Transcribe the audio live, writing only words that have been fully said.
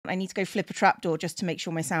I need to go flip a trapdoor just to make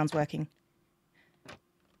sure my sound's working.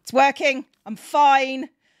 It's working. I'm fine.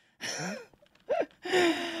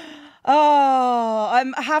 Oh,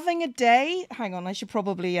 I'm having a day. Hang on, I should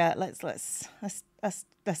probably let's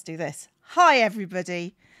do this. Hi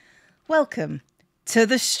everybody. Welcome to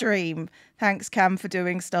the stream. Thanks Cam for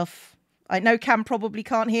doing stuff. I know Cam probably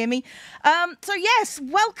can't hear me. So yes,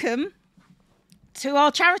 welcome to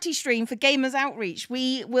our charity stream for Gamers Outreach.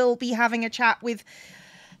 We will be having a chat with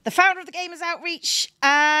the founder of the Gamers Outreach,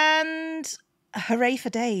 and hooray for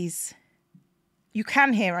days. You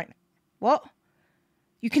can hear right now. What?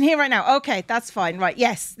 You can hear right now. Okay, that's fine. Right.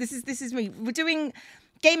 Yes, this is me. We're doing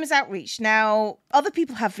Gamers Outreach. Now, other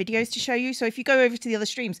people have videos to show you. So if you go over to the other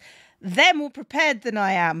streams, they're more prepared than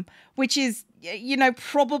I am, which is, you know,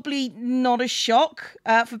 probably not a shock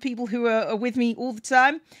for people who are with me all the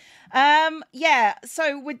time. Yeah,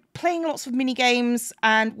 so we're playing lots of mini games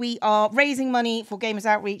and we are raising money for Gamers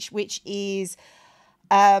Outreach, which is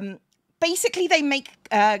basically they make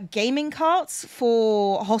gaming carts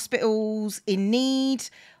for hospitals in need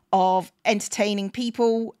of entertaining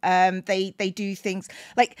people. They do things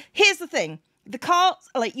like, here's the thing, the carts,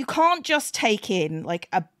 like, you can't just take in like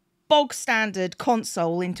a bog standard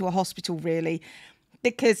console into a hospital really,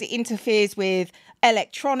 because it interferes with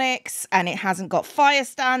electronics and it hasn't got fire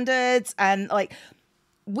standards, and like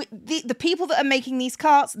the people that are making these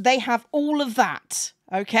carts, they have all of that.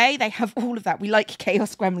 Okay, they have all of that. We like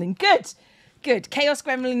Chaos Gremlin. Good. Chaos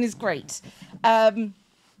Gremlin is great.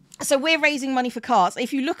 So we're raising money for carts.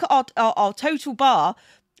 If you look at our total bar,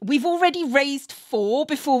 we've already raised 4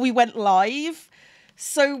 before we went live.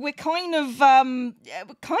 So we're kind of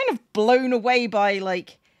blown away by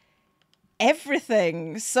like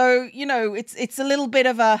everything. So, you know, it's a little bit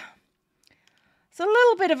of a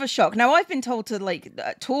shock. Now I've been told to like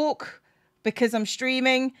talk because I'm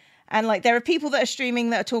streaming, and like there are people that are streaming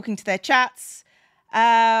that are talking to their chats.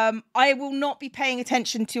 I will not be paying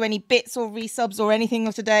attention to any bits or resubs or anything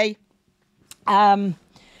of today.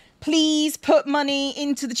 Please put money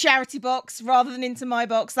into the charity box rather than into my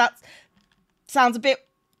box. That sounds a bit,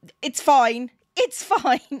 it's fine.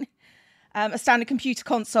 A standard computer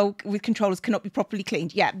console with controllers cannot be properly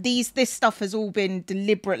cleaned. Yeah, this stuff has all been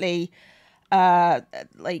deliberately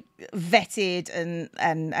like vetted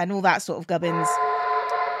and all that sort of gubbins.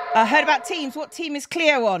 I heard about teams. What team is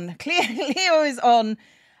Cleo on? Cleo is on.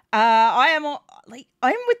 I'm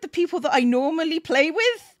with the people that I normally play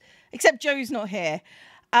with, except Joe's not here.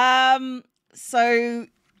 So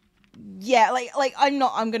yeah, like I'm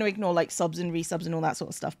going to ignore like subs and resubs and all that sort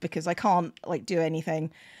of stuff because I can't like do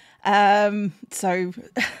anything. So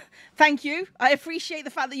thank you. I appreciate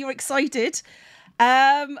the fact that you're excited.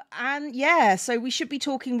 And yeah, so we should be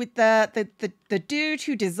talking with the dude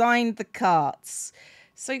who designed the carts.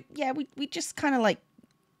 So yeah, we just kind of like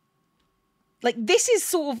this is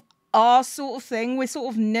sort of our sort of thing. We're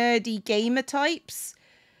sort of nerdy gamer types.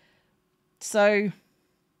 So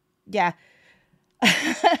yeah.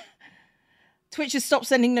 Twitch has stopped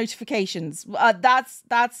sending notifications. That's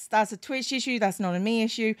a Twitch issue. That's not a me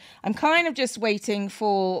issue. I'm kind of just waiting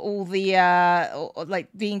for all the like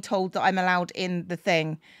being told that I'm allowed in the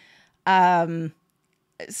thing.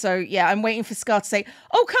 So yeah, I'm waiting for Scar to say,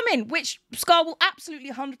 "Oh, come in," which Scar will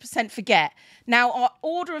absolutely 100% forget. Now,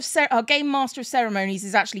 our game master of ceremonies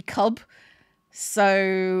is actually Cub.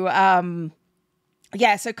 So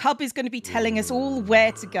yeah, so Cub is going to be telling us all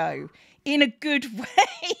where to go in a good way.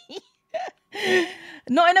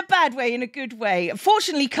 Not in a bad way, in a good way.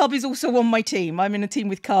 Fortunately, Cub is also on my team. I'm in a team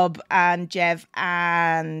with Cub and Jev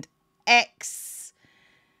and X.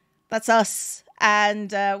 That's us.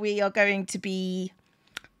 And we are going to be...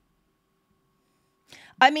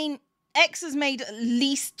 I mean, X has made at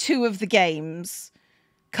least 2 of the games.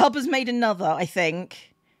 Cub has made another, I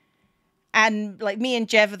think. And like me and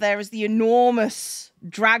Jev are there as the enormous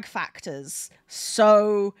drag factors.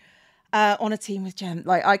 So... on a team with Jem,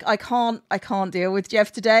 like I can't deal with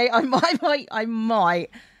Jeff today. I might, like, I'm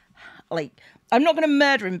not going to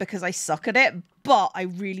murder him because I suck at it, but I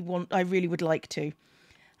really would like to.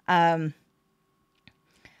 Brian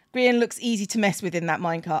looks easy to mess with in that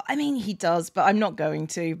minecart. I mean, he does, but I'm not going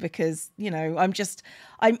to because, you know, I'm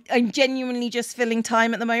genuinely just filling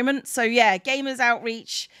time at the moment. So yeah, Gamers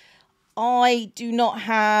Outreach. I do not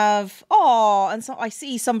have... Oh, and so I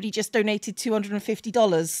see somebody just donated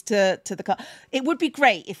 $250 to the car. It would be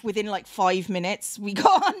great if within like 5 minutes we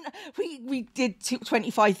did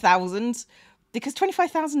 25,000, because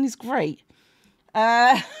 25,000 is great.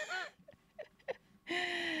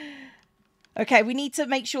 Okay, we need to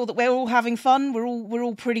make sure that we're all having fun. We're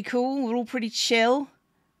all pretty cool. We're all pretty chill.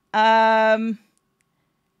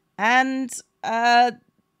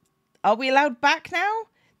 Are we allowed back now?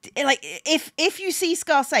 Like, if you see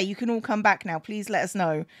Scar say, you can all come back now. Please let us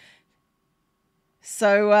know.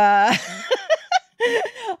 So, I'm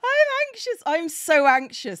anxious. I'm so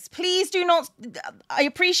anxious. Please do not, I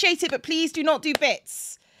appreciate it, but please do not do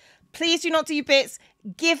bits. Please do not do bits.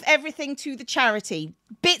 Give everything to the charity.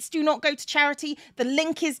 Bits do not go to charity. The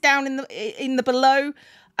link is down in the below.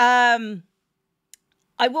 I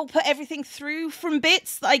will put everything through from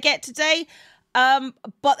bits that I get today.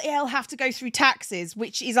 But it'll have to go through taxes,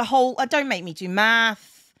 which is a whole, don't make me do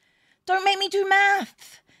math. Don't make me do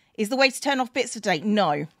math. Is the way to turn off bits today?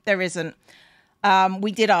 No, there isn't.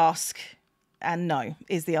 We did ask, and no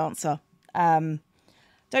is the answer.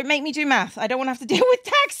 Don't make me do math. I don't want to have to deal with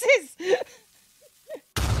taxes.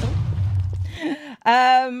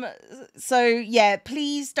 So yeah,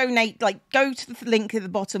 please donate. Like, go to the link at the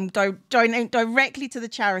bottom. Donate directly to the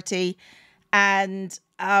charity, and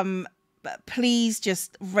please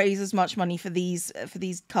just raise as much money for these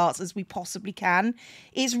carts as we possibly can.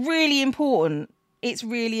 It's really important. It's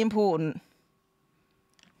really important.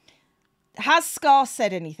 Has Scar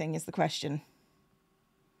said anything is the question.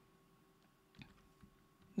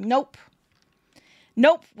 Nope.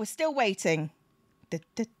 Nope. We're still waiting. Da,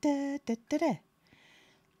 da, da, da, da, da.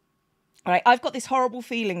 All right. I've got this horrible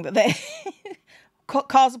feeling that they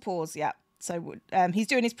cars are paused. Yeah. So he's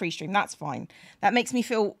doing his pre-stream. That's fine. That makes me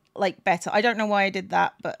feel like better. I don't know why I did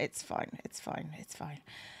that, but it's fine. It's fine. It's fine.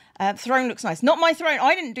 Throne looks nice. Not my throne.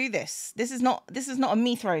 I didn't do this. This is not a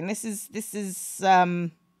me throne. This is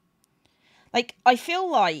like, I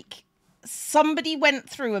feel like somebody went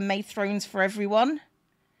through and made thrones for everyone.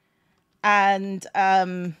 And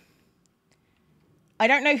I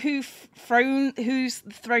don't know whose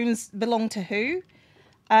thrones belong to who.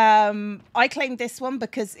 I claimed this one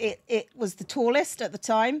because it was the tallest at the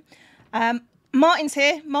time. Martin's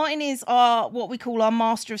here. Martin is what we call our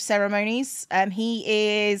master of ceremonies.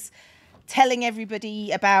 He is telling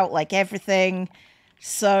everybody about like everything.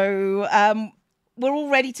 So we're all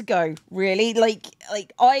ready to go, really. Like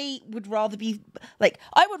I would rather be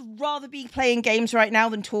playing games right now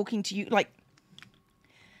than talking to you. Like,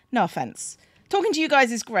 no offense. Talking to you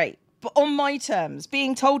guys is great, but on my terms,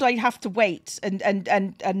 being told I have to wait and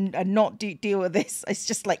not deal with this, it's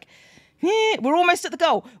just like, we're almost at the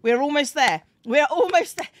goal. We're almost there. We're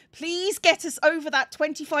almost there. Please get us over that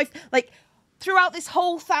 25. Like, throughout this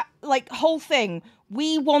whole thing,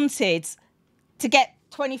 we wanted to get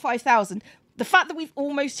 25,000. The fact that we've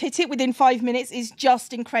almost hit it within 5 minutes is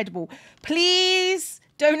just incredible. Please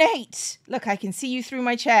donate. Look, I can see you through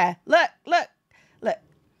my chair. Look.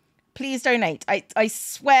 Please donate. I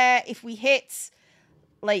swear if we hit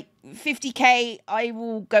like 50k, I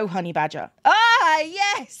will go honey badger. Ah,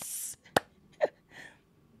 yes.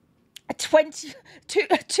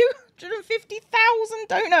 250,000.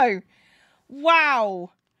 Don't know. Wow.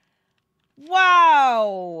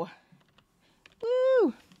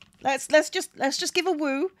 Woo. Let's just give a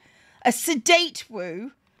woo. A sedate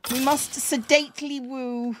woo. We must sedately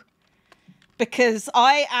woo, because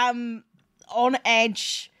I am on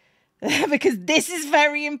edge. Because this is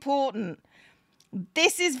very important.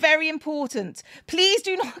 This is very important. Please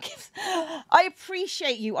do not give... I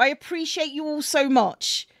appreciate you. I appreciate you all so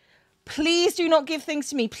much. Please do not give things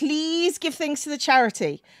to me. Please give things to the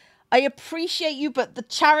charity. I appreciate you, but the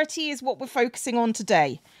charity is what we're focusing on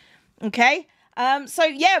today. Okay? So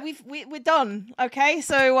yeah, we're done. Okay?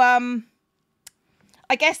 So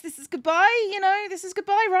I guess this is goodbye, you know? This is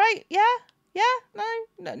goodbye, right? Yeah? Yeah?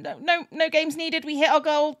 No games needed. We hit our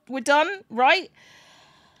goal. We're done, right?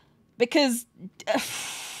 Because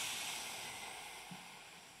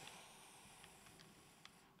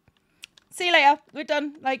see you later. We're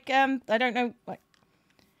done. Like, I don't know. Like,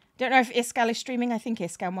 don't know if Iskal is streaming. I think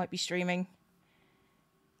Iskal might be streaming.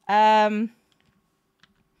 Are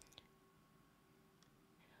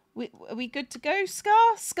we good to go,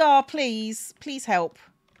 Scar? Scar, please help.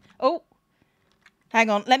 Oh, hang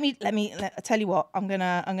on. Let me I tell you what. I'm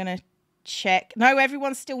gonna check. No,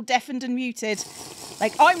 everyone's still deafened and muted.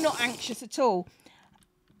 Like, I'm not anxious at all.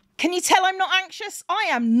 Can you tell I'm not anxious? I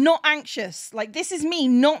am not anxious. Like, this is me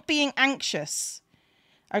not being anxious.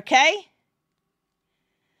 Okay?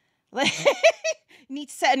 Need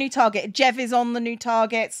to set a new target. Jev is on the new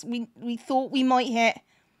targets. We thought we might hit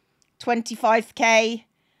 25k.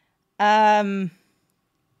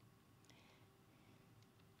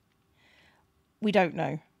 We don't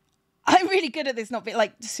know. I'm really good at this not being,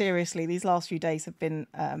 like, seriously, these last few days have been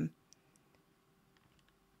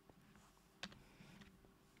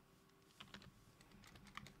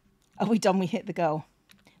Are we done? We hit the goal.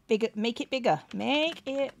 Bigger, make it bigger. Make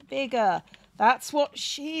it bigger. That's what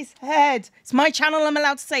she said. It's my channel. I'm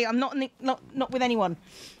allowed to say it. I'm not with anyone.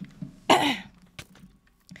 And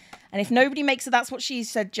if nobody makes a "that's what she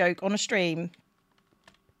said" joke on a stream,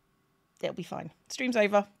 it'll be fine. Stream's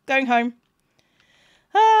over. Going home.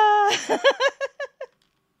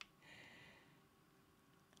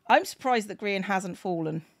 I'm surprised that Grian hasn't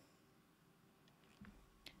fallen.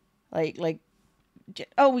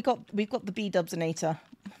 Oh, we've got the B-Dubsinator.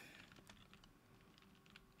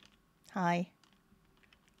 Hi.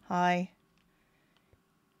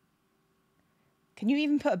 Can you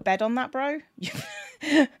even put a bed on that, bro?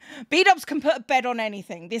 B-Dubs can put a bed on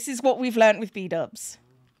anything. This is what we've learnt with B-Dubs.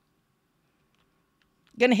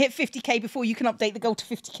 You're going to hit 50k before you can update the goal to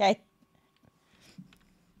 50k. In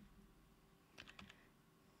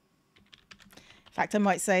fact, I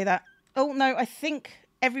might say that. Oh, no, I think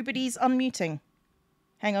everybody's unmuting.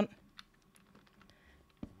 Hang on.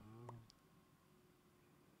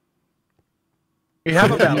 We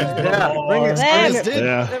have a balance. Yeah, bring it.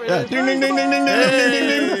 Yeah. Ding, ding, ding, ding, ding, ding,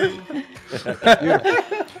 ding, ding.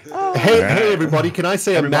 Hey, everybody! Can I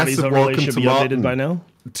say a massive welcome to Martin by now?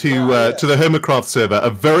 to the HERMITCRAFT server?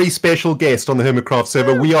 A very special guest on the HERMITCRAFT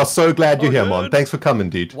server. We are so glad you're here, Mon. Thanks for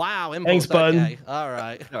coming, dude. Wow, thanks, bud. Okay. All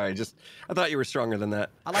right. I thought you were stronger than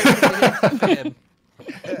that. I like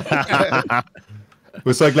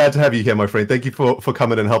We're so glad to have you here, my friend. Thank you for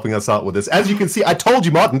coming and helping us out with this. As you can see, I told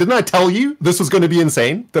you, Martin. Didn't I tell you this was going to be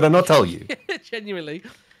insane? Did I not tell you? Genuinely.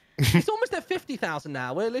 It's almost at 50,000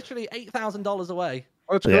 now. We're literally $8,000 away.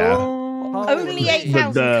 Let's Yeah. go. Only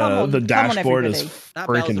 8,000. Come on. The Come on, dashboard everybody. is That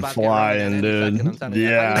bell's freaking about to get rung in flying, any dude. second, I'm telling you.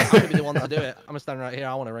 Yeah. I'm going to be the one to do it. I'm going to stand right here.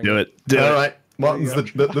 I want to ring Do it. Do All it. right. Martin's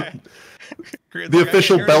the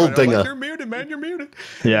official bell dinger. You're muted, man. You're muted.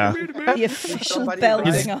 Yeah. You're muted, man. The official Somebody bell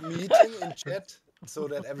write dinger. meeting in chat so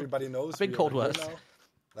that everybody knows. Big we cold are words. here now.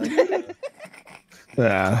 Like,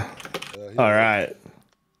 Yeah. here All we right.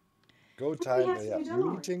 Go time. Yeah.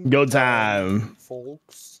 Meeting Go time.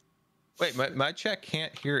 folks. Wait, my chat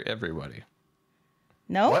can't hear everybody.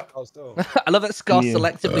 No? What? How so? I love that Scar Yeah.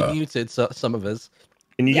 selectively muted some of us.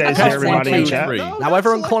 Can you guys Yeah, hear everybody in chat? Now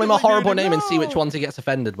everyone call him a horrible name and see which ones he gets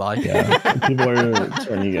offended by. Yeah. People are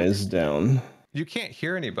turning you guys down. You can't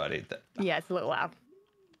hear anybody. Yeah, it's a little loud.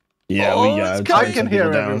 Yeah, Oh, we got. it's I good. can hear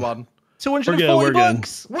everyone. 240 We're good.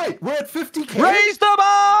 bucks. Wait, we're at 50k. Raise the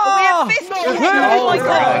bar! We have 50. Oh my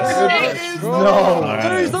god.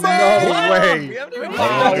 No. Raise the No bar! way.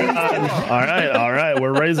 All right.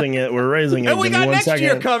 We're raising it. And we Give me got 1 next second.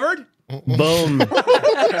 year covered. Boom.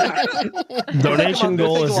 Donation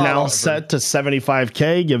goal is now set to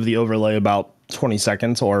 75k. Give the overlay about 20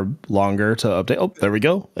 seconds or longer to update. Oh, there we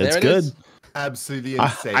go. It's There it good. is. Absolutely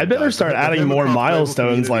insane. I better guys. start The adding more HERMITCRAFT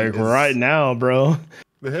milestones global like community right now, bro.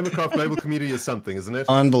 The HERMITCRAFT global community is something, isn't it?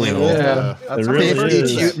 Unbelievable. Yeah. It really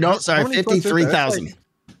is. 52 no, sorry, How many books is that? 53,000.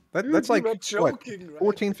 That's like, You were what, joking, right?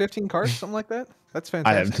 14, 15 cards, something like that? That's I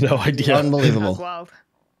fantastic. have no idea. Unbelievable. That's wild.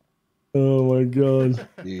 Oh my god.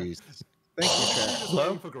 Jeez. Thank you,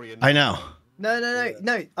 chat. I know.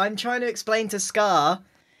 No. I'm trying to explain to Scar.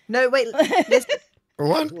 No, wait. Listen. For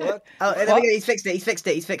what? What? Oh, there we go. He's fixed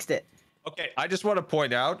it. Okay, I just want to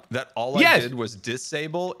point out that all I did was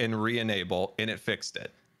disable and re-enable, and it fixed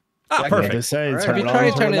it. Ah, perfect. They say All turn right. it We try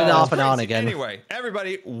on, to turn it off and on again. Anyway,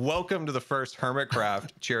 everybody, welcome to the first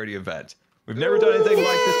HERMITCRAFT charity event. We've never done anything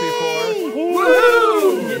like this before.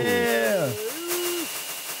 Woo! Yeah.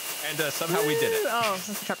 And somehow we did it. Oh,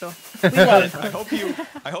 that's a trapdoor.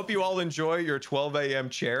 I hope you all enjoy your 12 a.m.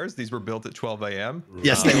 chairs. These were built at 12 a.m.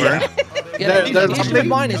 Yes, they were. Yeah, They're the issue with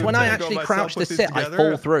mine is when I I'm gonna actually go crouch to myself, put sit, these I together.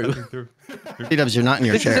 fall through. B-Dubs, you're not in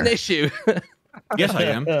your This is chair. an issue. Yes, I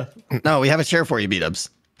am. No, we have a chair for you, B-Dubs.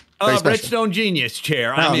 Very special. Redstone Genius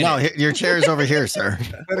chair. No, I'm in no, it. your chair is over here, sir.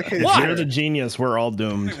 Dedicated What? You're the genius. We're all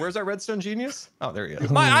doomed. Wait, where's our redstone genius? Oh, there he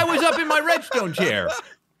is. I was up in my redstone chair.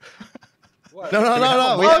 What? No. We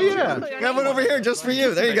Oh, have, yeah. we have one over here just for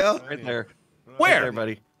you. There you go. Right there. Where? There,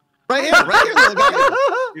 buddy. Right here, little guy.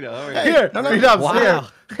 You know, Hey, no. B-Dubs, Wow.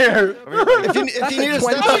 here. If you need a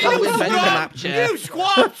step up, Adventure map chair. You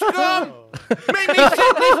squat scum! Make me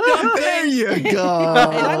sit this dumb there thing! you Hey, go.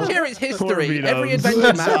 that chair is history. Poor Every B-Dubs.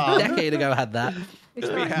 adventure map a decade ago had that.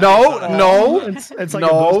 No. It's like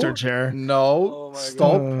No. a booster chair. No.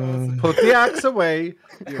 Stop. Put the axe away.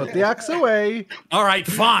 Put the axe away. All right,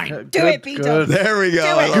 fine. Do it, B-Dubs. There we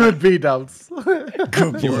go. Do it. Good B-Dubs.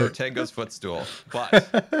 Your Tango's footstool.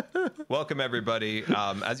 But welcome everybody.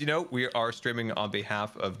 As you know, we are streaming on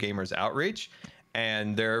behalf of Gamers Outreach,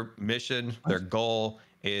 and their mission, their goal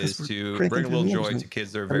is to bring a little joy to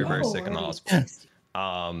kids that are very, very sick in the hospital.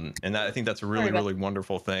 And I think that's a really, really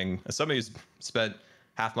wonderful thing. As somebody who's spent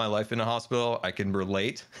half my life in a hospital, I can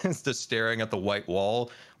relate to staring at the white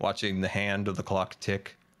wall, watching the hand of the clock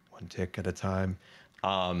tick, one tick at a time.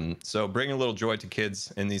 So bringing a little joy to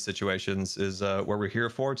kids in these situations is what we're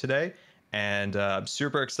here for today. And I'm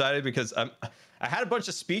super excited because I had a bunch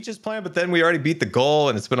of speeches planned, but then we already beat the goal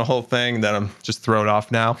and it's been a whole thing that I'm just thrown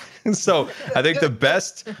off now. So I think the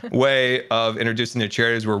best way of introducing the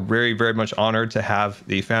charity is we're very, very much honored to have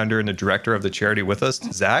the founder and the director of the charity with us,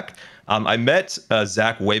 Zach. I met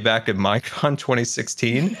Zach way back at Minecon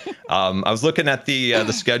 2016. I was looking at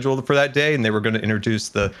the schedule for that day, and they were going to introduce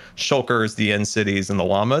the shulkers, the end cities, and the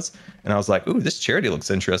llamas. And I was like, ooh, this charity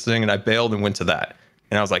looks interesting. And I bailed and went to that.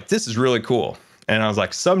 And I was like, this is really cool. And I was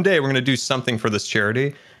like, someday we're going to do something for this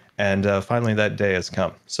charity. And finally, that day has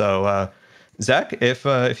come. So, Zach,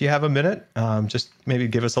 if you have a minute, just maybe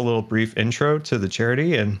give us a little brief intro to the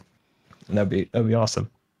charity, and that'd be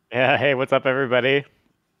awesome. Yeah. Hey, what's up, everybody?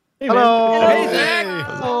 Hey, hello. Hey, Zach.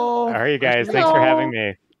 How are you guys? Thanks for having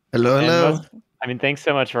me. Hello. I mean, thanks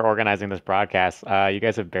so much for organizing this broadcast. You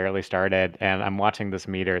guys have barely started, and I'm watching this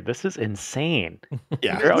meter. This is insane.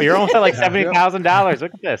 Yeah. You're almost at like $70,000.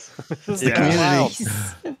 Look at this. This is wild.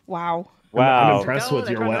 Wow. Wow. I'm impressed with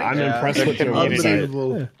your I'm impressed with your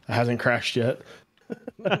website. It hasn't crashed yet.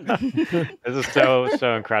 This is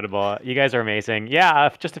so incredible. You guys are amazing. Yeah,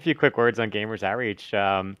 just a few quick words on Gamers Outreach.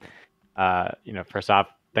 First off,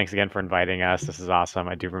 thanks again for inviting us. This is awesome.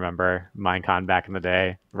 I do remember Minecon back in the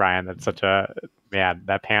day. Ryan, that's such a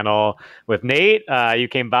that panel with Nate. You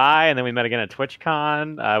came by, and then we met again at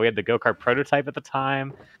TwitchCon. We had the go-kart prototype at the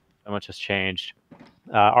time. So much has changed.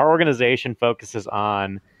 Our organization focuses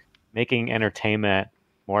on making entertainment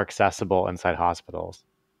more accessible inside hospitals,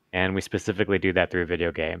 and we specifically do that through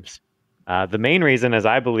video games. The main reason is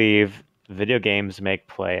I believe video games make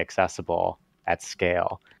play accessible at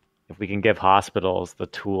scale. If we can give hospitals the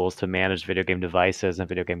tools to manage video game devices and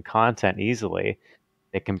video game content easily,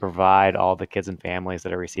 it can provide all the kids and families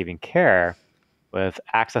that are receiving care with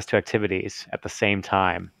access to activities at the same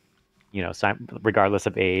time, regardless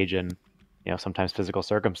of age and, sometimes physical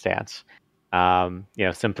circumstance.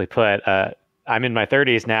 Simply put, I'm in my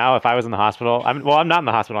 30s now. If I was in the hospital, I'm not in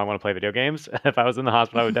the hospital. I want to play video games. If I was in the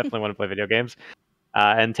hospital, I would definitely want to play video games.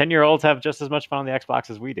 And 10-year-olds have just as much fun on the Xbox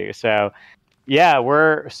as we do. So, yeah,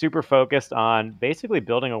 we're super focused on basically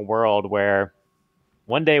building a world where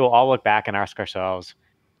one day we'll all look back and ask ourselves,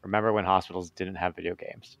 remember when hospitals didn't have video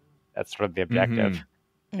games? That's sort of the objective.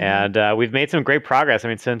 Mm-hmm. And we've made some great progress. I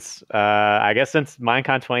mean, since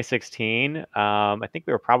Minecon 2016, I think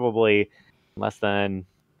we were probably less than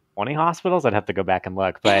 20 hospitals. I'd have to go back and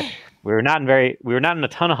look, but we were not in a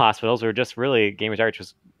ton of hospitals. We were just really, Gamers Outreach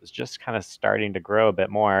was just kind of starting to grow a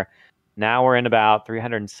bit more. Now we're in about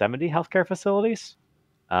 370 healthcare facilities,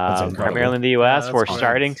 primarily in the U.S. We're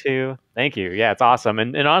starting to. Thank you. Yeah, it's awesome.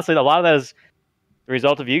 And honestly, a lot of that is the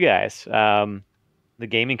result of you guys, the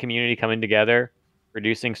gaming community coming together,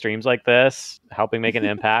 producing streams like this, helping make an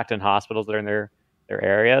impact in hospitals that are in their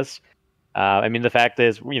areas. I mean, the fact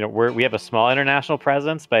is, we have a small international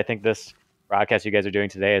presence, but I think this broadcast you guys are doing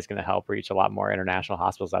today is going to help reach a lot more international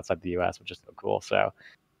hospitals outside the U.S., which is so cool. So.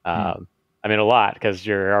 I mean, a lot, because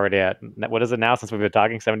you're already at, what is it now since we've been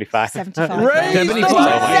talking? 75? 75. Raise the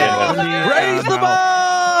bar! Raise the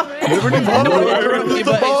bar!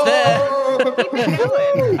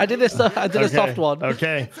 I did a soft one.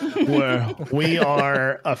 Okay. We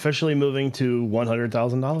are officially moving to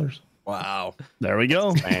 $100,000. Wow. There we go.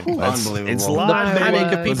 Unbelievable. It's The live.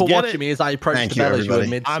 panic of people watching me as I approached the bell as you were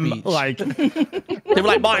mid-speech. I'm like, they were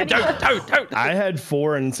like, "Mine, don't." I had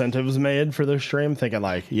 4 incentives made for this stream, thinking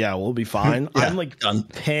like, yeah, we'll be fine. I'm like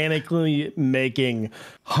panically making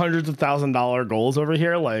hundreds of $1,000 goals over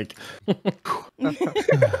here. Like,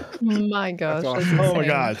 my gosh. oh my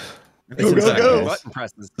God. Go.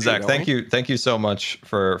 Zach, thank you so much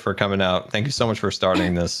for coming out. Thank you so much for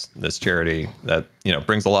starting this charity that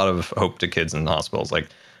brings a lot of hope to kids in hospitals. Like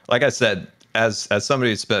I said, as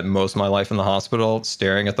somebody who spent most of my life in the hospital,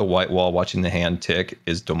 staring at the white wall watching the hand tick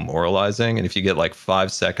is demoralizing. And if you get like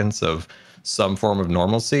 5 seconds of some form of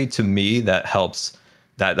normalcy, to me that helps.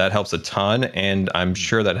 That helps a ton, and I'm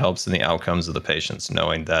sure that helps in the outcomes of the patients,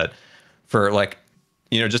 knowing that for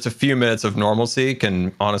just a few minutes of normalcy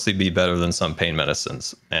can honestly be better than some pain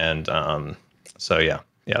medicines. And so, yeah.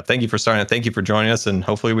 Thank you for starting it. Thank you for joining us. And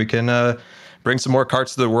hopefully we can bring some more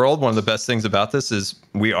carts to the world. One of the best things about this is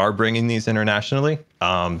we are bringing these internationally.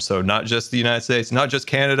 So not just the United States, not just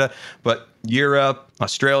Canada, but Europe,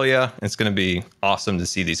 Australia. It's going to be awesome to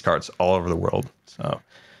see these carts all over the world. So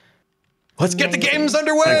let's get the games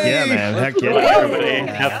underway. Heck yeah, man. Heck yeah.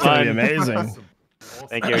 Everybody, have It's going to fun. be amazing.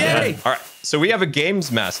 Thank you. All right. So we have a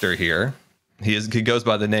games master here. He goes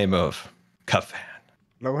by the name of Cuffan.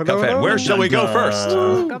 Hello, Cuffan, where shall we go first?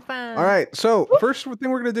 All right. So first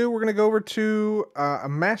thing we're gonna do, we're gonna go over to a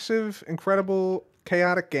massive, incredible,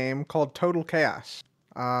 chaotic game called Total Chaos.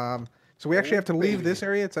 So we actually have to leave this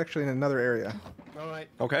area. It's actually in another area. All right.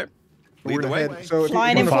 Okay. We're Lead the gonna way. head- So if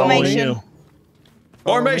Flying you in wanna follow me- formation.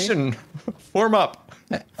 Formation. Form up.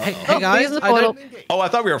 Hey guys, I don't. Oh, I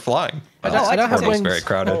thought we were flying. I don't have It's wings. very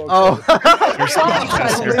crowded. Oh. We're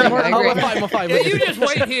fine. Yeah, you just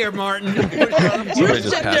wait here, Martin. Somebody We'll just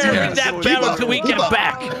sit passed there gas. and read that bell until we get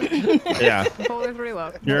back. Yeah.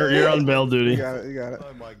 You're on bail duty. You got it. You got it.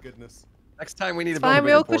 Oh my goodness. Next time we need to Fine,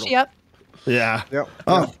 real cushy up. Yeah. Yep.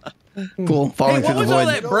 Oh, cool. Hey, Falling what through the was all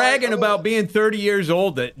void. that bragging about being 30 years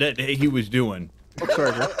old that he was doing? Oh,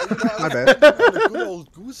 sorry, bro. My bad. The good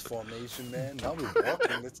old goose formation, man. Now we're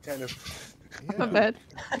walking. That's kind of. My bad.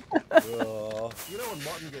 Uh, You know when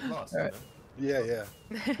Martin gets lost. All right. yeah, yeah.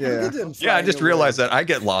 Yeah. Yeah, I just realized that I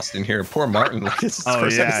get lost in here. Poor Martin. Like, it's his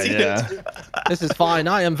first time seeing it. This is fine.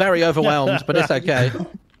 I am very overwhelmed, but it's okay.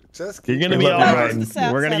 Just You're keep gonna be going. all right.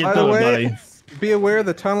 We're gonna get By through the it, way, buddy. be aware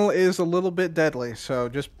the tunnel is a little bit deadly, so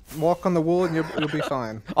just walk on the wool and you'll be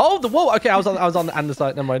fine. Oh, the wall. Okay, I was on the other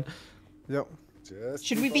side. Never mind. Yep. Just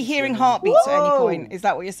Should keep we be on hearing swimming. heartbeats at any Whoa. point? Is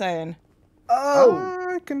that what you're saying?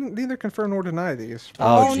 I can neither confirm nor deny these.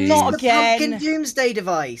 Oh, not The again. pumpkin doomsday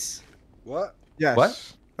device. What? Yes.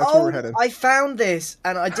 What? That's where we're headed. I found this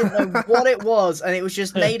and I didn't know what it was, and it was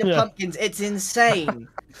just made of Yeah. pumpkins. It's insane.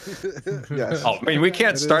 Yes. Oh, I mean, we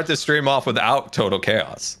can't start this stream off without total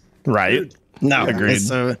chaos. Right. No, Agreed.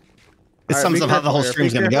 So it Alright, sums be up how the whole careful here,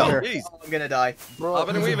 stream's be gonna careful go. here. I'm gonna die.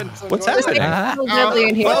 Bobbing and weaving. What's It's happening? a little deadly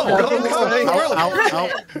in here. Oh, so- go, go, go.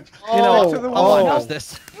 You know, to the I wall. might use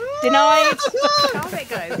this. Denied. Alright,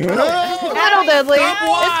 guys. Not deadly.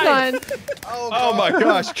 It's fine. Oh my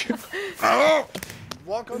gosh.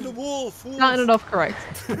 Walk on the wool, fools. Not enough correct.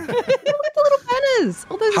 Look at the little banners.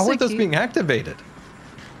 Oh, those How are are so those cute. being activated?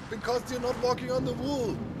 Because you're not walking on the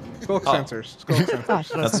wool. Skulk sensors. Skulk sensors. Gosh,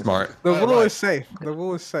 That's smart. The wool is safe. The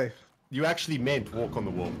wool is safe. You actually meant walk on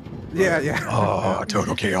the wall. Yeah, yeah. Oh,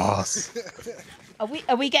 total chaos.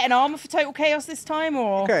 Are we getting armor for total chaos this time,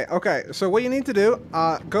 or? Okay. So what you need to do,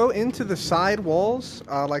 go into the side walls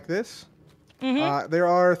like this. There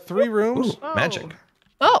are 3 rooms. Ooh, magic.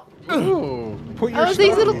 Oh, Put your oh, these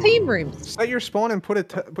stuff- little team rooms. Set your spawn and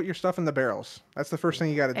put your stuff in the barrels. That's the first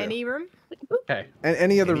thing you got to do. Any room? And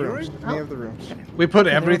any of the rooms. Any of the rooms. We put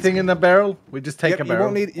everything in the barrel. We just take a You barrel.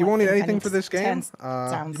 won't need I anything need for this game. to You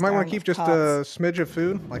sounds might want down to keep with just a parts. smidge of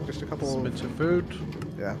food, like just a couple. Smidge of food.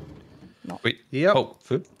 Yeah. Wait. Yep. Oh,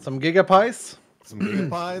 food. Some gigapies. Some giga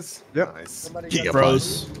pies. Yep. Nice. Somebody Giga got-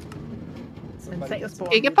 Bros. somebody got-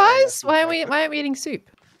 Gigapies? Why aren't we eating soup?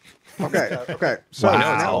 Okay. So I know it's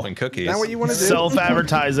now, involving cookies. now what you want to do?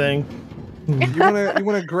 Self-advertising. You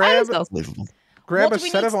want to grab Unbelievable. grab What a do we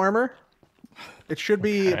set need of armor. It should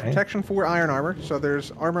be protection 4 iron armor. So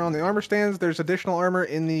there's armor on the armor stands. There's additional armor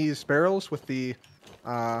in these barrels with the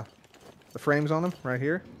frames on them right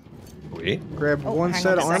here. Wait. Grab Oh, one hang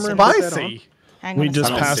set on of a armor. second. And put that on. Spicy. Hang on We a just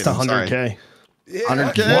second. passed Sorry. 100K. Yeah.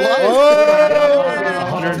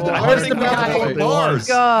 100K. Where's the barrel? Bars.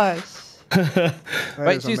 Gosh. That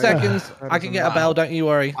Wait is 2 amazing. seconds. That I is can get a amazing. bell. Don't you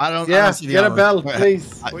worry. I don't. I Yeah, don't see the get a armor. bell, Wait,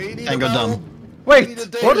 please. We need Tango a bell. dumb. Wait, Need a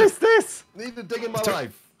dig. what is this? Need a dig in my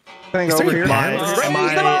life. Thing over here. Am I?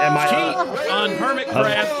 On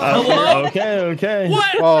HERMITCRAFT. Okay.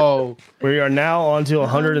 What? Whoa. We are now on to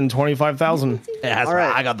 125,000. Yeah, that's All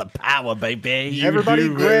right. I got the power, baby. Everybody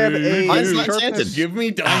grab a Mine's not sharpness, enchanted. Give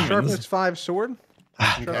me sharpness diamonds. 5 sword.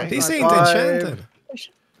 These Five. ain't enchanted.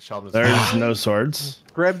 Sharpness. There's no swords.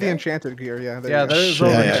 Grab the enchanted gear. Yeah. There Yeah, you go. there is Yeah,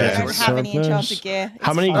 only yeah, I yeah. don't have any Sharpness. enchanted gear.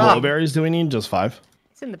 How It's many fine. glowberries do we need? Just 5.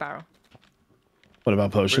 It's in the barrel. What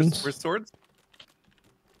about potions? Where's swords?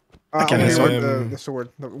 Over have a here sword. with the sword,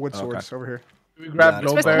 the wood swords over here. We grab It's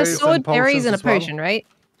supposed to have a glowberries sword, and berries, potions and a as well. potion, right?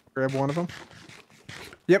 Grab one of them.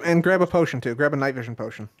 Yep, and grab a potion too. Grab a night vision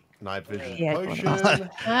potion. Night vision. Yeah, Potion.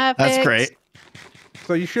 That's Perfect. great.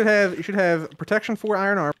 So you should have protection 4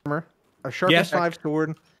 iron armor, a sharpness Yes. 5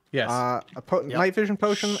 sword, Yes. night vision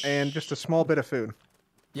potion, and just a small bit of food.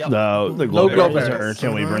 No, the No glowberries, glowberries. or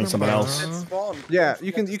can we bring something else? It's spawn. Yeah,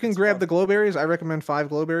 you can grab the glowberries. I recommend 5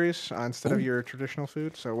 glowberries instead of your traditional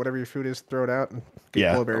food. So whatever your food is, throw it out and get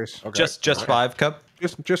Yeah. glowberries. Just 5 cup.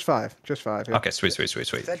 Just 5. Yeah. Okay, sweet. Set your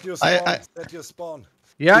spawn. Set your spawn.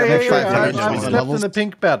 Yeah. make 5 I damage on the slept levels. in the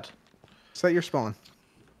pink bed. Set your spawn.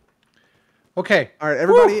 Okay. All right,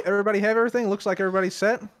 everybody have everything. Looks like everybody's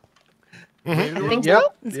set. I think Yep.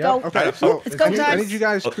 so. Let's Yep. go. Okay, so Let's go, I need Jax. you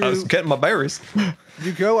guys I was to getting my berries.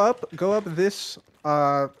 you go up this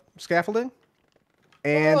scaffolding.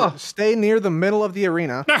 and stay near the middle of the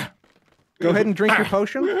arena. Go ahead and drink your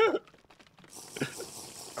potion.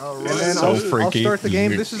 And then So I'll freaky. start the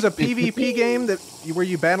game. This is a PvP game where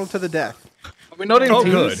you battle to the death. We're not in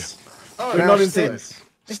teams. Good. We're not in teams.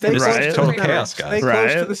 Stay This close is to total the center. chaos, Stay guys.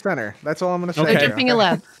 close to the center. That's all I'm gonna say. No Okay. jumping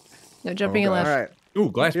allowed. No jumping Oh, allowed. All right. Ooh,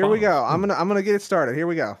 glass Here we bombs. go. I'm gonna get it started. Here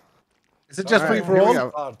we go. Is it just All right, free for here we all?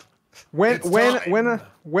 go.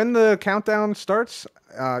 When the countdown starts,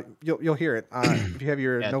 you'll hear it. If you have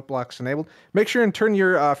your note blocks enabled, make sure and turn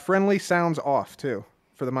your friendly sounds off too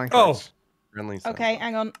for the minecarts. Friendly sound. Okay,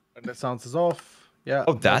 hang on. And the sounds is off. Yeah.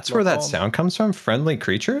 Oh, that's where that sound comes from? Friendly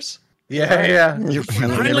creatures? Yeah. Your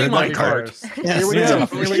Friendly minecart. Here we go.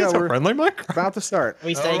 Here we go. We're Friendly mic? about to start. Are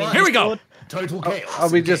we staying in Here we go. Total chaos. Are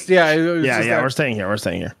we just it was Yeah, just yeah, that- we're staying here. We're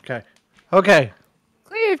staying here. Okay.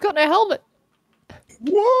 Cleo, you've got no helmet.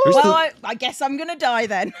 Well, I guess I'm gonna die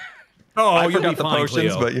then. Oh, I you'll forgot be the fine,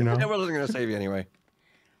 potions, Cleo. but you know. It wasn't going to save you anyway.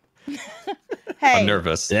 Hey, I'm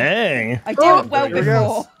nervous. Dang. I did it well Here we go.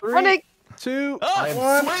 before. 3, Running. 2, I'm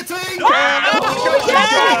 1. sweating.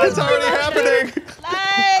 It's already happening.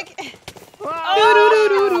 Lag.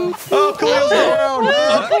 Oh, Cleo's down.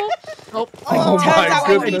 Oh Turns out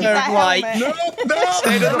I wouldn't use that right. helmet. No.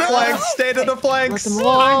 Stay to the flanks. Stay to the flanks. Them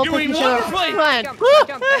all doing pushing each other. wonderfully.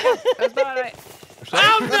 Come on.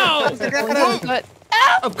 Oh, no! But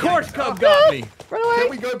Of course Cub got me. run away. Can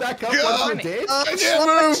we go back up once I'm dead?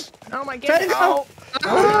 Oh my goodness.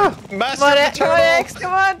 Oh, Master Come on, of the X, come on, turtle. X,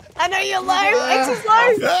 come on. I know you're low. X is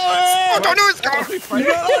low. Don't do it,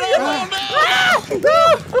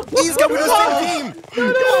 He's coming to the same team. Oh,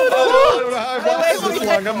 I don't know how I've lasted this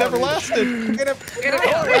long. I've never lasted.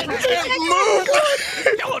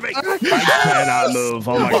 I cannot move.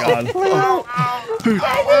 Oh my god.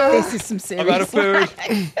 This is some serious. I'm out of food.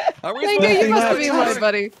 Are we Thank you. You must have been low,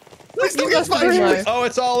 buddy. You must have been low. Oh,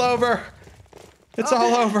 it's all over. It's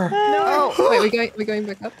all over. No. Wait, we're going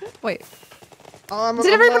back up. Wait. I'm Did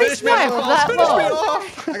everybody Finish me survive off. that Finish me long?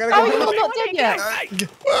 off. I gotta Oh, go. you're not dead yet.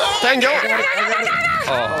 Tango.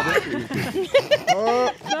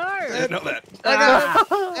 Oh. I didn't know that.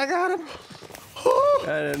 I got him. I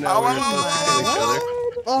didn't know we were supposed to kill each other.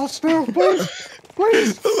 Oh, Snow, please.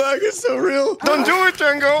 Please. The lag is so real. Don't do it,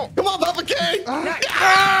 Tango. Come on, Papa King. No.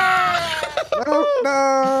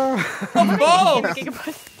 Oh!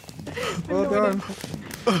 Well done.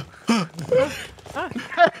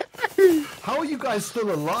 How are you guys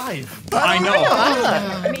still alive? I know.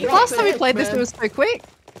 Last time we played this, it was so quick.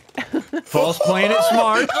 False playing it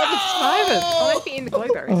smart. I might be in the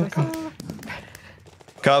glowberries.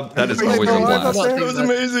 Cub, that is always a blast. That was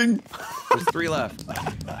amazing. There's 3 left.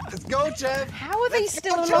 Let's go, Jeff. How are they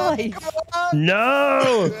still alive?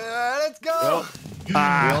 No. Let's go. We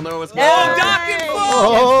all know what's No. going on. We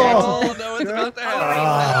all know what's about to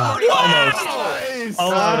happen.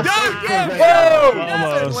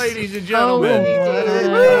 Almost. Ladies and Oh, gentlemen.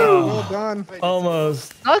 Well done.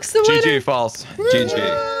 Almost. Duck's the winner. GG, false. GG.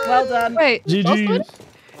 Well done. Wait, GG. last one?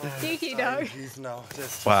 GG, no. He's now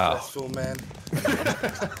just Wow. stressful, man.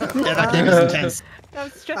 Yeah, that game is intense. That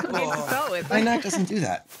was a stressful game to start with. My knight doesn't do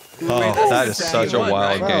that. Oh, that is such a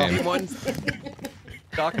wild game. Team 1.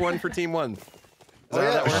 Doc 1 for Team 1. Oh,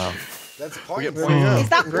 yeah. Wow. That's point. Is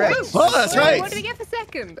that points? Oh, that's right. What did we get for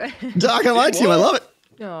second? Doc, I like you. I love it.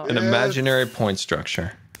 Oh. An imaginary point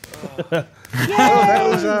structure. That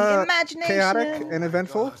was Imagination. chaotic and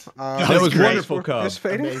eventful. That was thanks wonderful, for Cub.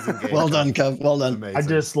 participating. Amazing game. Well done, Cub. Well done. Amazing. I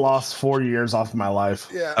just lost 4 years off my life.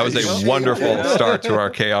 Yeah. That was a wonderful start to our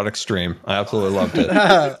chaotic stream. I absolutely loved it.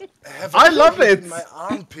 I love it. In my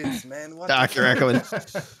armpits, man. What Doc, you're echoing.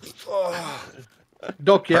 Oh,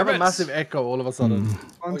 Doc, you have a Hermits. massive echo all of a sudden.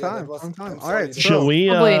 Fun yeah, time. that was- Fun time. I'm All right. sorry. Should So, we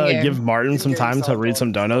Probably in give game. Martin some time to sound read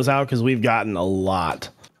some donos out? Because we've gotten a lot.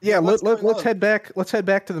 yeah, what's let's going on? head back. Let's head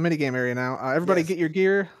back to the minigame area now. Everybody, Yes. get your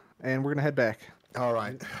gear, and we're gonna head back. All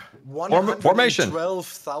right. Formation.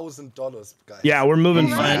 $112,000, guys. Yeah, we're moving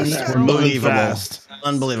fast. We're moving Unbelievable. fast.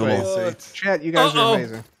 Unbelievable. What? Chat, you guys Uh-oh. are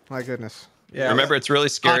amazing. My goodness. Yeah. Remember, it's really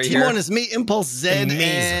scary Team here. 1 is me, Impulse, Zed,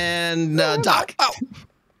 and Doc.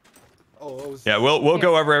 Oh, Yeah, we'll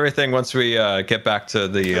go over everything once we get back to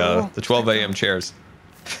the 12 a.m. chairs.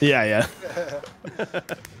 Yeah.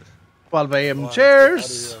 12 a.m.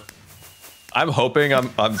 Cheers. I'm hoping I'm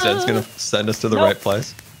Zed's gonna send us to the right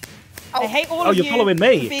place. I hate all Oh, of you're you following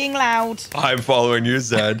me? for being loud. I'm following you,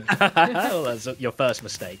 Zed. Oh, that's your first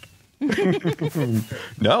mistake.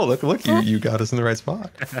 No, look, you got us in the right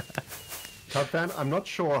spot. Cubfan, I'm not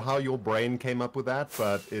sure how your brain came up with that,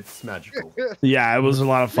 but it's magical. Yeah, it was a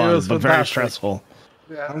lot of fun, was but very fantastic. stressful.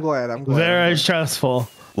 I'm glad. Very stressful.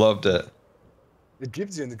 Loved it. It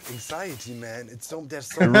gives you an anxiety, man. It's so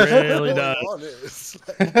there's so It much really going does. on. It's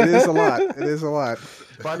It is a lot. It is a lot.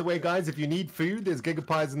 By the way, guys, if you need food, there's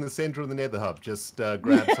gigapies in the center of the Nether Hub. Just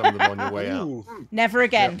grab some of them on your way out. Never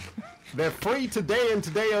again. They're free today and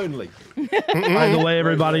today only. By the way,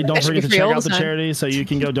 everybody, don't That should forget be to free check all out the the time. charity so you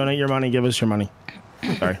can go donate your money. Give us your money.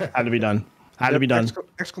 Sorry, had to be done. Had to be done.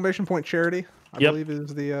 Exclamation point charity, I Yep. believe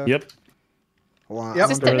is the. Yep. Hold on, Yep.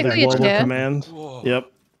 I'm Is this gonna- Under the technically a global chair? command.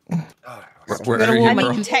 Yep. Where are you, I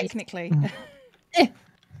bro? mean, technically.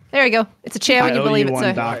 There we go. It's a chair when I you owe believe you it, one,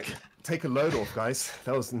 sir. Doc. Take a load off, guys.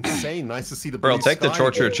 That was insane. Nice to see the Bro, blue take the sky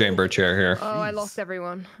torture again. chamber chair here. Oh, I lost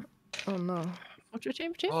everyone. Oh no. What's your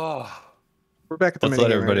chamber chair? We're back at the Let's let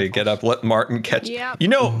minigame everybody area. get up. Let Martin catch. Yep. You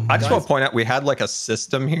know, I just want to point out we had like a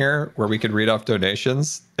system here where we could read off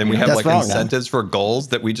donations, and we have That's like wrong, incentives for goals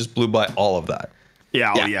that we just blew by all of that.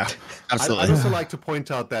 Yeah. Oh yeah. Absolutely. I'd also like to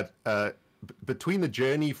point out that between the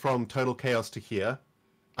journey from Total Chaos to here,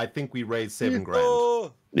 I think we raised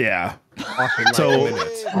 $7,000. Yeah. Awesome. So-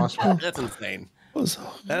 Awesome. That's insane.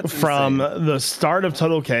 From the start of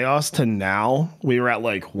Total Chaos to now, we were at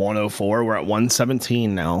like 104. We're at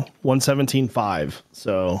 117 now. 117.5.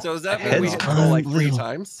 So So does that mean we hit the goal like 3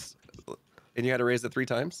 times? And you had to raise it 3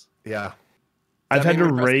 times? Yeah. I've had mean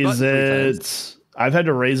to we pressed the raise button 3 it. I've had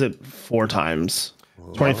to raise it 4 times.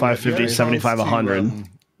 25, 50, 75, 100.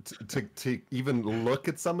 To even look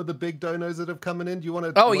at some of the big donos that have come in. Do you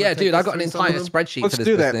want to? Oh yeah, dude, I got an entire spreadsheet Let's for this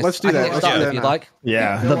do that. business. Let's do I can that. get Let's started do if that you'd now. like.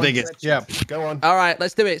 Yeah. The biggest. Yeah. Go on. All right,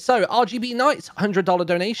 let's do it. So, RGB Knights, $100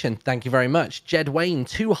 donation. Thank you very much. Jed Wayne,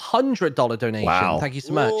 $200 donation. Wow. Thank you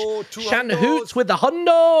so much. Whoa, 200. Shan Hoots with the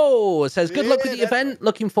hundo says, good luck with the Yeah, event.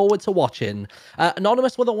 Looking forward to watching.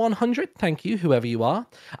 Anonymous with a 100. Thank you, whoever you are.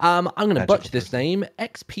 I'm going to butcher this name.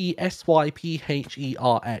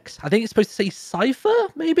 XPSYPHERX. I think it's supposed to say Cypher,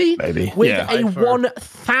 maybe? Maybe, With yeah. a Cypher.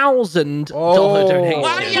 $1,000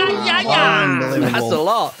 donation. That's a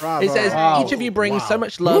lot. Bravo. It says, Wow. each of you brings so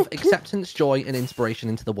much love, acceptance, joy, and inspiration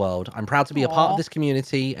into the world. I'm proud to be a part of this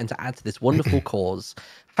community and to add to this wonderful cause.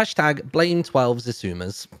 Hashtag blame 12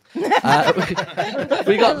 Zisumas. We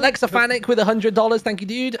got Lexaphanic with $100. Thank you,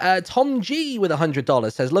 dude. Tom G with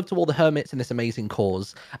 $100 says, love to all the hermits in this amazing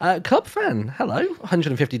cause. Cub fan, hello.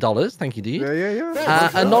 $150. Thank you, dude. Yeah.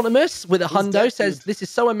 Anonymous with a hundo says, this is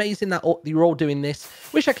so amazing that you're all doing this.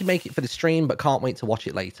 Wish I could make it for the stream, but can't wait to watch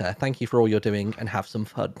it later. Thank you for all you're doing and have some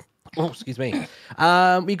fun. Oh, excuse me.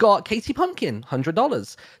 We got Katie Pumpkin,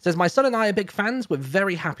 $100. Says, my son and I are big fans. We're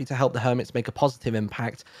very happy to help the hermits make a positive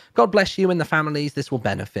impact. God bless you and the families this will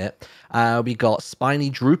benefit. We got Spiny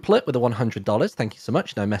Druplet with a $100. Thank you so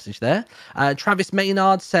much. No message there. Travis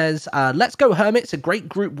Maynard says, let's go hermits. A great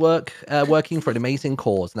group working for an amazing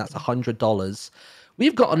cause. And that's $100.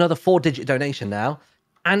 We've got another 4-digit donation now.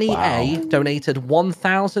 Annie A donated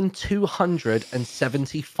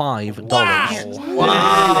 $1,275.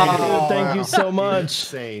 Wow. Thank you so much.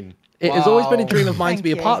 Insane. It has always been a dream of mine to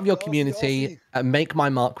be a Thank part of your community and make my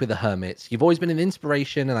mark with the hermits. You've always been an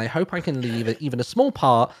inspiration, and I hope I can leave even a small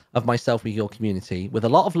part of myself with your community. With a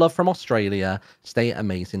lot of love from Australia, stay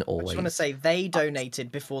amazing I always. just want to say they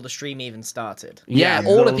donated before the stream even started. Yeah,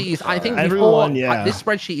 all of these. I think Everyone, before, yeah. this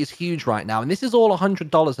spreadsheet is huge right now, and this is all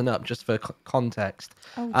 $100 and up, just for context.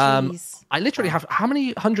 Oh, jeez. I literally have how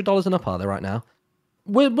many $100 and up are there right now?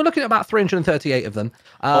 We're looking at about 338 of them.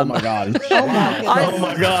 Oh my god. Oh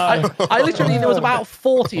my god. I literally, there was about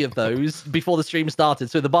 40 of those before the stream started,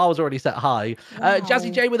 so the bar was already set high.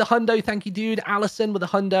 Jazzy J with a hundo, thank you, dude. Allison with a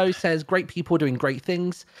hundo says, great people doing great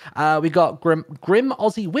things. We got Grim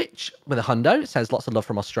Aussie Witch with a hundo, says lots of love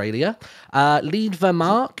from Australia. Lead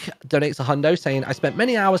Vermark donates a hundo, saying, I spent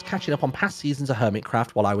many hours catching up on past seasons of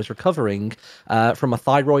Hermitcraft while I was recovering from a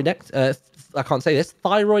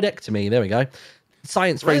thyroidectomy. There we go.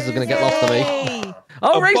 Science phrases are going to get lost to me.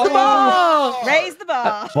 Oh, raise the bar! Raise the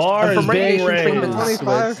bar. Bar is being raised.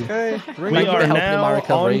 25K. We are helping in my now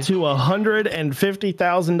recovery. on to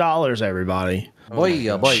 $150,000, everybody. Boy,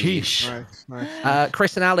 oh boy. Sheesh. Nice.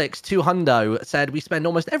 Chris and Alex, 200, said, we spend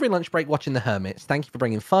almost every lunch break watching the Hermits. Thank you for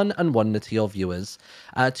bringing fun and wonder to your viewers.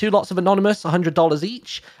 2 lots of Anonymous, $100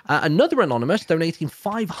 each. Another Anonymous donating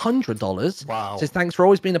 $500. Wow. Says, thanks for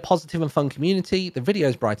always being a positive and fun community. The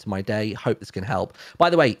videos brighten my day. Hope this can help. By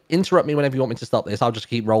the way, interrupt me whenever you want me to stop this. I'll just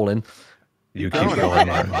keep rolling. You keep going,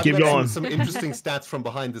 Martin. Keep going. Some interesting stats from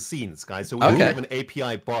behind the scenes, guys. So we Okay. have an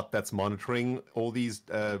API bot that's monitoring all these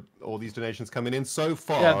donations coming in. So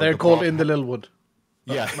far, Yeah, they're the called bot- In the Littlewood.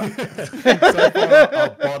 Yeah. So far, our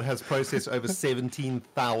bot has processed over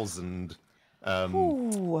 17,000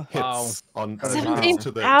 hits on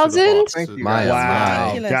 17,000?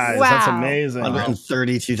 Wow, guys, that's amazing.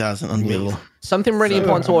 132,000, unbelievable. Something really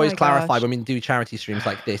important to Oh always my clarify gosh. when we do charity streams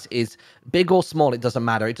like this is big or small, it doesn't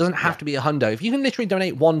matter. It doesn't have to be a hundo. If you can literally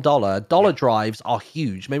donate $1, dollar drives are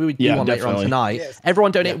huge. Maybe we do one later on tonight. Yes.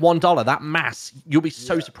 Everyone donate $1. That mass, you'll be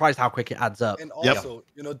so surprised how quick it adds up. And also,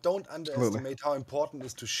 don't underestimate how important it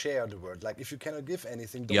is to share the word. Like, if you cannot give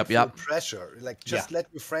anything, don't feel pressure. Like, just let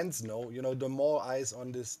your friends know. The more eyes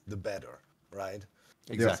on this, the better, right?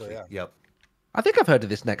 Exactly. So, Yep. I think I've heard of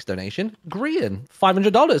this next donation. Grian,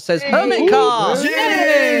 $500 says HERMITCRAFT.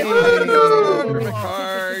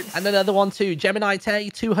 And another one too. Gemini Tay,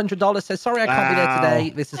 $200 says, sorry I can't be there today.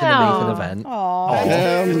 This is an amazing event.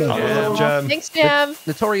 Thanks, Jam.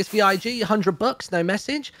 Notorious VIG, $100, no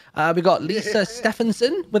message. We got Lisa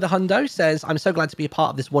Stephenson with a hundo, says, I'm so glad to be a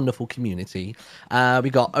part of this wonderful community. We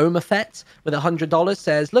got Omafet with $100,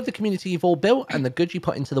 says, love the community you've all built and the good you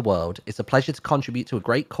put into the world. It's a pleasure to contribute to a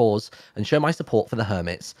great cause and show my support for the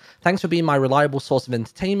hermits. Thanks for being my reliable source of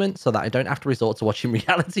entertainment so that I don't have to resort to watching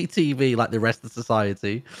reality TV like the rest of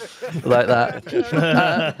society. Like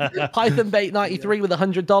that. Python Bait 93 with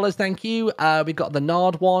 $100, thank you. We got the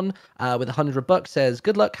Nard one with $100, says,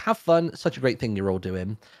 good luck, have fun, such a great thing you're all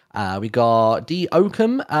doing. We got D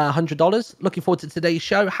Oakham, $100. Looking forward to today's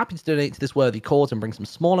show. Happy to donate to this worthy cause and bring some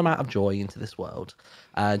small amount of joy into this world.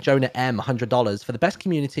 Jonah M, $100 for the best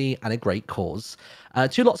community and a great cause.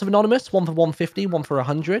 2 lots of anonymous, one for 150, one for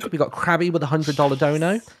 100. We got Krabby with $100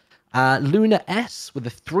 dono. Luna S with a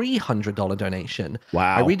 $300 donation.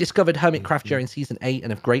 Wow. I rediscovered HERMITCRAFT during season 8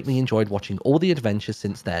 and have greatly enjoyed watching all the adventures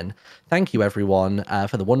since then. Thank you, everyone,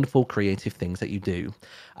 for the wonderful creative things that you do.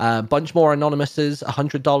 Bunch more anonymouses,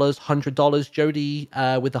 $100, $100. Jody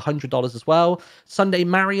with $100 as well. Sunday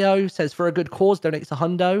Mario says, for a good cause, donates a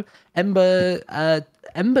hundo.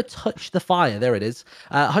 Ember Touch the Fire, there it is.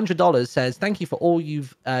 $100 says, thank you for all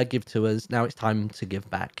you've give to us. Now it's time to give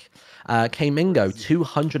back. K Mingo,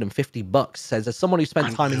 $250, says, as someone who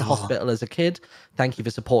spent time in the hospital as a kid, thank you for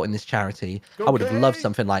supporting this charity. I would have loved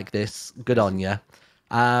something like this. Good on you.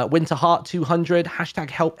 Winter Heart, 200. Hashtag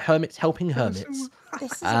help hermits helping hermits.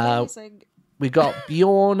 This is amazing. We got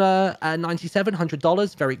Bjorna, $97,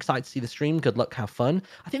 $100. Very excited to see the stream. Good luck, have fun.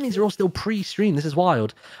 I think these are all still pre-stream. This is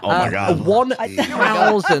wild. Oh my God. A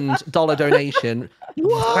 $1,000 donation.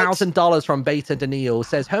 $1,000 from Beta Daniel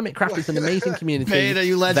says, HERMITCRAFT is an amazing community. Beta,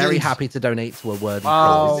 you legend. Very happy to donate to a worthy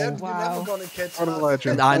cause. You're never gonna catch What a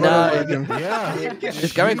legend. I What a know. legend. Yeah.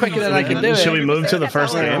 It's going quicker than I can do it. Should we move to the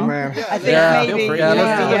first Oh, game? man. I think maybe. feel free. Yeah,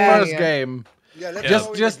 let's do the Yeah. first game.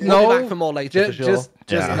 Just We'll know. be back for more later, for sure. Just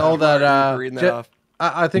Yeah. know that. Reading that off.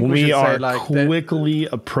 I think we We should are say like quickly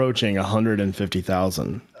approaching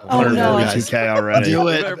 150,000. Oh, no. 142K already. Do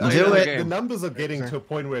it. Do it. The numbers are getting to a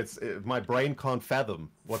point where my brain can't fathom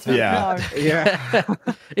what's happening. Yeah. Yeah.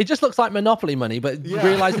 It just looks like Monopoly money, but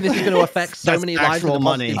realizing this is going to affect so That's many lives in actual a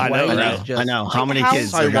money. positive I know, way, right? it's just I know. How many How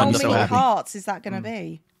kids are many going to be so happy? hearts is that going to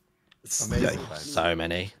be? Amazing. So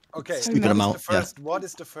many. Okay, Stupid what is amount, the first, what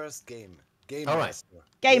is the first game? Game All right. Master.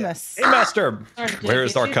 Gamers. Hey, Master, where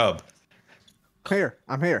is our cub? Here.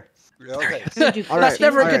 I'm here. Okay. All That's right,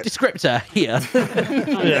 never a all good right. descriptor. Here.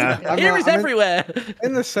 Yeah. Here is I'm everywhere.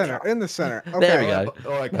 In the center. In the center. Okay. There we go.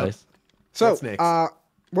 All right, Nice. So, What's next?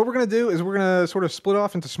 what we're gonna do is we're gonna sort of split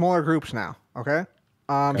off into smaller groups now. Okay.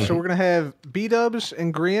 So we're gonna have B-Dubs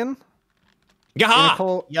and Grian in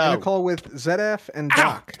a call with ZF and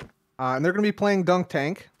Doc, and they're gonna be playing Dunk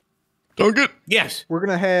Tank. Dunk it. Yes. We're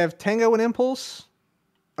gonna have Tango and Impulse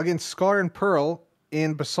against Scar and Pearl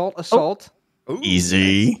in Basalt Assault.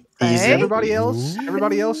 Easy. Easy. Everybody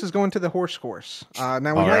else is going to the horse course. Now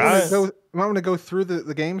we might want to go through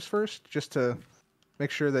the games first, just to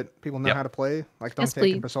make sure that people know how to play, like Dunk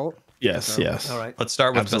Tank and Basalt. Yes, yes. All right. Let's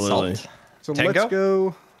start with Absolutely. Basalt. So Tango? let's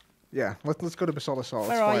go. Yeah, let's go to Basalt Assault.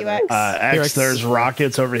 Where are you, X? X, there's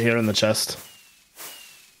rockets over here in the chest.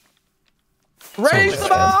 Raise the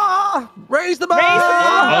bar! Raise the bar!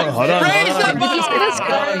 Oh, hold on. He's gonna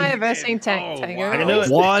sky versing Tango. I can do it.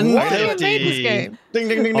 150. Game. Ding,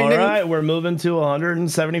 ding, ding, ding, All ding. right, we're moving to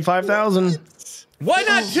 175,000. Why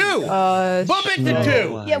not 2? Bump it to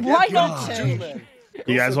 2. Yeah, why not two?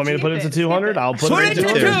 You guys want me to put it to 200? I'll put Put it it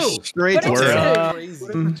to to 2. 2. Straight to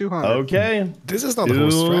We're 200. okay. This is not the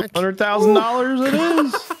horse track. $200,000 it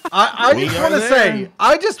is. I We just are want to there. say.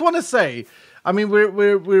 I just want to say. I mean,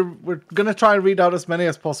 we're gonna try and read out as many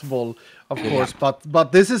as possible, of course.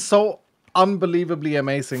 But this is so unbelievably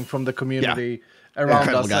amazing from the community around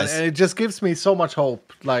Incredible, us, guys. and it just gives me so much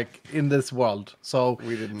hope, like in this world. So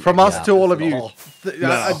from us to all of you,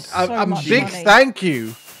 I'm So a much big money. thank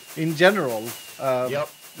you in general.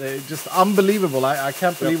 They're just unbelievable. I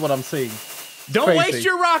can't believe what I'm seeing. Don't Crazy. waste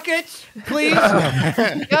your rockets, please.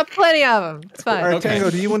 Got plenty of them. It's fine. All right, Okay. Tango,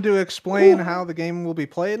 do you want to explain how the game will be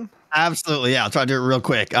played? Absolutely, yeah. I'll try to do it real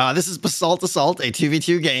quick. This is Basalt Assault, a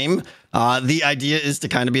 2v2 game. The idea is to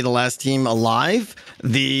kind of be the last team alive.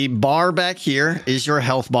 The bar back here is your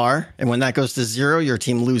health bar, and when that goes to 0, your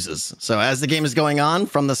team loses. So as the game is going on,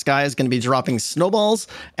 from the sky is going to be dropping snowballs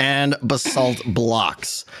and basalt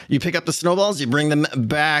blocks. You pick up the snowballs, you bring them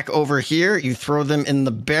back over here, you throw them in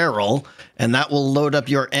the barrel, and that will load up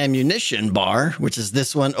your ammunition bar, which is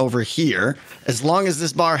this one over here. As long as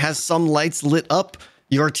this bar has some lights lit up,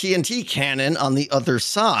 your TNT cannon on the other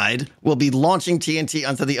side will be launching TNT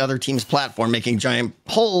onto the other team's platform, making giant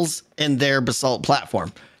holes in their basalt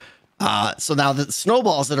platform. So now the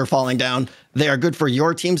snowballs that are falling down, they are good for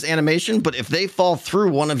your team's animation, but if they fall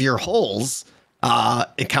through one of your holes,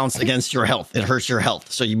 it counts against your health. It hurts your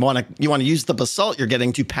health. So you want to use the basalt you're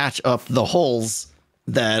getting to patch up the holes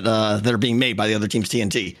that are being made by the other team's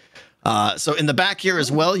TNT. So in the back here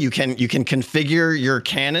as well, you can configure your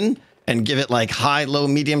cannon and give it like high, low,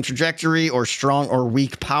 medium trajectory or strong or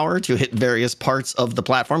weak power to hit various parts of the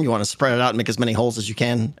platform. You want to spread it out and make as many holes as you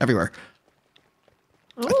can everywhere.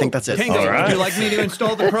 Ooh. I think that's it. Tango, would you like me to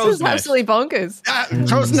install the crow's nest? Absolutely bonkers.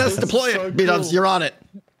 Crow's nest, deploy it. B-dubs, you're on it.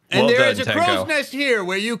 And Well there is done, a Tango. crow's nest here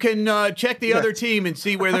where you can check the other team and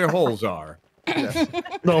see where their holes are. Yes.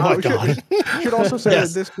 Oh my god. Should also say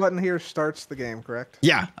Yes. that this button here starts the game, correct?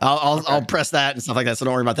 Yeah, I'll press that and stuff like that, so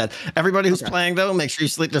don't worry about that. Everybody who's playing, though, make sure you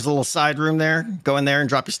sleep. There's a little side room there. Go in there and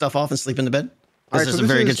drop your stuff off and sleep in the bed. All right, There's so a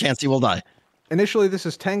very this good is- chance you will die. Initially, this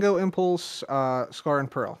is Tango, Impulse, Scar, and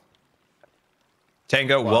Pearl.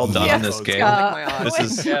 Tango, well done on this game. This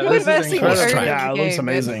is Yeah, it looks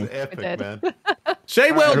amazing. Epic, man.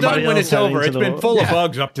 Say well Everybody done when else it's over. heading It's to been the- full of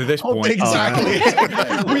bugs up to this point. Exactly.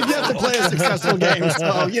 We've yet to play a successful game,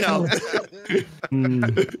 so, you know.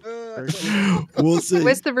 We'll see.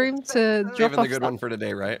 Where's the room to drop Saving off the good stuff? one for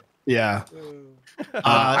today, right? Yeah.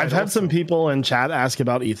 I've had some people in chat ask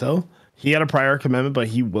about Etho. He had a prior commitment, but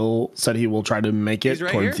said he will try to make it He's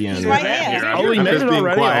right towards here? the end. He's right here. Oh, we made it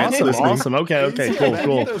already. Awesome. Okay,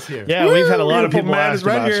 cool. Yeah, we've had a lot of people man ask is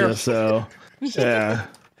right about here. you, so yeah.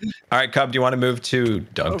 All right, Cub, do you want to move to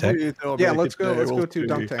Dunk Tank? Yeah, let's go. Let's go to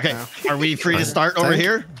Dunk Tank Okay, now. are we free to start over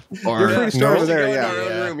here? You're Or free to start over there. Go in Yeah. our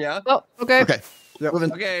own room, yeah? Oh, okay. okay, Yep.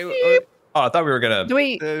 Okay. Oh, I thought we were going Do to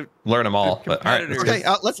we? learn them all. But, all right, let's go. okay.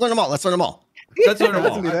 Let's learn them all. Let's learn them all. Let's learn them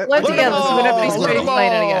Let's all. do that. Learn together so nobody's Learn ready to them play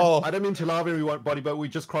it again. I don't mean to love everybody, but we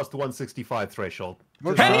just crossed the 165 threshold.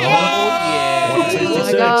 Oh my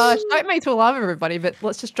gosh. Don't make to love everybody, but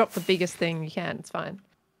let's just drop the biggest thing you can. It's fine.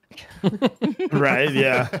 Right,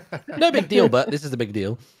 yeah. No big deal, but this is a big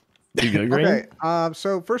deal. You good, Green? Okay.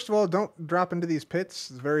 So first of all, don't drop into these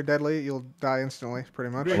pits. It's very deadly. You'll die instantly,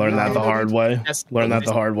 pretty much. Learn that the hard way. Yes. Learn that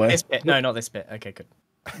the hard way. This bit. No, not this bit. Okay, good.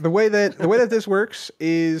 The way that this works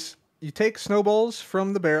is you take snowballs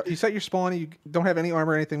from the barrel. You set your spawn. You don't have any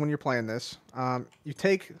armor or anything when you're playing this. You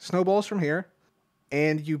take snowballs from here,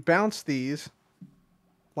 and you bounce these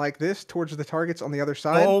like this towards the targets on the other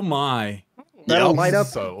side. Oh my. That'll light up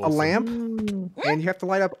So a awesome. lamp, and you have to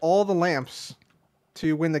light up all the lamps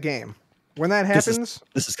to win the game. When that happens,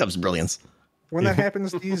 This is Cubs' brilliance. when that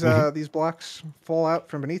happens, these blocks fall out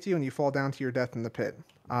from beneath you, and you fall down to your death in the pit.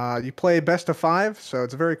 You play best of 5, so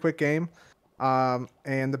it's a very quick game. And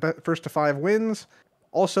the first to 5 wins.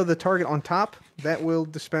 Also, the target on top that will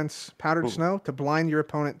dispense powdered snow to blind your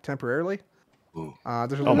opponent temporarily. There's a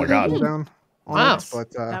little my God. cooldown on Wow. it,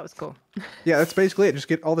 but That was cool. yeah, that's basically it. Just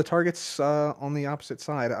get all the targets on the opposite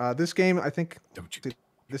side. This game, I think,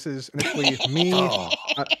 this is initially me.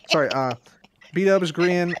 B-Dubs,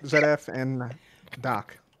 Grian, ZF, and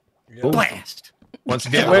Doc. Blast. Once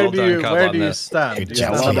again, Where well do done, you Cub, where on do you this. stand? Good You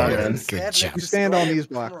job. stand Well here. done, man. Good job. You stand on these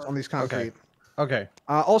blocks, on these concrete. Okay.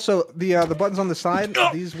 Also, the buttons on the side,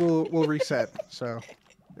 these will reset. So,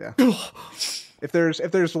 yeah. If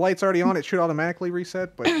there's lights already on, it should automatically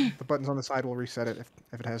reset. But the buttons on the side will reset it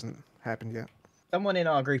if it hasn't happened yet. Someone in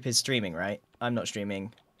our group is streaming, right? I'm not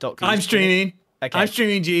streaming. Doc, I'm streaming. Okay. I'm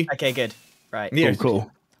streaming, G. Okay, good. Right. Here.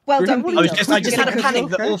 Cool. Well done, I just had a panic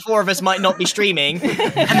that all 4 of us might not be streaming. Oh,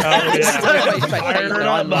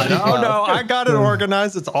 no, I got it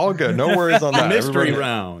organized. It's all good. No worries on that. Mystery Everybody-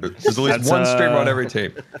 round. There's at least That's, one streamer on every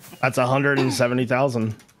team. That's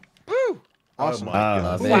 170,000. Awesome.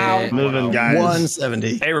 Wow. Moving, guys.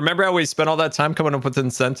 170. Hey, remember how we spent all that time coming up with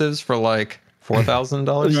incentives for like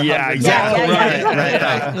 $4,000? Yeah, exactly.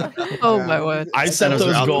 Yeah. Right. Oh my word. I set Incentives are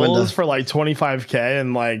those out the window. goals for like 25K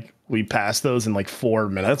and like we passed those in like 4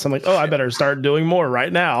 minutes. I'm like, oh, I better start doing more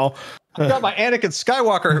right now. I've got my Anakin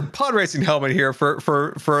Skywalker pod racing helmet here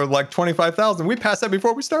for like 25,000. We passed that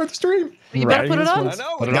before we started the stream. You better put it on. I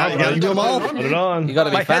know. Put it on. You gotta do them all. Put it on. You got to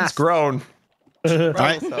be My head's fast. grown. All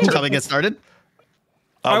right, shall we get started?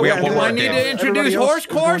 We have one Do more I need game. to introduce horse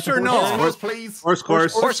course or no? Horse, please. Horse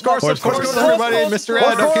course. Horse course, of course, course. everybody. Mr.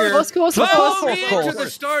 Ed up here. Let's go. Follow me into the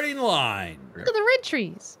starting line. Look at the red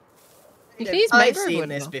trees. These I've maybe seen would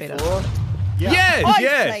this not fit before. up. Yes, I've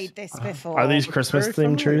yes. played this before. Are these Christmas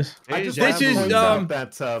themed trees? I just This want to is, point out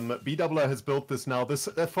that BWR has built this now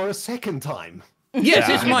for a second time. Yes,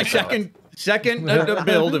 it's my second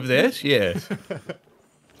build of this. Yes.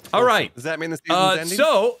 All right. Does that mean the season's ending?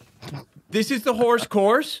 So, this is the horse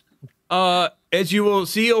course. As you will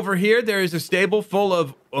see over here, there is a stable full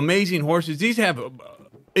of amazing horses. These have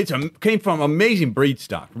came from amazing breed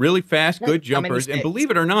stock, really fast, good jumpers. And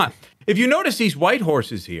believe it or not, if you notice these white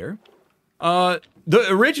horses here, the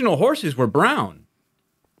original horses were brown.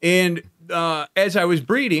 And as I was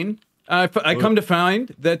breeding, I come to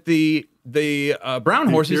find that the brown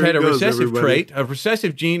horses had a recessive trait, a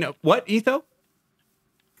recessive gene. What, Etho?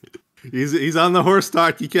 He's on the horse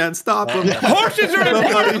stock. You can't stop him. Horses are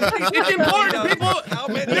important. It's important,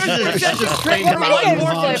 people. There's a recessive trait for white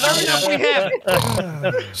horses. Every enough we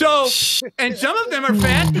have it. So, and some of them are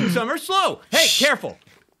fast and some are slow. Hey, careful.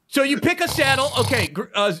 So you pick a saddle. Okay,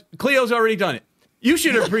 Cleo's already done it. You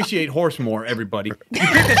should appreciate horse more, everybody. You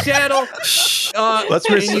pick a saddle. Let's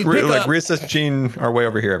recess Gene our way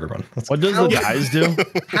over here, everyone. What does the guys do?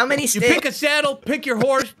 How many sticks? You pick a saddle, pick your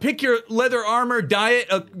horse, pick your leather armor, dye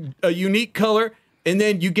it a unique color, and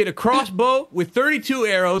then you get a crossbow with 32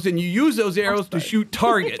 arrows, and you use those arrows to shoot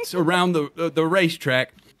targets around the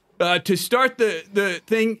racetrack. To start the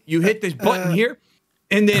thing, you hit this button here,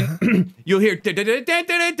 and then you'll hear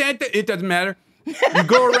it doesn't matter. You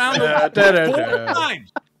go around 4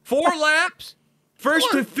 times, 4 laps.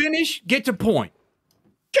 First to finish gets a point.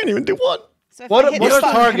 Can't even do one. So What are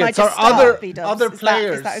targets? Are other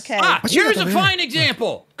players? Is that okay? Here's a fine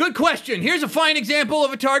example. Good question. Here's a fine example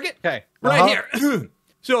of a target. Okay. Right here.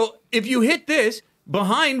 So if you hit this,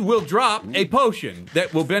 behind will drop a potion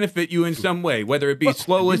that will benefit you in some way, whether it be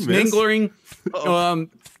slowless ningling,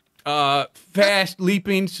 fast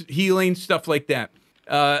leaping, healing, stuff like that.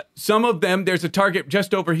 Some of them, there's a target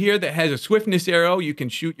just over here that has a swiftness arrow you can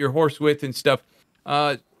shoot your horse with and stuff.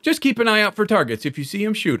 Just keep an eye out for targets. If you see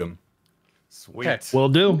them, shoot them. Sweet. Okay. Will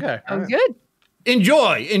do. Okay. Oh, good.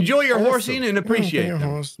 Enjoy your horsing and appreciate them.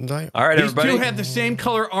 All right, These everybody. two have the same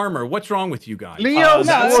color armor. What's wrong with you guys? Leo's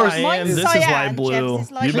That's horse. cyan. This is cyan, light blue. Jeff's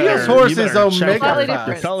is light You blue. better, Leo's horse you better is check omega Slightly the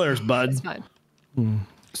different. colors, bud. It's fine.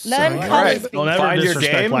 Learn All colours. right. Don't ever Find your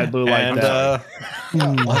disrespect game, light blue like and that.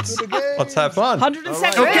 let's have fun.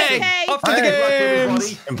 107. Okay, Okay. off to the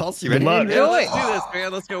games. Impulse, you Good ready? luck. Yeah, let's do this,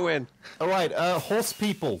 man. Let's go win. All right, horse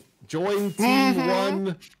people, join team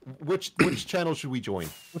 1. Which channel should we join?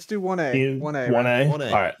 Let's do 1A. 1A. 1A. 1A.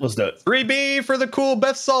 All right, let's do it. 3B for the cool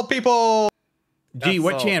Beth Salt people. Gee,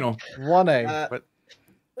 what channel? 1A.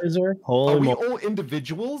 Holy Are we moly. all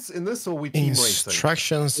individuals in this, or are we team racing?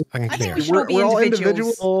 Instructions I think unclear. we should all be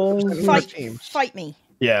individuals. individuals. Fight me.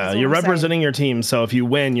 Yeah, That's all you're I'm saying. representing your team, so if you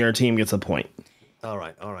win, your team gets a point. All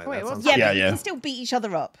right. Wait, that what's sounds Yeah, good. but you yeah. can still beat each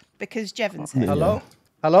other up because Jevon's here. Hello?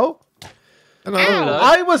 Hello? Hello.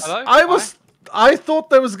 I thought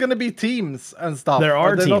there was gonna be teams and stuff. There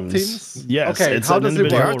are there teams. not teams? Yes, Okay, it's how an does it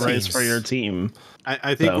individual work? race for your team.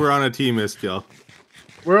 I think So. we're on a team, Iskill.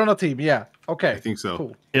 We're on a team, yeah. Okay. I think so.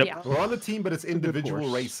 Cool. Yep. Yeah. We're on a team, but it's individual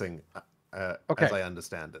course. racing, Okay. as I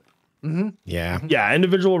understand it. Yeah. Yeah,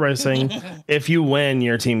 individual racing. If you win,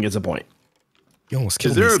 your team gets a point. You almost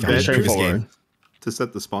Is killed there these a guys bed in this Straightforward. game. to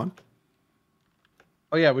set the spawn?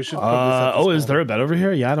 Oh yeah, we should. put this at the Is spawn. there a bed over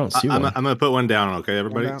here? Yeah, I don't see I'm one. gonna put one down. Okay,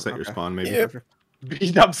 everybody, down? set your Okay. spawn. Maybe. Yep.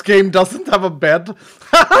 Beat-up's game doesn't have a bed.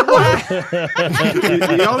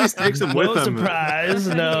 He always takes them with No him. surprise.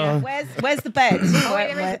 No. Where's the bed? Oh,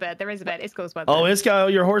 wait, there is a bed. There is a bed. It's close by the Oh, bed. Isco,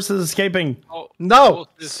 your horse is escaping. No,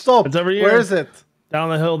 stop. It's over here. Where is it? Down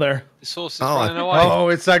the hill there. Oh,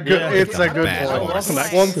 it's a good. Yeah. It's a good Bad boy. horse.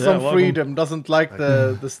 Nice. Wants Yeah, some welcome. freedom. Doesn't like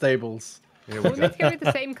the stables. Let's carry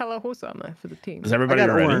the same color horse armor for the team. Is I everybody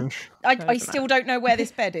got ready? orange. I still don't know where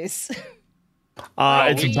this bed is.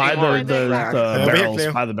 It's we by are the there. barrels.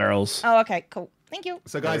 By the barrels. Oh, okay, cool. Thank you.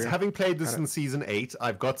 So, guys, having played this in season 8,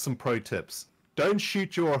 I've got some pro tips. Don't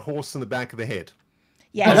shoot your horse in the back of the head.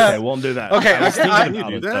 Yes. Okay, won't do that. Okay, I was I- thinking I-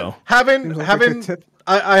 about it, that? though. Having Seems like a good tip.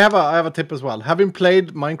 I have a tip as well. Having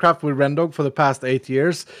played Minecraft with Rendog for the past 8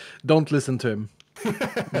 years, don't listen to him.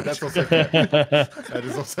 That's also fair. That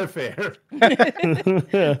is also fair.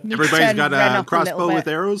 Everybody's Turn got Ren a up a crossbow little with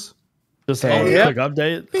bit. arrows. Just a quick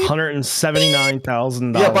update.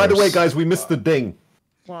 $179,000. Yeah, by the way, guys, we missed the ding.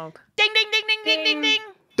 Wow. Ding, ding, ding, ding, ding, ding, ding.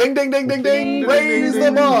 Ding, ding, ding, ding, ding. Raise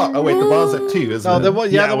the bar. Oh, wait, the bar's at 2, isn't it? There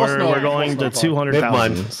was we're going to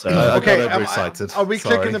 200,000. So. I Okay, got over excited. Are we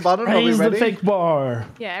clicking the button? Are we Raise the ready? fake bar.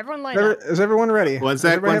 Yeah, everyone line up. Is everyone ready? One Does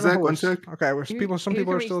sec, everybody one have a sec, one horse? sec. Okay, some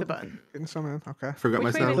people are reach still the button? getting some in. Okay. Forgot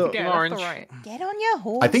Which way myself. did it go? Left Orange. or right? Get on your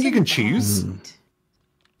horse. I think you can and choose. ride.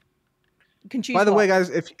 You can choose. By the what? way, guys,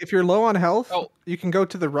 if you're low on health, you can go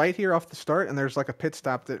to the right here off the start, and there's like a pit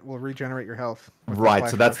stop that will regenerate your health. Right,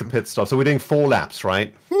 so that's the pit stop. So we're doing 4 laps,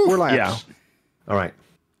 right? 4 laps. Yeah. All right.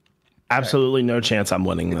 Absolutely no chance I'm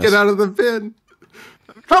winning this. Get out of the bin.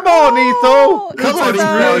 Come on, Etho! Come on, It's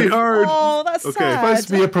really hard. Oh, that's Okay. sad. Supposed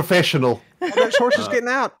to be a professional. Oh, there's horses getting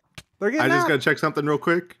out. They're getting I out. just gotta check something real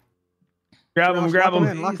quick. Grab him, grab Lock him.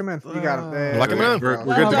 in, lock him in. You got him. There Lock him we in. go.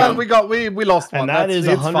 We're good to go. We lost one. And that is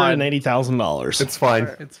it's fine. $180,000. It's fine.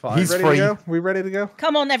 It's fine. He's Ready free. to go? We ready to go?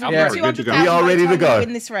 Come on, everyone. Yeah, we're good to go. 200,000 We are ready to by the time go. we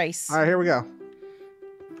win this race. All right, here we go.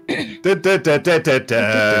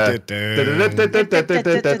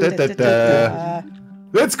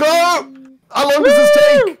 Let's go! How long does this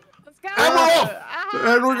take? Let's go. And we're off!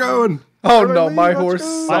 And we're going. Oh no, my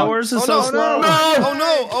horse. My horse is so slow. No! Oh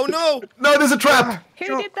no! Oh no! No, there's a trap!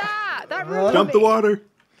 Who did that? That ruined Jump the me. water.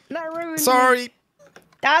 That ruined me. Sorry.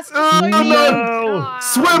 That's just Oh, so no! No.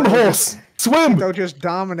 Swim, horse! Swim! They're just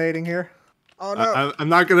dominating here. Oh no! I'm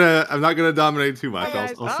not gonna dominate too much. Hi, guys.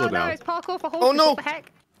 I'll slow Oh no, down. it's parkour for horses. Oh, no. What the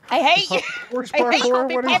heck? I hate you. Horse I hate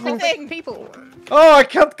parkour. What is Parkour this? for people. Oh, I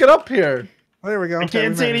can't get up here. There we go. I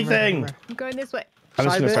can't see anything. I'm going this way. I'm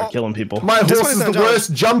just Side gonna bit. start killing people. My This horse way, is the John.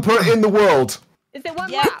 worst jumper in the world. Is it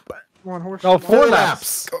one Yeah. lap? Come on, horse. No, 4 4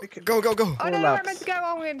 laps. laps. Go, go, go. Oh no, no, I laps. meant to go.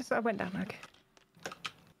 Oh, I went down. Okay.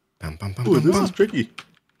 Bum, bum, bum, Ooh, bum, this bum. is tricky.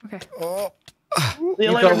 Okay. Oh. See you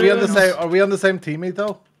Etho, later, are we on the dudes. same? Are we on the same team,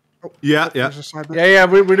 Etho? Yeah, yeah. There's a side bit. Yeah,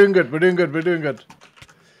 we're doing good. We're doing good. We're doing good.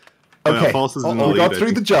 Okay, False is in the we got lead, I through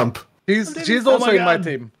think. the jump. She's Oh also my in my God.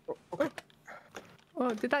 team. Oh,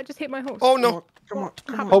 did that just hit my horse? Oh no. Come on.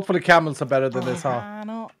 Come on. Hopefully camels are better than this, huh?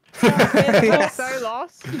 Cannot. I'm so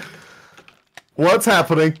lost. What's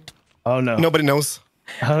happening? Oh no. Nobody knows.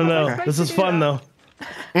 I don't know. Okay. This is fun though.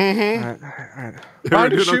 Mm-hmm. All right, all right. Trying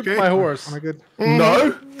to doing shoot okay? my horse. Am I good?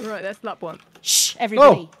 No? Right, that's lap one. Shh,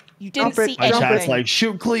 everybody. You didn't Jump it, see My jump chat's anything. like,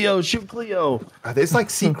 shoot Cleo, shoot Cleo. There's like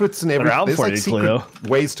secrets and They're everything. out There's for like you, secret Cleo.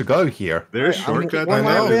 ways to go here. There's I'm shortcuts. one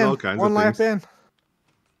lap There's all in. kinds One of lap things.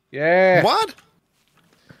 in. Yeah. What?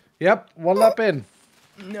 Yep. 1 lap in.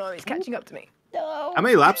 No, it's catching up to me. No. How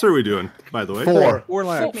many laps are we doing, by the way? 4. 4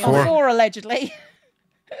 laps. Four, allegedly.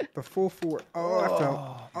 The full 4. Oh, I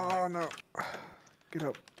fell. Oh no. Get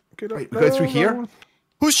up. Get up. Wait, we go through here? No.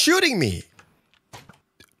 Who's shooting me?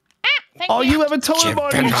 Thank Oh, you have a totem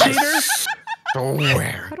on you, cheater!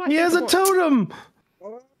 Where? How do I He hit has the a horse? totem!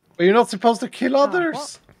 But you're not supposed to kill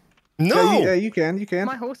others. No. Yeah, you can. You can.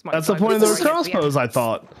 My horse might That's the try point of to the race, yeah. crossbows, I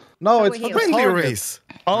thought. No, it's we're for the Friendly target. race.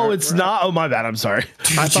 Oh, it's not. Oh, my bad. I'm sorry.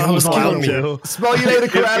 I thought I you was almost allowed killed to. Smell you later,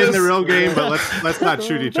 In the Karatis. real game, but let's not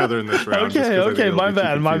shoot each other in this round. just Okay, 'cause I think okay, it'll my be too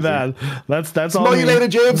bad, my confusing. bad. That's Smell all you me. later,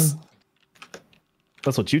 Jibs.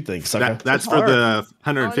 That's what you think, sucker. That's for the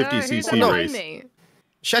 150 Oh, no, who's cc behind race. me?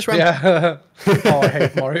 Shush, man. Yeah. Oh, I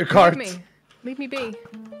hate Mario Leave Kart. me. Leave me be.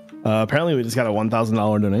 Apparently, we just got a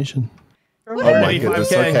 $1,000 donation. Oh my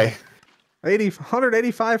goodness, 85K. okay.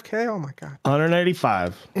 185k. Oh my god.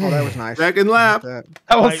 185. Oh, that was nice. Second lap. That.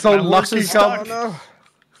 That was My- so my horse lucky, is stuck. Cub.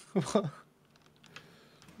 Oh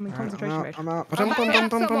I'm in no. concentration mode. I'm out. I'm about to lap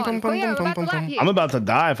someone. Cleo, I'm about to lap you. I'm about to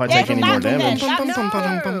die if I Yeah, take any more lap him then. damage. Lap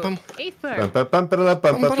Ether.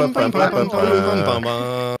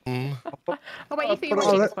 Oh wait, Ether, you're Oh,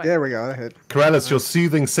 watching. that, It's fine. there we go. That hit. Karalis, your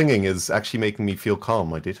soothing singing is actually making me feel calm,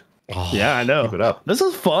 my dude. Yeah, I know. Keep it up. This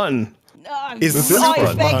is fun. Is This is so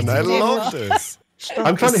fun. fun. I love this.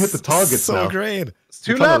 I'm trying to hit the targets so now. great. It's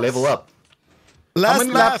 2 I'm trying laps. to level up. How Last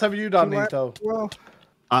many lap. laps have you done, Well, Nito? well,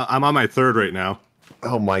 I'm on my 3rd right now.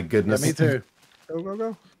 Oh my Yeah, goodness. me too.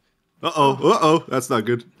 go. Uh-oh. That's not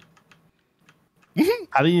good.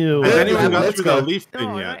 How do you? Has anyone got let's through go. the leaf thing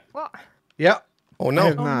Oh, yet? right. What? Yeah. Oh I no.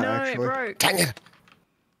 have Oh not no, it actually. broke. Dang it.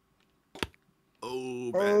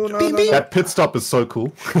 Oh, Oh no, Beep, no, beep. no. That pit stop is so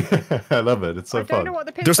cool. I love it. It's so I don't know fun. what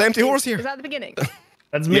the pit There's stop empty is. horse here. Is that the beginning?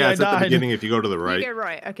 That's me. Yeah, I it's at the died. beginning if you go to the You right. go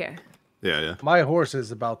right. Okay. Yeah. My horse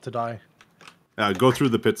is about to die. Go through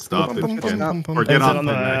the pit stop if you can. Or Is get it off on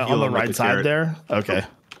the, and heal on the him with right side carrot. there? Okay.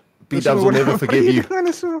 B-dubs will never forgive you.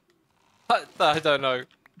 I don't know.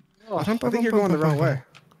 I think you're going the wrong way.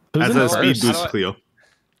 Who's As in a speed first? boost, Cleo. The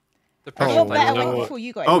You're pressure better plate. way before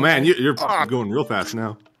you got Oh in. man, you're going real fast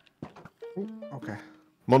now. Okay.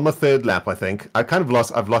 I'm on my third lap, I think. I think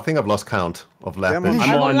I've lost count of lap. I'm on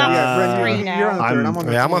lap 3 now. You're on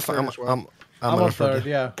the third. I'm on third.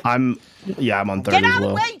 Yeah. I'm on third Get as out of well.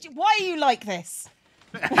 the way! Why are you like this?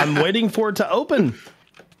 I'm waiting for it to open.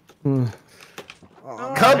 Come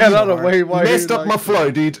Get out of the way! Why messed up my flow,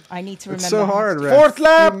 dude. I need to remember. It's so hard, Red. Fourth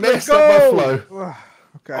lap. You Let's messed up my go. flow.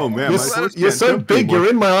 Okay. Oh man, You're so big. You're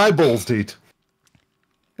in my eyeballs, dude.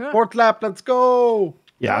 Fourth lap. Let's go.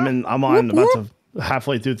 Yeah, I'm on about to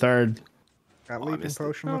halfway through third. Got leaping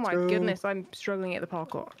potion. Oh let's my go. goodness, I'm struggling at the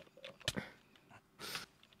parkour.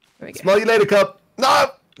 There we go. Smell you later, Cup.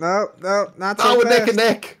 No, not so we're neck fast. and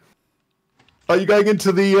neck. Are you going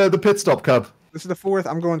into the pit stop, Cub? This is the fourth.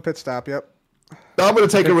 I'm going pit stop. Yep. I'm going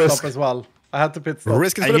to take a Pit risk stop as well. I had to pit stop.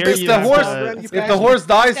 Risk is I for the hear pit you stop. have If the horse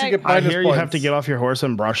dies, you get I minus hear points. you have to get off your horse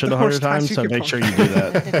and brush it The 100 horse dies, times, you so get make sure you do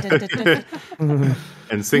that.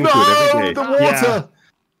 And sing to it every day. the water. Yeah.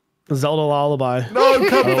 Zelda lullaby. No,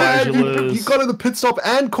 Cup, Otherwise man. you You lose. got in the pit stop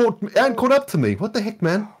and caught up to me. What the heck,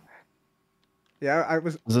 man? Yeah, I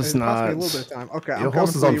was. Is this it cost me a not- little bit of time. Okay, Your I'm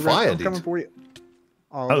horse coming is for on you, Red. fire, I'm coming dude. for you.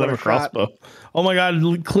 Oh, I what love a a shot. crossbow. Oh my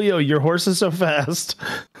god, Cleo, your horse is so fast.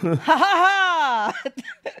 Ha ha ha!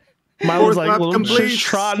 Mine was Fourth like lap little complete.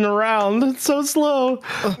 trotting around. It's so slow.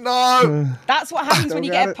 No. That's what happens when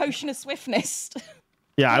you Still get got a it. potion of swiftness.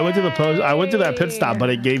 Yeah, I went to the I went to that pit stop, but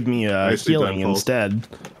it gave me Nicely done, healing Paul. instead.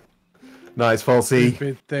 Nice, Falsey.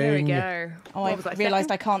 Stupid There we thing. go. Oh, What I was that, realised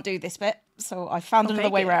second? I can't do this bit, so I found I'll another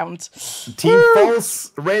take way it. round. Team False,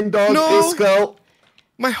 Rendog, No. Iskel,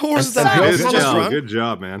 My horse is And that Good big. Good Just job, run. good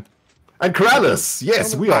job, man. and Corrales.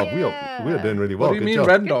 Yes, we are doing really well. What do you Good mean, job.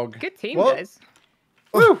 Red Dog? Good team, What? guys.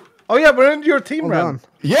 Woo. Oh yeah, we're in your team Well round. done.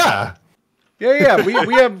 Yeah. Yeah. We have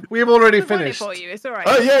already We've won it finished. for you. It's all right.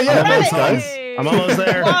 Oh yeah, yeah. Thanks, guys. Yay. I'm almost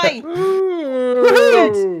there. Why?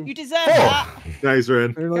 Ooh. You deserve that. Nice,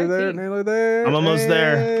 Red. Nearly there. Nearly there. I'm almost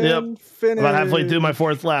there. Yep. and Finish. About halfway through my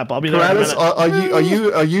fourth lap. I'll be there in a Corrales,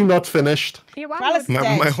 minute. are you not finished? Yeah, wow. Corrales My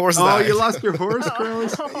dead. horse Oh, died. you lost your horse,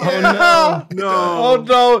 Corrales? Oh no. Oh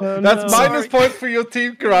no, that's no. minus points for your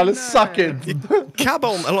team, Corrales. Suck it.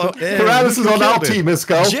 Cabon. Corrales is on our team,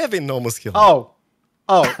 Iskel. Jevin normal skill. Oh,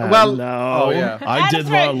 well. No. Oh yeah. I did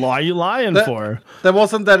what are you lying That- for? There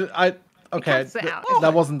wasn't that. Okay, cuts it out.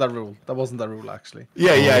 that wasn't the rule. That wasn't the rule actually.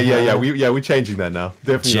 Yeah. We're changing that now.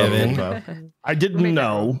 Definitely not Jevin. wrong now. I didn't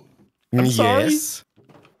know. I'm sorry. Yes.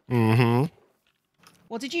 Mm-hmm.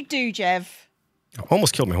 What did you do, Jev?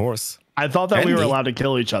 Almost killed my horse. I thought that we were Andy. allowed to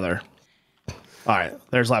kill each other. All right,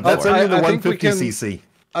 there's lap That's four. only the I think we 150 cc.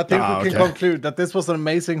 I think Ah, we can okay. conclude that this was an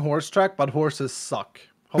amazing horse track, but horses suck.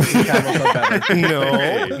 Hopefully camels are better. No,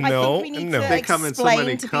 I no, think we need no. to They come in so explain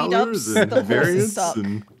many to colors B-dubs and that horses variants. suck.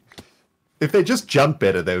 And... If they just jump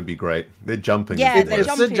better, they would be great. Their jumping. Yeah, is their worse.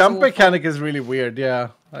 jump The is jump awful. mechanic is really weird. Yeah,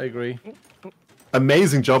 I agree.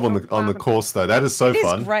 Amazing job on the course though. That is so It is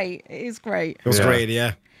fun. great. It is great. It was Yeah. great,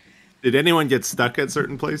 yeah. Did anyone get stuck at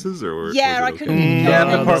certain places, or Yeah, was I it okay? couldn't. Yeah,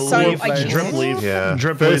 go the in, so parkour I place. just- Drip leaf. Yeah.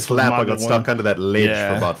 Drip First leaf lap, I was got my stuck one. under that ledge Yeah.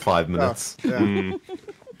 for about 5 minutes. Yeah.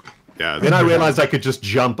 Yeah. Then I realized I could just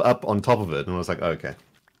jump up on top of it, and I was like, okay.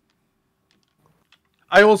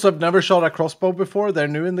 I also have never shot a crossbow before. They're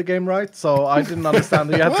new in the game, right? So I didn't understand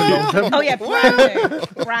that you had to load them. Oh yeah, brand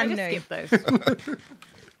new, brand I new. just skip those.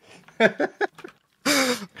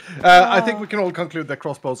 I think we can all conclude that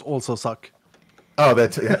crossbows also suck. Oh,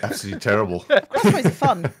 that's absolutely terrible. Crossbows are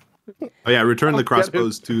fun. Oh yeah, return the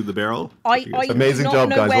crossbows to the barrel. I Amazing do not job,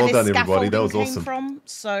 know guys. where Well this done, everybody. That was scaffolding awesome. came from,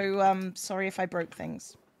 so sorry if I broke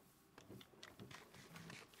things.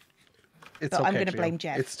 It's But I'm okay, gonna Cleo. blame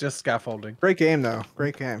Jeff. It's just scaffolding. Great game though.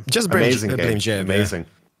 Great game. Just Amazing game. blame Jev. Amazing.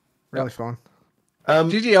 Really fun.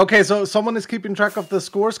 GG. Okay, so someone is keeping track of the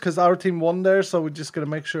scores because our team won there. So we're just gonna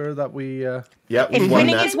make sure that we. Yeah, If we won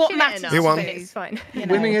winning that. is what matters, He won. It's fine. you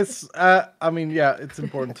know. Winning is. I mean, yeah, it's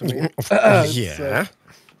important to me. Yeah.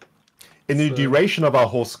 In the duration of our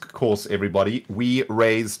horse course, everybody, we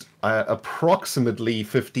raised approximately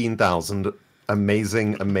 15,000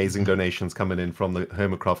 amazing donations coming in from the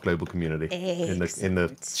HERMITCRAFT global community in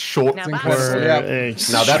the short. Now Incredible. Yeah.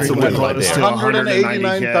 Now that's a win right there.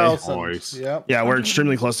 189,000. Nice. Yeah. Yeah, we're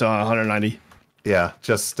extremely close to 190. Yeah,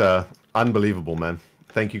 just unbelievable, man.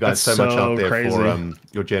 Thank you guys That's so much so out there crazy. for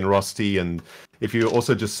your generosity. And if you're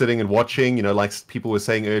also just sitting and watching, you know, like people were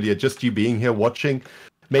saying earlier, just you being here watching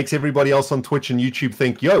makes everybody else on Twitch and YouTube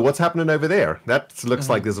think, yo, what's happening over there? That looks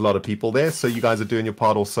like there's a lot of people there. So you guys are doing your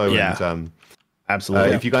part also. Yeah. And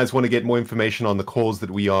Absolutely. if you guys want to get more information on the cause that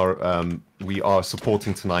we are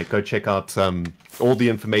supporting tonight, go check out all the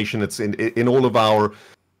information. It's in all of our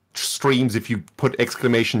streams. If you put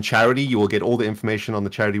exclamation charity, you will get all the information on the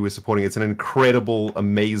charity we're supporting. It's an incredible,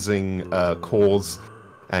 amazing cause.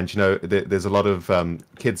 And there's a lot of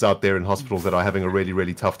kids out there in hospitals that are having a really,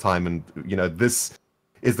 really tough time, and this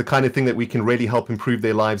is the kind of thing that we can really help improve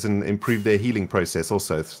their lives and improve their healing process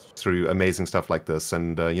also through amazing stuff like this.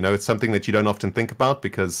 And it's something that you don't often think about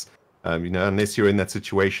because unless you're in that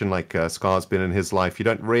situation like Scar's been in his life, you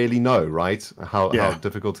don't really know, right, how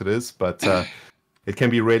difficult it is. But it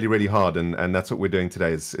can be really, really hard, and that's what we're doing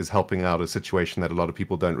today is helping out a situation that a lot of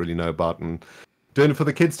people don't really know about and doing it for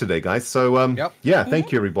the kids today, guys. So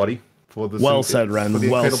thank you everybody for this. Well said, Ren.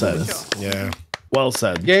 Well said. Yeah. Well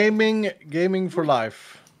said. Gaming for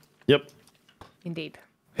life. Yep. Indeed.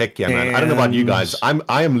 Heck yeah, man! I don't know about you guys.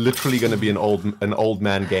 I am literally going to be an old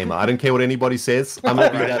man gamer. I don't care what anybody says. I'm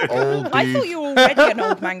going to be that old dude. I thought you were already an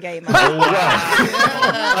old man gamer. Oh, wow.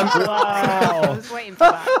 I was waiting for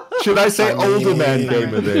that. Should I say older man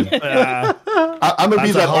gamer then? I'm going to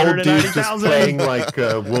be that old dude just playing like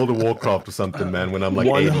World of Warcraft or something, man. When I'm like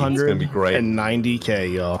 80, it's going to be great.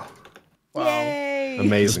 190K, y'all. Wow. Yay!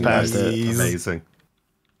 Amazing, guys. Amazing.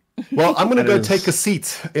 Well, I'm gonna go take a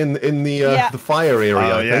seat in the fire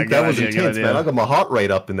area. I think that was intense, man. I got my heart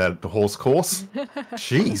rate up in that horse course.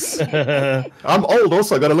 Jeez, I'm old.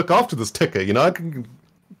 Also, I got to look after this ticker. I can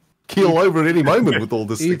keel over at any moment with all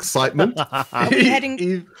this excitement. Are we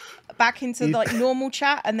heading back into like normal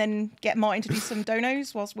chat and then get Martin to do some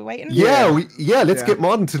donos whilst we're waiting? Let's get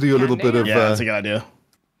Martin to do a little bit of. Yeah, that's a good idea.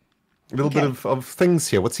 A little bit of things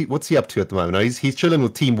here. What's he up to at the moment? No, he's chilling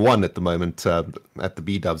with Team 1 at the moment at the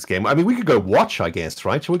B-Dubs game. I mean, we could go watch, I guess,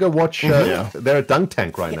 right? Shall we go watch? They're at Dunk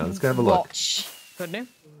Tank right now. Let's go have a look. Could do.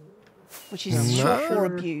 Which is short for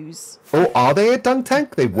abuse. Oh, are they at Dunk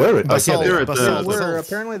Tank? They were at. They're at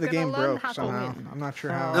apparently the game broke somehow. I'm not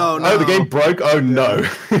sure how. Oh, the game broke. Oh no.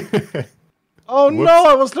 Oh no!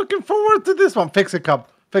 I was looking forward to this one. Fix it, Cub.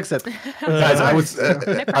 Fix it. Guys, I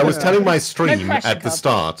was telling my stream at the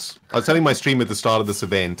start. I was telling my stream at the start of this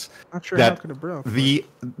event that the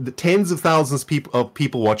tens of thousands of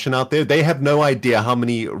people watching out there, they have no idea how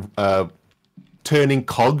many turning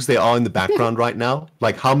cogs there are in the background right now.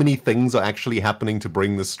 Like how many things are actually happening to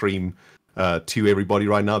bring the stream to everybody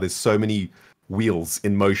right now. There's so many wheels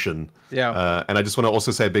in motion. Yeah. And I just want to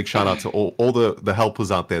also say a big shout out to all the helpers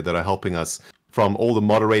out there that are helping us. From all the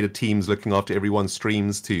moderator teams looking after everyone's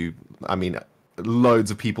streams to, I mean, loads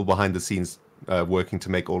of people behind the scenes working to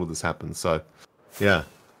make all of this happen. So, yeah.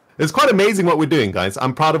 It's quite amazing what we're doing, guys.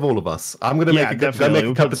 I'm proud of all of us. I'm going to make a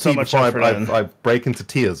cup of tea before I break into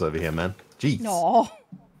tears over here, man. Jeez.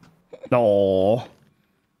 No.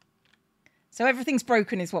 So everything's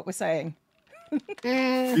broken is what we're saying.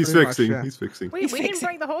 He's fixing. He's fixing. We didn't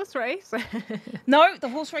break the horse race. No, the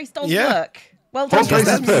horse race does work. Well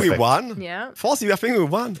done. We won. Yeah. Fossy, I think we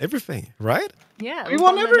won everything, right? Yeah. We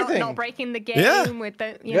won everything. Not breaking the game with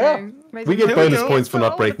the, you know. We get bonus points for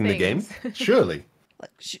not breaking the game. Surely.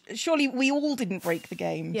 Surely we all didn't break the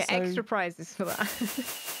game. Yeah, extra prizes for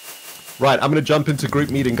that. Right, I'm going to jump into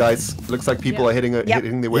group meeting, guys. Looks like people are hitting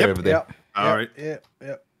their way over there. All right. Yep.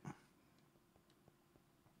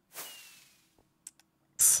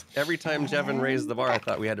 Every time Jevin raised the bar, I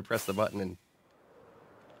thought we had to press the button and.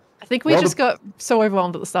 I think we just got so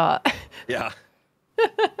overwhelmed at the start. Yeah.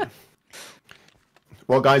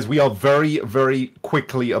 Well, guys, we are very, very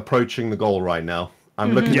quickly approaching the goal right now.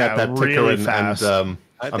 I'm looking at that ticker really and I'm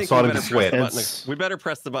think starting to sweat. We better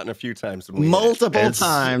press the button a few times. Multiple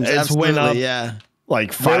times. It's went up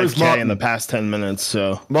like 5K in the Martin? past 10 minutes.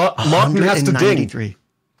 So Martin has to ding.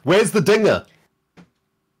 Where's the dinger?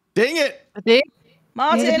 Ding it. Ding.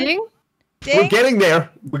 Martin. Ding. We're getting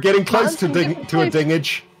there. We're getting close to a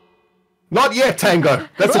dingage. Not yet, Tango.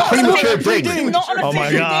 That's a premature ding. Not an Oh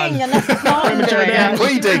my God. ding unless it's Martin doing it.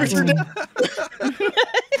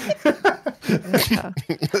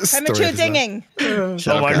 Premature dinging. I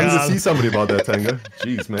need to see somebody about that, Tango.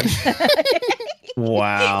 Jeez, man.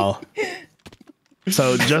 Wow.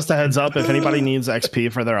 So just a heads up, if anybody needs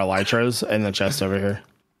XP for their elytras, in the chest over here.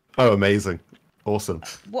 Oh, amazing. Awesome.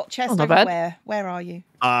 What chest over where? Where are you?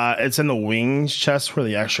 It's in the wings chest where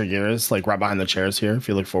the extra gear is, like right behind the chairs here, if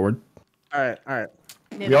you look forward. All right.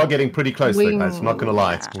 We are getting pretty close, though, guys. I'm not going to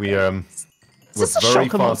lie. We're very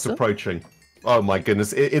fast approaching. Oh my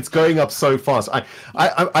goodness, it's going up so fast.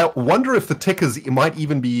 I wonder if the tickers might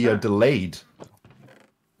even be delayed.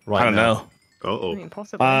 Right I don't now. know. I mean,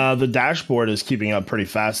 possibly. The dashboard is keeping up pretty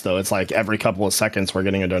fast, though. It's like every couple of seconds we're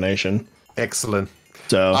getting a donation. Excellent.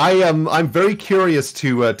 So I'm very curious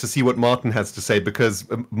to see what Martin has to say, because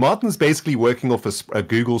Martin's basically working off a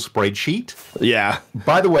Google spreadsheet. Yeah.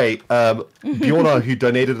 By the way, Bjornar, who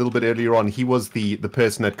donated a little bit earlier on, he was the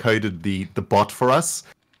person that coded the bot for us.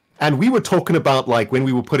 And we were talking about, like, when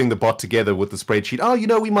we were putting the bot together with the spreadsheet, oh, you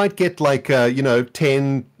know, we might get like,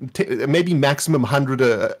 10, maybe maximum 100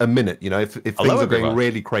 a minute, you know, if things are going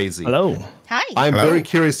really crazy. Hello. Hi. I'm very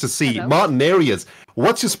curious to see. Martin Arias,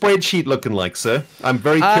 what's your spreadsheet looking like, sir? I'm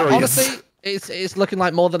very curious. Honestly, it's looking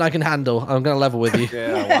like more than I can handle. I'm going to level with you.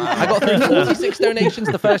 I got through 46 donations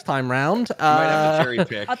the first time round. Might have to cherry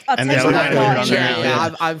pick.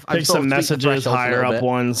 I've pick some messages, higher up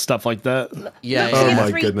ones, stuff like that. Yeah. Oh my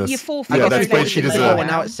goodness. I got that spreadsheet is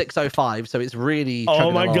now at 605, so it's really. Oh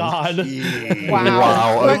my god!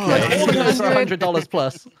 Wow. Okay. $100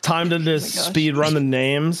 plus. Time to just speed run the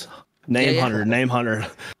names. Name hunter.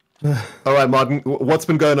 All right, Martin, what's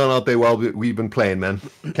been going on out there while we've been playing, man?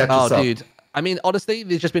 Catch us up. Dude. I mean, honestly,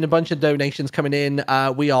 there's just been a bunch of donations coming in.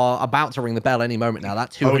 We are about to ring the bell any moment now.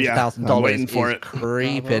 That $200,000 is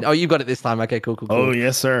creeping. Oh, you got it this time. Okay, cool. Oh,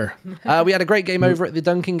 yes, sir. We had a great game over at the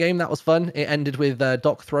Dunking game. That was fun. It ended with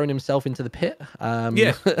Doc throwing himself into the pit.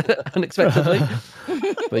 Unexpectedly.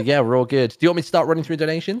 But yeah, we're all good. Do you want me to start running through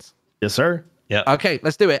donations? Yes, sir. Yeah. Okay,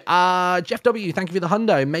 let's do it. Jeff W, thank you for the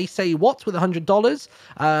hundo. May say what with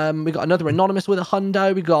 $100. We got another anonymous with a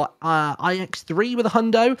hundo. We got IX3 with a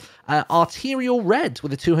hundo. Arterial Red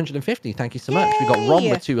with a 250. Thank you so much. We got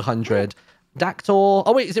Ron with 200. Dactor.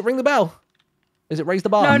 Oh wait, is it ring the bell? Is it raise the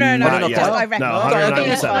bar? No. I reckon. No,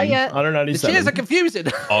 197. The cheers are confusing.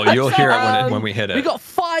 Oh, you'll hear it when we hit it. We got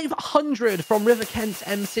 500 from River Kent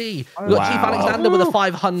MC. We got Chief Alexander with a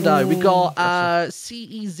 500. We got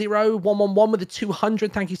CE0111 with a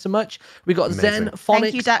 200. Thank you so much. We got Zen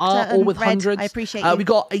Phonics all with hundreds. I appreciate you. We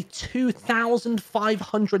got a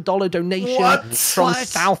 $2,500 donation from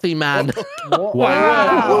Southie Man.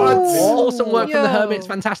 Wow. Awesome work from the Hermits.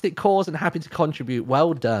 Fantastic cause and happy to contribute.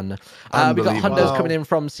 Well done. We got hundos coming in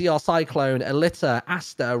from CR Cyclone, Elita,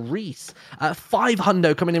 Asta, Reese. 5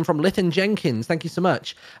 hundo coming in from Lithan Jenkins. Thank you so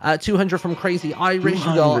much. 200 from Crazy Irish. We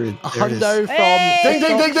got a hundo from. Ding.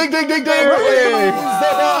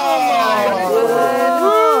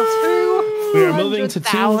 We are moving to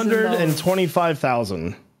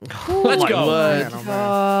 225,000. Let's go. All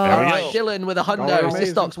right, Dylan with a hundo,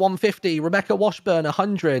 Sistox 150, Rebecca Washburn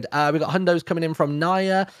 100. We got hundos coming in from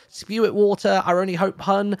Naya, Spew It Water, Our Only Hope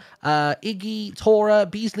Hun, Iggy, Tora,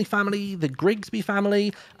 Beasley family, the Grigsby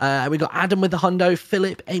family. We got Adam with the hundo,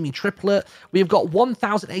 Philip, Amy Triplet. We've got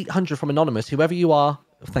 1,800 from Anonymous, whoever you are.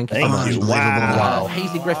 Thank you so much. Wow.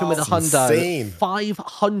 Hazy Griffin with a hundo.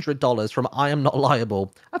 $500 from I Am Not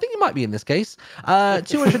Liable. I think you might be in this case.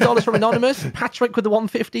 $200 from Anonymous. Patrick with the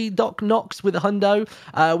 150. Doc Knox with a hundo.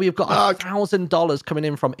 We've got $1,000 coming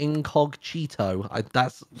in from Incogchito.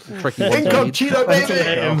 That's tricky. Incogchito, baby.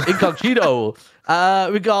 Incogchito.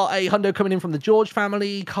 We got a hundo coming in from the George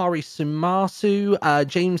family, Kari Sumasu,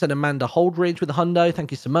 James and Amanda Holdridge with a hundo.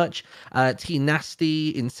 Thank you so much. T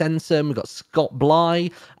Nasty, Incensum. We got Scott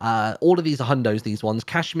Bly. All of these are hundos, these ones.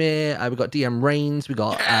 Kashmir. We got DM Reigns. We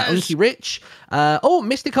got Unky Rich.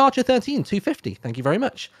 Mystic Archer 13, 250. Thank you very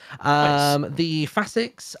much. The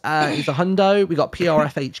Fasix is a hundo. We got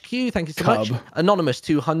PRFHQ. Thank you so much. Anonymous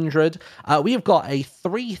 200. We have got a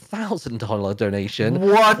 $3,000 donation.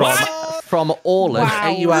 From Orland,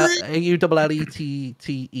 AULLETTE.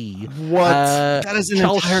 What? That is an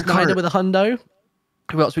Charles entire Schneider cart. with a hundo.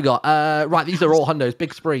 Who else we got? Right, these are all hundos.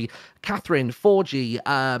 Big Spree, Catherine,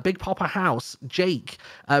 4G, Big Papa House, Jake.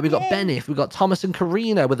 We got Benif. We got Thomas and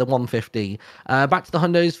Karina with a 150. Back to the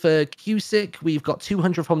hundos for Cusick. We've got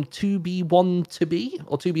 200 from 2B1 to B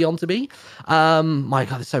or 2B on to B. My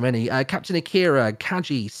God, there's so many. Captain Akira,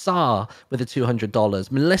 Kaji, Saar with a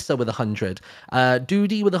 $200. Melissa with 100.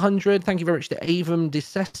 Doody with 100. Thank you very much to Avum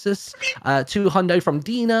Decessus. 200 from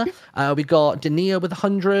Dina. We got Dania with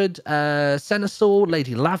 100. Senesaul, Lady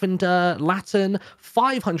Lavender, Latin.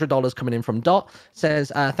 $500 coming in from Dot.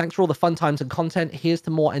 Says, thanks for all the fun times and content. Here's to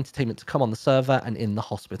more entertainment to come on the server and in the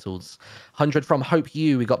hospitals. 100 from Hope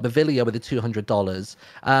You. We got Bavilia with the $200.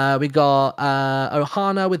 We got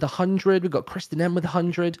Ohana with 100. We got Kristen M with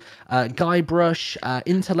 100. Guybrush,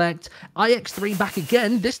 Intellect. IX3 back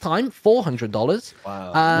again. This time $400.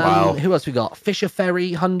 Wow. Who else we got? Fisher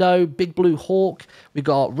Ferry, Hundo, Big Blue Hawk. We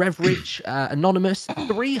got Rev Rich, Anonymous.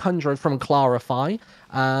 300 from Clarify.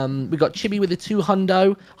 We got Chibi with a 200,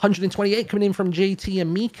 128 coming in from JT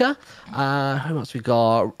and Mika. Who else we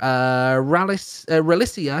got?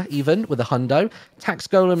 Relicia even with a hundo. Tax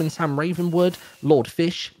Golem and Sam Ravenwood. Lord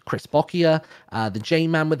Fish, Chris Bockia. The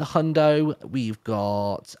J-Man with the hundo. We've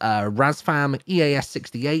got Razfam, EAS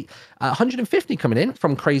 68. 150 coming in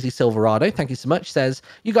from Crazy Silverado. Thank you so much. Says,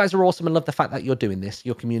 you guys are awesome and love the fact that you're doing this.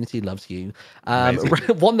 Your community loves you.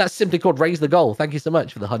 One that's simply called Raise the Goal. Thank you so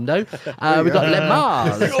much for the hundo. We got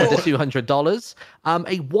Lemar with the $200. A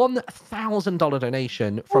 $1,000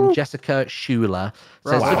 donation from Jessica Schuler.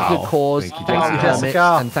 Says, for good cause. Thank you, Hermit,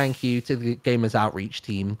 and thank you to the Gamers Outreach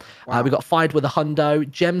team. We got Fired with a hundo.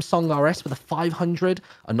 Gem Song RS with a 500.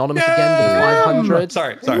 Anonymous again with a 500.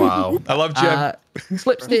 Sorry. Wow. I love Gem.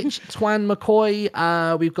 Slipstitch, Twan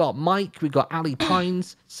McCoy. We've got Mike. We've got Ali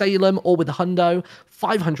Pines. Salem, all with a hundo.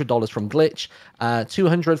 $500 from Glitch,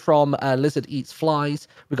 200 from Lizard Eats Flies.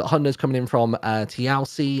 We've got hundos coming in from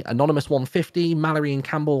TLC, Anonymous 150, Mallory and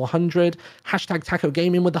Campbell 100, hashtag Taco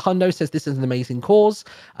Gaming with the hundo says this is an amazing cause.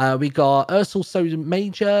 We got Ursula Soda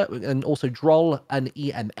Major and also Droll and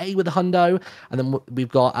EMA with a hundo. And then we've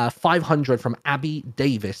got 500 from Abby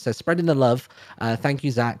Davis says spreading the love. Thank you,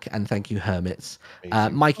 Zach, and thank you, Hermits.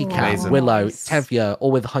 Mikey Cat, Willow, Tevya, all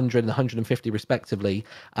with 100 and 150 respectively.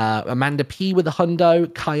 Amanda P with a hundo.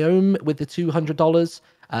 Kyome with the $200.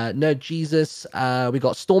 Nerd Jesus. We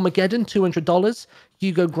got Stormageddon, $200.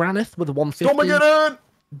 Hugo Granith with a 150. Stormageddon!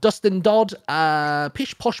 Dustin Dodd,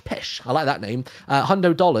 Pish Posh Pesh, I like that name.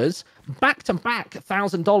 $100. Back to back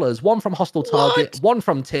 $1,000. One from Hostile Target, one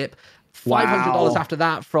from Tip. $500 after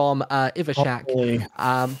that from Ivashak.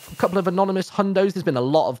 A couple of anonymous hundos. There's been a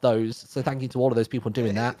lot of those, so thank you to all of those people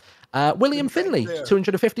doing that. William Finley,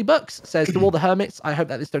 $250, says, to all the hermits, I hope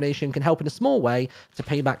that this donation can help in a small way to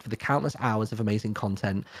pay back for the countless hours of amazing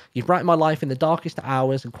content. You've brightened my life in the darkest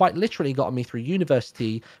hours and quite literally gotten me through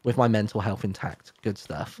university with my mental health intact. Good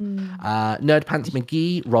stuff. Nerd Pants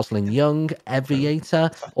McGee, Rosalind Young,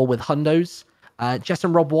 Aviator, all with hundos. Jess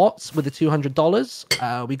and Rob Watts with the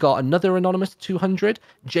 $200. We got another anonymous 200.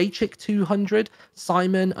 J-Chick 200.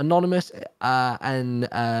 Simon anonymous and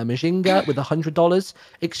Majinga with $100.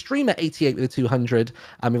 Extreme at 88 with the 200.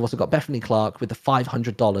 And we've also got Bethany Clark with the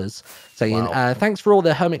 $500, saying thanks for all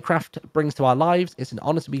the HERMITCRAFT brings to our lives. It's an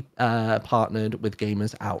honor to be partnered with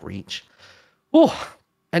Gamers Outreach. Oh.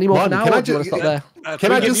 Any more Martin, for now? can I or do you want to stop there?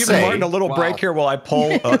 Can I just say Martin a little break here while I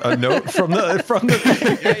pull a note from the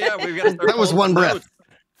Yeah, we've got to start That was one breath.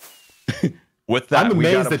 With that, I'm we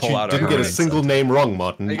amazed gotta that you pull out didn't get a single name wrong,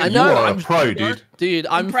 Martin. I know. You are a pro, dude. Dude,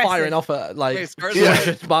 I'm Impressive. firing off at like Okay, Scar's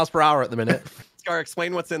 200 miles per hour at the minute. Scar,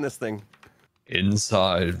 explain what's in this thing.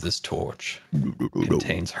 Inside of this torch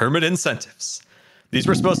contains hermit incentives. These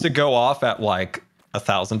were supposed to go off at like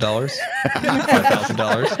 $1,000,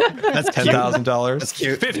 $5,000, That's $10,000, That's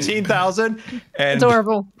cute. $15,000, and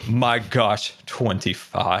Adorable. my gosh,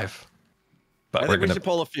 25. But I we're think we gonna should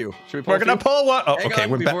pull a few. Should we pull we're a gonna few? pull one. Oh, Hang okay. on,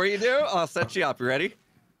 We're back. before you do, I'll set you up. You ready?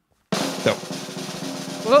 So,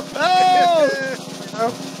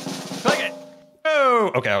 click it.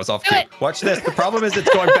 Oh, okay. I was off too. Watch this. The problem is it's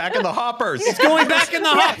going back in the hoppers. It's going back in the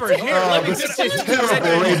hoppers. Here, let me this just is terrible.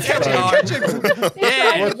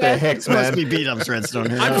 Yeah. What the heck, This must man? be beat ups, Redstone.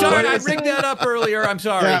 Here. I'm sorry, I rigged that up earlier. I'm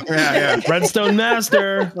sorry. Yeah. Redstone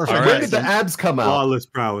Master. All When right. did the abs come out? Flawless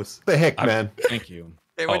prowess. What the heck, man? Thank you.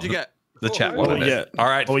 Hey, what'd you get? The chat What do wanted we it. get? All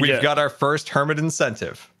right, What do we we've get? got our first hermit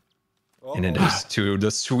incentive, and it is to the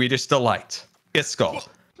Swedish delight, Iskall,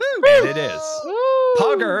 and it is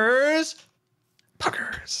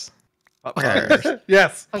Puggers.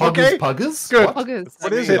 Yes. Okay. Puggers? Good. Puggers.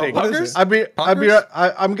 What is it? What is it?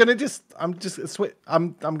 I'm gonna just switch.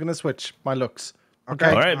 I'm gonna switch my looks.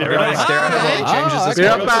 Okay. All right, Everybody stare at him while he changes his Be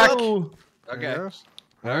right clothes. back. Okay. Yes.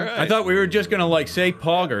 All right. I thought we were just gonna like say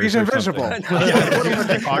poggers. He's or invisible. something. All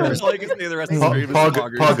you can say the rest of the stream is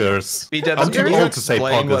poggers. Puggers. B-Dubs, I'm can too you old to say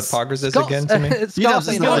explain what Puggers. Poggers is again to me? Scott's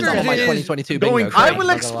saying not it's on my Poggers 2022 going bingo. I card, will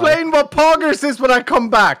not gonna lie. explain what poggers is when I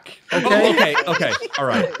come back. Okay. Okay. All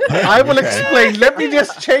right. I will explain. Let me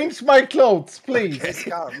just change my clothes, please. Hey,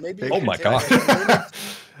 Scar, maybe you Oh can my take God. a minute.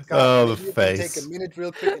 Scar, Oh, maybe the you can face. Take a minute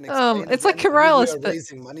real quick and explain It's like again. Corrales, We are but-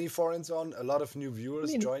 raising money for and so on. A lot of new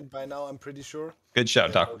viewers joined by now, I'm pretty sure. Good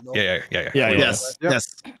shout, Doc. Yeah. Yes.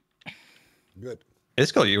 Yes. Good.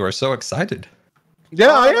 Iskall, you are so excited.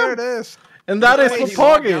 Yeah, I There am. it is. And that is He what logged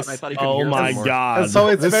out, pog I is. thought he couldn't Oh hear us my anymore. god. And so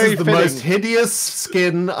it's This very is the fitting. most hideous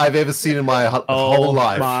skin I've ever seen in my Oh whole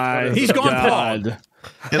life. my He's gone god.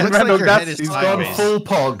 It looks Randall, like your head that's- is He's gone sideways. full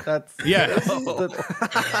pog. That's Yeah.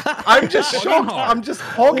 I'm just shocked. I'm just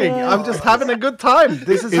pogging. I'm just having a good time.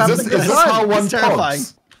 This is having a good Is this how time. one It's terrifying.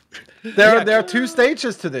 pogs? There are two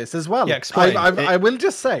stages to this as well. Yeah, explain. I will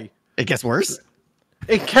just say It gets worse.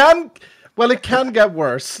 it can. Well, it can get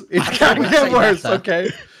worse. It can would get say worse. better. Okay,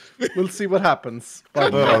 we'll see what happens.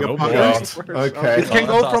 But Oh, God. Okay. it can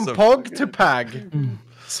Oh, go from that's pog to pag.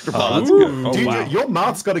 Oh, that's good. Oh, Dude, wow. your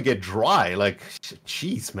mouth's got to get dry. Like,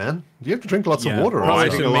 jeez, man. You have to drink lots of Yeah. water. Oh, I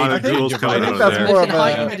right? see. A lot of I think- jewels I coming think out that's there. more It's of in high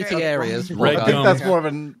a. humidity areas. Red I think gum. that's more of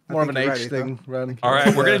an you're age ready, thing. Ren. All right,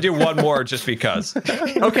 we're going to do one more just because.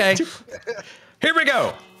 Okay. Here we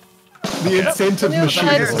go. The incentive machine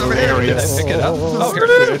is hilarious. Pick it up. Oh, here it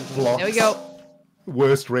is. There we go.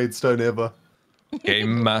 Worst redstone ever.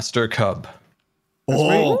 Game Master Cub.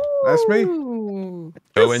 That's me.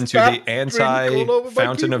 Go into the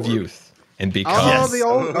anti-fountain of youth and become the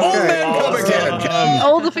old man cub again.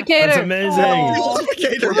 Oldificator. That's amazing.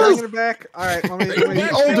 We're bringing it back. All right, let me The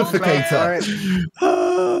oldificator. All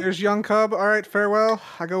right. There's young cub. All right, farewell.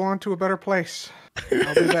 I go on to a better place.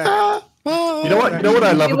 I'll be back. You know what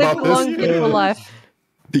I love You live about a long, this? beautiful life.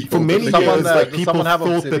 For many years, like people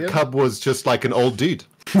thought that Cub was just like an old dude.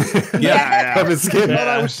 Yeah. Of his skin. Well,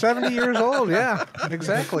 I was 70 years old. Yeah,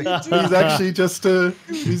 exactly. He's actually just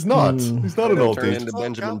he's not. He's not an old Turn dude. into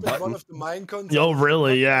Benjamin Button. One of the Minecons. Oh,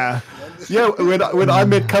 really? Yeah. Yeah, when I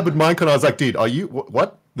met Cub at Minecon, I was like, dude, are you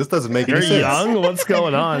what? This doesn't make You're any sense. young? What's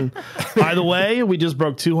going on? By the way, we just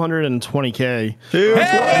broke 220K.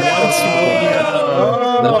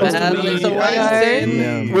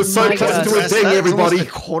 We're so close to a ding, everybody.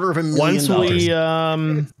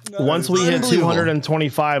 Once we hit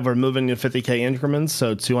 225, we're moving to 50K increments.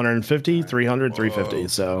 So 250, 300, 350.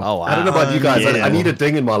 So I don't know about you guys. I need a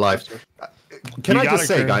ding in my life. Can I just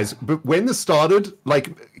say, guys, but when this started,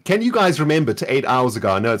 like, can you guys remember to 8 hours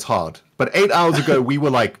ago? I know it's hard, but 8 hours ago, we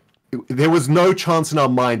were like, there was no chance in our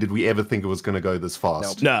mind did we ever think it was going to go this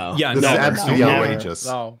fast. No. Yeah, this is absolutely outrageous.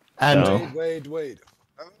 No. And Wait.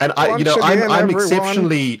 and I'm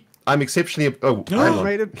exceptionally. Oh, hang on.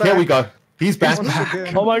 Here we go. He's back.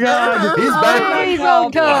 Oh my God! He's back. He's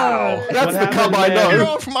on Cub. Wow. That's the Cub I know. Get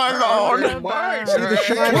off my lawn! See the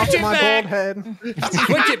shine off my bald head.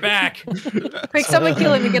 Switch it back. Quick, someone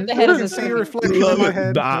kill him and get the head of his See a reflection in my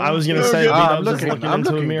head. I was gonna say, I'm looking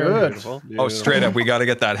into a mirror. Oh, straight up, we got to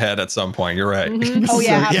get that head at some point. You're right. Oh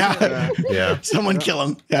yeah. Yeah. Someone kill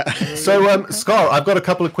him. Yeah. So, Scar, I've got a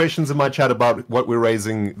couple of questions in my chat about what we're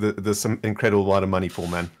raising this incredible amount of money for,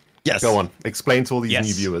 man. Yes. Go on. Explain to all these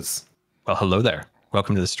new viewers. Well, hello there.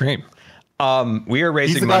 Welcome to the stream. We are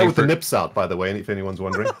raising He's the money guy with for the nips out, by the way, if anyone's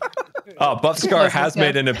wondering. Buff Scar has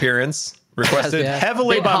made an appearance, requested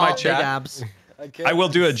heavily by my chat. Abs. I will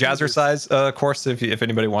do a jazzercise course if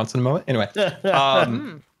anybody wants in a moment. Anyway,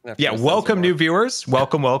 yeah, welcome new viewers.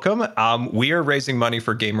 Welcome. We are raising money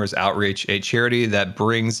for Gamers Outreach, a charity that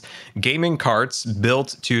brings gaming carts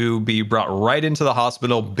built to be brought right into the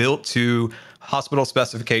hospital, built to hospital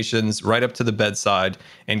specifications, right up to the bedside,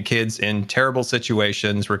 and kids in terrible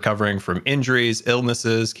situations, recovering from injuries,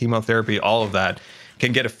 illnesses, chemotherapy, all of that,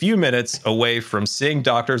 can get a few minutes away from seeing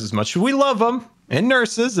doctors as much as we love them, and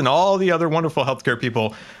nurses, and all the other wonderful healthcare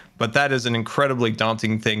people. But that is an incredibly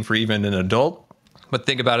daunting thing for even an adult. But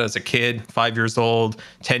think about it as a kid, 5 years old,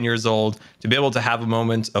 10 years old, to be able to have a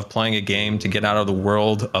moment of playing a game, to get out of the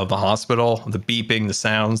world of the hospital, the beeping, the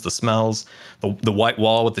sounds, the smells, the white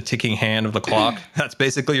wall with the ticking hand of the clock. That's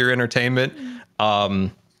basically your entertainment.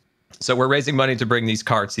 So we're raising money to bring these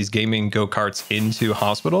carts, these gaming go-karts, into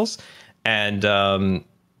hospitals. And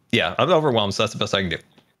yeah, I'm overwhelmed, so that's the best I can do.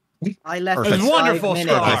 I left Perfect. for 5 Wonderful,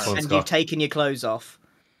 minutes Scar. and you've taken your clothes off.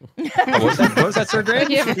 What was that, Sir Grant?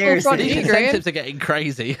 Seriously. These incentives are getting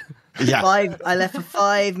crazy. Yeah. I left for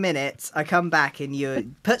 5 minutes. I come back and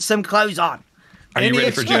you put some clothes on. Are you ready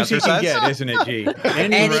for excuse you can jazzercise? get, isn't it, G?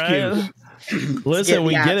 Any Any excuse. Listen,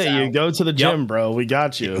 we Get get the it. abs You out. go to the gym, bro. We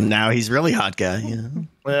got you. Now he's really hot guy. Yeah.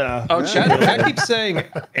 Yeah. Oh, chat keeps saying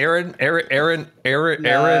Aaron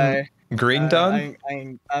Green done.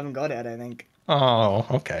 I haven't got it, I don't think. Oh,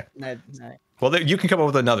 okay. No. Well, you can come up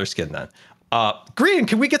with another skin then. Green,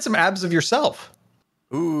 can we get some abs of yourself?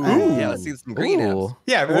 Ooh. Yeah, let's see some green abs.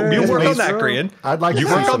 Yeah, you work on that, Green. I'd like to you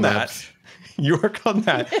see work on some that. abs. You work on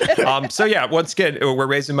that. So yeah, once again, we're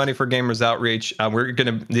raising money for Gamers Outreach.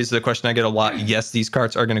 These are the question I get a lot. Yes, these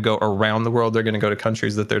carts are gonna go around the world. They're gonna go to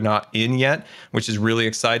countries that they're not in yet, which is really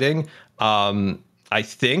exciting. I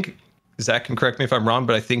think Zach can correct me if I'm wrong,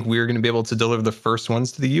 but I think we're gonna be able to deliver the first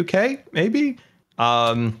ones to the UK, maybe.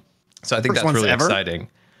 So I think that's really exciting.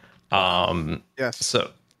 Yes.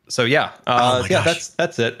 So yeah, yeah,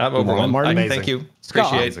 that's it. I'm overwhelmed. Thank you.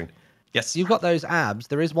 Scott, Appreciate it. Yes, you've got those abs.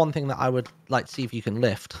 There is one thing that I would like to see if you can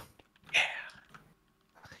lift. Yeah.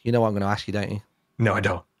 You know what I'm going to ask you, don't you? No, I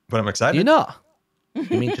don't. But I'm excited. You're not. Just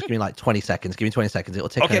give me like 20 seconds. Give me 20 seconds. It'll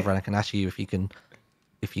tick over, and I can ask you if you can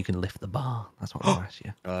lift the bar. That's what I'm going to ask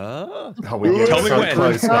you. We're getting Tell me so when.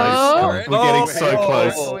 close, guys. We're getting so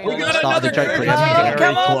close. We got Started the joke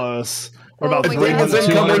Very close. We're about to bring Green's this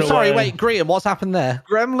incoming. away. Sorry, wait, Graham, what's happened there?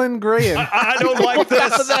 Gremlin Graham. I don't like this.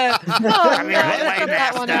 Oh, no, let's put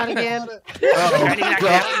that one out again.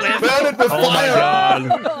 Burn it with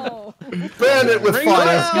fire! Burn it with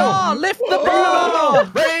fire! Oh, lift the bar!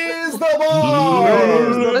 Raise the bar!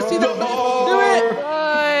 Let's see the do it!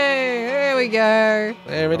 go.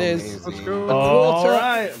 There it is. Let's go. All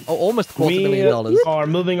right. Oh, almost $250,000. We are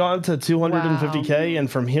moving on to 250K, and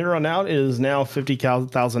from here on out is now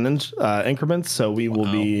 50,000 increments. So we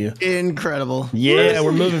will be incredible. Yeah,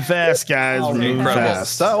 we're moving fast, guys. We're moving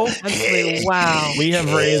fast. So wow, we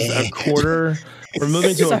have raised a quarter. We're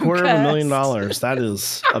moving to $250,000. That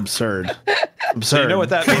is absurd. Absurd. So you know what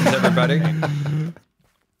that means, everybody?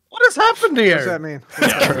 What has happened here? What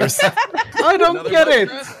does that mean? I don't get it.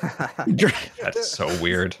 That's so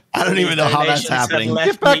weird. I don't even know how that's happening.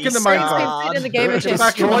 Get back in the minecart. Get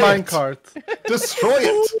back in the minecart. Destroy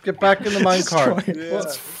it. Get back in the minecart.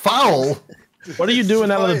 It's foul. What are you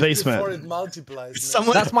doing out of the basement? Before it multiplies.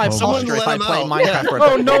 Someone, That's my posture if I play Minecraft. For a Oh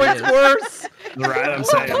couple no, of it's years. worse. Right, I'm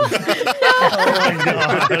saying. Oh my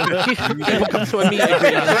god. To a meet and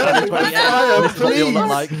greet in 2020, this is what you'll look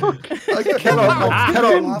like. I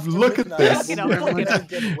cannot look at this.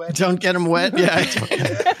 don't get him wet. Yeah.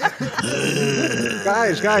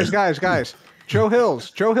 Guys. Joe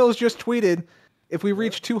Hills just tweeted, if we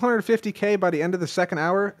reach 250K by the end of the second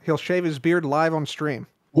hour, he'll shave his beard live on stream.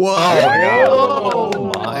 Whoa!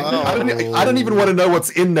 Oh my God. I don't even want to know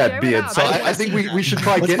what's in that beard. So I think we should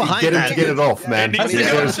try get him to get it off, man.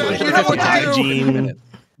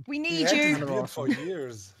 We need you. For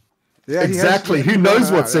years. Yeah, exactly. Who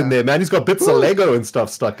knows what's in there, man? He's got bits of Lego and stuff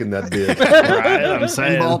stuck in that beard. Right, I'm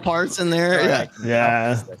saying. Ball parts in there.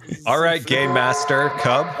 Yeah. All right, Game Master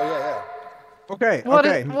Cub. Okay. What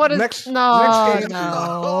okay. Is, next no, game.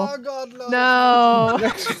 no. Oh God, no. No.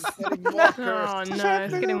 Oh no,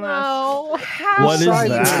 it's getting worse. What is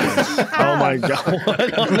that? Oh my God.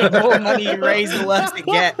 The more money you raise, the worse it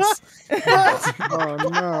gets. Oh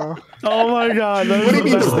no. Oh my God. What do you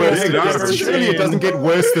mean the worst? Surely it doesn't get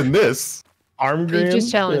worse than this. Arm You green?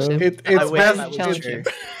 just challenged him. It's best.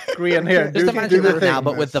 Green here. Just Do imagine the that now, thing.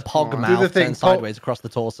 but with the pog Do the mouth thing. turned sideways across the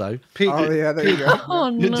torso. Peek. Oh yeah, there you go. Oh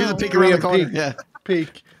no. Do the peek around the corner. Peek. Yeah.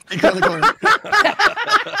 Peek. Peek around the corner.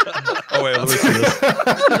 Oh wait, let me see this.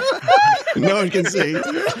 No one can see. Oh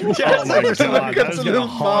my God. That's going to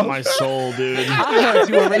haunt my soul, dude. I heard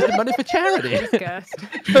you were raising money for charity.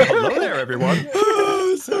 Hello there, everyone.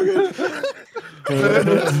 Oh, so good.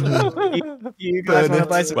 You guys want to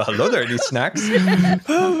buy some? Well, hello there. Any snacks? Your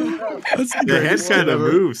head kind of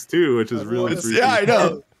moves too, which is really freaky. Yeah, I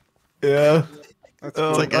know. Yeah. It's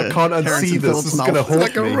like I can't unsee this. This is going to haunt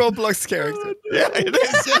like a me. Roblox character. Yeah, it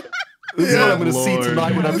is. Yeah. This is what I'm going to see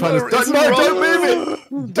tonight when I'm trying to... Don't move it!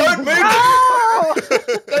 Don't move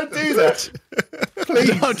it! Don't do that! Please.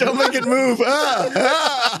 No, don't make it move.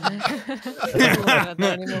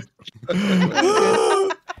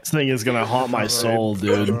 This thing is going to haunt my soul,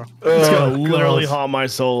 dude. It's going to literally haunt my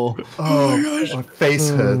soul. Oh, my face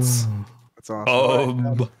hurts. That's awesome.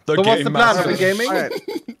 The So what's Game the plan? Are Master. we gaming? All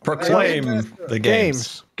right. Proclaim the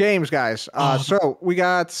games. Games, guys. So we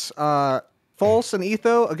got False and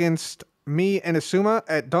Etho against me and Asuma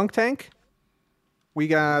at Dunk Tank. We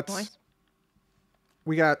got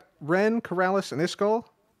Ren, Corrales, and Iskol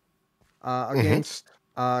against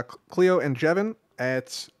Cleo and Jevin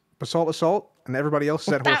at Basalt Assault, and everybody else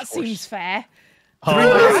is at That Horse seems fair.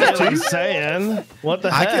 I'm saying. What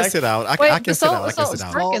the heck? I can sit out. I Wait, can sit out. I can Basalt's sit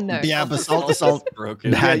out. broken though. Yeah, Basalt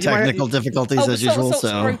Yeah, had you might- technical difficulties Oh, as usual, Basalt's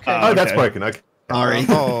so. broken. Oh, that's okay. broken. Okay. Sorry.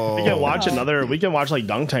 Oh. We can watch another. We can watch like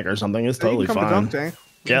Dunk Tank or something. It's Yeah, you totally can come to fine. Dunk Tank.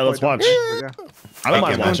 Yeah, let's watch. Yeah. I don't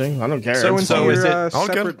mind Okay, watching. I don't care. So It's into so your is it- all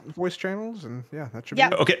good? separate voice channels, and yeah, that should be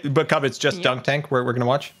Yep. it. Okay, but Cub, it's just Dunk Tank we're going to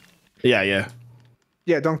watch? yeah.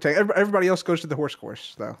 Yeah, Dunk Tank. Everybody else goes to the horse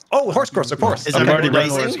course, though. Oh, horse course, of course. Is We've everybody already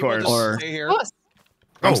done racing? horse course. Or Stay here.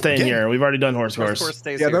 I'm Oh, staying game. here. We've already done horse course.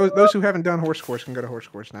 stays Yeah, here. those who haven't done horse course can go to horse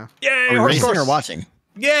course now. Yay, are we horse racing course. or watching?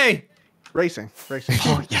 Yay! Racing.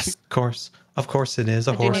 Oh, yes. Of course it is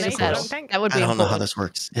a Do you horse need a saddle? course. That would I be don't know how important. this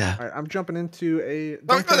works. Yeah. All right, I'm jumping into a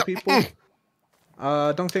Dunk Tank people.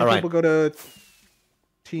 Dunk Tank All right. people go to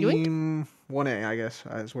team 1A, I guess,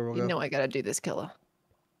 is where we'll go. You know I gotta do this, killer.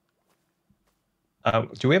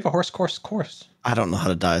 Do we have a horse course? I don't know how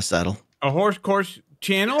to dye a saddle. A horse course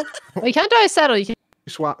channel? Well, you can't do a saddle. You can.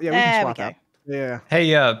 Swap. Yeah, we There can we swap go. out. Yeah.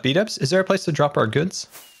 Hey, B-Dubs, is there a place to drop our goods?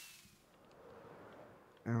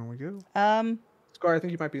 There we go. Um, Scar, I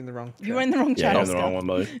think you might be in the wrong. you were in the wrong Yeah, channel. I'm the wrong one,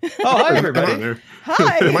 buddy. Oh, hi, everybody.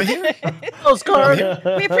 Hi. Am I here? Oh, Scar.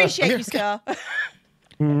 We appreciate you, Scar.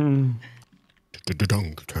 Dunk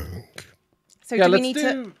tank. So Yeah, do we let's need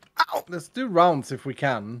to? let's do rounds if we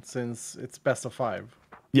can, since it's best of 5.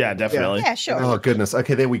 Yeah, definitely. Yeah, sure. Oh, goodness.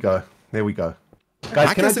 Okay, there we go. Guys,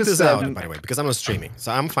 I can I sit just this out, by the way, because I'm not streaming,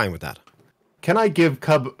 so I'm fine with that. Can I give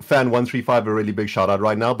Cub Fan 135 a really big shout out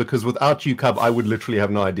right now? Because without you, Cub, I would literally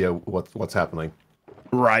have no idea what's happening.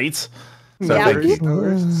 Right. So Yeah. thank you.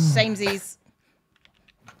 Samesies.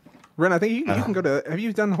 Ren, I think you can go to. Have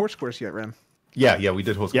you done horse course yet, Ren? Yeah, we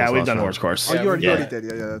did horse course. Yeah, we've last done round. horse course. Oh, you already did.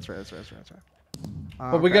 Yeah, that's right.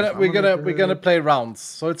 But we're gonna play rounds,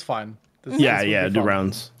 so it's fine. Yeah, do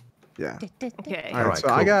rounds. Yeah. Okay. All right, so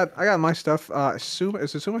I got my stuff. Suma,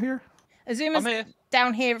 is Suma here? Azuma's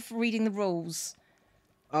down here for reading the rules.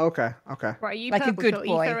 Oh, okay. Right, you Like a purple, good so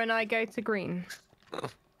boy. Ether and I go to green.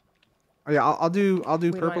 Oh, yeah, I'll do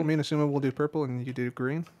We purple. won't. Me and Suma will do purple, and you do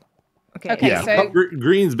green. Okay, so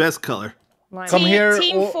Green's best color. Come here.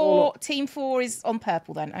 Team 4 is on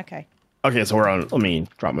purple then. Okay. Okay, so we're on. Let me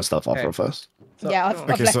drop my stuff off real fast. Yeah, I've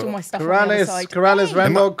left all my stuff on the other side. Corrales,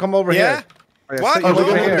 Randog, come over here. What? Set We're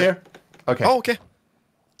your- over here. Okay. Oh, okay.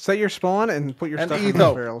 Set your spawn and put your And stuff in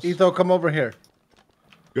the barrels. Etho, come over here.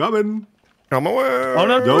 Coming. Come away. Oh,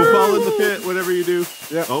 no. Don't fall in the pit, whatever you do.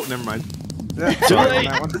 Yeah. Oh, never mind. Yeah. Too late.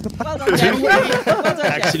 Well done, Jeff. Well done,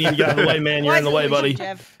 Jeff. X, you get out of the way, man. You're in the way, buddy.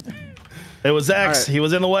 Jeff. It was X. Alright. He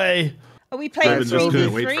was in the way. Are we playing Alright, so-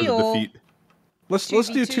 Couldn't wait for 3v3 the or? defeat. Let's do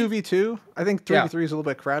 2v2. I think 3v3 is a little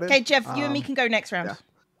bit crowded. Okay, Jeff, you and me can go next round. yeah.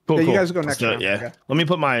 Cool, Yeah, you cool. guys go Let's next do it, round. Yeah. Okay. Let me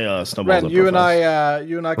put my snowballs Ren, up you real and fast.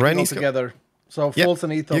 I can Ren go needs to go. together. So Yep. False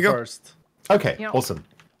and Etho You go. first. Okay, Yeah. awesome.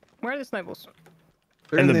 Where are the snowballs?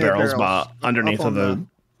 They're In the barrels, barrels, underneath up of on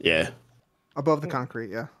the. Yeah. above the concrete.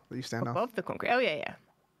 Yeah, that you stand on. Above the concrete. Oh, yeah.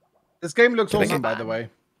 This game looks Can I awesome, get- by the way.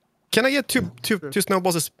 Can I get two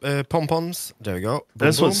snowballs as pom-poms? There we go. Boom,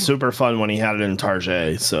 This was boom. super fun when he had it in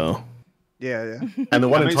Tarjay, so. Yeah. And the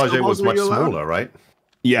one How in many Tarjay was snowballs were much you allowed? smaller, right? It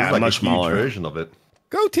Yeah, was like much a huge smaller. version of it.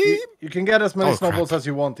 Go team! You can get as many Oh, crap. snowballs as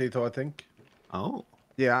you want, Etho, I think. Oh.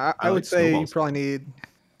 Yeah, I I would like say you snowballs. probably need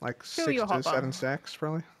like Fill 6 your to hot bar. 7 stacks,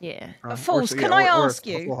 probably. Yeah. Or False, so- can yeah, I or ask a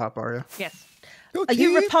you? full hot bar, yeah. Yes. Go Are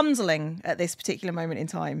you team! Rapunzeling at this particular moment in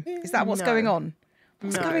time? Is that what's No. going on?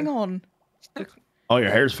 What's No. going on? Oh, your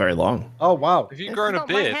hair's very long. Oh, wow. If you It's grow in a not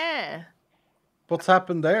my beard, hair. What's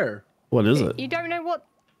happened there? What is it? You don't know what?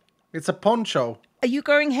 It's a poncho. Are you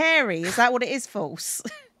growing hairy? Is that what it is, False?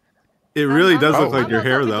 It really does I'm look like not your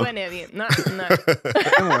hair, talking though. to any of you. No.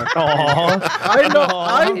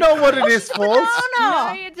 I know what it is, False.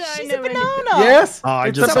 No, you don't She's know a anything. banana. Yes, Oh, I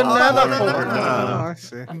it's just a saw banana that. Falls. Oh, I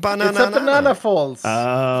see. Banana. It's a banana Falls.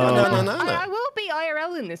 I will be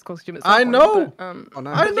IRL in this costume at some I point, know. but, Oh,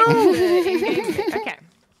 nice. I know. Okay.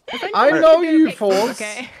 I know you, Falls.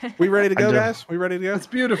 Okay. We ready to go, I do. guys? We ready to go? It's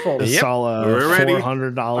beautiful. I saw a We're ready.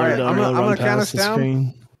 $400 Alright, I'm dono gonna run count past us the down.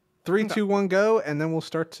 screen. 3, 2, 1, go, and then we'll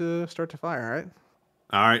start to fire. All right.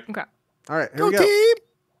 All right. Okay. All right. Here Go we go. team!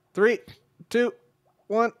 3, 2,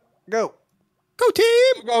 1, go. Go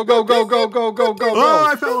team! Go, go, go, go, go, go, go, Oh,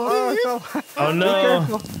 I go. fell off. Oh, I fell. Oh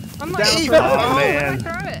no! I'm like, Down oh, for- Oh, man. man.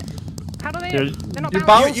 Throw it. How do they? You're- They're not You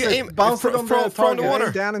balanced. bounce it, bounce it on the from the target.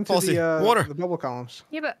 water. Down into Fossey, the water. the bubble columns.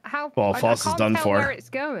 Yeah, but how? Well, I Foss is can't done tell for. where it's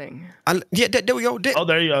going. Yeah, there we go. Oh,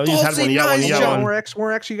 there you go. You had one. You got one. You nice got job. one.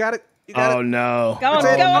 More X. You got it. You got Oh it. no! Go on,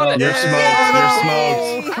 That's it. go on. You're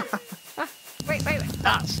Yay! smoked. You're smoked. Wait.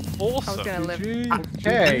 that's I was awesome. gonna live.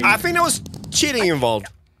 Okay. I think there was cheating involved.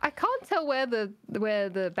 I can't tell where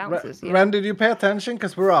the bounce is. Yeah. Ren, did you pay attention?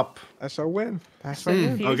 Because we're up. That's our win. That's our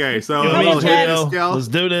win. Okay, so You and a me, little Julio. scale. Let's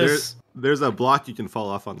do this. There's a block you can fall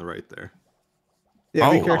off on the right there. Yeah,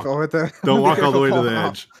 be Oh. careful with the. Don't be walk all the careful way to the falling off.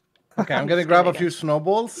 edge. Okay, I'm gonna grab a few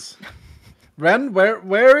snowballs. Ren,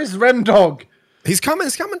 where is Ren Dog? He's coming.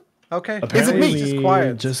 He's coming. Okay. Apparently He's just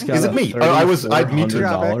quiet. Just got Is it me? Oh, I'd muted.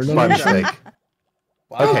 $3,400 My donation. mistake.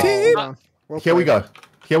 Wow. Okay. Hold on. Well Here we played. go.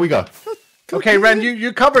 Here we go. Okay, Ren,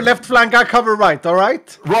 you cover left flank, I cover right. All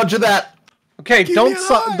right. Roger that. Okay, Give don't me an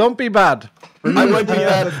eye. don't be bad. I won't be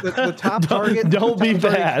bad. The top target. don't the be top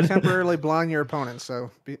target bad. can temporarily blind your opponent, so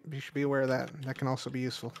you should be aware of that. That can also be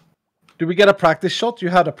useful. Do we get a practice shot? You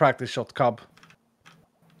had a practice shot, Cobb.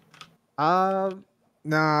 No.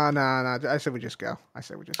 I said we just go.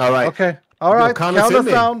 All right. Okay. All right. Count Count us us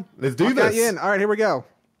in down. Let's do I'll count this. you in. All right, here we go.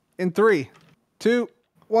 In 3, 2,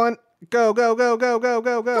 1, go, go, go, go, go,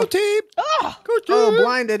 go, go. Go team! Oh, Go team! Oh,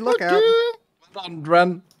 blinded. Look out. Well done,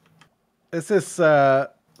 Ren. This is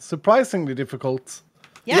surprisingly difficult.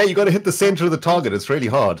 Yeah, you got to hit the center of the target. It's really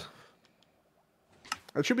hard.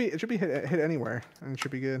 It should be hit anywhere, and it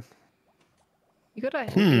should be good. You gotta.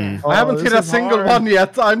 I haven't hit a single one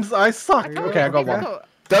yet. I suck. Okay, I got one.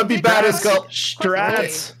 Don't be bad, Escort.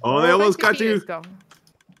 Strats. Oh, they almost got you.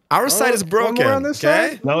 Our side is One more on broken. this Okay.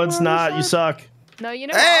 side. No, it's not. You suck. No, you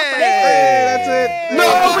know. Hey! That's it.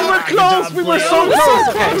 No, we were close. We were so close.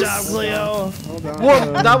 Good Okay. job,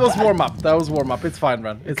 Leo. That was warm up. That was warm up. It's fine,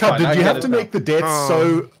 Ren. It's Cub, fine. I did you get have it to now. make the death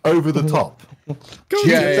so over the top?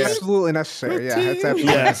 Yeah, It's absolutely necessary. Yeah, it's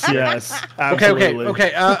absolutely. Yes.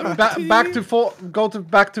 Okay. Absolutely. Back to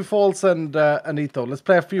back to false and Etho. Let's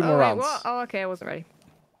play a few more Wait, rounds. what? Oh, okay. I wasn't ready.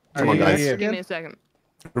 Come on, guys. Give me a second.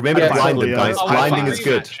 Remember to blind them, guys. Blinding is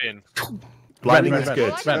good. Blinding is good.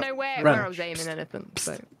 Well, I didn't know where I was aiming anything.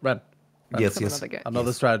 So. Ren. Yes.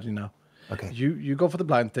 Another strategy now. Okay. You go for the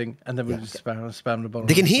blind thing, and then we just spam the bottom.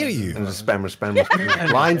 They can hear you. And just spam.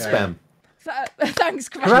 Blind spam. Thanks,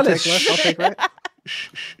 Corellis. I'll take right.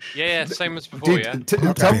 Yeah, same as before. Dude,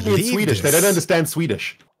 tell me in Swedish. They don't understand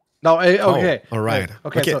Swedish. No, okej. All right.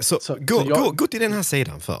 Okej, så gå till den här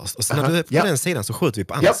sidan först. Och sen när du är på den sidan så skjuter vi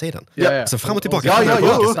på andra sidan. Så fram och tillbaka.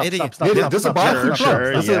 There's a blind move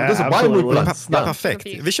plan. There's a blind move plan. Perfekt.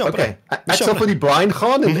 Vi kör på det. Jag kör för de blind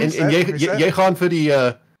gaan en jag gaan för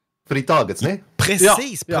de targets, nej?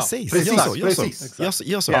 Precis. Gör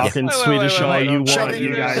så. Talk in Swedish all you want,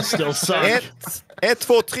 you guys still suck. 1,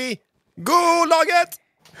 2, 3. Go, laget!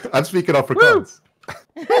 I'm speaking Afrikaans.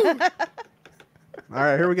 All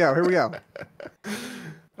right, here we go.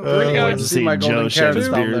 See my golden carrots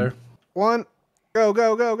down there. 1, go.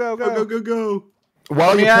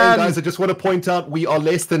 While you're playing, guys, I just want to point out we are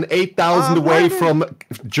less than 8,000 away from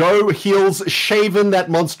Joe Heels shaving that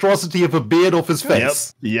monstrosity of a beard off his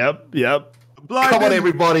face. Yep. Come on,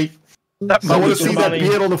 everybody. I want to see that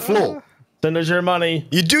beard on the floor. Send us your money.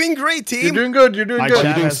 You're doing great, team. You're doing good. My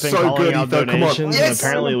chat has been calling out donations, and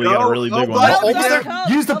apparently we got a really big one.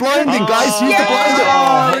 Use the blinding, guys. Use the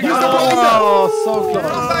blinding. Oh, so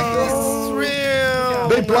close.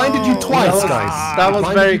 They blinded you twice, guys. That was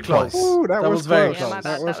very close. That was very close. close.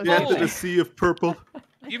 That was Into the sea of purple.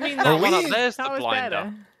 You mean that one up there's the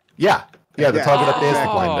blinder? Yeah, the target up there is the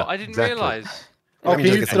blinder. I didn't realise. Oh,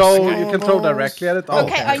 you can throw directly at it. Oh,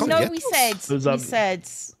 Okay, I know we said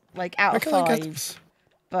like out of 5,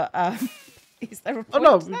 but is there a point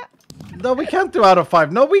to that? No, we can't do out of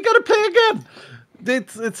 5. No, we gotta play again.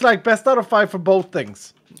 It's like best out of 5 for both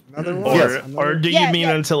things. Or do you mean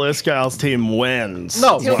until Iskall's team wins?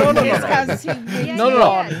 No.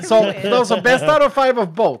 So best out of 5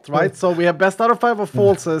 of both, right? So we have best out of 5 of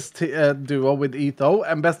False's duo with Etho,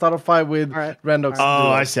 and best out of 5 with Rendox's duo.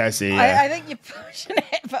 Oh, I see. I think you're pushing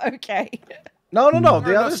it, but okay. No.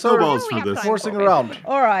 The others are forcing around.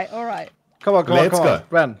 All right. Come on. Go.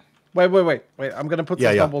 Ren. Wait. I'm gonna put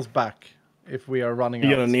some doubles back if we are running out.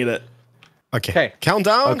 You're gonna need it. Okay.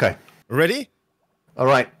 Countdown. Okay. Ready? All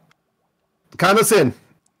right. Count us in.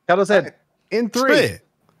 In 3,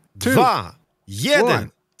 2,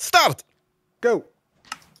 1. Start. Go.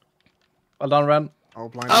 Well done, Ren. Oh,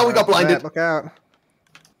 we got blinded. Look out.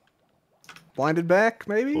 Blinded back,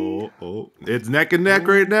 maybe? Oh. It's neck and neck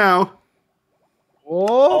right now.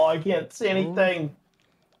 Oh, I can't see anything.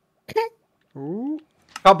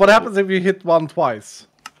 What happens if you hit one twice?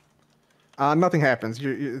 Nothing happens.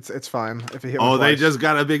 It's fine if you hit. Oh, they just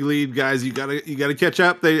got a big lead, guys. You gotta catch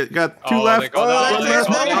up. They got 2 left.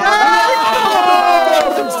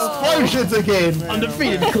 Explosions again.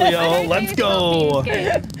 Undefeated Cleo. Let's go.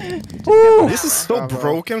 This is so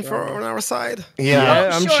broken on our side. Yeah,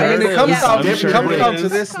 I'm sure. It comes down to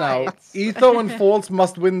this now. Etho and False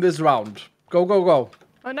must win this round. Go.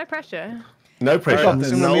 Oh, no pressure. No pressure.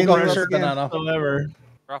 No pressure, Banana. Whatever.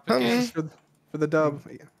 For the dub.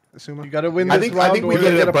 Assuming. You gotta win this round. I think we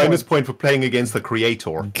get a bonus point for playing against the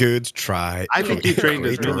creator. Good try. I think you trained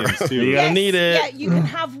his minions too. You're gonna need it. Yeah, you can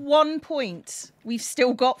have 1 point. We've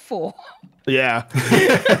still got 4. Yeah.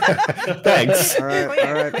 Thanks. All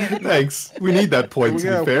right. Thanks. We need that point,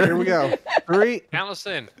 to be fair. Here we go. 3, Count us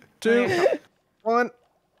in. 2, 1,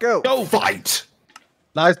 go. Go fight.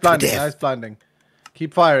 Nice blinding.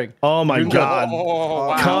 Keep firing. Oh my god.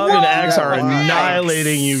 Wow. Cub and X are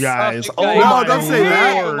annihilating you guys. Oh my don't say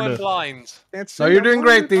that. lord. No, you're doing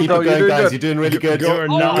great, Tito. You're doing guys. good. You're doing really good. You're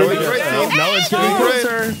not. No, it's getting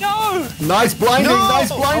closer. No! Nice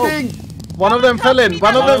blinding. One of them fell in.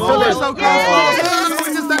 One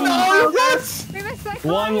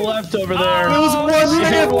left over there. There was one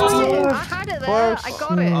left. I had it there. I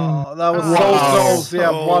got it. Oh, that was so close. Yeah,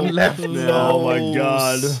 one left. Oh my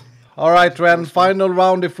god. All right, Ren. Final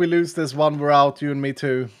round. If we lose this one, we're out. You and me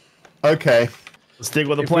too. Okay. Stick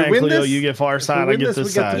with the plan, Cleo. You get far side. I get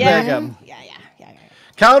this side. Yeah.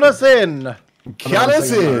 Count us in. Count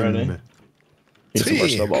us in. Need some more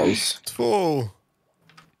snowballs. 2.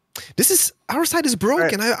 This is our side is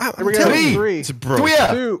broken. Right. I'm telling you, 3, it's broken.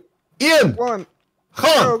 2, in 1.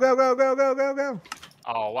 Go.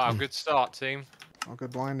 Oh, wow. Good start, team. Oh,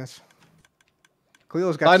 good blindness.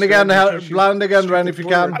 Cleo's got blind again, Ren, if you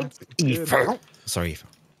can. Sorry, Etho.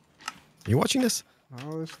 You watching this?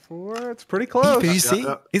 Oh, there's 4. It's pretty close. You see?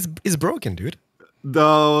 It's broken, dude.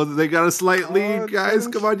 No, they got a slight lead, guys.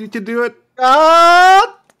 Come on, you can do it.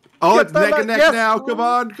 Oh, it's neck and neck now. Come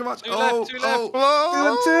on. Two left. 2 and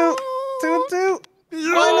 2. 2 and 2.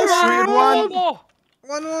 Oh, 3 and 1.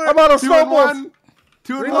 One more. I'm out of 2 and snowballs. 1.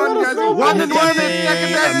 2 and 1, guys. 1 and 1.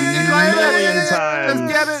 Second best. You claim it. Let's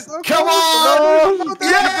get it. Come on!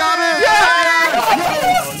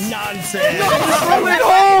 Nonsense.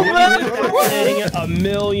 Nonsense. A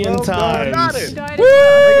million times. They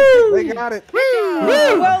got it.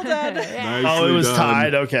 Well done. Oh, it was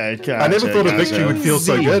tied. Okay. I never thought a victory would feel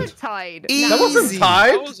so good. Tied. That wasn't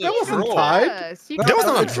tied. That wasn't tied. That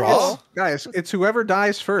wasn't a draw. Guys, it's whoever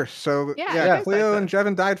dies first. So Yeah, Cleo and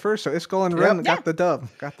Jevin died first. So Iskol and Ren got the dub.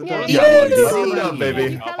 Got the dub. Well done,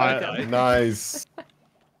 baby. Nice.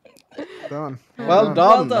 Done. Well done.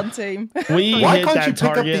 Well done, team. We Why hit can't you that pick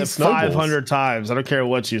up target these snowballs? 500 times. I don't care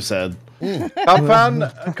what you said. Cup fan.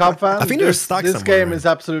 I think they're stuck This somewhere. game is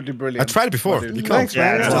absolutely brilliant. I tried it before. Dude. You Thanks,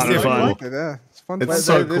 can't. man. Yeah, it's a lot of fun. Yeah, it's fun. It's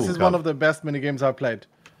so This cool, is one Cup. of the best mini games I've played.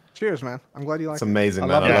 Cheers, man. I'm glad you like It's it. amazing, I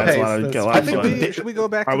man. love I love the it. pace. That's I think fun. Should we go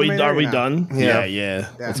back to Are the we main area now? done? Yeah. Yeah.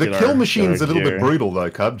 Let's The get kill our- machine's get a our little bit gear. brutal though,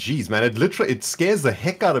 Cub. Jeez, man, it scares the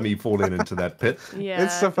heck out of me falling into that pit. Yeah,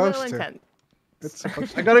 It's supposed a little to. intense. It's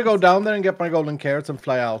supposed I gotta go down there and get my golden carrots and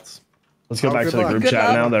fly out. Let's go Oh, back good to the luck. group Good chat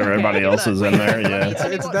luck. now that everybody else is in there. Yeah.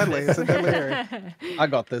 It's deadly. It's a deadly area. I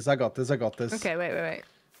got this. I got this. I got this. Okay, wait.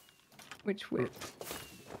 Which way?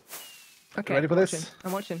 Okay. Ready for I'm this? watching.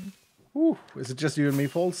 I'm watching. Ooh, is it just you and me,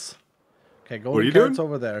 Falls? Okay, are golden you carrots doing?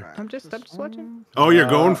 over there. I'm just watching. Oh, you're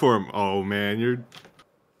going for him. Oh, man. You're.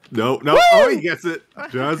 No. Oh, he gets it.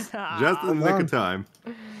 Just in the nick of time.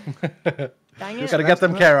 Dang it. Gotta get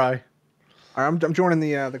them, Karai. I'm joining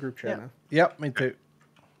the group chat now. Yep, me too.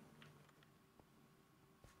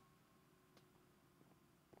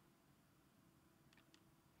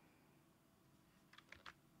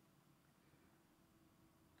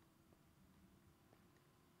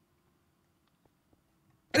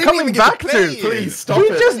 Coming back to, Please stop we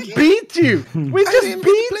it. just beat you. We just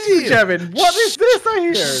beat you, Jevin. What is this I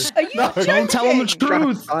hear? Are you joking? Don't tell them the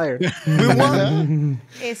truth. We won.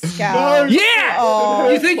 Iskal. Yeah. Oh,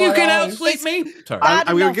 You think you can my outsleep me? Sorry. Bad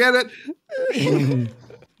I'm going to enough. get it.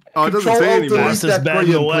 Oh, it doesn't Control say Alt anymore. Delete. Fastest that bed in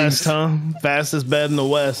the brilliant, West, please. huh? Fastest bed in the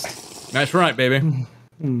West. That's right, baby.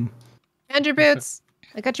 And your boots.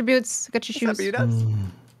 I got your boots. I got your shoes.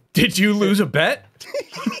 Did you lose a bet?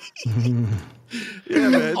 Yeah,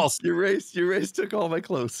 man. Your race took all my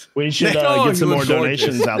clothes. We should Oh, get some you more look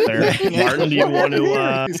donations out there. Martin, do you want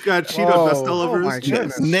to? He's got Cheeto dust all over my his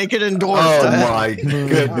goodness. chest. Naked indoors. Oh my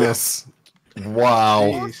goodness!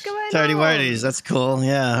 Wow, Tidy whities. That's cool.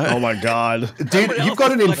 Yeah. Oh my God, dude, you've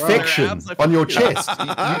got an infection on your chest.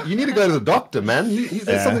 You need to go to the doctor, man.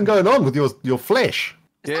 There's something going on with your flesh.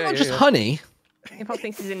 It's not just honey. He probably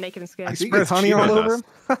thinks he's in naked and scared. I think Spread it's honey Cheeto all over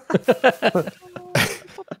dust. him.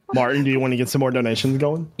 Martin, do you want to get some more donations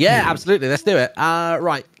going? Yeah, absolutely. Let's do it.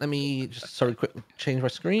 Right. Let me just quick change my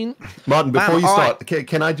screen. Martin, before Bam, you all start,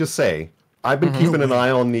 can I just say I've been keeping an eye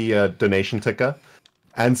on the donation ticker,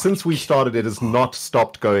 and since we started, it has not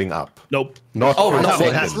stopped going up. Nope. Not Oh, for a no, it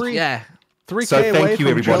second. has. Yeah. 3K So away thank you,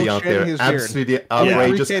 from everybody Joe out shaving there. his beard. Absolutely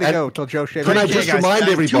outrageous. 3K to And go till Joe shaves can I his just beard. remind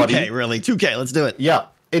everybody? 2K, really. 2K. Let's do it. Yeah.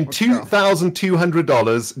 In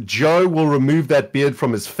 $2,200, Joe will remove that beard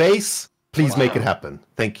from his face. Please make it happen.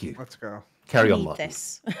 Thank you. Let's go. Carry on, Need Martin.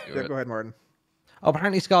 this. Yeah, go ahead, Martin. Oh,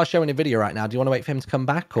 apparently Scar's showing a video right now. Do you want to wait for him to come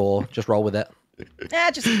back or just roll with it? Yeah,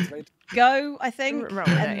 just go, I think. Roll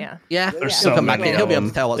with it, yeah. Yeah, There's he'll so come back many in. He'll be able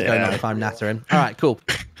of to tell what's going on them. if I'm nattering. All right, cool.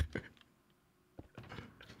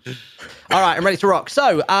 All right, I'm ready to rock.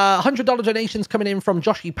 So, $100 donations coming in from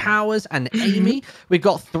Joshy Powers and Amy. We've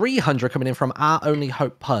got 300 coming in from Our Only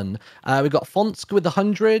Hope Pun. We've got Fonsk with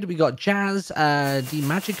 100. We got Jazz Di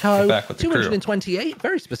Magico. Back with the crew. 228,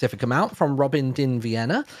 very specific amount from Robin Din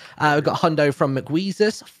Vienna. We've got Hundo from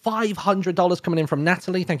McWeezus. $500 coming in from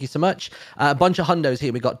Natalie. Thank you so much. A bunch of Hundos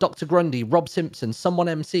here. We've got Dr. Grundy, Rob Simpson, Someone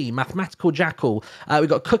MC, Mathematical Jackal. We've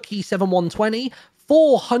got Cookie 7120.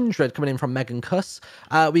 400 coming in from Megan Cuss.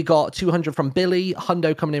 We got 200 from Billy.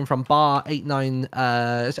 Hundo coming in from Bar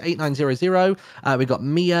 8900. We got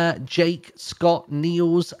Mia, Jake, Scott,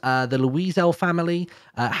 Niels, the Louiselle family,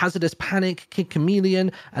 Hazardous Panic, Kid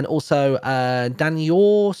Chameleon, and also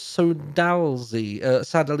Daniel Sadalise.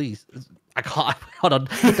 I can't. Hold on.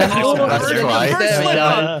 That's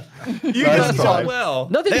right. You got so well.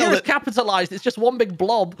 Nothing here is capitalized. It's just one big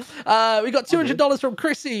blob. We got $200 from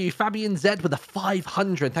Chrissy. Fabian Z with a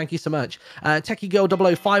 500. Thank you so much. Techie Girl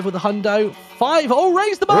 005 with a hundo. 5. Oh,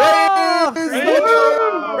 raise the bar!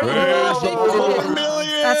 $4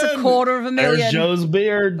 million. That's $250,000. There's Joe's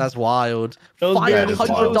beard. That's wild.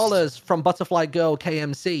 $500 from Butterfly Girl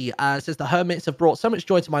KMC says the Hermits have brought so much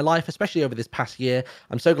joy to my life, especially over this past year.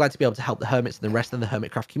 I'm so glad to be able to help the Hermits and the rest of the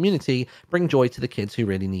Hermitcraft community bring joy to the kids who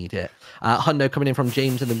really need it. Hundo coming in from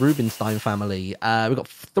James and the Rubenstein family. We've got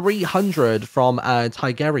 300 from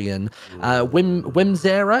Tigerian.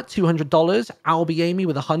 Wimzera, $200. Albi Amy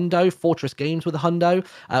with a hundo. Fortress Games with a hundo.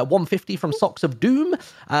 150 from Socks of Doom.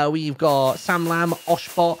 We've got Sam Lam,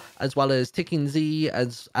 Oshbot, as well as Ticking Z,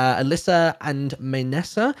 as Alyssa and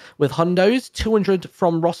Manessa with hundos. 200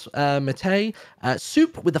 from Ross Mate.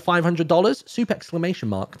 Soup with the $500. Soup exclamation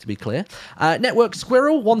mark, to be clear. Network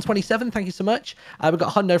Squirrel, 127. Thank you so much. We've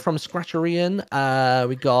got hundo from Scratcherian.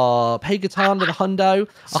 We got Pagatan with a hundo.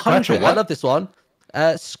 100. I love this one.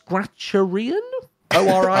 Scratcherian?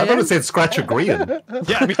 O-R-I-N? I thought it said Scratcherian.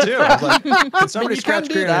 Yeah, me too. I was like, can somebody scratch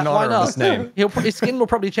green in honor of this name? His skin will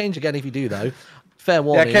probably change again if you do, though. Fair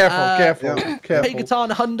warning. Yeah, careful.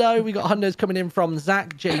 Pagatan Hundo. We got hundos coming in from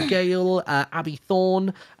Zach, J. Gale, Abby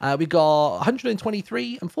Thorne. We got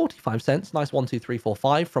 123 and 45 cents. Nice 1, 2, 3, 4,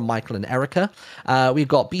 5 from Michael and Erica. We've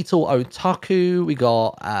got Beetle Otaku. We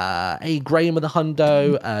got A. Graham with a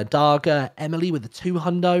hundo. Darga, Emily with the 2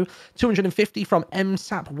 hundo. 250 from M.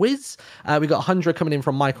 Sap Wiz. We got 100 coming in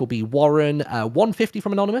from Michael B. Warren. 150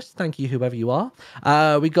 from Anonymous. Thank you, whoever you are.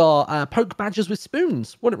 We got Poke Badgers with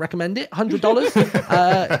Spoons. Wouldn't recommend it. $100.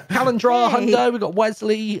 Calendra Hundo, we got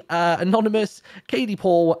Wesley, Anonymous, Katie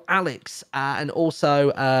Paul, Alex, and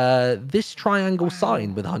also this triangle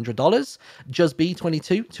sign with $100. Jusby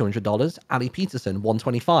 22, $200. Ali Peterson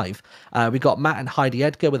 125. We got Matt and Heidi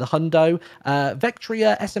Edgar with a hundo.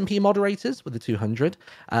 Vectria SMP moderators with a 200.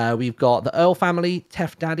 We've got the Earl family,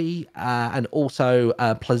 Tef Daddy, and also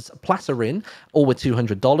Placerin, all with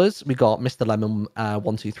 $200. We got Mr. Lemon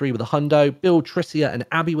 123 with a hundo. Bill Tricia and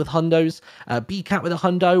Abby with hundos. Cat with a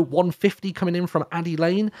hundo. 150 coming in from Addy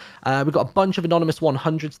Lane. We've got a bunch of anonymous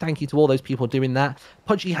 100s. Thank you to all those people doing that.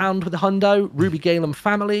 Pudgy Hound with a hundo. Ruby Galen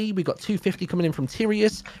family. We got 250 coming in from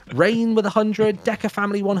Tyrius. Rain with 100. Decker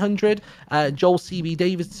family 100. Joel CB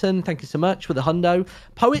Davidson, thank you so much, with a hundo.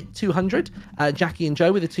 Poet 200. Jackie and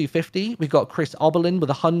Joe with a 250. We've got Chris Oberlin with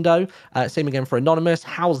a hundo. Same again for anonymous.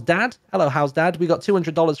 How's Dad? Hello, how's Dad? We got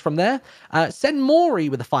 $200 from there. Sen Mori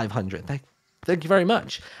with a 500. Thank you very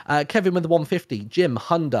much. Kevin with the 150. Jim,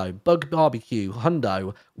 hundo. Bug Barbecue,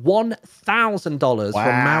 hundo. $1,000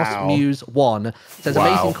 from Mouse Muse 1. Says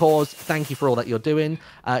amazing cause. Thank you for all that you're doing.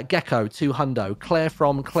 Gecko 2 hundo. Claire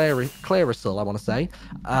from Clarisol, I want to say,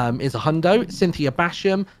 is a hundo. Cynthia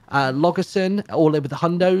Basham, Logerson, all in with the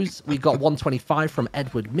hundos. We got 125 from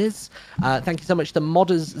Edward Miz. Thank you so much to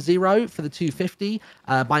Modders 0 for the 250.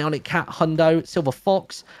 Bionic Cat hundo. Silver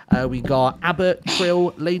Fox. We got Abbott,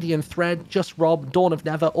 Trill, Lady and Thread, Just Rob, Dawn of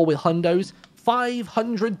Never, all with hundos.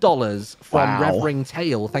 $500 from Revering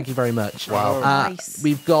Tail. Thank you very much. Wow. Nice.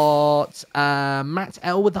 We've got Matt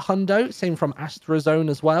L with the hundo. Same from Astrazone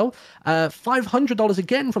as well. $500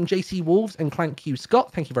 again from JC Wolves and Clank Q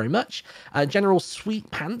Scott. Thank you very much. General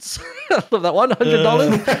Sweet Pants. Love that one.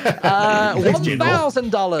 $100.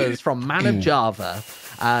 $1,000 from Man of Java.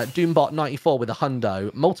 Doombot 94 with a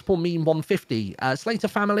hundo. Multiple Meme 150. Slater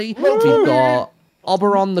family. We've got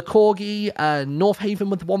Oberon the Corgi, North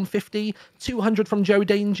Haven with the 150, 200 from Joe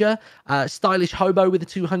Danger, Stylish Hobo with the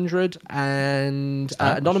 200, and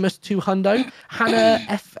Anonymous 200, Hannah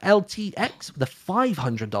FLTX with the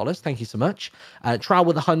 $500. Thank you so much. Trial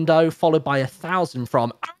with a hundo, followed by 1,000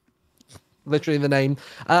 from literally the name.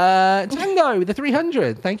 Tango with the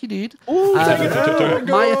 300. Thank you, dude.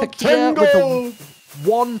 Maya Thakia with the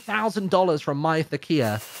 $1,000 from Maya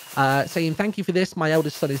Thakia, saying thank you for this. My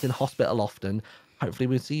eldest son is in hospital often. Hopefully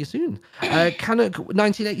we'll see you soon. Canuck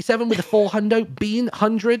 1987 with a 400. Bean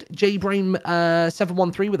 100. J-Brain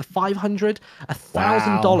 713 with a 500.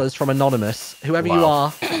 $1,000 from Anonymous. Whoever you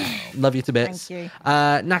are, love you to bits. Thank you.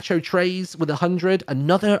 Nacho Trays with 100.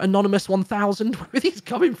 Another Anonymous 1,000. Where are these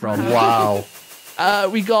coming from? Wow.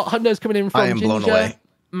 We got hundos coming in from I am blown Ginger, away.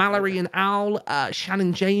 Mallory and Owl,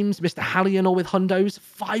 Shannon James, Mr. Hallion, all with hundos.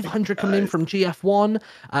 500 coming in from GF1,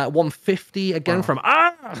 150 again from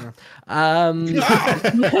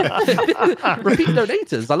repeat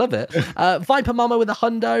donators. I love it. Viper Mama with a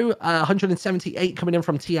hundo, 178 coming in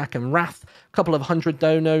from Tiak and Wrath. A couple of 100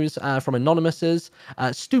 donos from Anonymouses.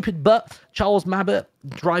 Stupid Butt, Charles Mabbott,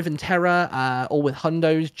 Drive and Terror, all with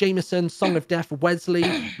hundos. Jameson, Song of Death, Wesley,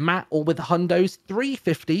 Matt, all with hundos.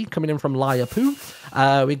 350 coming in from Liar Poo.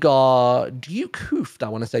 We got Duke Hooft, I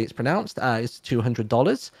want to say it's pronounced. It's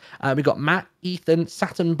 $200. We got Matt Ethan,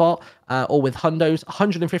 Saturnbot, all with hundos.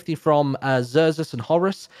 150 from Xerxes and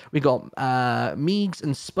Horus. We got Meegs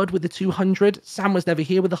and Spud with the 200. Sam was never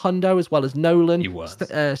here with the hundo, as well as Nolan. He was.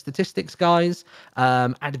 Statistics guys.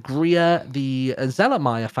 Adgria, the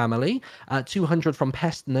Zelamaya family. 200 from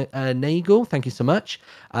Pest Nagel. Thank you so much.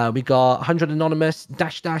 We got 100 Anonymous,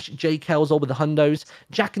 J Kells, all with the hundos.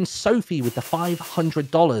 Jack and Sophie with the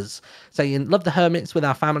 $500, saying, love the Hermits with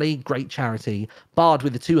our family, great charity. Bard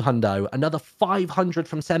with the 200, another 500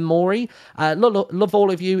 from Sem Mori. Love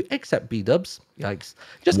all of you except B-dubs. Yikes.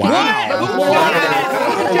 Just Wow.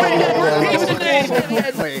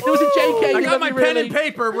 It was a JK. I got my pen and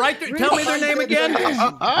paper. Right there. Tell me their name again.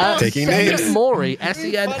 Taking names. Mori,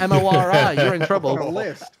 SENMORI. You're in trouble.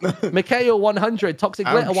 Mikhail 100, Toxic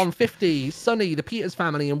Glitter 150, Sonny, the Peters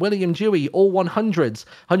family, and William Dewey, all 100s.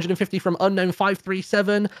 150 from Unknown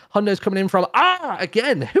 537. Hundo's coming in from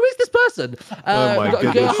again. Who is this person? We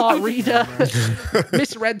got Gerhard Reader,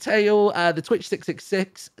 Miss Redtail, the Twitch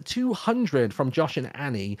 666, 200 from Josh and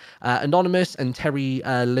Annie, Anonymous and Terry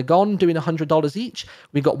Legon doing $100 each.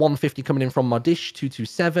 We got 150 coming in from Modish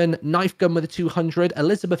 227, Knife Gun with a 200,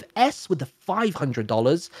 Elizabeth S with the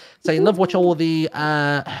 $500, saying love watch all the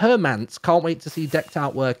Hermants, can't wait to see decked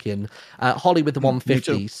out working. Holly with the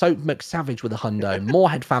 150, Soap McSavage with a hundo,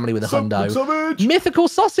 Moorhead family with a hundo, Mythical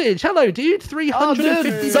Sausage, hello dude,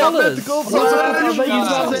 $350. Mythical Sausage. Thank you,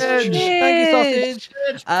 Sausage. Thank you, Sausage.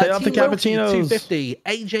 Pay off the cappuccinos. 250.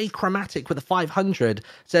 AJ Chromatic with a 500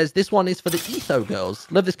 says this one is for the Etho girls.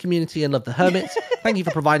 Love this community and love the Hermits. Thank you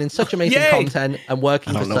for providing such amazing content and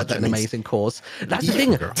working for such an amazing cause. That's the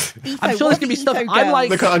thing. I'm sure there's gonna be stuff. I'm like,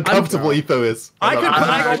 look how uncomfortable Etho is. I don't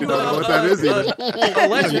know what that is even. A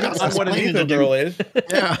legend on what an Etho girl is.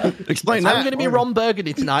 Yeah, explain that. I'm going to be Ron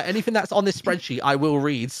Burgundy tonight. Anything that's on this spreadsheet, I will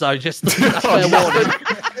read. So just fair warning.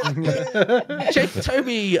 Jake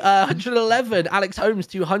Toby, 111. Alex Holmes,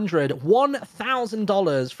 200.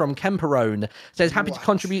 $1,000 from Kemperone says, happy to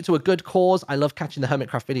contribute to a good cause. I love catching the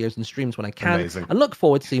Hermitcraft videos and streams when I can. Amazing. And look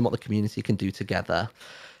forward to seeing what the community can do together.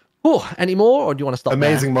 Oh, any more, or do you want to stop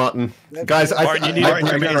Amazing, there? Martin. Guys, Martin, you need to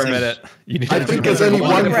break for a minute. I think there's only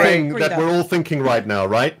one thing that we're all thinking right now,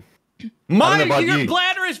 right? Your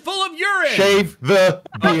bladder is full of urine. Shave the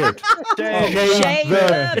beard. Shave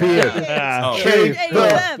the beard. Shave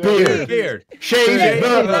the beard. Shave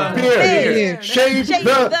the beard. Shave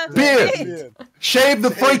the beard. Shave the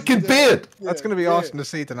freaking beard. That's going to be awesome to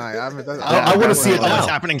see tonight. I want to see it now. It's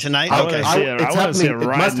happening tonight? Okay. It's happening.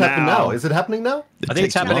 It must happen now. Is it happening now? I think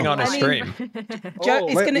it's happening on a stream.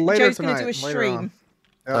 Joe's going to do a stream.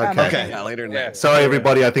 Okay. Yeah, later tonight. Sorry,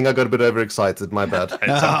 everybody. I think I got a bit overexcited. My bad. It's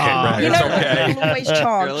okay, right? You know, I'll always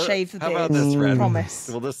charge shave the beard. How about this, Red? Promise.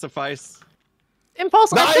 Will this suffice?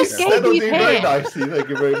 Impossible. I just gave you very hair. nicely. Thank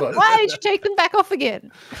you very much. Why did you take them back off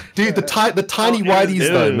again? Dude, the tiny whiteys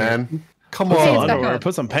though, man. Come on. Underwear.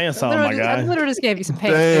 Put some pants on, my guy. I literally just gave you some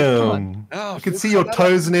pants. Damn. I can see your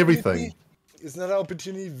toes and everything. It's not an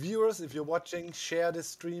opportunity, viewers. If you're watching, share this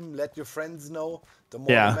stream. Let your friends know. The more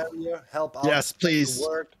the merrier. Help out. Yes, please. The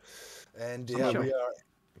work. And we are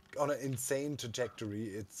on an insane trajectory.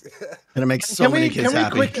 It's gonna make so many kids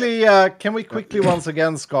happy. Can we quickly once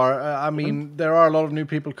again, Scar? I mean, there are a lot of new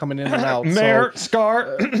people coming in and out. Mayor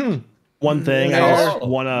Scar. One thing I just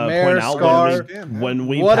want to point out when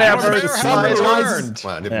we passed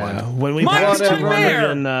when we passed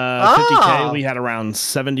 250K, we had around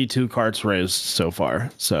 72 carts raised so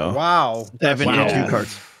far. So wow, 72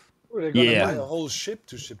 carts. They're gonna buy a whole ship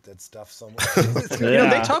to ship that stuff somewhere. You know,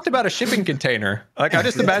 they talked about a shipping container. Like I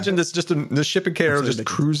just imagine this the shipping container just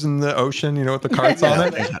cruising the ocean, you know, with the carts on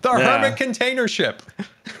it. The Hermit container ship.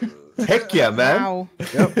 Heck yeah, man. Wow.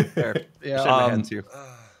 Yep.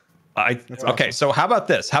 Okay, so how about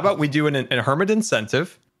this? How about we do a Hermit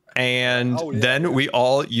incentive? And then we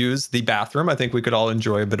all use the bathroom. I think we could all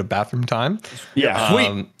enjoy a bit of bathroom time. Yeah,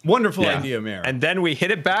 sweet. Wonderful idea, Mayor. And then we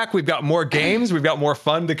hit it back. We've got more games. We've got more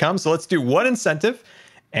fun to come. So let's do one incentive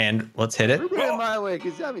and let's hit it.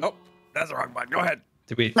 Oh, that's the wrong button. Go ahead.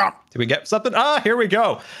 Did we get something? Here we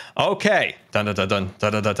go. Okay. Dun dun dun dun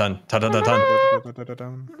dun dun dun dun dun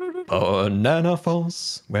dun. Banana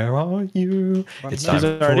Falls, where are you? She's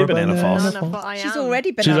already Banana Falls. She's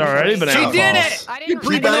already Banana Falls. She did it! I didn't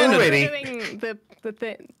Pre realize already. doing the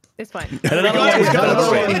thing. It's fine. Banana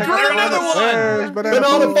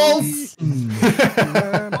Falls.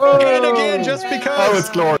 And again, just because. Oh, it's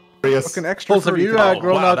glorious. Looking extra. Have you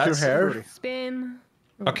grown out your hair? Spin.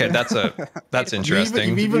 Okay, that's interesting.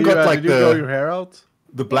 You've even got like did you grow your hair out?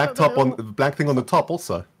 The black top on the black thing on the top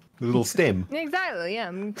also. The little stem. Exactly,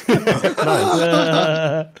 yeah.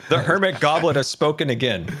 The Hermit Goblet has spoken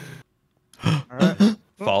again.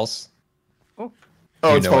 False.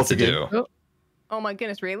 Oh, you it's know what false to again. do. Oh my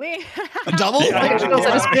goodness, really? A double? I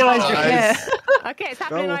just realized you're here. Nice. Okay, it's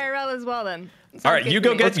happening IRL as well then. All right, you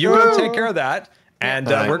go take care of that, and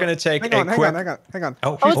we're gonna take Hang on.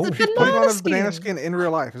 Oh, it's the She's putting on a banana banana skin. skin in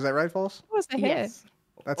real life. Is that right, False? What's the hair?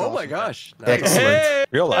 That's Oh awesome. my gosh. Excellent.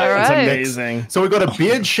 real life. All That's right. amazing. So we've got a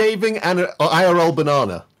beard shaving and an IRL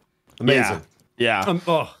banana. Amazing. Yeah.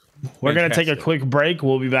 We're going to take a quick break.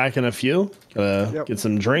 We'll be back in a few. Get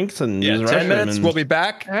some drinks and use the 10 restroom minutes. and- We'll be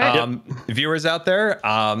back. Right. Viewers out there,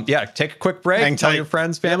 take a quick break. Hang Tell tight. your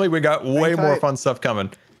friends, family. We got way more fun stuff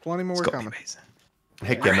coming. Plenty more coming.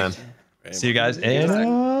 Heck yeah, man. See you guys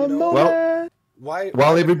in Well,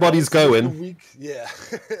 while everybody's going, Yeah.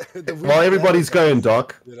 while everybody's going,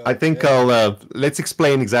 Doc, I think I'll let's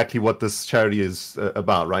explain exactly what this charity is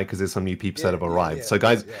about, right? Because there's some new peeps that have arrived. So,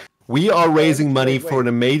 guys, we are raising money for an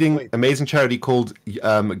amazing charity called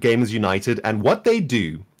Gamers United, and what they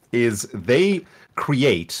do is they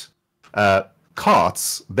create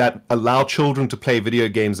carts that allow children to play video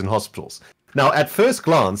games in hospitals. Now, at first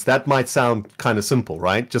glance, that might sound kind of simple,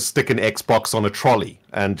 right? Just stick an Xbox on a trolley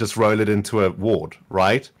and just roll it into a ward,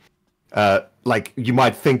 right? Like, you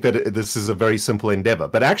might think that this is a very simple endeavor.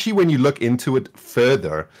 But actually, when you look into it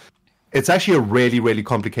further, it's actually a really, really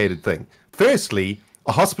complicated thing. Firstly,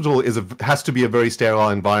 a hospital has to be a very sterile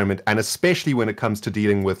environment, and especially when it comes to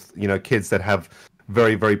dealing with, kids that have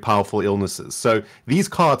very, very powerful illnesses. So these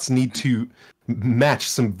carts need to match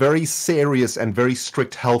some very serious and very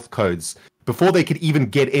strict health codes before they could even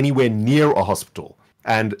get anywhere near a hospital.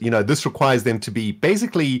 And, this requires them to be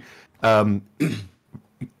basically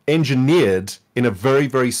engineered in a very,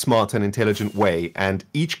 very smart and intelligent way. And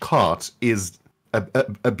each cart is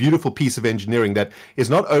a beautiful piece of engineering that is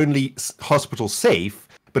not only hospital safe,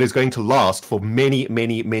 but is going to last for many,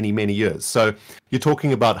 many, many, many years. So you're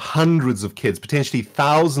talking about hundreds of kids, potentially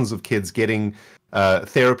thousands of kids getting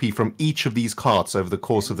therapy from each of these carts over the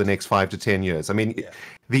course of the next 5 to 10 years. I mean,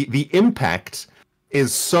 the impact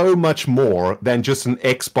is so much more than just an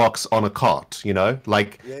Xbox on a cart,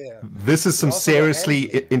 This is some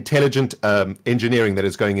seriously intelligent engineering that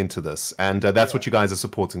is going into this. And that's what you guys are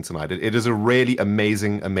supporting tonight. It is a really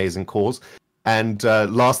amazing, amazing cause. And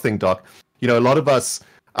last thing, Doc, a lot of us,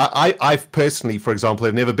 I've personally, for example,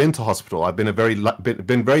 have never been to hospital. I've been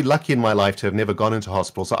been very lucky in my life to have never gone into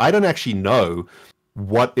hospital. So I don't actually know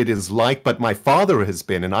what it is like, but my father has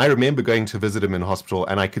been, and I remember going to visit him in hospital,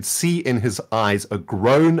 and I could see in his eyes, a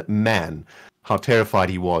grown man, how terrified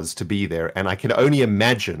he was to be there. And I can only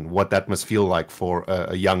imagine what that must feel like for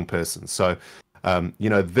a young person. So,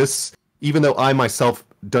 this, even though I myself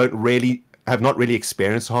have not really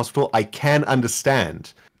experienced a hospital, I can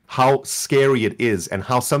understand how scary it is and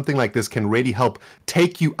how something like this can really help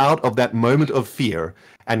take you out of that moment of fear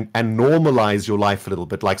and normalize your life a little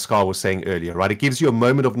bit, like Scar was saying earlier, right? It gives you a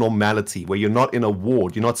moment of normality where you're not in a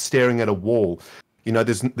ward, you're not staring at a wall.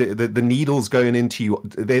 There's the needles going into you,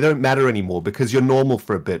 they don't matter anymore because you're normal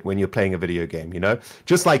for a bit when you're playing a video game,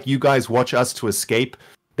 Just like you guys watch us to escape,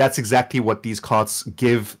 that's exactly what these carts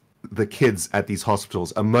give the kids at these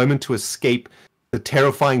hospitals, a moment to escape the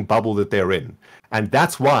terrifying bubble that they're in. And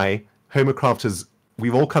that's why HERMITCRAFT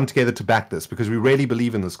we've all come together to back this, because we really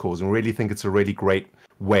believe in this cause and really think it's a really great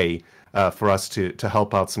way for us to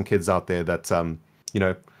help out some kids out there that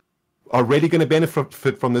are really going to benefit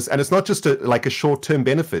from this. And it's not just a short-term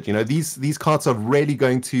benefit. These carts are really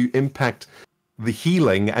going to impact the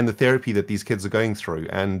healing and the therapy that these kids are going through,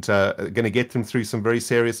 and going to get them through some very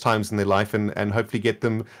serious times in their life, and hopefully get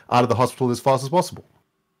them out of the hospital as fast as possible.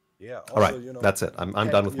 Yeah. Also, all right, that's it. I'm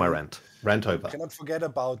done with my rant. Rant over. You cannot forget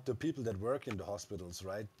about the people that work in the hospitals,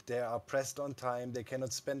 right? They are pressed on time. They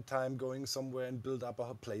cannot spend time going somewhere and build up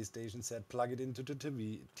a PlayStation set, plug it into the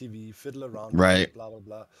TV, fiddle around, right? Blah blah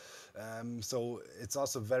blah. So it's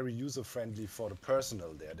also very user friendly for the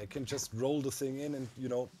personnel there. They can just roll the thing in and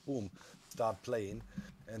boom, start playing,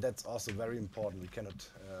 and that's also very important. We cannot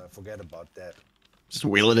forget about that. Just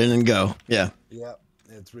wheel it in and go. Yeah. Yeah.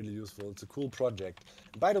 It's really useful. It's a cool project.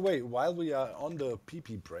 By the way, while we are on the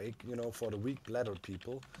PP break, for the weak bladder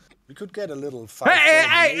people, we could get a little fight.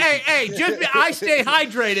 Hey! Just I stay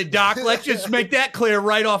hydrated, Doc. Let's just make that clear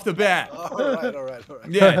right off the bat. All right.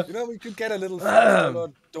 Yeah. We could get a little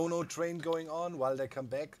 $5 dono train going on while they come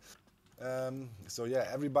back. So yeah,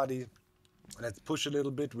 everybody, let's push a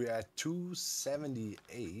little bit. We're at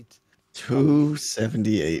 278.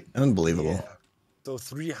 278. Unbelievable. Yeah. So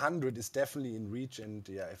 300 is definitely in reach, and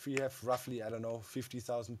yeah, if we have roughly,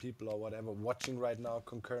 50,000 people or whatever watching right now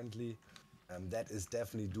concurrently, that is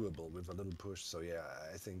definitely doable with a little push. So yeah,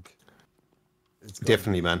 I think it's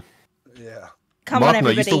definitely, man. Yeah. Come Martin,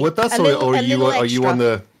 on, everybody. are you still with us, or are you on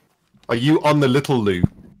the Are you on the little loo?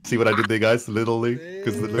 See what I did there, guys? The little loo.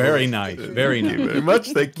 Very nice. Very nice. Thank you very much.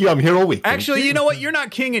 Thank you. I'm here all week. Actually, you know what? You're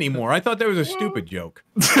not king anymore. I thought that was a stupid joke.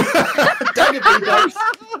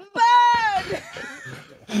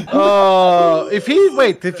 If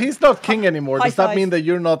he's not king anymore, does that mean that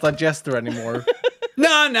you're not a jester anymore?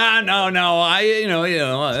 No.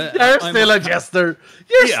 You're still a jester.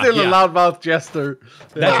 You're still a loudmouth jester.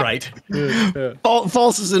 That's right.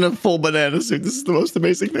 False is in a full banana suit. This is the most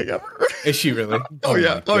amazing thing ever. Is she really? Oh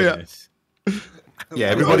yeah. Yeah,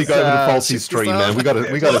 everybody go over to Falsey's stream, man. We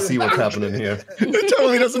gotta see what's happening here. It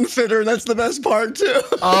totally doesn't fit her, and that's the best part too.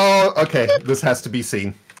 Oh, okay. This has to be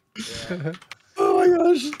seen. Oh my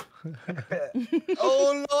gosh.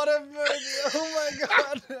 Oh Lord have mercy! Oh my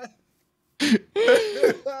God!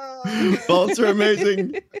 Faults are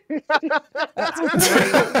amazing.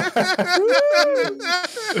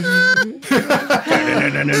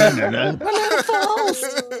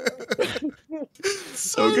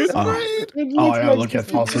 So good. Oh, I gotta look at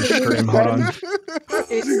False's stream. Hold on.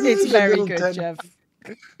 It's very good, Jeff.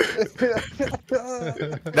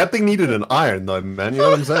 That thing needed an iron, though, man. You know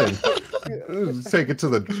what I'm saying? Take it to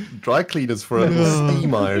the dry cleaners for a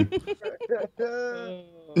steam iron.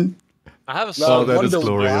 I have a song. Oh, that is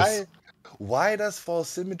glorious. Why does False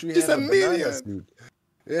Symmetry Just have a banana minion. suit?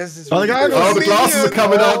 Yes, it's The glasses are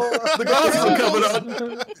coming on. The glasses Oh. are coming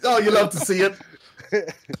on. Oh, you love to see it.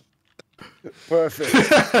 Perfect.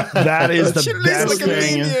 That is the She looks best like a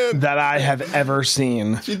thing minion. that I have ever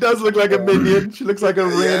seen. She does look like a minion. She looks like a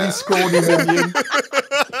really scrawny minion.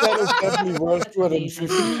 That is definitely worth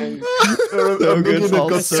 250K. A minion that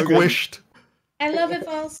got squished. I love it,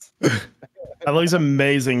 False. That looks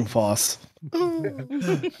amazing, Foss.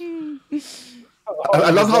 I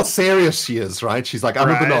love how serious she is, right? She's like, I'm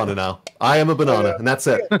a banana now. I am a banana, and that's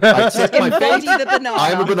it. I accept my fate. Embody the banana. I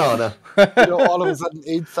am a banana. You know, all of a sudden,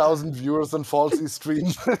 8,000 viewers on Falsey's stream.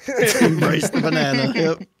 Embrace the banana.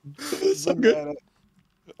 Yep. So good.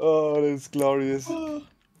 Oh, that's glorious. What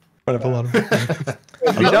have a lot of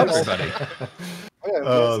everybody.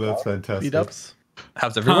 Oh, that's fantastic. Beat-ups.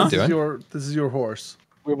 How's everyone doing? This is your horse.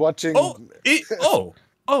 We're watching Banana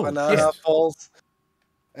yes. Falls.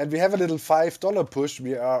 And we have a little $5 push.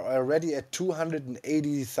 We are already at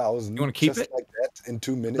 280,000. You want to keep just it? like that in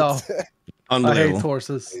 2 minutes? No. I hate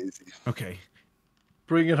horses. Okay.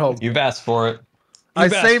 Bring it home. You've asked for it. I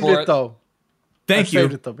You've asked saved for it though. Thank I you.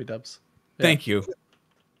 saved it though, B-dubs. Yeah. Thank you.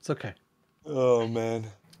 It's okay. Oh man.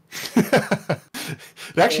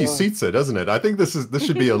 It actually suits her, doesn't it? I think this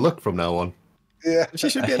should be a look from now on. Yeah. She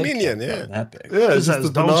should be a minion, yeah. That big. Yeah, It it's just says,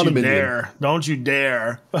 the don't banana you minion. dare. Don't you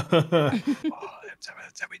dare.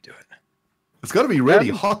 That's how we do it. It's got to be really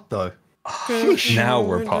hot, though. Now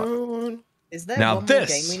we're pod. Is there Now one more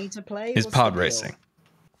this game we need to play? is What's pod the deal? racing.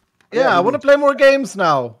 Yeah, I want to play more games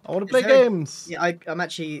now. I want to play Is there- games. Yeah, I'm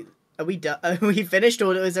actually. Are we done? Are we finished,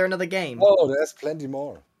 or is there another game? Oh, there's plenty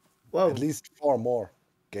more. Whoa! At least 4 more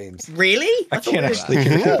games. Really? I can't actually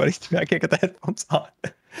hear anybody. I can't get the headphones on.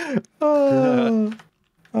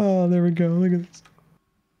 Oh, there we go. Look at this.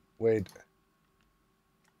 Wait.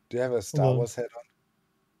 Do you have a Star Wars head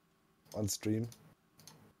on stream?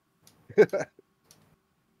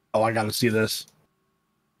 Oh, I gotta see this.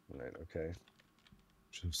 Right, okay.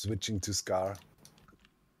 Switching to Scar.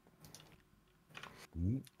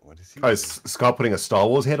 What is he? Oh, is Scott putting a Star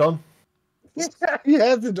Wars head on? He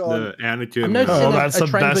has it on. The Anakin. I'm noticing Oh, that's a the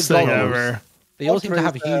trend best with thing goggles. ever. They all seem to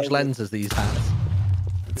have Portraits, huge lenses, these hats.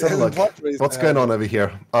 Let's have a look. What's going on over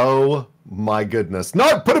here? Oh my goodness!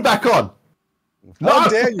 No, put it back on. How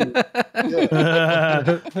dare you?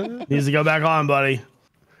 Needs to go back on, buddy.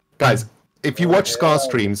 Guys, if you watch Scar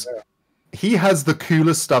streams, he has the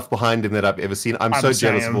coolest stuff behind him that I've ever seen. I'm so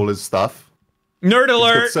jealous of all his stuff. Nerd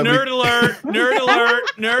alert! so many- Nerd alert! Nerd alert!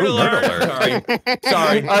 Nerd alert!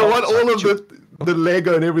 Sorry. I want all of the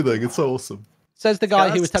Lego and everything. It's so awesome. Says the guy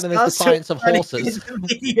who was telling us the science of horses.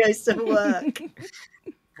 Videos to work.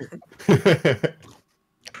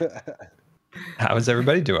 How is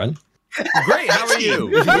everybody doing? Great. How are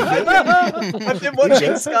you? I've been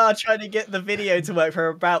watching Scar trying to get the video to work for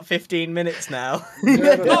about 15 minutes now.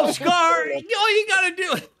 Oh, Scar! All you gotta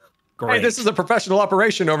do it. Hey, this is a professional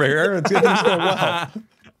operation over here. It's going well.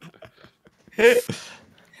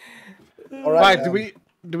 All Right,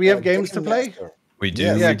 do we have games to play? We do.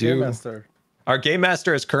 Yeah, we Game do. Master. Our game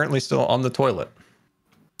master is currently still on the toilet.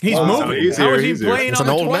 He's moving. he's How here, is he he's here. playing It's on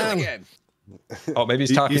an the old toilet man. again? Oh, maybe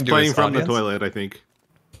he's talking He's to playing his from audience. the toilet, I think.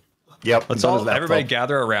 Yep. Let's he's on all his laptop. everybody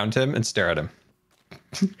gather around him and stare at him.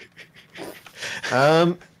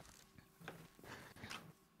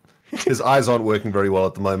 His eyes aren't working very well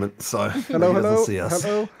at the moment, so Hello, he doesn't hello, see us.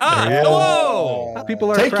 hello. Hello!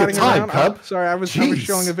 People are Take your crowding time, around. Cub. Sorry, I was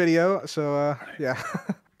showing a video, so yeah.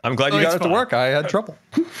 I'm glad you got it to work. I had trouble.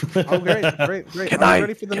 Oh, great. Can Are we I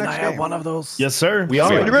ready for the can next I have game? one of those? Yes, sir. We are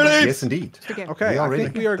ready? Yes, indeed. Okay, I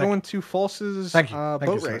think we are going to False's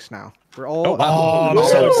boat race now. We're all. Oh, I'm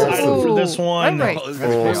so excited for this one. Right.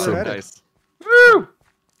 Awesome. Nice. Woo!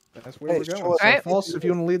 That's where we're going. So, Alright. False, if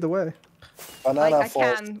you want to lead the way. Banana I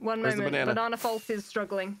Falls. can. One Where's the moment. banana? Banana Falls is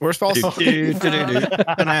struggling. Where's false?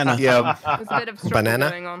 Banana. Yeah. There's a bit of struggle Banana?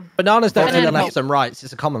 going on. Bananas don't Banana need pop. lefts and rights.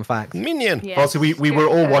 It's a common fact. Minion. Yeah. Also, we were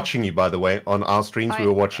all Good. watching you, by the way, on our streams. We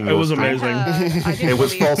were watching It your was stream. amazing. I did It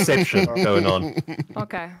was believe- falseception going on.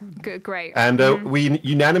 Okay. Good. Great. And we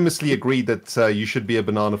unanimously agreed that you should be a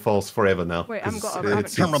banana false forever now. Wait, I haven't got. 'cause I haven't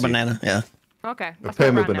it's Perma banana. Yeah. Okay. a That's my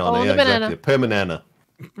perma brand banana. now. Yeah, banana. exactly. Permanana.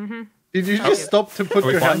 Did you just stop to put Are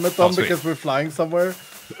we your flying? helmet Oh, on sweet. because we're flying somewhere?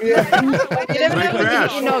 You never know when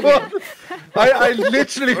you know good. I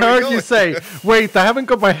literally heard you say, "Wait, I haven't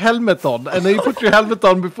got my helmet on," and then you put your helmet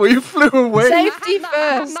on before you flew away. Safety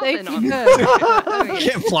first. Safety first.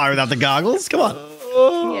 Can't fly without the goggles. Come on.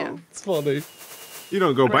 Oh, Yeah. it's funny. You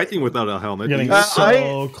don't go biking without a helmet. Getting do you?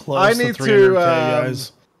 so close I to need 300K, to,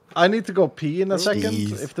 guys. I need to go pee in a second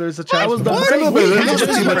Jeez. if there's a chance. was for the that.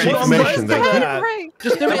 That's too much information. Thank you.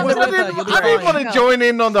 Just do it in the river. You'll be I didn't fine. want to join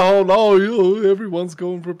in on the whole. Oh, everyone's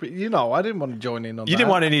going for pee. You know, I didn't want to join in on. You that. didn't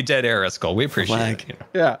want any dead air, Eskel. We appreciate Flag. it.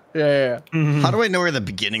 You know. Yeah. How do I know where the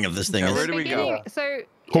beginning of this thing Yeah, where is? do we go? So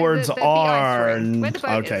Chords the ice are. ring, where the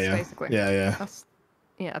boat Okay, is, yeah. basically. Yeah. That's,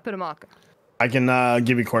 yeah, I put a marker. I can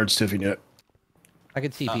give you chords too if you need it. I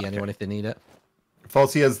can TP anyone if they need it.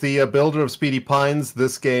 Falsey, as the builder of Speedy Pines,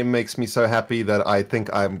 this game makes me so happy that I think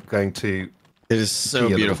I'm going to. It is so pee a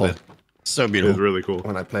little beautiful. bit So It's beautiful. really cool.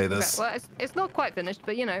 when I play Okay, this. well, it's not quite finished,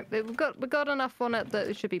 but you know we've got enough on it that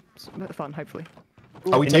it should be fun, hopefully.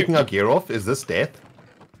 Are we taking our gear off? Is this death?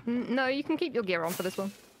 No, you can keep your gear on for this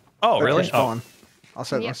one. Oh, That's really? your spawn. I'll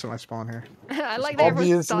set Yep. my spawn here. I like that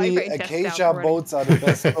everyone's starting Obviously, putting chests acacia out already. boats are the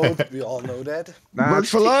best boats. We all know that. Birds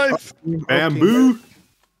for life. Bamboo.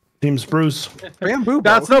 Team Spruce. Bamboo.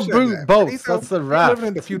 That's boat. not Who said boat. that? Boats. Etho, That's the you're raft. Living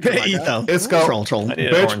in the future. my guy. Etho. It's got Troll. I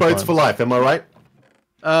need birch orange boats ones. for life. Am I right?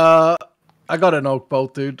 I got an oak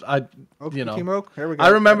boat, dude. You know. Team Oak. Here we go. I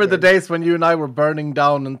remember the Okay. days when you and I were burning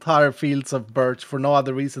down entire fields of birch for no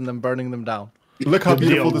other reason than burning them down. Look how Good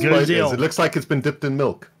beautiful deal, this good boat deal. is. It looks like it's been dipped in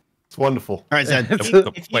milk. It's wonderful. All right, Zed. If you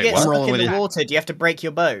Wait, get what? I'm stuck rolling in with the you. water, do you have to break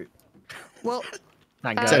your boat? Well,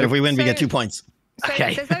 Thank God. Zed, if we win, we get So- 2 points. so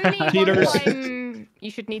Okay. there's only one Cheaters. time you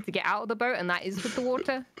should need to get out of the boat, and that is with the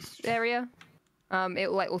water area. It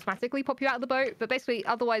will like automatically pop you out of the boat, but basically,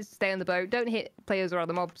 otherwise, stay on the boat. Don't hit players or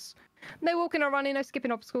other mobs. No walking or running, no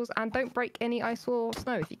skipping obstacles, and don't break any ice or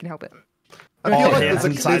snow if you can help it. I feel like hands there's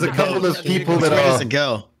inside a the couple boat. of people Which that way does are it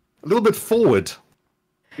go? a little bit forward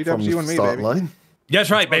from you the and me, start baby. line. That's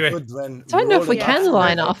right, baby. Good when I don't know if we roll it can up.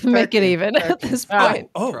 line up and make it even at this point.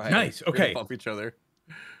 Oh, Right. nice. We're gonna Okay. bump each other.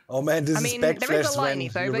 Oh man, this I is mean, there is backflash a line, when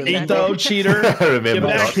Etho, you but really you know. Etho, cheater. I remember Get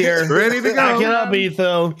back that. here. Ready to Back go. it up,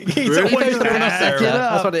 Etho. Etho's doing enough setter.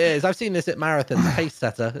 That's what it is. I've seen this at marathons. Pace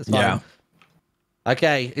setter. It's fine. Yeah.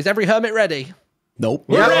 Okay, is every hermit ready? Nope.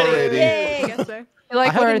 We're ready. Yay, I guess so. I like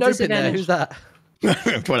I heard where a it's note in there. Who's disadvantage.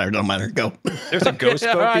 that? Whatever, don't matter. Go. There's a ghost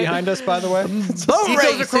boat alright. behind us, by the way. Boat He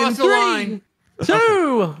race goes across in the 3, line.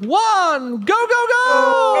 2, 1, go, go,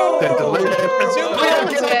 go! Okay.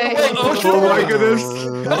 Oh my goodness.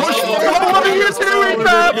 What are you doing,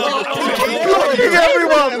 man? Looking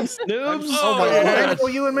everyone. Noobs. Oh my God. Oh,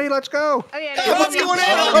 you and me. Let's go. Oh yeah. What's going on?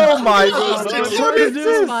 Oh my goodness. What is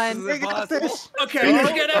this? Fine. We got this. Okay,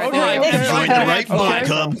 let's get it. Join the right boat,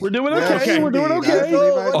 Cub. We're doing Yes, okay. We're doing indeed. I okay.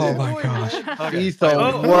 believe I Oh did. my gosh.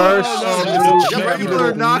 Etho, worst. People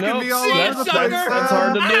are knocking me all over the place. That's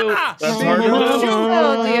hard to do. That's hard to do.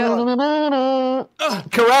 Oh, dear.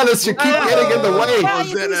 Corrallus, you keep getting in the way.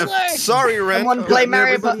 Sorry, Ren. Someone play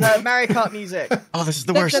Mario Kart music. Oh, this is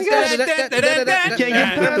the worst.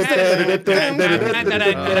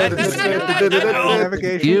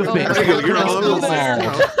 Navigation. You've been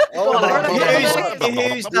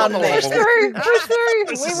Who's done this? Push through. Push through.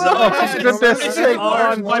 We will. Oh, goodness sake.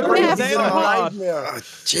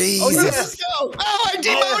 Jesus. Oh, I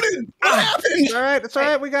demoted. What happened? It's all right. It's all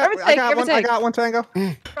right. I got one tango.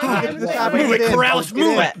 Move it, Corrales,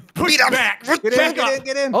 move it. Push back. Back up.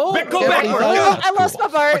 Get in. Oh, Go back. I lost my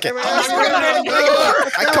boat. Okay.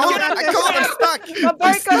 I caught him. I'm stuck. My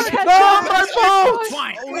boat goes head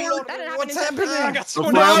Fine. What's happening? I got so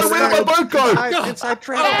Where did my boat go? Inside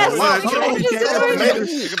trail.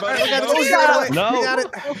 No.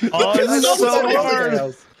 Oh, this is so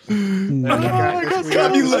hard. No.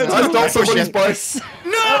 I stole somebody's bike.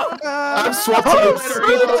 No! I'm swapping No.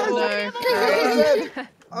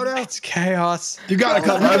 Oh no, it's chaos. You gotta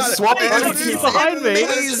come. I'm swapping behind me.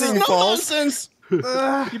 Amazing nonsense.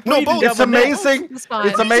 No, it's amazing. It's fine.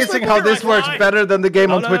 It's amazing how this works better than the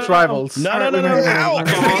game on Twitch Rivals. No.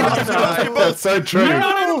 That's so true.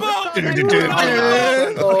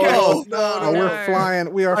 Oh, no, we're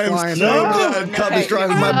flying. We are flying. Cub is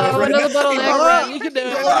driving my boat right Another now. bottleneck. You can do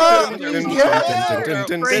it.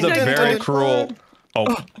 This is a very cruel. Oh,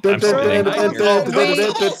 I'm spinning.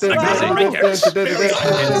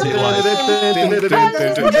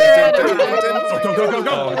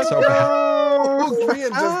 Oh, it's so bad.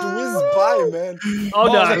 Korean just whizzed by, man. Oh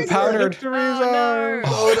no, They're powdered. Did you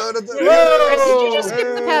just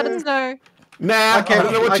skip the powdered snow? Nah, I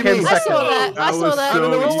don't know what you mean. I saw that. I saw that. I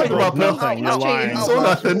don't know what you're talking about. Nothing. You're lying. I saw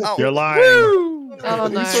nothing. You're lying. Oh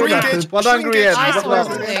no. Well done, Grian. I saw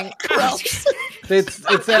something. It's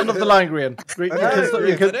the end of the line, Grian. Grian,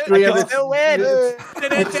 still win.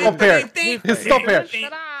 Stop here. Stop here.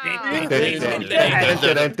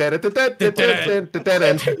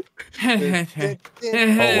 I'll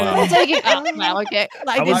take it up now, okay.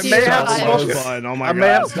 I may have fun. Oh my I may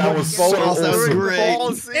have god. That was so great. That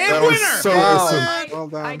was so awesome. Well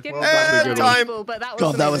done. I didn't Well done. Time. but that was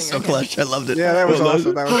God, that was amazing. so clutch. I loved it. Yeah, that was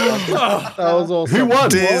awesome. That was awesome. That was awesome. Who won?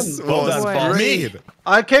 This Well done, was Paul. me.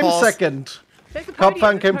 I came Pause. second. There's a Cup podium,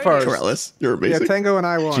 fan came there's a podium. first. Corellis, you're Yeah, amazing. Tango and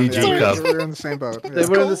I won. GG, Yeah, Cup. we were in the same boat. They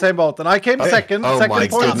were in the same boat, and I came second. Oh my Second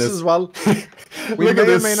points goodness. as well. We Look may at or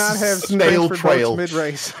this may not have snail trail.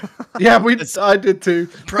 mid-race. Yeah, I did too.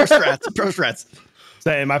 Pro strats.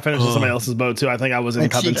 Same. I finished in somebody else's boat too. I think I was in My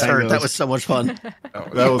Cup and cheeks hurt. Tangos. That was so much fun.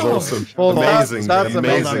 That was awesome. Well, Amazing. that's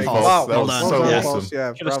amazing. amazing. Paul. Wow. That was Well so done. awesome.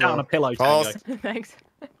 Yeah, Should have sat on a pillow, Pause. Tango. Thanks.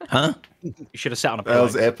 Huh? You should have sat on a That pillow.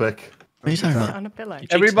 was epic. What are you talking about? On a pillow.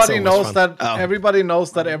 Everybody so much knows fun. that. Oh. Everybody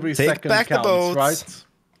knows that every Take second back the counts, boats. right?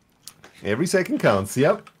 Every second counts.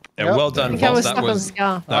 Yep. And Yep. well done, I think I Paul. was That stuck on was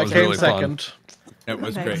Scar. that I was came really fun. second. That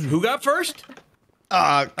was great. Who got first?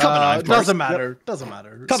 Cup and I, of course. Doesn't matter. Doesn't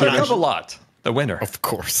matter. Cover-Lot, the winner. Of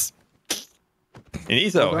course. And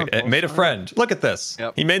Etho made a friend. Look at this.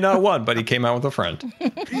 He may not have won, but he came out with a friend.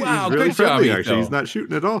 Wow, He's really good job, friendly, actually. Etho. He's not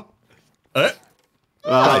shooting at all. Guys,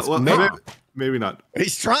 Well, maybe not.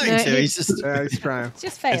 He's trying to. He's just. Yeah, he's trying. It's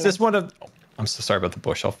just failing. Is this one of... I'm so sorry about the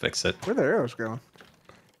bush. I'll fix it. Where the arrows going?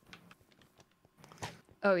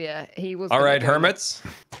 Oh yeah, he was. All gonna right, go. hermits.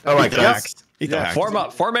 All right, guys. Form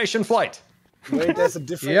up. Formation flight. Wait, there's a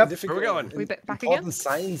different, Yep. difficult, Where we going? We back important again?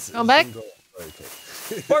 signs. Come back. Okay.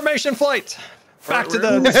 Formation flight. Back to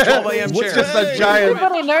the 12 a.m. What's chair. just that giant?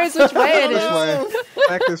 Everybody knows which way it This is. way.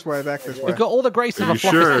 Back this way. Back this way. We've got all the grace of Are a you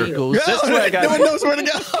flock sure? of eagles. This way, guys. No one knows where to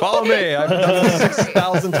go. Follow me. I've done this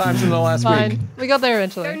 6,000 times in the last week. Fine. We got there Go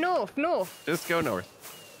eventually. North. Just go north.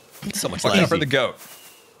 So much Watch out for the goat.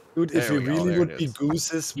 Dude, if There we we go, really there would it be is.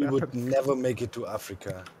 gooses, we would never make it to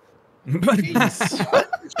Africa.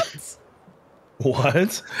 What?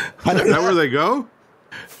 Is that where they go?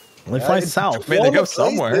 They fly south. Man, they go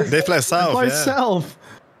somewhere. They fly south. Fly Yeah. south.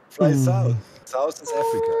 Fly south. South is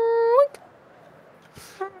Africa.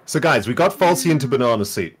 So, guys, we got Falsey into Banana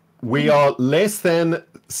Suit. We are less than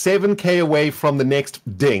 7k away from the next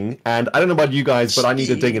ding, and I don't know about you guys, but I need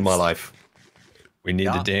a ding in my life. We need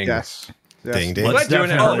the ding. Yes. Yes. Ding, ding. Let's do an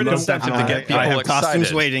Hermit Most incentive to get people I have costumes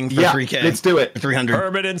excited. waiting for Yeah, 3K. let's do it. 300.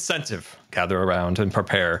 Hermit incentive. Gather around and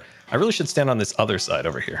prepare. I really should stand on this other side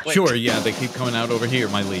over here. Sure, yeah, they keep coming out over here,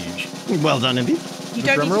 my liege. Well done, indeed. You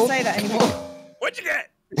don't need to say that anymore. What'd you get?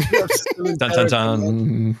 Dun dun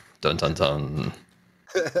dun. Dun dun dun.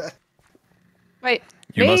 Wait.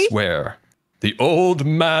 You me? must wear the old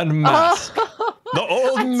man mask. The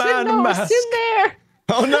old I didn't man know I was mask. in there.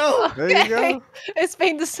 Oh no! There you go. It's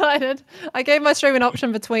been decided. I gave my stream an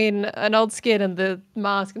option between an old skin and the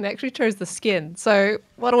mask, and they actually chose the skin. So,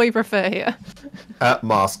 what do we prefer here?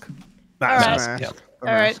 Mask. All right, Mask. Yeah.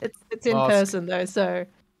 all right. It's in Mask. person though, so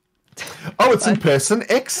Oh, it's in person.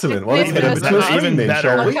 Excellent. Well, let's In head over to person. the stream Even then, better.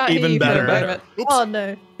 shall I we? can't hear Even you for the better. moment. Oh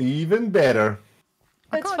no! Even better.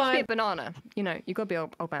 I It's can't fine. be a banana. You know, you got to be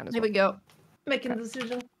old man as Here well. we go. Making the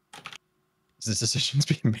decision. This decision's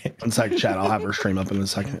being made. One sec, chat. I'll have her stream up in a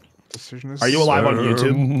second. Decision is Are you alive on Sir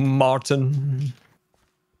YouTube? Martin.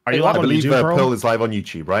 Are you I live on believe YouTube, Pearl? Pearl is live on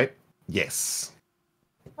YouTube, right? Yes.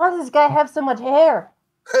 Why does this guy have so much hair?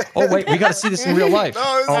 Oh wait, we got to see this in real life.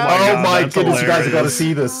 Oh God, my that's goodness, you guys have got to hilarious.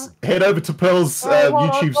 see this. Head over to Pearl's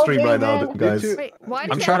YouTube stream right now, guys. Wait, why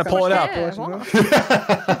does I'm he trying have to so pull it much up. hair?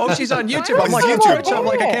 What? Oh, she's on YouTube. I'm like, YouTube. Twitch. I'm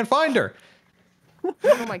like, I can't find her.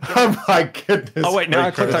 Oh my god. Oh my goodness. Oh wait, now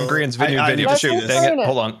I clicked on Green's video to I shoot. should Dang stream it. it.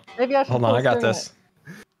 Hold on. Maybe I should Hold on, I got stream this.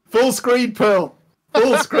 Full screen, Pearl.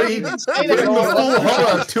 Full screen. Bring the full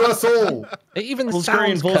horror to us all. It even Full sounds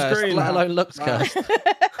screen, full cursed, screen. let alone looks cursed. How's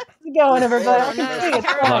it going, everybody?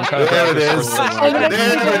 There it is. There it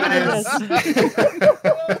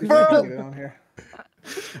is.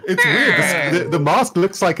 It's weird. The mask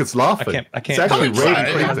looks like it's laughing. I can't. It's actually really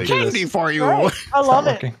creepy. Candy for you. Right. I love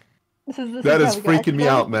it. This That is is how we go. freaking me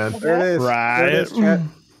out, man. There it is. Right. There it is, chat.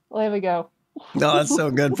 Well, there we go. No, that's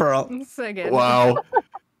so good, Pearl. So good. Wow.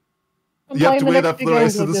 I'm You have to playing wear the that next for two the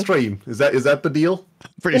rest games of the with this. stream. Is that the deal?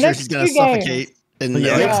 Pretty The sure next she's gonna two games. suffocate in the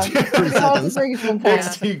Yeah. next 3 seconds.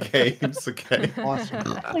 Next 2 games, okay.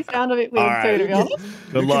 Awesome. They sound a bit weird All too, to right. be honest.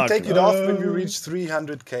 Good You luck. can take it off when we reach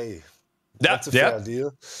 300k. That's a fair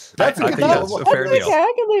deal. That's a I good think deal. that's a fair Okay, deal.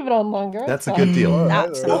 I can leave it on longer. That's a fine. good deal.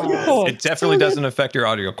 It definitely doesn't affect your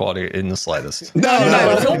audio quality in the slightest. No,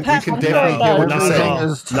 it's all we past can my definitely phone. hear what Not you're at saying.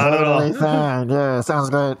 all. Not at all. fine. Yeah, sounds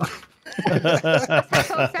great. That's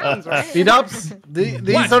how it sounds, right? Speed ups.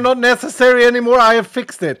 These are not necessary anymore. I have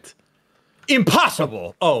fixed it.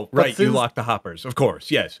 Impossible. Oh, right. You since- locked the hoppers. Of course.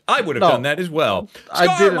 Yes. I would have No. done that as well. I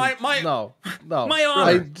Scar, didn't. No. No. my honor.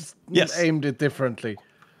 I just Yes. aimed it differently.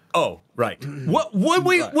 Oh, right. What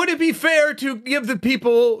would it be fair to grant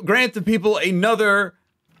the people another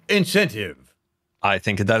incentive? I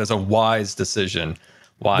think that is a wise decision.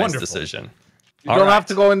 Wise Wonderful. decision. You All don't right. have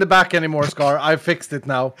to go in the back anymore, Scar. I fixed it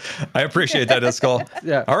now. I appreciate that, Iskull.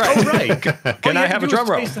 Yeah. All right. Oh, right. Can I have a drum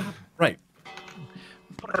roll? Right.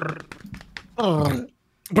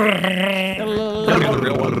 That's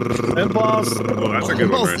a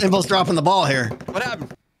good one, man. Impulse dropping the ball here. What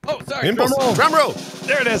happened? Oh, sorry. Impulse. Drum roll.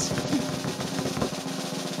 There it is.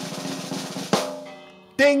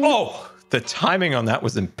 Ding. Oh, the timing on that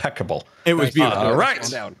was impeccable. It was beautiful. All right.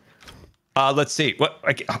 Calm down. Let's see.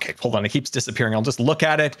 Okay, hold on. It keeps disappearing. I'll just look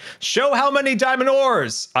at it. Show how many diamond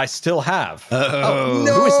ores I still have. Oh,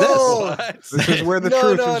 Who is this? This is where the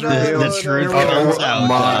truth is revealed. The truth Oh comes out.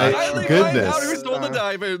 my goodness. Who stole the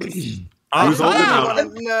diamonds? Who's holding out?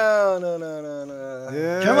 No.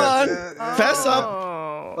 Yeah, Come on, fess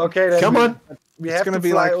up. Okay, then Come on. We It's have gonna to be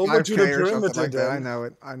fly like over to the 5K or something perimeter. like that. I Then. know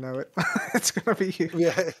it. I know it. It's gonna be you.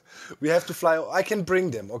 We have to fly. I can bring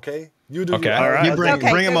them. Okay. You do. Okay. the- All right. You bring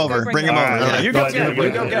him go over. bring Bring him him over. over. Yeah. You go get him. You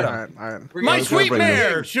go get All him. right, all right. My Go sweet bring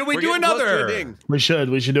mare. Should we We're do getting close to a another? ding. We should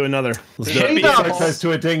do another. Let's do Hit it. me. So close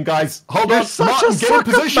to a ding, guys. Hold You're on. such Martin, a get in sucker,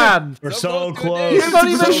 position. man. We're So so close to a close. He's not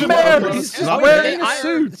even Position. mad. He's Not wearing a I-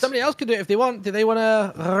 suit. Somebody else could do it if they want. Do they want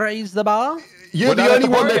to raise the bar? You're We're the not at only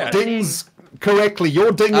the one bar that yet. dings correctly.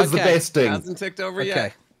 Your ding is the Okay. best ding. Hasn't ticked over Okay.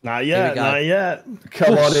 yet. Not Here yet. we go. Not yet.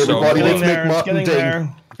 Come on, everybody. Getting Let's make there. It's Martin getting ding. there.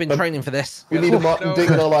 I've been training for this. We need a Martin ding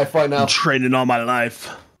in our life right now. Training all my life.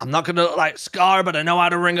 I'm not gonna look like Scar, but I know how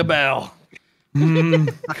to ring a bell. Come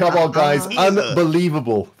on, guys.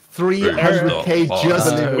 Unbelievable. 300K Oh,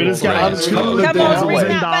 just We just got a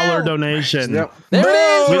 $2,000 donation. Yep. There it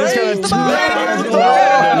is. We just got a Raise the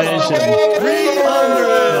bar. $2,000 donation.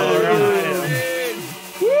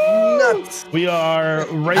 We are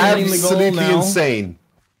raising the goal Absolutely now. insane.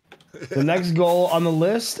 The next goal on the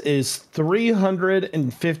list is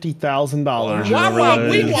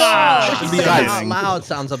 $350,000. Guys, Loud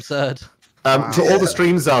sounds absurd. to all the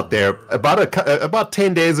streams out there, about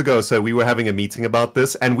 10 days ago or so, we were having a meeting about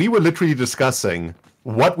this, and we were literally discussing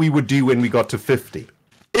what we would do when we got to 50.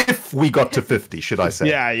 If we got to 50, should I say.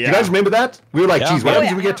 Yeah. Do you guys remember that? We were like, Yeah. geez, what Oh, happens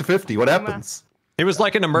yeah. if we get to 50? What happens? It was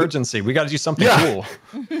like an emergency. We got to do something Yeah. cool.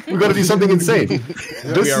 We got to do something insane.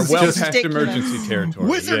 This We are is well just... past emergency territory.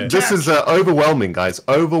 Yeah. This is overwhelming, guys.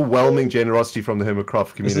 Overwhelming generosity from the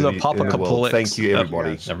HERMITCRAFT This is community. a Papa in the world. Capolix. Thank you,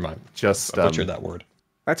 everybody. Never mind. Just I butchered that word.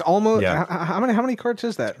 That's almost. Yeah. How many cards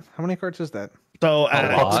is that? How many cards is that? So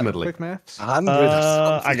approximately. Quick maths.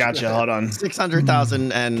 I got you. Hold on.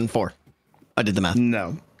 600,004. I did the math.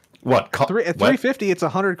 No. What? At 350, it's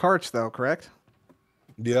 100 carts, though. Correct?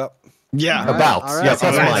 Yep. Yeah. About. All right. Yes,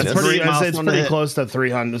 that's All right. minus. That's Pretty, milestone it's to pretty hit. close to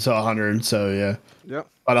 300, so 100. So yeah, Yep.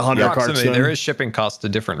 about 100 carts. Approximately, then. there is shipping costs to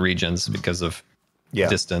different regions because of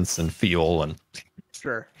distance and fuel and.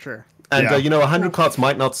 Sure. And, Yeah. 100 carts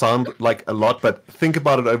might not sound like a lot, but think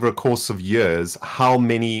about it over a course of years, how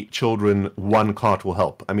many children one cart will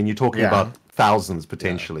help. I mean, you're talking about thousands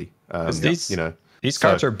potentially. These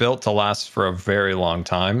carts are built to last for a very long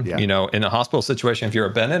time. Yeah. In a hospital situation, if you've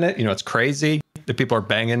ever been in it, it's crazy. The people are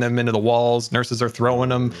banging them into the walls. Nurses are throwing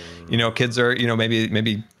them. Kids are,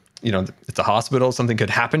 maybe, it's a hospital. Something could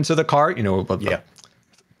happen to the cart,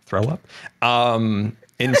 throw up.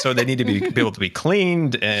 And so they need to be able to be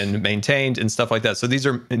cleaned and maintained and stuff like that. So these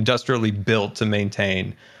are industrially built to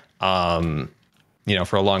maintain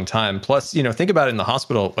for a long time. Plus, think about it in the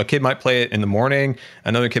hospital. A kid might play it in the morning,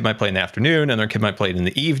 another kid might play in the afternoon, another kid might play it in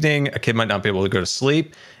the evening. A kid might not be able to go to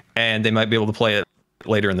sleep, and they might be able to play it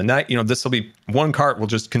later in the night. This will be one cart will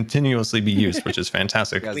just continuously be used, which is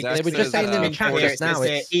fantastic. They were just saying in the chat just now.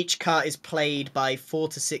 Each cart is played by 4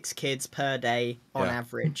 to 6 kids per day on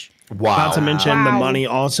average. Wow. Not to mention the money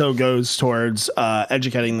also goes towards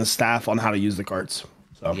educating the staff on how to use the carts.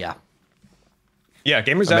 So Yeah,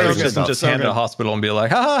 Gamers Outreach doesn't just hand a hospital and be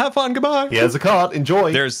like, ha, have fun, goodbye. Here's a cart,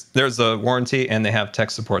 enjoy. There's a warranty, and they have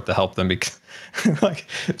tech support to help them, because like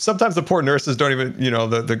sometimes the poor nurses don't even,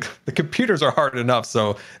 the computers are hard enough.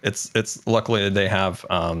 So it's luckily that they have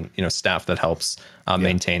staff that helps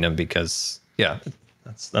maintain them, because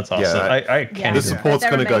that's awesome. Yeah, I can't. The support's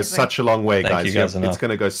going to go such a long way, Thank guys. you guys It's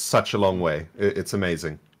going to go such a long way. It's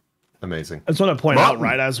amazing. Amazing. I just want to point out,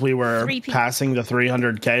 right as we were passing the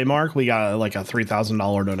 300K mark, we got like a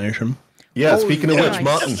 $3,000 donation. Yeah, speaking of which,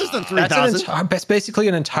 Martin, that's basically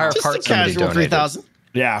an entire Just cart. a casual 3,000.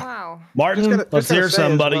 Yeah. Wow. Martin, let's hear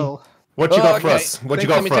some, buddy. What you got for us? What you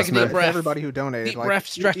got for us, man? For everybody who donated, Deep breath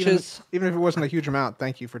stretches. Even if it wasn't a huge amount,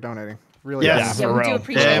 thank you for donating. Really, Yes, Yeah, we do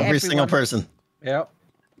appreciate every single person. Yep.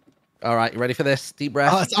 All right, you ready for this? Deep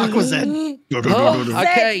breath. Oh, it's Aqua Zed.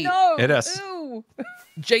 Okay. No. It is. Ooh.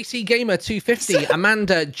 JC Gamer 250,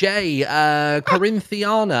 Amanda J,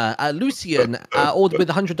 Corinthiana, Lucian, all with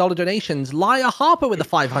 $100 donations. Lyra Harper with a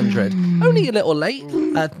 500. Only a little late,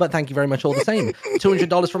 but thank you very much all the same.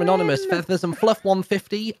 $200 from Anonymous, Feathers and Fluff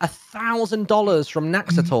 150, $1,000 from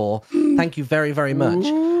Naxator. Thank you very, very much.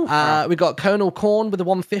 We got Colonel Corn with a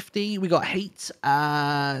 150. We got Hate,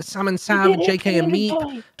 Sam and Sam, JK and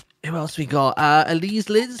Meep. Who else we got? Elise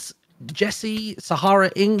Liz. Jesse, Sahara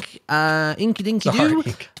Inc., Inky Dinky Doo.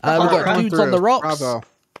 We've got Dudes on the Rocks. Bravo.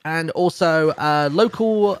 And also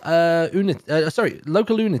local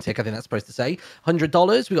lunatic, I think that's supposed to say.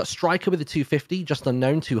 $100. We got Striker with a 250, just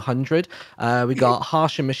unknown 200. We got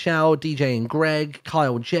Harsh and Michelle, DJ and Greg,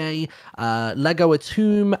 Kyle J, Lego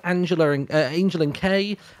Atom, Angel and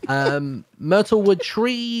K, Myrtlewood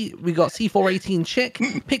Tree. We got C418 Chick,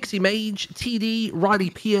 Pixie Mage, TD, Riley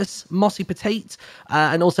Pierce, Mossy Potate,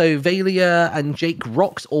 and also Valia and Jake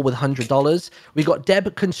Rocks, all with $100. We got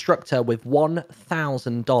Deb Constructor with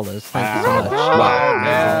 $1,000. Thank you so much. Wow.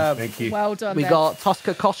 Yeah, thank you. Well done. We got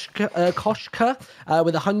Tosca Koshka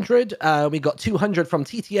with 100. We got 200 from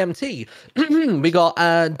TTMT. We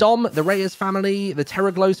got Dom, the Reyes family, the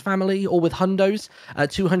Terraglows family, all with hundos.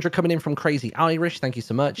 200 coming in from Crazy Irish. Thank you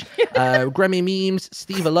so much. Grammy Memes,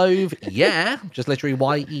 Steve Alove, just literally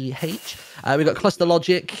YEH. We got Cluster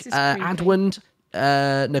Logic, Adwand,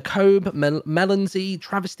 Nakobe, Melanzy,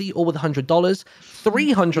 Travesty, all with $100.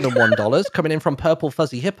 $301 coming in from Purple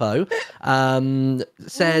Fuzzy Hippo.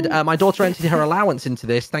 Said, my daughter entered her allowance into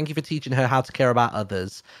this. Thank you for teaching her how to care about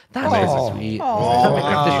others. That's sweet.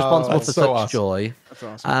 HERMITCRAFT is responsible for such joy.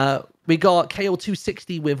 That's awesome. We got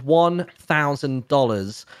KL260 with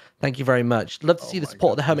 $1,000. Thank you very much. Love to see the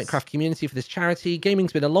support of the Hermitcraft community for this charity.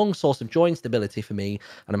 Gaming's been a long source of joy and stability for me,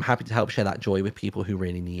 and I'm happy to help share that joy with people who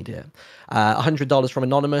really need it. $100 from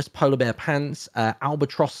Anonymous, Polar Bear Pants,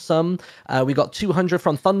 Albatross Sum. We got 200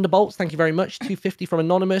 from Thunderbolts. Thank you very much. 250 from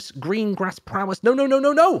Anonymous, Green Grass Prowess. No.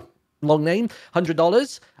 Long name.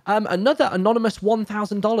 $100. Another Anonymous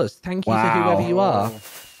 $1,000. Thank you to whoever you are.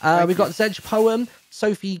 We got Zedge Poem,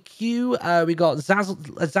 Sophie Q. We got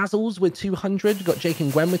Zazzles with 200. We got Jake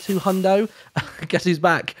and Gwen with 200. Guess who's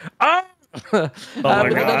back? my God.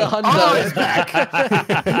 Another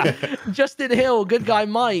 $100. Justin Hill, Good Guy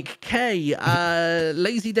Mike, K,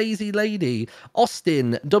 Lazy Daisy Lady,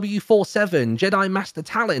 Austin, W47, Jedi Master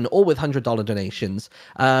Talon, all with $100 donations.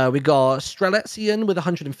 We got Strelitzian with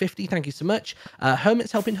 150. Thank you so much.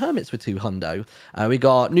 Hermits Helping Hermits with 200. We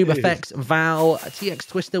got Noob Effects, Val, TX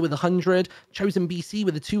Twister with 100. Chosen BC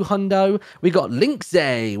with a 200. We got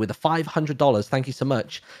Linkzay with a $500. Thank you so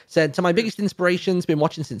much. Said, to my biggest inspirations, been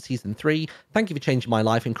watching since season 3. Thank you for changing my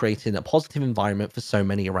life and creating a positive environment for so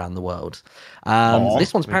many around the world.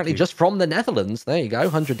 This one's apparently just from the Netherlands. There you go,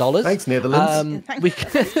 $100. Thanks, Netherlands.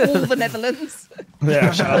 All the Netherlands.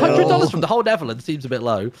 Yeah, $100 from the whole Netherlands seems a bit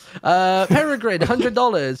low. Peregrine,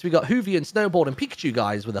 $100. We got Hoovy and Snowboard and Pikachu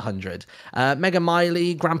guys with 100. Mega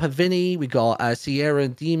Miley, Grandpa Vinny. We got Sierra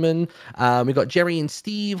Demon. We got Jerry and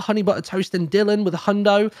Steve, Honey Butter Toast and Dylan with a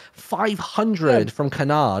hundo. 500 from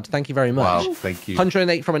Canard. Thank you very much. Wow, thank you.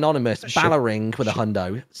 108 from Anonymous. Ballering with a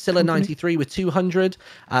hundo. Scylla 93 with 200.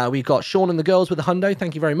 We've got Sean and the girls with a hundo.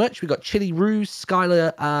 Thank you very much. We've got Chili Ruse,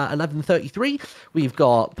 Skylar 1133. We've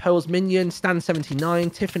got Pearl's Minion, Stan 79,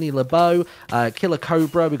 Tiffany LeBeau, Killer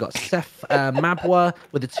Cobra. We've got Seth Mabwa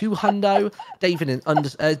with a 2 hundo.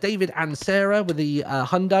 David and Sarah with the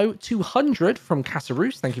hundo. 200 from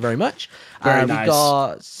Casaroos. Thank you very much. Very We've nice.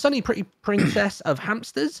 got Sunny Pretty Princess of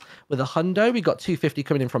Hamsters with a hundo. We've got 250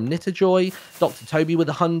 coming in from Knitterjoy. Dr. Toby with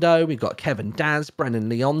a hundo. We've got Kevin Daz, Brennan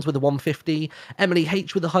Leons with a 150. Emily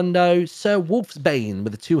H with a hundo. Sir Wolfsbane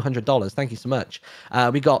with a $200. Thank you so much.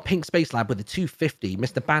 We got Pink Space Lab with a 250.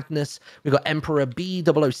 Mr. Badness. We got Emperor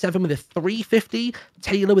B007 with a 350.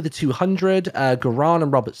 Taylor with a 200. Garan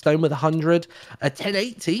and Robert Stone with a 100. A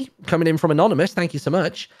 1080 coming in from Anonymous. Thank you so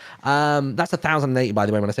much. That's 1,080 by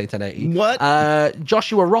the way when I say 1080. What?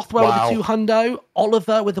 Joshua Rothwell Wow. with a 200.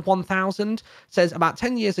 Oliver with a 1,000 says about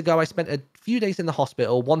 10 years ago I spent a few days in the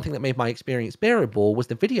hospital. One thing that made my experience bearable was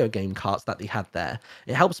the video game carts that they had there.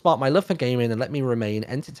 It helped spark my love for gaming and let me remain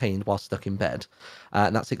entertained while stuck in bed.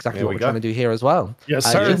 And that's exactly what we're trying to do here as well.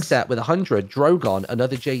 Yes, sir. Jinxet with 100. Drogon,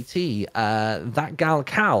 another JT. That gal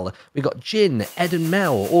Cal. We got Jin, Ed and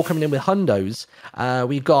Mel all coming in with hundos.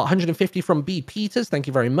 We've got 150 from B Peters. Thank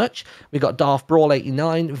you very much. We got Darth Brawl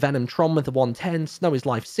 89. Venom Tron with the 110. Snow is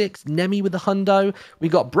Life 6. Nemi with the hundo. We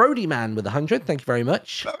got Brody Man with 100. Thank you very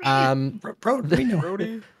much.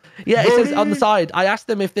 Brody. Yeah, it says on the side. I asked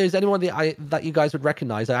them if there's anyone that you guys would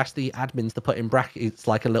recognize. I asked the admins to put in brackets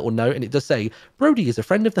like a little note, and it does say Brody is a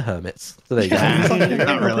friend of the Hermits. So there you go.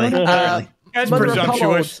 Not really. That's Mother of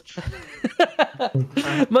presumptuous.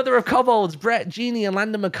 Mother of Kobolds, Brett, Jeannie, and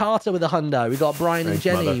Landa McCarter with a hundo. We got Brian and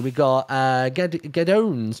Jenny. Mother. We got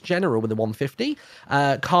Gedones General with a 150.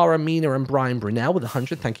 Cara, Mina, and Brian Brunel with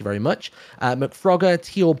 100. Thank you very much. McFrogger,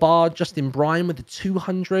 Teal Bar, Justin Bryan with a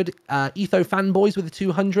 200. Etho Fanboys with a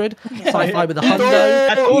 200. Sci-Fi with a hundo.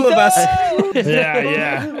 That's all of us.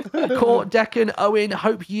 Yeah. Court, Deccan, Owen,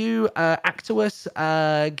 Hope You, Actuous,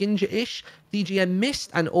 Ginger-ish, DGM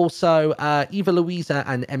Mist, and also Eva Louisa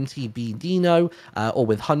and MTB Dino, all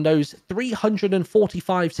with hundos.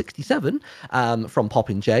 345.67 from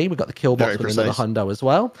Poppin' J. We've got the Killbox Very with precise. another hundo as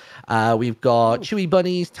well. We've got Chewy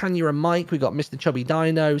Bunnies, Tanya and Mike. We've got Mr. Chubby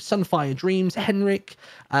Dino, Sunfire Dreams, Henrik,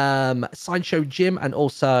 Sideshow Jim, and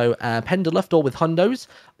also Penderluft, all with hundos.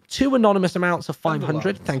 2 anonymous amounts of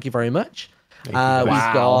 500. Thank you very much. We've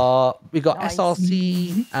got Nice.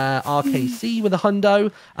 SRC RKC with a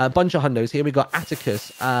hundo, a bunch of hundos here. We've got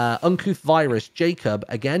Atticus, Uncouth Virus, Jacob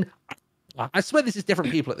again. I swear this is different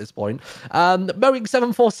people at this point. Mowing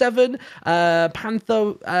 747,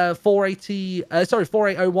 Panther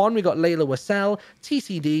 4801. We got Layla Wassell,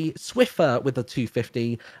 TCD, Swiffer with the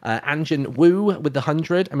 250, Anjan Wu with the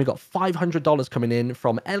 100, and we got $500 coming in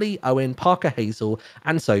from Ellie, Owen, Parker Hazel,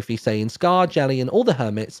 and Sophie saying, Scar, Jelly, and all the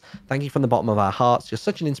hermits, thank you from the bottom of our hearts. You're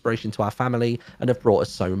such an inspiration to our family and have brought us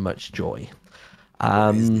so much joy.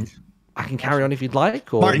 I can carry on if you'd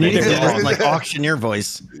like. Or Martin, you need to like auction your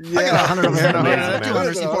voice. I got 100 over here,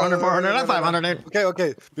 200, 400, 400, 500.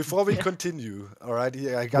 Okay. Before we continue, all right.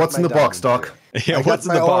 Here, I got What's in the box, Doc? Yeah, what's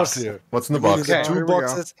in the box here? What's in the box? Okay, 2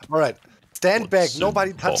 boxes. All right. Stand back.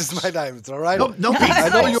 Nobody touches my diamonds. All right. No, I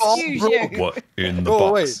know you all Excuse broke. you. What in the Oh,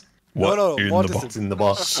 box? wait. What No, in what the is box? What's in the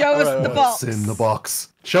box? Show us the box. What's in the box?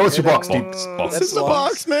 Show us your box, dude. What's in the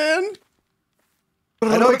box, man?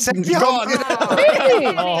 I know exactly how.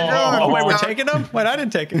 Oh, wait, we're taking them? Wait, I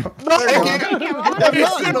didn't take them. No. I'm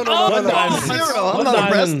not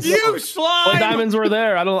impressed. You slide. What diamonds were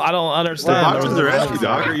there? I don't understand. Boxes are empty,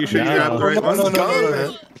 Doc. Are you sure you have the right ones?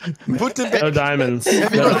 No. Put them back. No diamonds. It's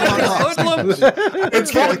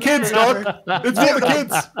for the kids, Doc. It's for the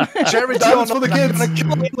kids. Charity Diamonds for the kids.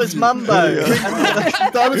 It was Mumbo.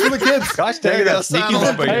 Diamonds for the kids. Gosh, dang it, that's sneaky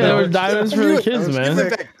one, but Hey, there were diamonds for the kids, man. For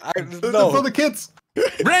the kids.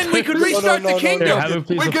 Ren, we could restart the kingdom. Here, have it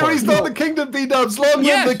please We can report. restart the kingdom, B-dubs. Long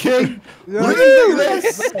Yes. live the king. We can do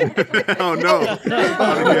this. Oh no!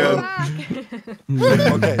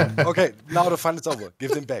 Not again. Okay. Now the fun is over.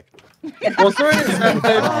 Give them back. Was there an incentive?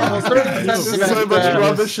 Was there an incentive? So much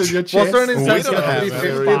rubbish in your Was there an chest. incentive at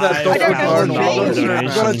 350 that I don't know.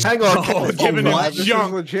 Hang on. Giving it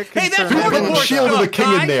junk. Hey, that's Put a more shield of the stuff, king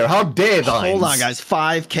in guys. there. How dare thine? Hold on, guys.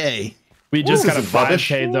 5K. We just got a This is rubbish.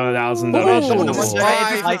 5K $1,000 donation.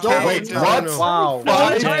 Wait, what? Wow.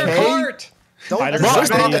 Entire 5K? cart. Martin,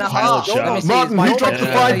 Martin, who dropped the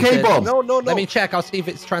 5K bomb? No. Let me check. I'll see if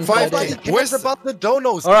it's transferred in. Where's about the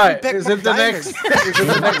donos? All right. Give me Is back it the my next? diamonds. Is it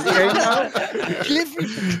the next game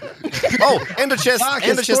now? Oh, and the chest. Fuck,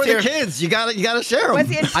 And the it's chest for here. the kids. You gotta share Where's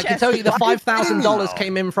them. the I can tell you the $5,000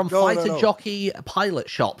 came in from No, Fighter Jockey Pilot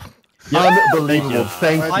Shop. Unbelievable.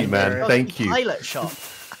 Thank you, man. Thank you. Pilot shop.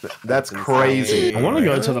 That's crazy. I want to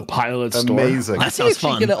go to the pilot store. Amazing. That sounds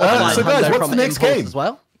fun. So guys, what's the next game? As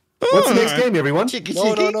well? What's the next game, everyone?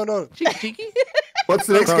 No. What's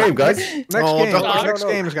the next game, guys? Next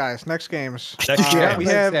games, guys. Next games. We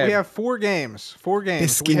have 4 games. 4 games.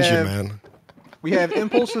 This skins you, man. We have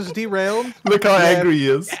Impulses Derailed. Look how angry he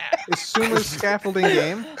is. Suma's Scaffolding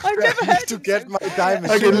Game. I've never had to get my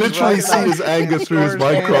diamond. I can literally see his anger through his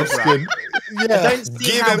Minecraft skin. Yeah. I don't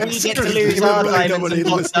see how we get to lose our diamonds and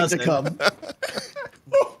Fox doesn't.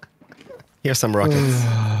 Here's some rockets.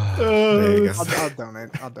 There you go.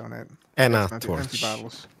 I'll donate. And a Empty torch.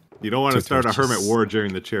 bottles. You don't want to start a hermit war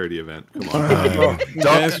during the charity event. Come on.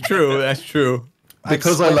 That's true. That's true.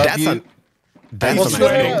 Because I love you. That's a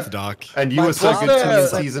nice Doc. And you were so good to me in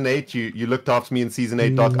season 8. You looked after me in season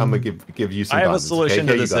 8, Doc. I'm gonna give you some. I have diamonds, a solution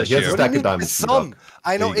to this issue. Here's a stack of diamonds. Some.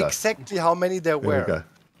 I know exactly how many there were.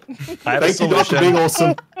 I have a Thank you, Doc, for being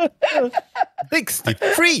awesome.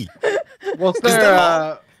 63. Was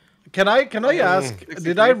there? Can I ask?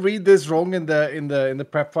 Did I read this wrong in the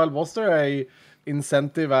prep file? Was there a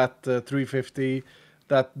incentive at 350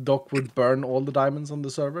 that Doc would burn all the diamonds on the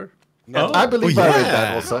server? No. I believe I read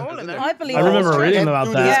that also. I believe. I remember reading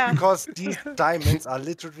about that. Yeah. Because these diamonds are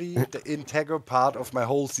literally the integral part of my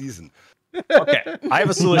whole season. Okay, I have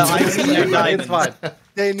a solution. No, I see no diamonds.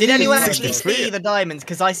 They Did anyone need- actually see the diamonds?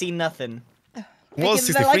 Because I see nothing. Was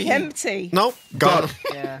They're like 63? empty. Nope. Gone.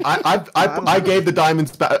 Yeah. I gave the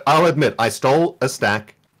diamonds back. I'll admit, I stole a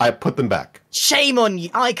stack. I put them back. Shame on you!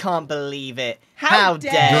 I can't believe it. How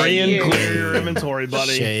dare Green, you? clear your inventory,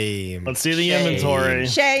 buddy. Shame. Let's see the Shame. inventory.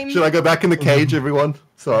 Shame. Should I go back in the cage, everyone?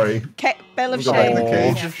 Sorry. Bell of Go back in the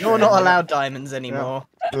shame. cage. You're not allowed diamonds anymore.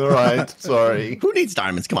 All right. Sorry. Who needs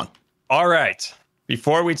diamonds? Come on. All right.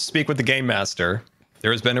 Before we speak with the game master,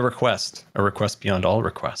 there has been a request beyond all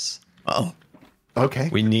requests. Oh. Okay.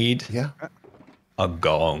 We need a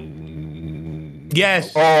gong.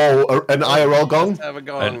 Yes. Oh, an IRL gong? Have a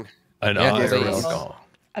gong. An Yeah, IRL gong.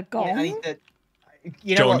 A gong? Yeah, I need to,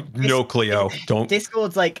 you know what? No, Cleo. Don't.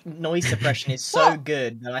 Discord's like noise suppression is so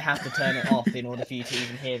good that I have to turn it off in order for you to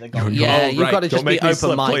even hear the gong. Yeah, you've right. got to just Don't be make me open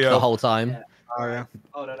slip, mic Cleo. the whole time. Oh yeah.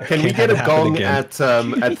 Can we get a gong at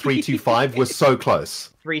 325? We're so close.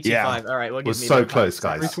 325. All right, we'll We're give me so that. close,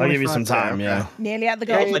 guys. I'll give you some time. Yeah. Nearly at the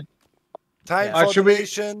goal. Time Yeah. for Should we-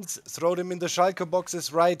 donations. Throw them in the Schalke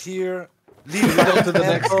boxes right here. Leave Go to the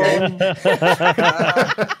next game.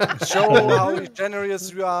 Show how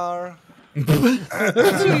generous you are. I'm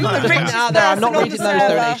not reading those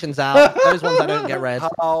donations out. Those ones I don't get read.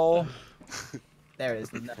 How? There it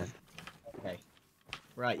is. No. Okay.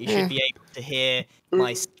 Right, you should be able to hear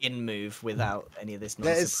my skin move without any of this noise.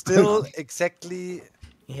 There is still exactly.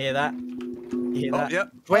 You hear that? You hear that?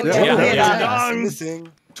 Yep. 29 Yeah. stacks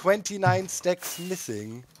missing. 29 stacks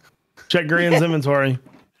missing. Check Green's inventory.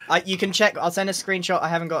 You can check. I'll send a screenshot. I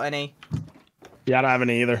haven't got any. Yeah, I don't have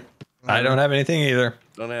any either. I don't have anything either.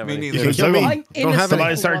 Don't have Me any. neither. You can kill me. I'm Don't have innocent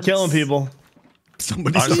Somebody for start once. killing people.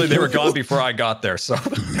 Honestly, they were gone before I got there. So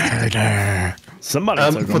Somebody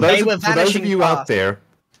took For them. those of you out there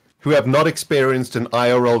who have not experienced an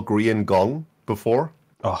IRL Green gong before,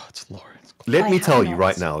 it's glorious. Let me tell you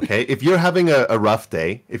right now, okay? If you're having a rough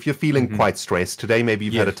day, if you're feeling quite stressed today, maybe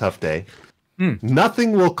you've had a tough day,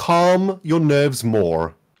 nothing will calm your nerves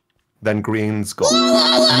more than Green's gong.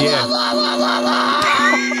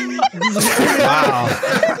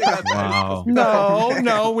 Wow.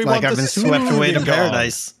 No, we Like want I've the been swept away to soothing gong.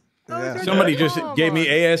 paradise. Somebody just gave me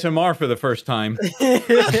ASMR for the first time.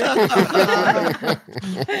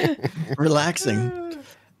 Relaxing.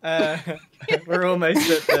 We're almost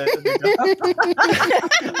at the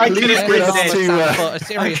I Please couldn't get us resist. to, A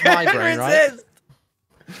serious migraine, right?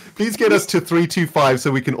 please get us to 325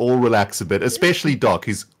 so we can all relax a bit, especially Doc,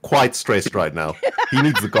 who's quite stressed right now. He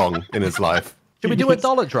needs the gong in his life. Should we do a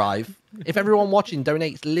dollar drive? If everyone watching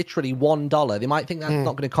donates literally $1, they might think that's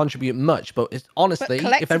not going to contribute much, but it's honestly,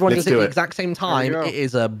 if everyone does it at the exact same time, it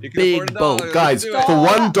is a big boat. Guys, for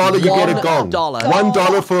 $1 you get a gong. $1.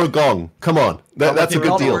 $1 for a gong. Come on, that's a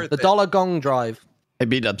good deal. The dollar gong drive. Hey,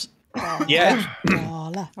 B-dubs. Yeah.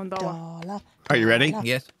 $1. Are you ready?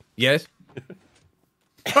 Yes. Yes.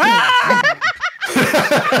 I'm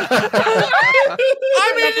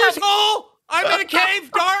in this hole. I'm in a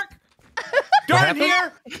cave, dark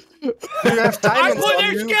here. Do you have I diamonds put on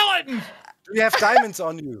their you? skeletons. Do you have diamonds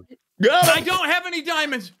on you? I don't have any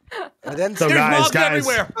diamonds. And then So There's mobs guys,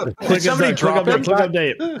 everywhere. quick somebody drop him?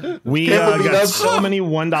 update. We Can't believe got that. so many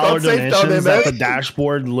 $1 Don't save down donations there, that the man.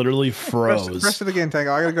 dashboard literally Rest froze. of the game,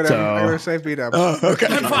 Tango. I gotta go down. I gotta save beat up. Oh, okay.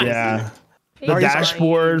 I'm fine. Yeah. The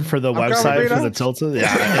dashboard for the website for the tilted.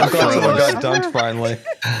 Yeah, Someone got dunked finally.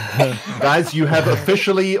 Guys, you have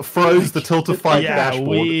officially froze the Tiltify dashboard.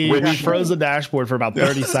 We froze the dashboard for about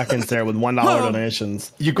 30 seconds there with $1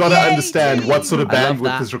 donations. You got to understand what sort of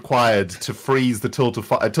bandwidth is required to freeze the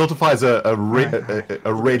Tiltify. Tiltify is a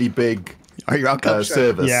really big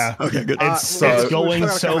service. Yeah. Okay, good. It's going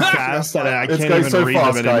so fast that I can't even read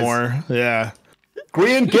them anymore. Yeah.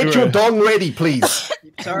 Grian, get your dong ready, please.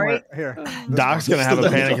 Sorry. Here. Doc's gonna have a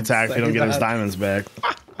panic attack if he don't get his diamonds back.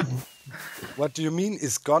 What do you mean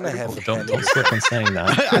is gonna have a Don't slip on saying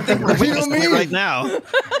that. I think we're witnessing it right now.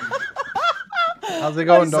 How's it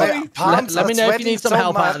going, Doc? Let me know if you need some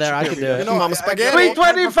help out there. I can do it. Mama spaghetti.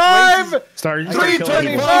 325. Sorry.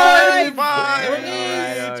 325.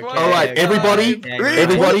 All right, everybody,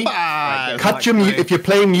 cut your music. If you're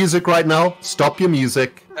playing music right now, stop your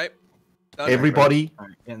music. Everybody,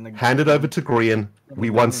 hand it over to Grian. We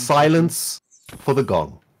want silence for the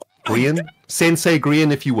gong. Grian, Sensei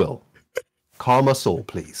Grian, if you will. Calm us all,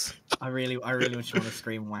 please. I really just want to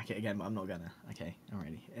scream and whack it again, but I'm not gonna. Okay,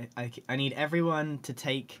 alrighty. I need everyone to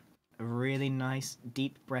take a really nice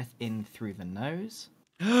deep breath in through the nose.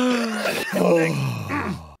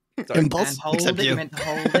 Impulse, and hold except it. you. Meant to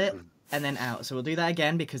hold it and then out. So we'll do that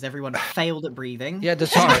again because everyone failed at breathing. Yeah,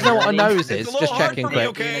 does someone know what a nose is? Just checking quick.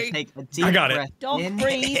 Okay. Take a deep I got it. breath Don't in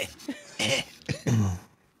breathe.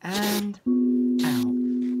 and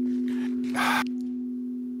out.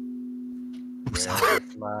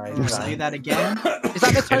 Let's do that again. Is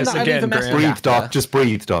that the tone that I leave a message Breathe, after? Doc. Just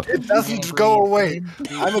breathe, Doc. It doesn't go away.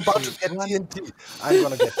 I'm about to get TNT. I'm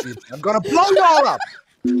gonna get TNT. I'm gonna blow you all up.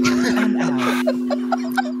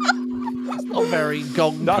 That's not very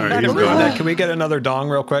gong. Can we get another dong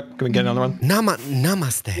real quick? Can we get another one?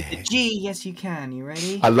 Namaste. G, yes you can. You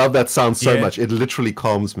ready? I love that sound so much. It literally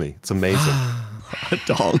calms me. It's amazing.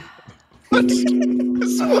 Dong.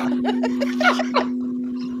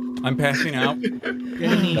 I'm passing out.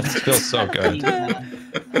 That feels so good.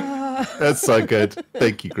 That's so good.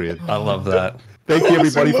 Thank you, Grian. I love that. Thank you,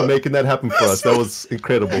 everybody, for making that happen for us. That was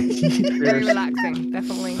incredible. Very relaxing.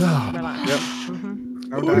 Definitely relaxing.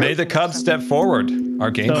 May the Cubs step forward.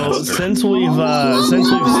 Our game master. Since we've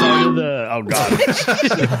started the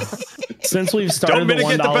since we've started the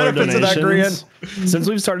 $1 donations, since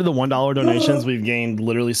we've started the $1 donations, we've gained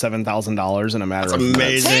literally $7,000 in a matter of minutes.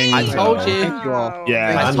 Amazing. I told you.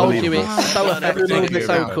 Yeah, I told you it's so effective. It's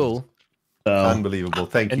so cool. Unbelievable.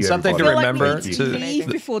 Thank you. And something to everybody. remember We need to leave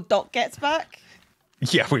before Doc gets back.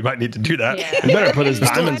 Yeah, we might need to do that. You better put his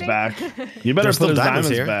diamonds back. You better put his diamonds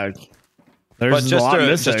back. But just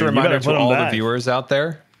a reminder to all the back. viewers out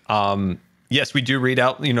there. Yes, we do read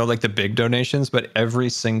out, like the big donations, but every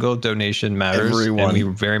single donation matters. Everyone. And we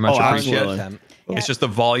very much appreciate absolutely. it. It's just the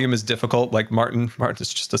volume is difficult. Like Martin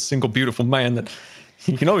is just a single beautiful man that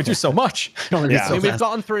he can only do so much. We've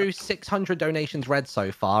gotten through 600 donations read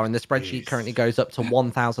so far, and the spreadsheet currently goes up to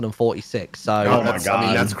 1,046. So, Oh my God. I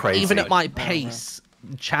mean, that's crazy. Even at my pace,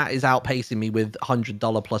 chat is outpacing me with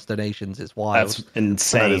 $100 plus donations. It's wild. That's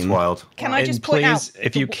insane. That is wild. Can I just point out?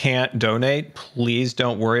 If you can't donate, please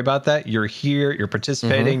don't worry about that. You're here. You're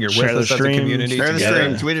participating. You're Share with the us as a stream. community. Share the together.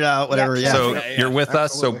 stream, tweet it out, whatever. Yeah. So you're with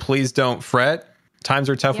us. So please don't fret. Times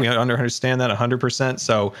are tough. We understand that 100%.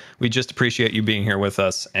 So we just appreciate you being here with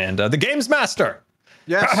us. And the Games Master.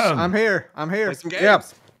 Yes, I'm here. Yep.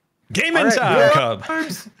 Gaming time, Cub.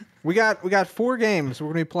 We got 4 games we're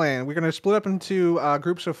gonna be playing. We're gonna split up into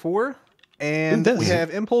groups of 4, and we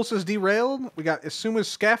have Impulses Derailed. We got Isuma's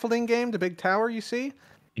Scaffolding Game, the big tower you see,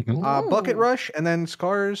 Bucket Rush, and then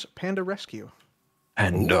Scar's Panda Rescue.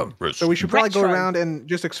 So we should probably go around and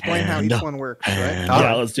just explain how each one works, right?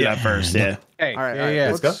 Yeah, let's do that first. Yeah. All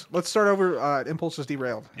right. Let's start over Impulses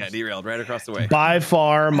Derailed. Yeah, Derailed right across the way. By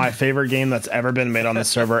far my favorite game that's ever been made on the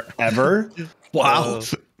server ever. Wow.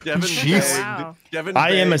 Devin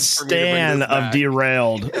I am a begged for me to bring stan this of back.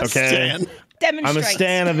 Derailed. Okay. I'm a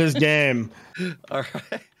stan of his game. All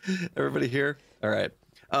right. Everybody here? All right.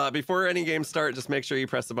 Before any games start, just make sure you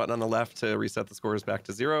press the button on the left to reset the scores back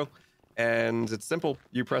to 0. And it's simple.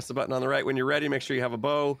 You press the button on the right when you're ready. Make sure you have a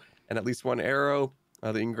bow and at least 1 arrow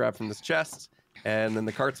that you can grab from this chest. And then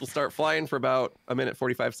the carts will start flying for about 1 minute,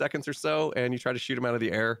 45 seconds or so. And you try to shoot them out of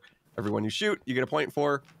the air. Every one you shoot, you get a point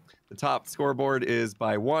for. The top scoreboard is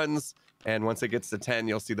by 1s. And once it gets to 10,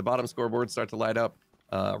 you'll see the bottom scoreboard start to light up,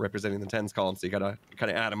 representing the 10s column. So you got to kind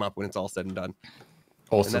of add them up when it's all said and done.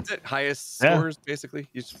 Awesome. And that's it. Highest scores, basically.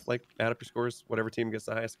 You just add up your scores. Whatever team gets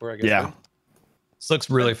the highest score, I guess. Yeah. This looks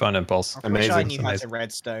really fun, Impulse. Amazing. I knew how to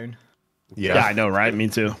redstone. Yeah, I know, right? Me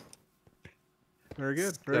too. Very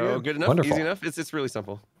good. Good enough. Wonderful. Easy enough. It's really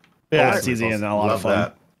simple. Yeah, it's easy and a lot of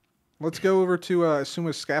fun. let's go over to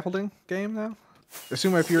Asuma's scaffolding game now.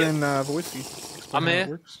 Asuma, if you're in voice, you explain I'm how it here.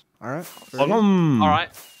 works. All right. All right.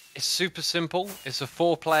 It's super simple. It's a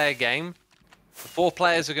 4-player game. The 4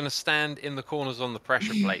 players are going to stand in the corners on the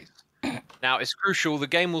pressure plates. Now, it's crucial. The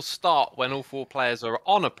game will start when all 4 players are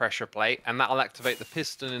on a pressure plate, and that'll activate the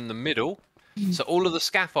piston in the middle. So all of the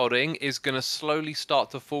scaffolding is going to slowly start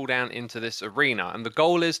to fall down into this arena. And the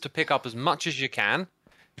goal is to pick up as much as you can.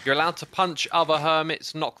 You're allowed to punch other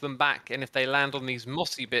hermits, knock them back, and if they land on these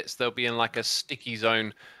mossy bits, they'll be in like a sticky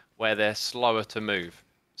zone where they're slower to move.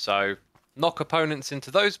 So knock opponents into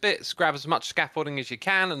those bits, grab as much scaffolding as you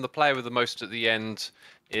can, and the player with the most at the end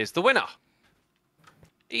is the winner.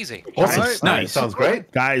 Easy. Awesome. Nice. Sounds great.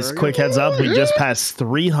 Guys, quick heads up. We just passed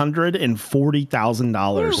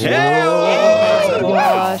 $340,000. Oh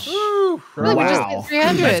gosh. Wow. Look, we just hit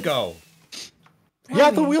 300. Let's go. Yeah,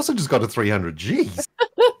 I thought we also just got to 300. Jeez.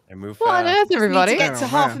 I move What on earth, We need everybody? to get to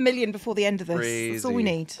 500,000 before the end of this. That's all we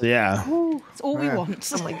need. Yeah. That's all we want.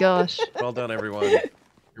 Oh my gosh. Well done, everyone. You're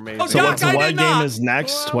amazing. So what game is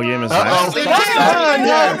next? What game is Uh-oh. next?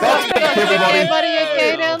 Everybody. You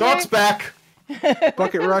okay down there? Doc's back.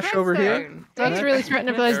 Bucket Rush over here. Doc's really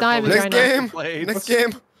threatening for those diamonds Next right game. now. Next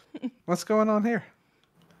game. What's going on here?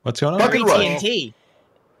 What's going on? Bucket Rush. TNT.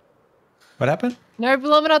 What happened? No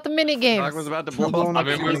blowing out the mini Dog games. was about to blow Blowing up.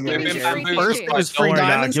 up the mini games. First it was free Don't worry, Doc,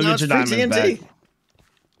 diamonds, you'll now get it's your free diamonds TNT.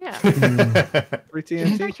 Yeah. Free Very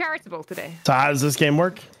TNT. charitable today. So how does this game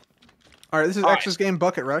work? All right, this is X's game,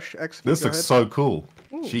 Bucket Rush. X, This go looks ahead. so cool.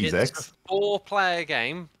 Jeez, It's X. a 4-player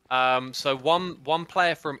game. So one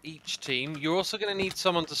player from each team. You're also going to need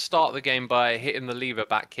someone to start the game by hitting the lever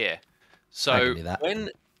back here. I So can do that.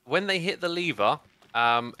 when they hit the lever,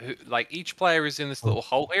 like each player is in this little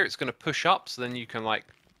hole here. It's going to push up, so then you can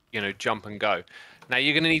jump and go. Now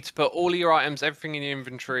you're going to need to put all of your items, everything in your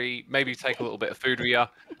inventory. Maybe take a little bit of food with you,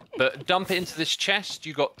 but dump it into this chest.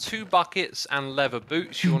 You got 2 buckets and leather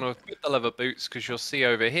boots. You want to equip the leather boots because you'll see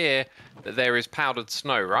over here that there is powdered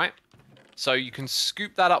snow, right? So you can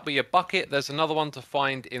scoop that up with your bucket. There's another one to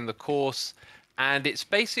find in the course. And it's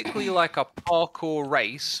basically like a parkour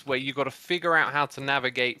race where you've got to figure out how to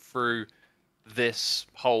navigate through this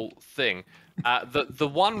whole thing. The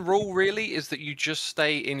one rule really is that you just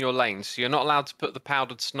stay in your lane. So you're not allowed to put the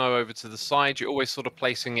powdered snow over to the side. You're always sort of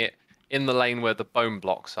placing it in the lane where the bone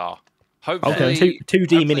blocks are. Hopefully, Okay,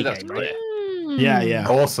 2D mini that's game, clear. right? Yeah.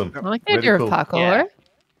 Awesome. I like the Really idea cool. of parkour.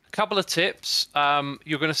 Couple of tips.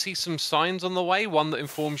 You're going to see some signs on the way. One that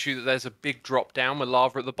informs you that there's a big drop down with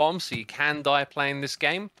lava at the bottom, so you can die playing this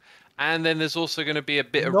game. And then there's also going to be a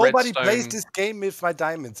bit of Nobody redstone. plays this game with my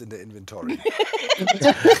diamonds in the inventory.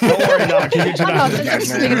 Don't worry, Doc. You get your I'm not diamonds back,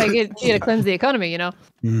 just man. thinking like you need to cleanse the economy, you know.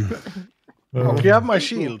 Oh, you have my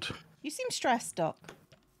shield. You seem stressed, Doc.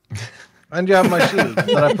 And you have my shield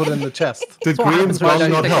that I put in the chest. Did That's what Green's happens when I gong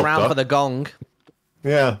don't not stick help, around Doc? for the gong.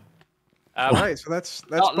 Yeah. All right, so that's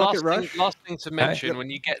Bucket Rush. Last thing to mention, when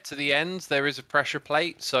you get to the end, there is a pressure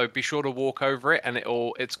plate, so be sure to walk over it, and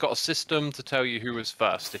it's got a system to tell you who was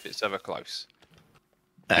first if it's ever close.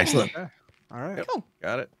 Excellent. Okay. All right. Cool.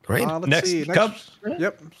 Got it. Great. Let's Next, see. come.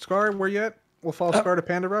 Yep. Scar, where you at? We'll follow Scar to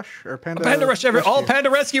Panda Rush or Panda. Panda Rush, all Rescue. Panda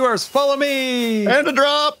Rescuers, follow me! Panda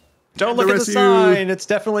drop. Don't Panda look at Rescue. the sign. It's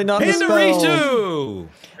definitely not Panda misspelled. Risu!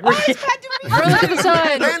 Roll to the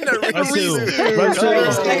side.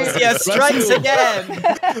 Dyslexia strikes again.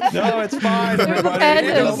 No, it's fine, everybody.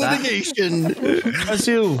 Pandas. Litigation. That's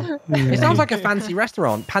you. It sounds like a fancy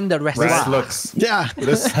restaurant. Panda This restaurant. looks Yeah.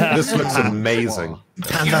 this looks amazing.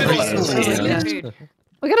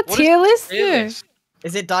 We got a tier list Tier here. list.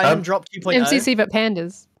 Is it Diamond Drop 2.0? MCC but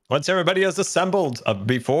pandas. Once everybody has assembled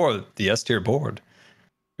before the S tier board.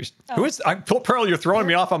 Who is Pearl? You're throwing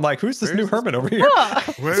me off. I'm like, who's this new hermit over here?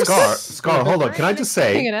 Scar, hold on. Can I just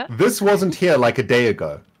Hang say, it up. this wasn't here like a day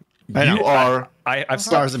ago. I know. You are, I've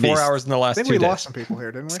Stars slept of 4 Beast. hours in the I last think 2 we days. lost some people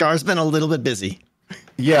here, didn't we? Scar's been a little bit busy.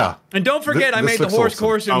 yeah. And don't forget, I This made the looks horse awesome.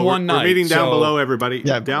 course in Oh, one night. we're meeting down so- below, everybody.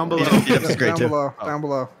 Yeah, Down below. Yep, this is great Down too. below. Down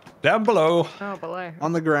below. Down below. Oh, below.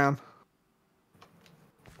 On the ground.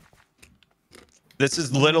 This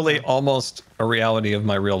is literally almost a reality of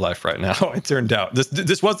my real life right now. It turned out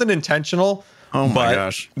this wasn't intentional. Oh my but-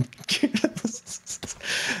 gosh.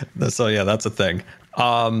 So yeah, that's a thing.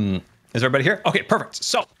 Is everybody here? Okay, perfect.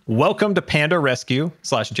 So welcome to Panda Rescue /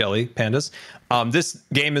 Jelly Pandas. This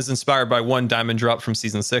game is inspired by 1 diamond drop from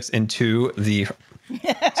season 6 and 2 the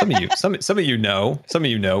some of you know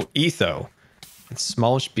Etho and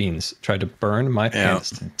Smallish Beans tried to burn my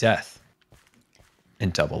pandas to death in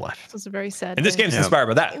Double Life. This is a very sad. And this thing. game's inspired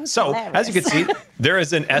by that. So as you can see, there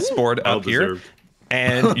is an S board up here, deserved.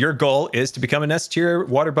 and your goal is to become an S tier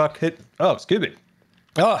water bucket. Oh, excuse me.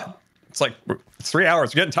 Oh, it's 3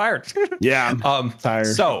 hours. You're getting tired. Yeah, tired.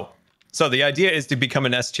 So the idea is to become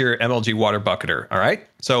an S tier MLG water bucketer. All right.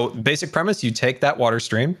 So basic premise: you take that water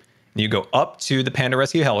stream, and you go up to the Panda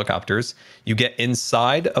Rescue helicopters. You get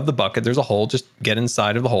inside of the bucket. There's a hole. Just get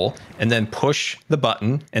inside of the hole, and then push the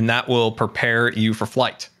button, and that will prepare you for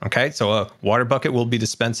flight. Okay. So a water bucket will be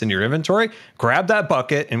dispensed in your inventory. Grab that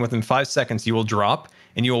bucket, and within 5 seconds, you will drop,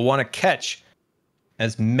 and you will want to catch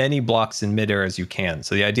as many blocks in midair as you can.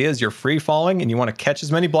 So the idea is you're free falling and you want to catch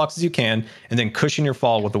as many blocks as you can and then cushion your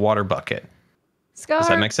fall with the water bucket. Scar, Does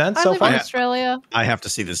that make sense I so live far? in Australia. I have to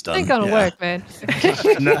see this done. Ain't gonna work, man.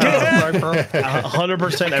 No,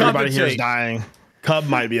 100% everybody here is Compensate. dying. Cub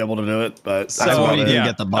might be able to do it, but So that's about it.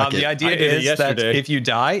 get the bucket. The idea I did it is that yesterday. if you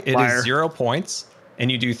die, it Liar. is 0 points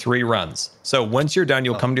and you do 3 runs. So once you're done,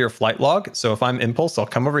 you'll come to your flight log. So if I'm Impulse, I'll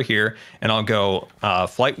come over here and I'll go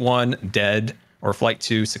flight 1 dead or flight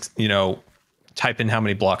 2, 6, type in how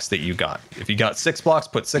many blocks that you got. If you got 6 blocks,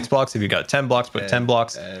 put 6 blocks. If you got 10 blocks, put 10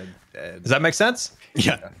 blocks. Does that make sense?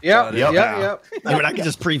 Yeah. Yeah. I mean, I can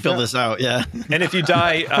just pre-fill this out. Yeah. And if you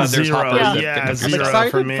die, there's 0. hoppers that Yeah, can I'm 0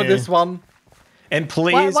 excited for for, me. this one. And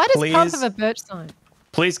Why does Puff please, have a birch sign?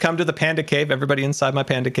 please come to the Panda Cave. Everybody inside my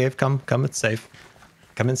Panda Cave, come. It's safe.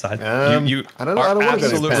 Come inside. You I don't know. I are don't want to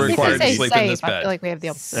go to absolutely Panda required to Say sleep in this safe. I bed. feel like we have the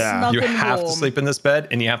opposite. Yeah. You Snug and have to warm. sleep in this bed,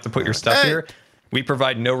 and you have to put your stuff here. We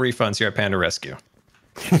provide no refunds here at Panda Rescue.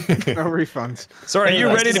 No refunds. So, are you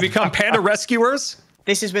ready to become Panda Rescuers?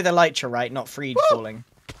 This is with Elytra, right? Not free falling.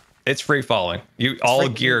 It's free falling. All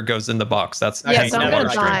gear goes in the box. That's Yeah, how so you I'm water gonna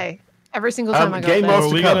stream. die every single time I go Game there. Master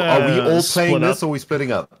Are we Cup. gonna Are we all playing split this up? or are we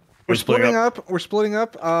splitting up? We're splitting up. We're splitting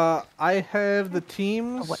up. I have the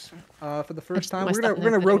teams for the first time. my We're stuff gonna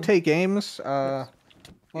in there. rotate games. Let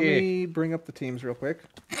me bring up the teams real quick.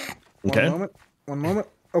 Okay. One moment.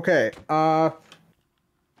 Okay.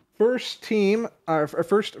 First team.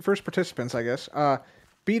 First participants, I guess.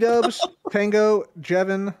 B-Dubs, Tango,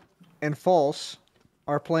 Jevin, and False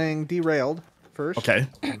are playing Derailed first. Okay.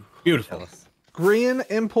 Beautiful. Grian,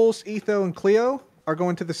 Impulse, Etho, and Cleo are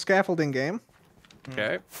going to the scaffolding game.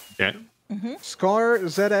 Okay. Okay. Scar,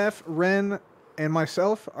 ZF, Ren, and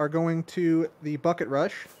myself are going to the Bucket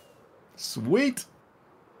Rush. Sweet.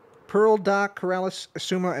 Pearl, Doc, Corrales,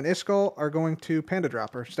 Asuma, and Iskal are going to Panda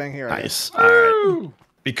Dropper, staying here. I guess. Nice. All right.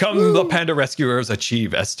 Become the Panda Rescuers.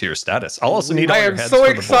 Achieve S tier status. I'll also need all I your am heads so for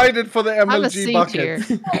the board. excited for the I'm a MLG C bucket.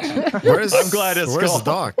 tier. I'm glad it's Where's gone.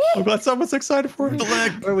 Doc? I'm glad someone's excited for it.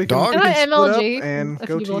 Where we Dog? can Can I split up MLG and a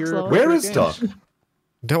go few to blocks your. lower? Where is Doc?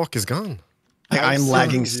 Doc is gone. I'm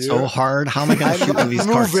lagging so hard. How am I going to shoot I'm these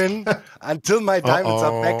not cards? moving until my diamonds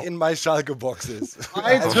are back Uh-oh. in my Schalke boxes.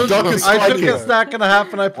 I took Doc is a striking. stack and a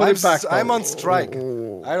half and I put it back. I'm though. on strike.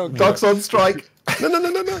 I don't care. Doc's on strike.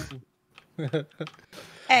 No.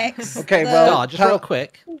 X. Okay, the- well, Scar, just real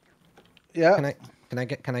quick. Yeah. Can I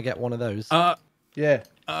get one of those? Yeah.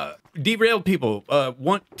 Derailed people.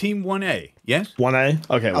 Team 1A. Yes. 1A.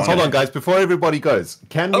 Okay. Hold on, guys. Before everybody goes,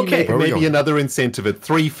 can we Okay. make Where are we maybe going? another incentive at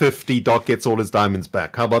 350? Doc gets all his diamonds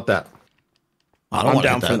back. How about that? I don't I'm want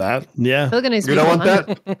down to for that. Yeah. Look at his You don't want that?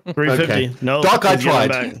 350. Okay. No. Doc, I he's getting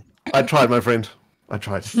tried. back. I tried, my friend. I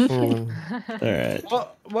tried. All right.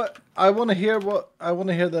 What? I want to hear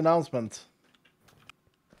the announcement.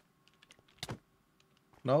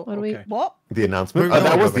 No. What do we? Okay. What? The announcement? Where are we that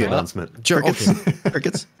going? was the announcement. Crickets.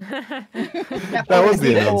 Crickets. That was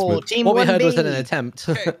the announcement. Team what we 1B. heard was an attempt.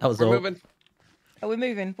 That was We're all. moving. Are we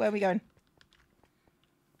moving? Where are we going?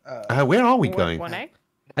 Where are we going? 1A?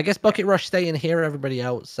 I guess Bucket Rush stay in here. Everybody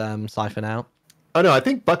else siphon out. Oh, no, I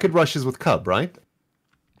think Bucket Rush is with Cub, right?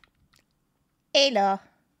 Ella.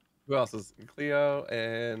 Who else is Cleo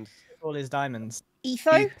and All his diamonds.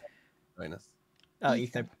 Etho. Linus? Oh,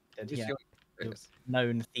 Etho. Just Yeah. feel- Linus.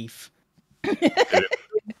 Known thief.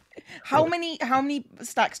 How many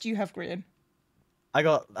stacks do you have, Grian? I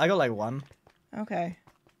got like one. Okay.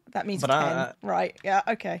 That means But 10. Right. Yeah.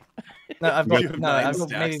 Okay. No, I've You have got 9 I've got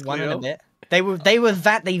maybe stacks, one and a Cleo?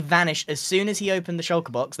 bit. They vanished as soon as he opened the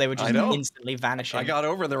shulker box. They were just know. instantly vanishing. I got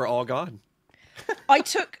over and they were all gone. I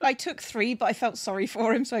took 3, but I felt sorry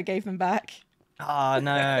for him, so I gave them back. Oh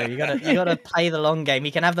no, you gotta play the long game.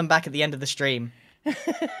 You can have them back at the end of the stream.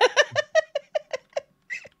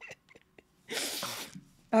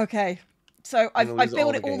 Okay. So I've lose all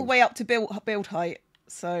built the it all the games. way up to build height.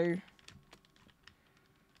 So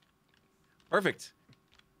Perfect.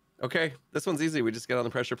 Okay, this one's easy. We just get on the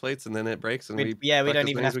pressure plates and then it breaks and we We don't collect as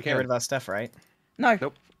even many have as to we get can. rid of our stuff, right? no.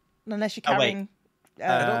 Nope. Unless you're Oh, wait. carrying Uh,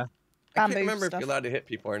 I can't bamboo remember if stuff. you're allowed to hit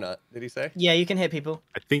people or not. Did he say? yeah, you can hit people.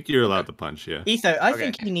 I think you're allowed to punch, yeah. Etho, I Okay.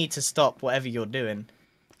 think you need to stop whatever you're doing.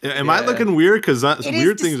 Am I looking weird? Because It is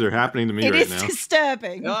weird things are happening to me It right is now.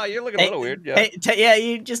 disturbing. Oh, you're looking a little weird. Yeah. Yeah,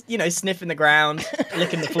 you just sniffing the ground,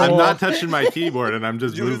 licking the floor. I'm not touching my keyboard, and I'm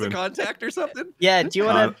just Did you lose moving. a contact or something? Yeah, do you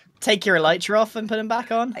want to take your elytra off and put them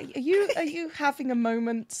back on? Are you having a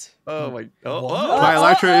moment? Oh my! My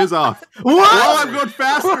Elytra is off. What? Oh, I'm going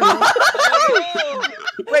faster.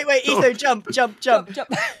 Wait, Etho, jump.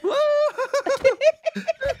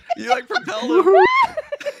 You like propelled him?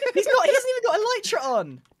 He hasn't even got elytra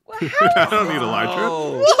on. I don't need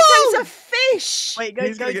Elytra. Etho's a fish. Wait, go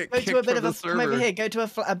He's gonna to get a bit kicked of from a the come over server. here. Go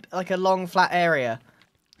to a long flat area.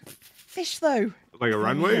 Fish though. Like a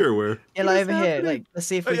runway or where? Yeah, like over here. Like, let's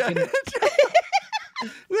see if we can.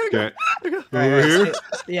 Okay. Over here.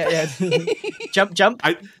 Yeah. Jump.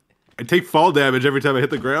 I take fall damage every time I hit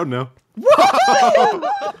the ground now. Do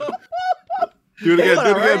it again.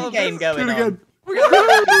 Do it again. Game Do going it again.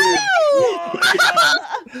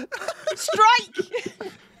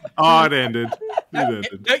 Strike. Oh, it ended. It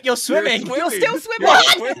ended. No, you're swimming. You're still swimming.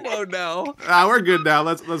 You're in swim mode now. We're good now.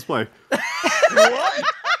 Let's play.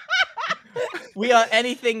 We are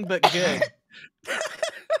anything but good.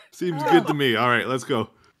 Seems good to me. All right, let's go.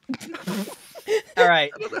 All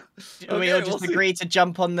right. Okay, We all just agree to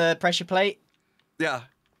jump on the pressure plate. Yeah.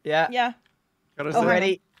 Yeah. Yeah. Oh,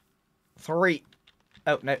 ready? 3.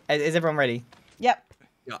 Oh no! Is everyone ready? Yep.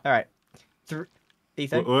 All right.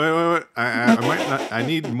 Ethan. Wait. I might not. I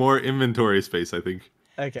need more inventory space, I think.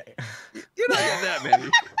 Okay. You're not getting that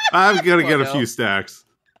many. I'm gonna get a now. few stacks.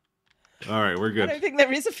 All right, we're I good. don't think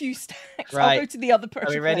there is a few stacks. Right. I'll go to the other pressure.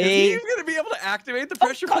 Are we ready? plate. Is he gonna be able to activate the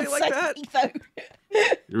pressure plate like that? Etho.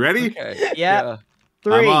 You ready? Okay. Yeah.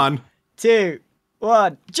 3, I'm on. 2,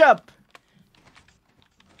 1, jump.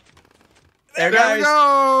 There it There we goes.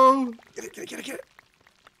 go. Get it.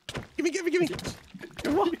 Give me. Get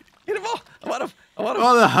him all. I want him.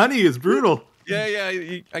 Oh, the honey is brutal. Yeah. I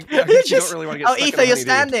You guess you just- don't really want to get stuck in Etho, the you're honey, do you?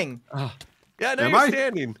 standing. Yeah, now Am you're I?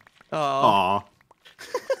 standing. Oh, Aw.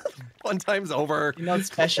 fun time's over. You're not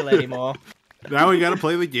special anymore. Now we gotta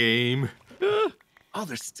play the game. Oh,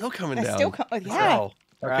 they're still coming They're down. still yeah. Wow.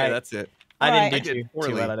 Okay, Right. that's it. I Alright. didn't do too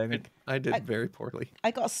Poorly. well, I don't think. I did very poorly.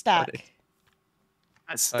 I got a stack.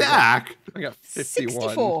 A stack. I got 51.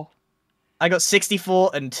 64. I got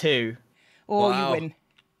 64 and 2. Oh, Wow. you win.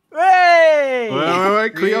 Hooray!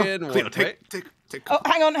 Wait, Cleo. Green, Cleo, one, take. Oh,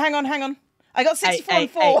 hang on. I got 64 Hey,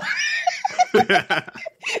 and 4.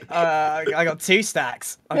 I got 2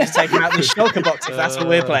 stacks. I'm just taking out the shulker box if that's what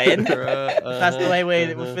we're playing. That's the way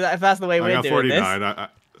if that's the way I we're got doing 49.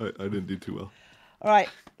 this. I didn't do too well. All right,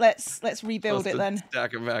 let's rebuild it then.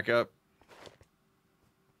 Stack them back up.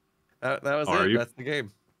 That was Are it. you? That's the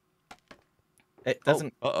game. It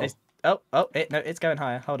doesn't. It's going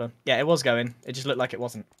higher. Hold on. Yeah, it was going. It just looked like it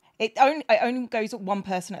wasn't. It only goes one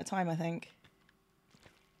person at a time, I think.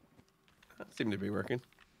 That seemed to be working.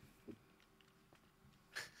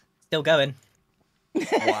 Still going.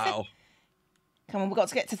 Wow. Come on, we've got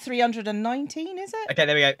to get to 319, is it? Okay,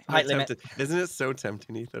 there we go. Height limit. Isn't it so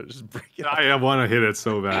tempting, Etho? Just break it. I want to hit it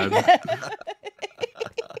so bad.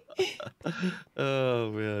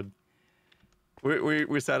 Oh man.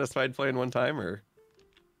 We satisfied playing one time, or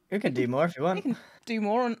we can do more if you want. We can do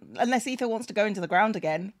more, unless Etho wants to go into the ground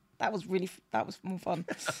again. That was more fun.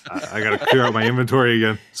 I gotta clear out my inventory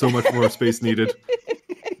again. So much more space needed.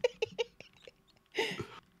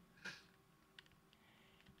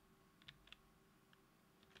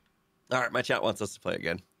 All right, my chat wants us to play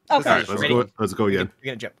again. Okay. All right, let's go again. We're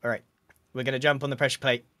gonna jump. All right, we're gonna jump on the pressure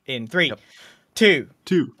plate in 3, 2,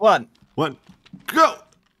 1. Go.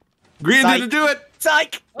 Green Psych. didn't do it.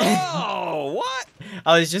 Psych. Oh, what?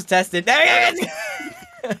 I was just tested. There he is.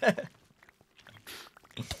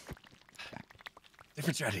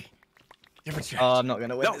 Different strategy. Oh, I'm not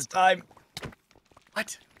gonna win this time.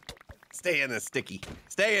 What? Stay in the sticky.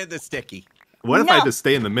 Stay in the sticky. What if I just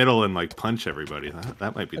stay in the middle and like punch everybody?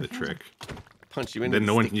 That might be the trick. Punch you in. Then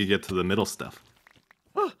no one can get to the middle stuff.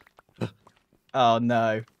 Oh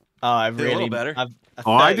no. Oh, I've Did a really little better.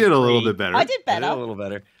 I did a little bit better. I did better. A little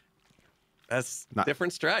better. That's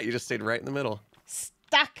different strat. You just stayed right in the middle.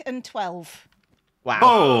 Stack and 12. Wow.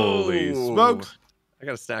 Holy smokes. I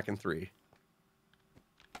got a stack in 3.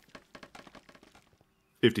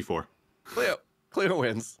 54. Cleo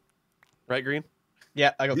wins. Right, Green?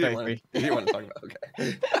 Yeah, I got You 33. didn't want to talk about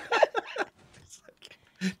okay.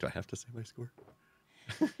 Do I have to say my score?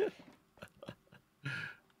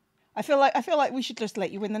 I feel like we should just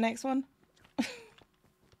let you win the next one.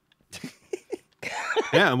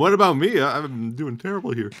 Yeah, and what about me? I'm doing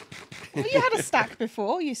terrible here. Well, you had a stack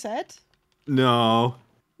before, you said. No.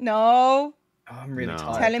 No. Oh, I'm really No.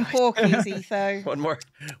 tired. Tell him Porky's, Etho. One more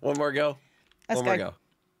go. Let's One more go. go.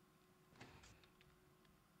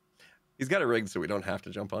 He's got it rigged so we don't have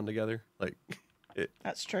to jump on together. Like,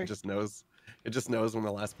 That's true. It just knows when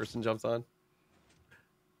the last person jumps on.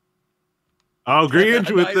 Oh, Green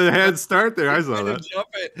with the head start there. I saw that.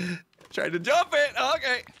 Tried to jump it.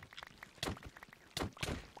 Okay.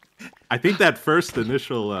 I think that first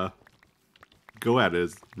initial go at it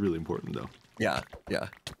is really important, though. Yeah. Yeah.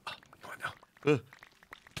 Oh, come on now.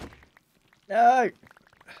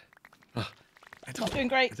 No. Not doing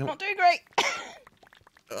great. Not doing great.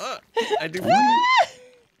 I do.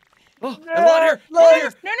 Oh, I'm on here. On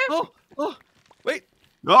here. No. Oh, wait.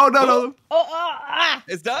 No.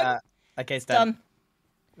 It's done. Okay, it's done.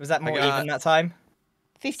 Was that more even that time?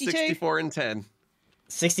 52. 64 and 10.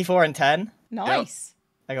 64 and 10. Nice.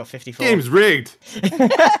 I got 54. Game's rigged.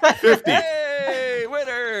 50. Hey,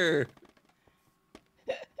 winner.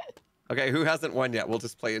 Okay, who hasn't won yet? We'll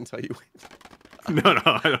just play until you win. No,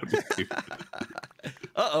 I don't need to.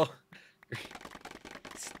 Uh-oh.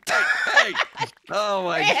 Hey. Oh,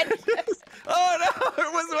 my goodness. Oh, no.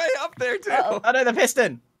 It was way up there, too. Oh, no, the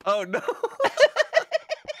piston. Oh, no.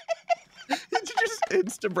 Did you just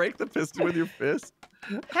insta-break the piston with your fist?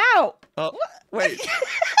 How? Oh, wait.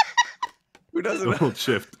 Who doesn't know? Hold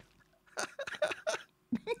shift.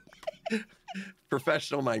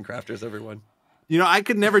 Professional Minecrafters, everyone. You know, I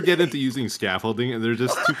could never get into using scaffolding, and they're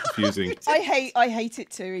just too confusing. I hate it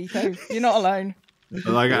too, Etho. You're not alone.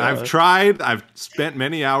 Like, I've tried, I've spent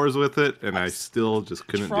many hours with it, and I still just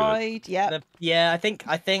couldn't do it. Yeah, I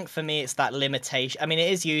think for me it's that limitation. I mean, it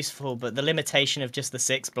is useful, but the limitation of just the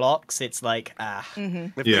 6 blocks, it's like, If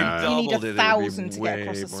Yeah. they You need doubled 1,000 it'd to be get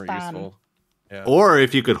across way a more span. useful. Yeah. Or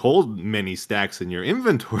if you could hold many stacks in your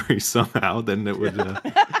inventory somehow, then it would.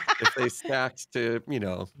 If they stacked to,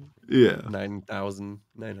 Yeah.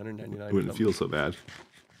 9,999. It wouldn't feel so bad.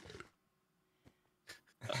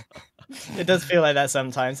 it does feel like that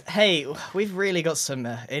sometimes. Hey, we've really got some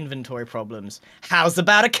inventory problems. How's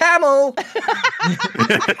about a camel?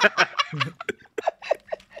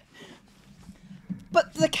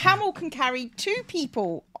 But the camel can carry 2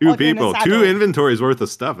 people. 2 in a people, saddle. 2 inventories worth of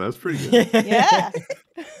stuff. That's pretty good. Yeah.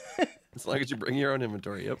 As long as you bring your own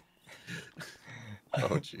inventory, yep.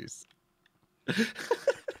 Oh, jeez.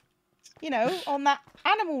 You know, on that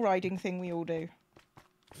animal riding thing we all do.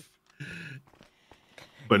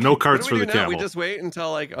 But no carts What for do the we do now? camel. We just wait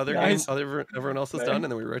until like everyone else is done, and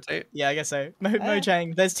then we rotate. Yeah, I guess so.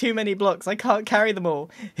 Mojang, there's too many blocks. I can't carry them all.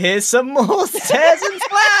 Here's some more stairs and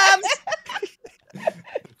slabs.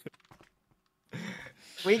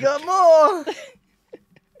 We got more.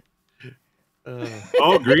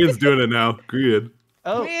 Oh, Green's doing it now. Green.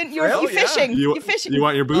 Oh, Green, you're fishing. You, You're fishing. You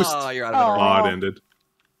want your boost? Oh, you're out of it. Oh, it ended.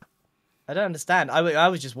 I don't understand. I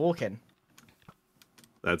was just walking.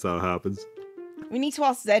 That's how it happens. We need to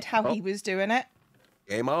ask Zed how he was doing it.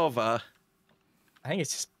 Game over. I think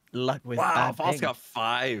it's just luck with Wow, bad False thing. got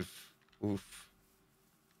 5. Oof.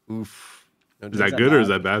 Oof. No, Is that good or is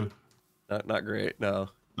that bad? Not great. No.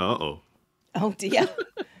 Uh-oh. Oh dear.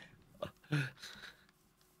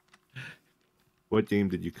 What game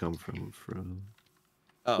did you come from?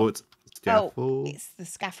 Oh, it's scaffold. Oh, it's the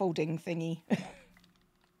scaffolding thingy.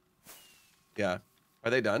 Yeah.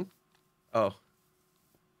 Are they done? Oh.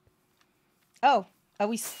 Oh, are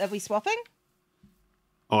we swapping?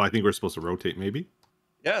 Oh, I think we're supposed to rotate, maybe.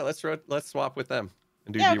 Yeah, let's swap with them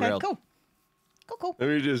and do Yeah, okay, derailed. cool. Cool. Let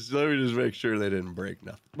me just make sure they didn't break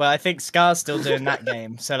nothing. Well, I think Scar's still doing that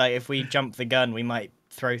game. So, like, if we jump the gun, we might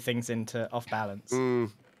throw things into off balance.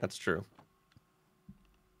 That's true.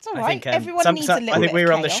 It's all right. Everyone needs a little I think bit we of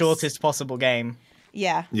were on the chaos. shortest possible game.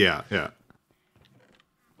 Yeah. Yeah.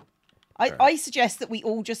 I suggest that we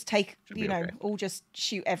all just take, be okay. all just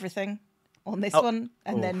shoot everything on this Oh. one,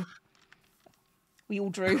 and then we all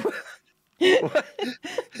drew.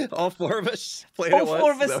 All 4 of us played all at once?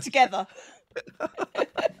 4 of us No. together.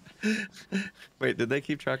 Wait, did they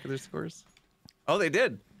keep track of their scores? Oh, they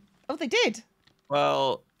did. Oh, they did.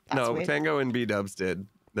 Well, That's no, weird. Tango and B-Dubs did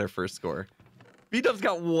their first score. B-Dubs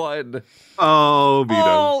got 1. Oh, B-Dubs.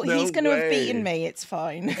 Oh, No he's going to have way. beaten me. It's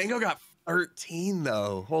fine. Tango got 13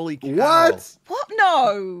 though. Holy cow. What? What?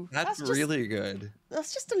 No. That's just, really good.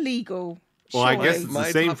 That's just illegal. Well, I surely. guess it's the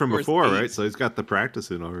My same top from score's before, 8. right? So he's got the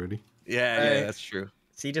practice in already. Yeah, that's true.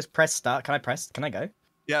 So you just press start. Can I press? Can I go?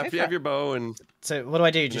 Yeah, Go if you for have it. your bow and So what do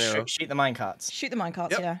I do? Just No. shoot the minecarts. Shoot the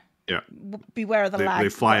minecarts, Yep. yeah. Yeah. Beware of the They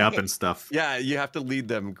lag. fly up and stuff. yeah, you have to lead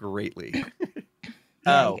them greatly.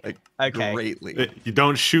 Oh, Like okay. greatly. You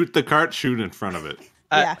don't shoot the cart, shoot in front of it.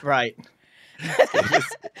 Yeah. Right.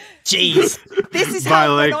 Jeez. This is By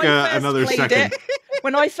how like when I first another played second. it.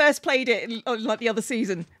 When I first played it, like the other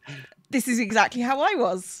season, this is exactly how I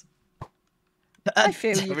was. I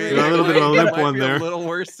feel you. I mean, A little bit of a limp might one be there. A little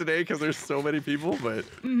worse today because there's so many people, but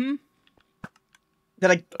Mm-hmm.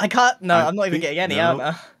 Did I can't. No, I'm not even getting any, am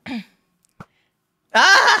I?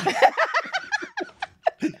 Ah!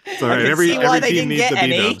 It's all right. I can Every see why they team didn't needs get a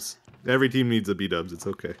any. B-dubs. Every team needs a B-dubs. It's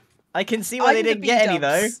okay. I can see why they I'm the didn't get any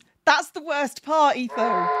though. B-dubs. That's the worst part, Etho.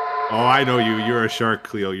 Oh, I know you. You're a shark,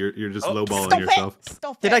 Cleo. You're just lowballing Stop yourself. it!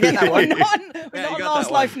 Stop it! Did I get that one? We're not on you got last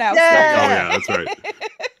that life one. now. Yeah! Oh yeah, that's right.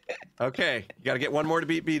 okay, you got to get one more to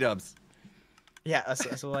beat B-dubs. Yeah,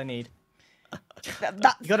 that's all I need.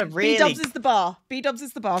 That, You gotta really. B-dubs is the bar. B-dubs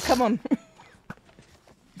is the bar. Come on.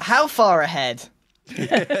 How far ahead?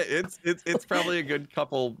 it's probably a good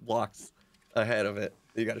couple blocks ahead of it.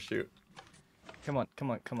 You got to shoot. Come on.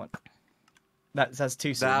 That's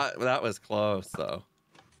too soon. That was close though.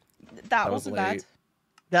 That wasn't bad. late.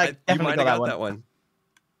 Yeah, I You definitely might have got got that one.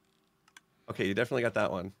 Okay, you definitely got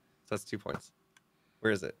that one. So that's 2 points.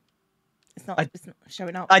 Where is it? It's not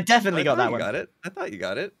showing up. I definitely I got thought that you one. got it. I thought you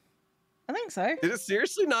got it. I think so. Did it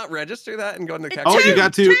seriously not register that and go into the Oh, you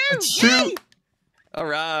got two. Yay! All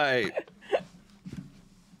right.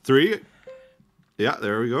 3. Yeah,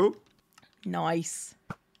 there we go. Nice.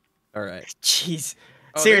 All right. Jeez.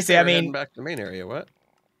 Oh, Seriously, they're I mean, heading back to the main area. What?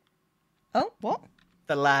 Oh, what?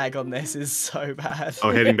 the lag on this is so bad.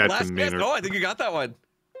 Oh, heading back to Last the guess. main. Oh, I think you got that one.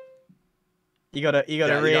 You gotta Yeah, you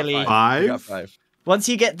got really. five. You got 5. Once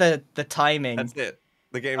you get the timing. That's it.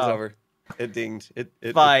 The game's Oh. over. It dinged. It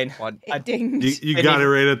Fine. I dinged. You I got didn't- it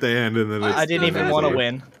right at the end, and then I didn't even want to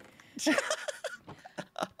win.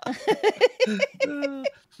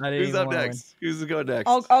 Who's up next? Who's going next?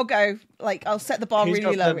 I'll go. Like I'll set the bar Who's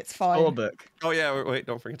really got low. the It's fine. scorebook? Oh yeah, wait,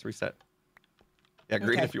 don't forget to reset. Yeah,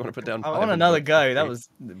 green Okay. if you want to put down. I 5 want and another put go. 3. That was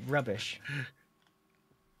rubbish.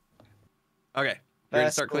 Okay. You ready to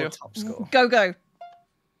Best start, score, Cleo? top score. Go. Here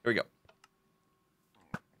we go.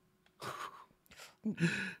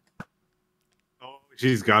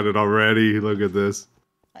 She's got it already. Look at this.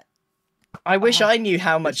 I wish I knew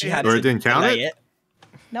how much you had Or to it didn't count delay it?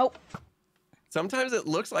 Nope. Sometimes it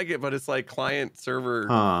looks like it, but it's like client server,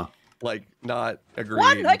 Huh. like not agreeing.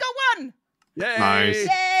 One. I got one. Yay! Nice.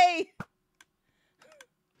 Yay!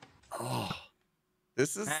 Oh,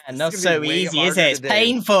 this is Man, this not is gonna so be way easy, is harder it? It's today.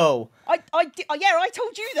 painful. Yeah, I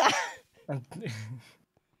told you that.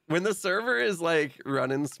 When the server is like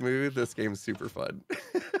running smooth, this game's super fun.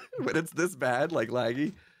 When it's this bad, like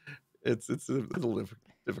laggy, it's a little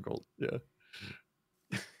difficult. Yeah.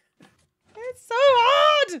 It's so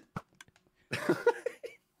hard.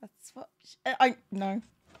 That's what no.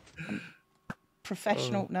 I'm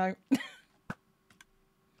professional. No.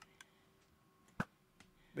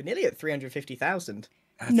 We're nearly at 350,000.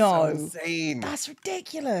 That's No. so insane. That's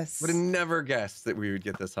ridiculous. Would have never guessed that we would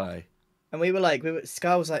get this high. And we were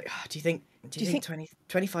Scar was like, "Oh, do you think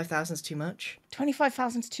 25,000 is too much?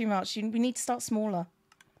 25,000 is too much. We need to start smaller.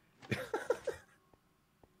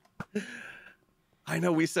 I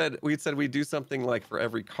know we'd said we'd do something like for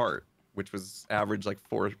every cart, which was average like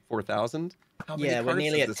 4,000. How many Yeah, we're carts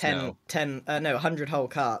nearly is at this now? 100 whole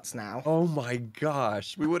carts now. Oh my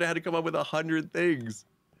gosh, we would have had to come up with 100 things.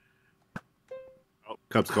 Oh,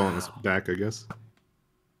 Cup's calling us back, I guess.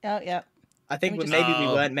 Yeah. I think Let me maybe just- we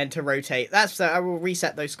weren't meant to rotate. That's so I will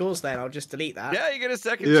reset those scores then. I'll just delete that. Yeah, you get a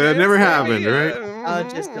second Yeah, it chance. never maybe, happened, right? I'll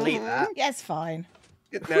just delete that. Yeah, it's fine.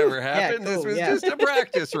 It never happened. cool, This was yeah. just a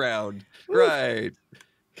practice round. Right.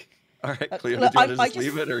 All right, Cleo, look, do you want to I just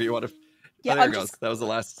leave it or you want to... Yeah, oh, there I'm it goes. just- That was the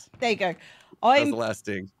last... There you go. That was I'm. the last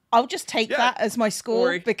ding. I'll just take Yeah, that as my score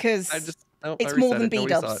worry. because No, it's I more reset than it.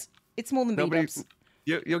 Nobody saw B-dubs. it. It's more than Nobody... B-dubs.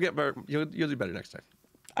 You'll get better. You'll do better next time.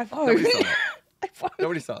 I won't. Nobody saw that. I won't.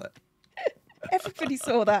 Nobody saw that. Everybody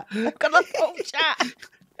saw that. I've got a whole chat.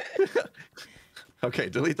 Okay,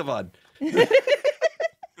 delete the VOD.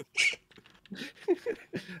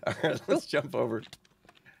 All right, let's jump over.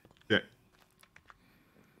 Yeah.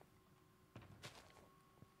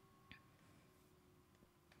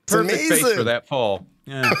 Perfect face amazing. for that fall.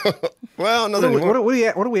 Yeah. Well, nothing What more. are we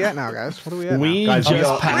at? What are we at now, guys? What are we at? We now? Guys,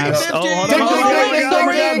 just we passed. got- Oh, hold Ding, on. ding, Oh, ding,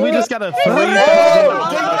 my ding, God, we just got a 3,000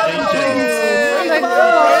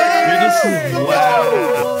 donation.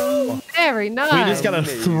 Wow. Very nice. We just got a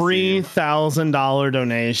 $3,000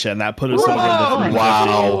 donation. That put us over the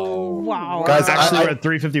 350. Wow. Guys, Actually, I- we're at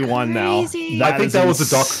 351 now. I think that was a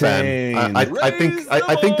Doc fan. I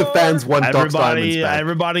think the fans want Doc's diamonds back.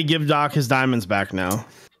 Everybody give Doc his diamonds back now.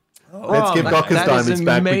 Let's give Doc his that is diamonds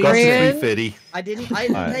back. We got some amazing. 350. I didn't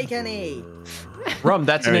take any. Rum,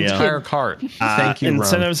 that's There an you go. entire cart. Thank you, Rum.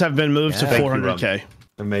 Incentives have been moved to Thank you, 400K.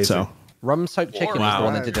 Amazing. So Rum soaked chicken was the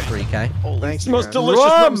one that did the 3K. It's the most delicious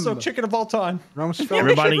rum soaked chicken of all time.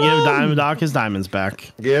 Everybody give Doc his diamonds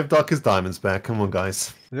back. Give Doc his diamonds back. Come on,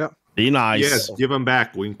 guys. Yep. Be nice. Yes, give them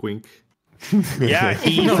back. Wink, wink. Yeah,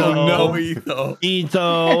 Etho. No, Etho.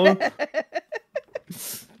 Etho.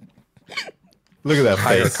 Look at that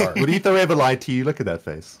face. Would Etho ever lie to you? Look at that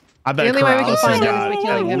face. I bet The only way we can Corrales find has out got is by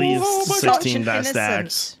killing at him. least Such 16 an dash stacks.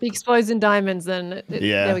 innocent. He explodes in diamonds, then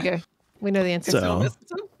Yeah. there we go. We know the answer. So,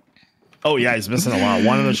 oh yeah, he's missing a lot.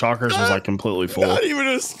 One of the chalkers was like completely full. Not even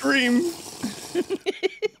a scream.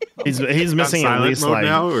 He's missing at least like,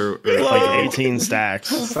 or like 18 stacks.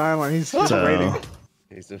 Silent. He's So- waiting.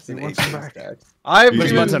 He's just He an wants 18 them back. stacks. I've He's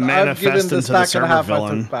given, about to I've manifest given the into the stack and a server half I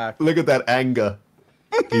villain. took back. Look at that anger.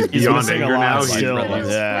 He's He's beyond missing a anger lot now. still.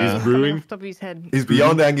 Yeah. He's brewing. Off the top of his head. He's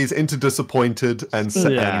beyond anger. He's into disappointed and,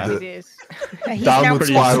 Yeah. and It is. He's downward now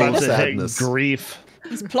Pretty spiral about of to hit sadness. grief.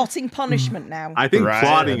 He's plotting punishment now. I think Right.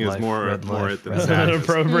 plotting Red is life, more red more life, it than red sadness.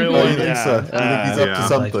 Appropriate Oh, one. you think so? You think he's up to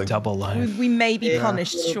something? Double life. We may be Yeah.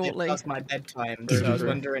 punished It's shortly. past my bedtime, so I was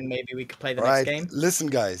wondering maybe we could play the next Right, game. listen,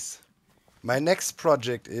 guys. My next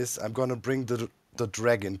project is I'm gonna bring the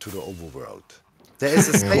dragon to the overworld. There is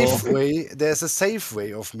a safe way. There's a safe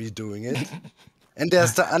way of me doing it, and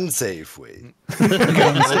there's the unsafe way. All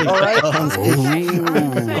right.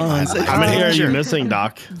 How many are you missing,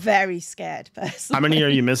 Doc? Very scared person. How many are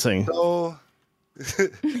you missing? So,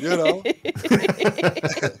 you know.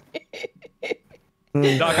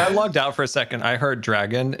 Doc, I logged out for a second. I heard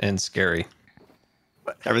dragon and scary.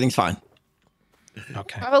 Everything's fine.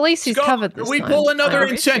 Okay. Well, at least he's Scott, covered this we time. pull another Oh,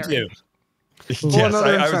 it's scary. incentive. Yes,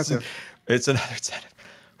 another I was. incentive. It's another incentive.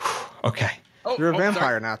 Okay. You're a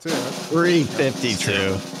vampire now too.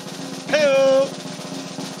 352.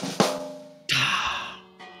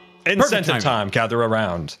 Incentive time. Gather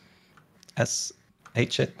around.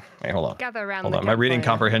 S-H it. Wait, hold on. Gather around Hold the on. My reading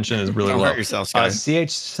campfire. comprehension is really Don't low. hurt yourselves, guys.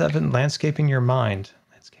 CH7, landscaping your mind.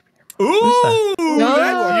 Ooh,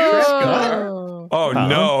 that's Oh. Oh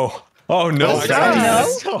no. Oh no. What's that?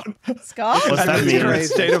 Scott? What's that I'm in mean? a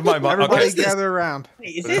state of my mind. Everybody Okay. gather around.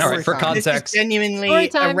 Wait, is All right, for this is context. genuinely Story a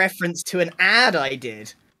time. reference to an ad I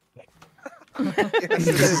did.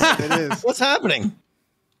 It is. What's happening?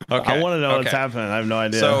 Okay. I want to know what's okay. happening. I have no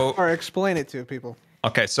idea. So All right, explain it to people.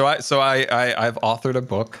 okay, so I've authored a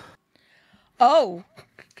book. Oh.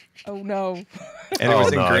 Oh no. And it Oh,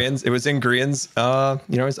 was in no. Grian's. It was in Grian's.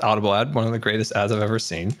 His Audible ad, one of the greatest ads I've ever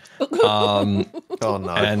seen. Oh no.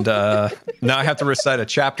 And now I have to recite a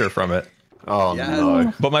chapter from it. Oh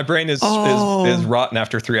no. But my brain is rotten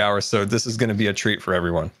after 3 hours, so this is going to be a treat for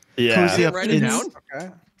everyone. yeah, Cozy up. Write it down. Okay.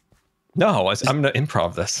 No, I'm going to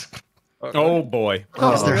improv this. Oh boy.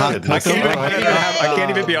 Is there hot I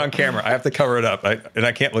can't even be on camera. I have to cover it up, and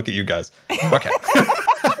I can't look at you guys. Okay.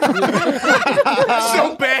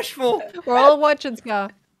 So bashful. We're all watching,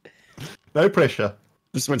 Scott. No pressure.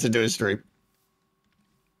 Just went to do a stream.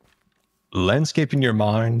 Landscaping your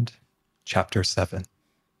mind, chapter 7.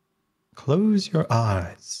 Close your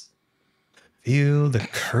eyes. Feel the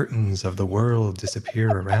curtains of the world disappear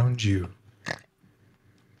around you.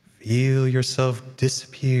 Feel yourself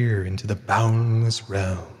disappear into the boundless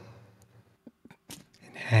realm.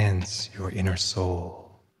 Enhance your inner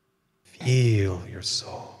soul. Feel your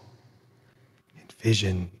soul.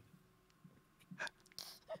 Envision.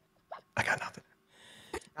 I got nothing.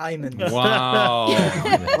 Diamond. Wow.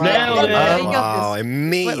 Nailed it. You got Wow, this.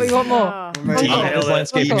 amazing. Wait, we want more. Is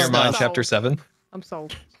Landscaping Your Mind, Stuff. chapter 7. I'm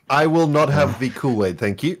sold. I will not have the Kool-Aid,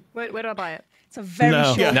 thank you. Where do I buy it? It's a very No.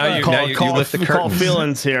 short Yeah, now book. you lift the call curtains.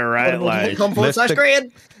 feelings here, right? Like, Lift the-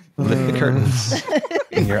 Grian. Lift the curtains.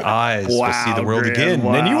 And your eyes will see the world Grian, again.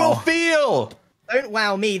 And you will wow. feel. Don't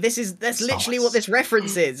wow me. That's literally what this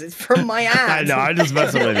reference is. It's from my ad. I know. I'm just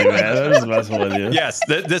messing with you, man. I'm just messing with you. Yes,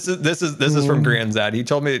 this is from Grian's ad. He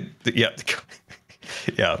told me, this.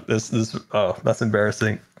 Oh, that's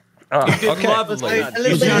embarrassing. Oh, You did okay. lovely. A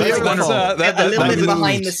little bit That's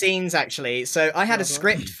behind the scenes, actually. So I had a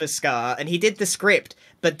script for Scar, and he did the script,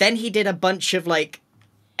 but then he did a bunch of like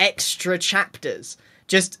extra chapters.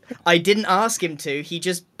 I didn't ask him to. He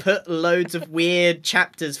just put loads of weird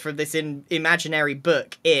chapters from this imaginary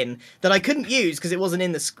book in that I couldn't use because it wasn't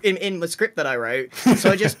in the script that I wrote.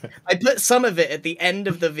 So I put some of it at the end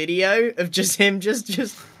of the video of just him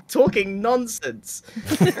just talking nonsense.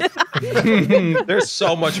 There's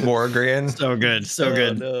so much more, Grian. So good. So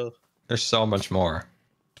good. No. There's so much more.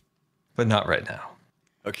 But not right now.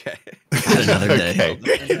 Okay. Another day.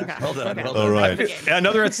 Well done. Well All done. right.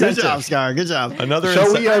 Another Good incentive. job, Scar. Good job. Another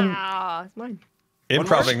Shall incentive. we It's mine.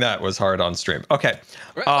 Improving that was hard on stream. Okay.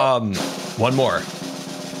 One more.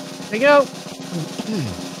 There we go.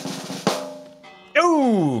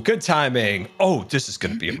 Oh, good timing. Oh, this is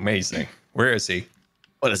going to be amazing. Where is he?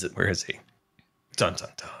 What is it? Where is he? Dun, dun,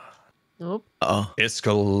 dun. Nope. Oh,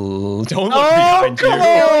 Iskall. Don't look behind you.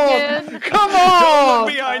 Come Don't on!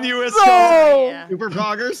 look behind you, Iskall. No! Super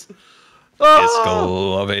Poggers.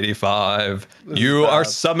 Iskall of 85. You are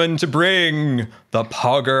summoned to bring the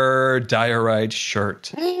Pogger Diorite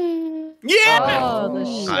shirt. Yeah. Oh, the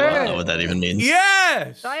I shirt. don't know what that even means.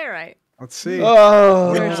 Yes. Diorite. Let's see.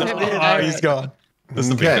 Oh, He's gone. This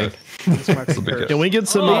will be good. This will be good. Can we get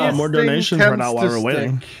some more donations right now while we're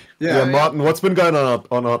waiting? Yeah, Martin, what's been going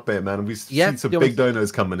on out there, man? We've Yeah, seen some there big was-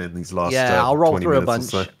 donos coming in these last I'll roll 20 through a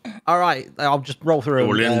minutes bunch. or so. All right, I'll just roll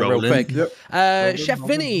through them real quick. Yep. Chef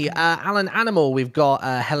Vinny, Alan Animal, we've got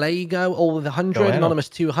Helego, all with 100, Anonymous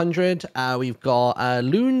 200. We've got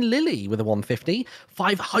Loon Lily with a 150,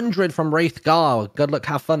 500 from Wraith Gar. Good luck,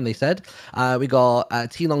 have fun, they said. We got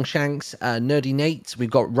T Long Shanks, Nerdy Nate.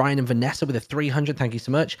 We've got Ryan and Vanessa with a 300. Thank you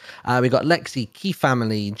so much. We got Lexi, Key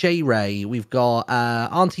Family, J Ray. We've got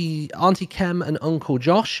Auntie Kem and Uncle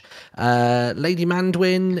Josh, Lady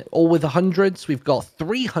Mandwin, all with 100s. We've got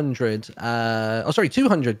 200,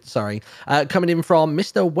 coming in from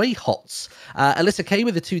Mr. Wayhots. Alyssa K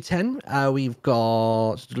with a 210. We've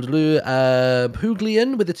got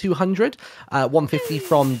Hooglian with a 200. 150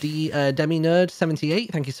 from Demi Nerd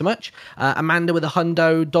 78. Thank you so much. Amanda with a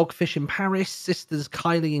hundo. Dogfish in Paris. Sisters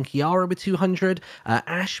Kylie and Kiara with 200.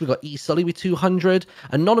 Ash, we got E Sully with 200.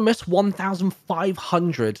 Anonymous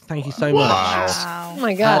 1,500. Thank you so much. Oh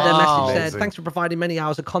my god. Their message Amazing. said, thanks for providing many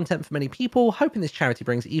hours of content for many people. Hoping this charity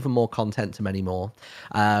brings even more content to many more.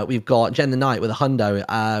 We've got Jen the Knight with a hundo.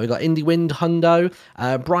 We've got Indie Wind hundo.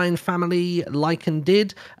 Brian Family, Lycan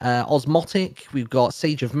Did. Osmotic. We've got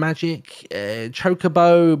Sage of Magic.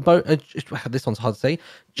 Chocobo. This one's hard to say.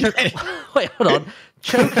 Wait, hold on.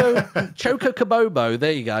 Choco Kabobo.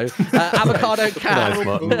 There you go. Avocado Cat.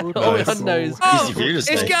 All with hundos.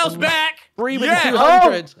 This girl's back. Bree with Yeah.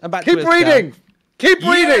 200. And back keep to reading. Keep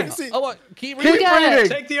reading. Oh, what? Keep reading. Keep reading.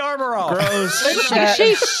 Take the armor off.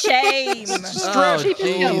 Shame.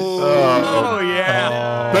 Oh,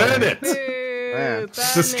 yeah. Burn it.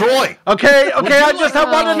 Destroy. Okay, I just have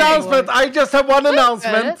one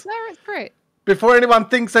announcement. That's great. Before anyone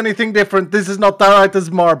thinks anything different, this is not diorite, this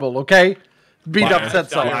is marble, okay? Beat Liar. up said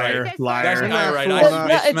so. Liar. That's Liar. diorite.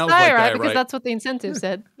 It's It smells like diorite because diorite. that's what the incentive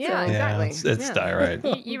said. Yeah, So- exactly. It's diorite.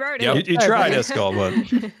 You wrote You, it. you tried, Iskall, but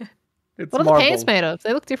It's What are the pants made of?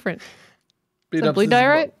 They look different. Beat Is it up blue this is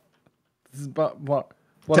diorite? This is what?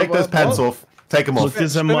 Take those pants off. Take them off. Let's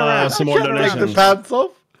get some more Take the donations. pants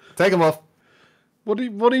off? Take them off. What do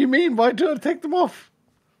you mean? Why do I take them off?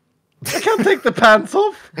 I can't take the pants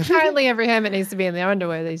off. Apparently, every hermit needs to be in their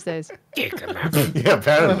underwear these days. Yeah,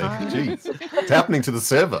 apparently. Jeez. It's happening to the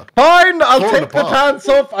server. Fine, I'll Falling take the apart. pants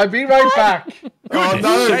off. I'll be right back. Oh,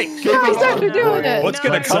 no. Shake. Keep He's it on. actually doing it. What's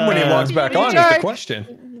going to Let's, come when he logs back on is the George. question.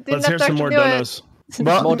 Didn't Let's have hear to some more actually do it. donos.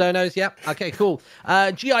 More donos, yep. Okay, cool.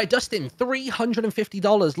 GI Dustin,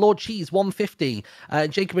 $350. Lord Cheese, $150.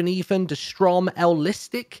 Jacob and Ethan, Destrom, L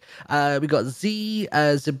Listic. We got Z,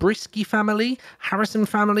 Zabriskie family, Harrison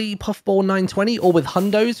family, Puffball 920, all with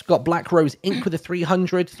hundos. We've got Black Rose Inc. with a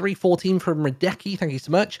 300, 314 from Radecki. Thank you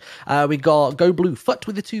so much. We got Go Blue Foot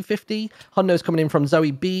with a 250. Hundos coming in from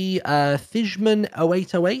Zoe B, Thijman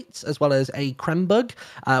 0808, as well as a Krembug.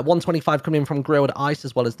 125 coming in from Grilled Ice,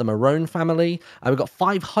 as well as the Marone family. We've got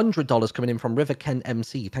 $500 coming in from River Kent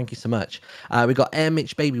MC. Thank you so much. We got Air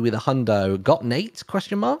Mitch Baby with a hundo. Got Nate ?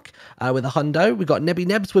 With a hundo. We got Nebby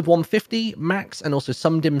Nebs with 150. Max and also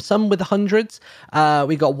Some Dim Sum with the hundreds.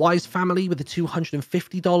 We got Wise Family with the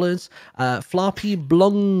 $250. Flarpy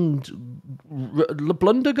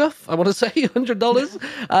Blunderguff, I want to say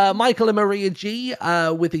 $100. Michael and Maria G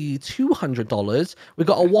with the $200. We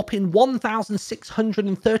got a whopping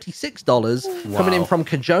 $1,636 coming in from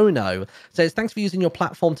Kajono. Says, thanks for using your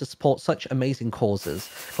platform to support such amazing causes.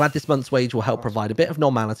 Glad this month's wage will help provide a bit of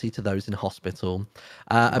normality to those in hospital.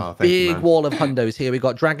 A big wall of hundos here. We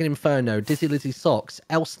got Dragon Inferno, Dizzy Lizzy Socks,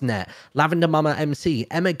 Elsnet, Lavender Mama MC,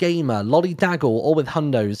 Emma Gamer, Lolly Daggle, all with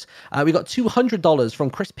hundos. We got $200 from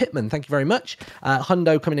Chris Pittman. Thank you very much.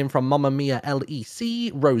 Hundo coming in from Mamma Mia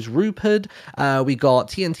LEC, Rose Rupert. We got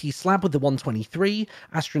TNT Slab with the 123,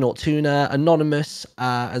 Astronaut Tuna, Anonymous,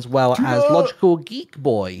 as well as Logical Geek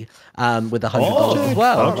Boy with $100. $100 as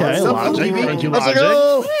well. Okay, Logic. Thank you, Let's Logic.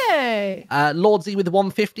 go. Yay! Lord Z with the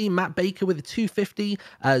 150, Matt Baker with the 250,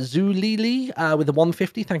 Zulili with the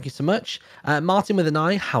 150, thank you so much. Martin with an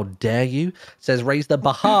eye, how dare you, says raise the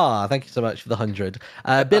Bahar, thank you so much for the 100.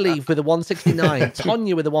 Billy with the 169,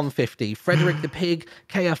 Tonya with the 150, Frederick the Pig,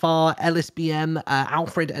 KFR, Ellis BM,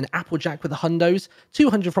 Alfred and Applejack with the hundos,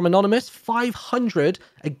 200 from Anonymous, 500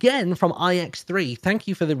 again from IX3. Thank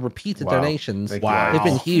you for the repeated donations. Wow. They've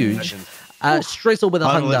been huge. Strizzle with a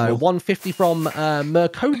hundo, Unbelievable. 150 from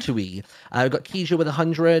Mercotui. We've got Keisha with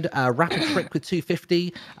 100, Rapid Trick with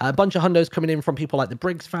 250. A bunch of hundos coming in from people like the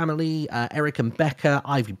Briggs family, Eric and Becca,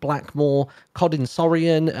 Ivy Blackmore, Codin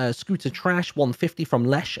Sorian, Scooter Trash, 150 from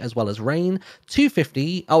Lesh as well as Rain,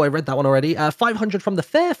 250. Oh, I read that one already. 500 from the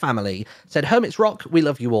Fair family. Said Hermits Rock, we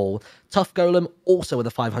love you all. Tough Golem also with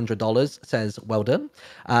a $500 says well done.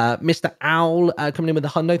 Mr. Owl coming in with a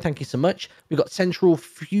hundo, thank you so much. We've got Central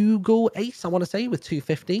Fugal Ace, I want to say, with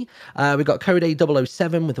 250. We've got Code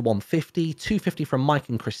A007 with the 150. 250 from Mike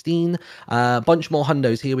and Christine. Bunch more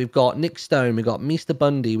hundos here. We've got Nick Stone, we've got Mr.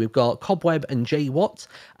 Bundy, we've got Cobweb and Jay Watt,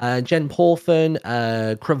 Jen Porfin,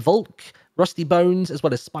 Kravolk, Rusty Bones, as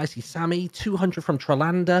well as Spicy Sammy, 200 from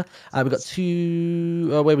Trolander. We've got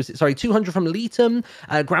 200 from Leetum,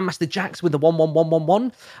 Grandmaster Jax with the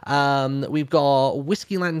 11111. We've got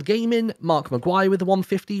Whiskeyland Gaming, Mark Maguire with the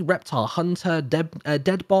 150, Reptile Hunter,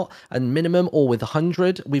 Deadbot, and Minimum, all with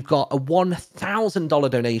 100. We've got a $1,000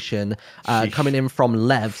 donation coming in from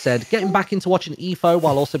Lev. Said, getting back into watching EFO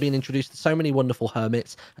while also being introduced to so many wonderful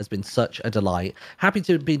hermits has been such a delight. Happy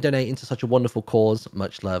to be donating to such a wonderful cause.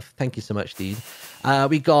 Much love. Thank you so much, dude.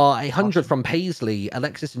 We got 100 from Paisley,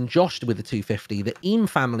 Alexis and Josh with the 250, the Eam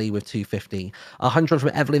family with 250, 100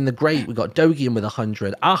 from Evelyn the Great. We got Dogian with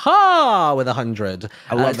 100, Aha with 100,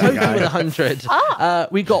 I love that guy. with 100.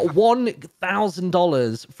 We got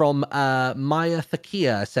 $1,000 from Maya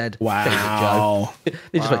Thakia. Said, wow. Shave it, Joe.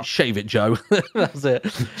 They just went, shave it, Joe. That's it.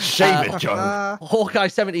 Shave it, Joe. Hawkeye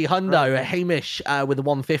 70 hundo, Hamish with the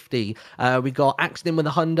 150. We got Axton with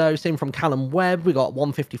a hundo, same from Callum Webb. We got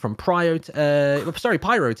 150 from Pyrotech.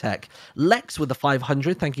 Lex with the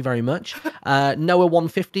 500, thank you very much. Noah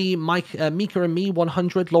 150, Mika and me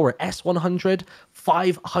 100, Laura S 100,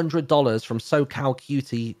 $500 from SoCal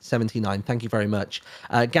Cutie 79, thank you very much.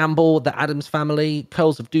 Gamble, the Adams family,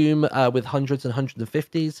 Curls of Doom with hundreds and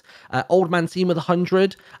 150s. Old Man Team with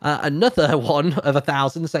 100. Another one of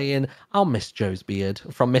 1,000 saying, I'll miss Joe's beard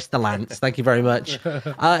from Mr. Lance. Thank you very much.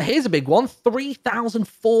 Here's a big one,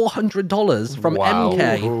 $3,400 from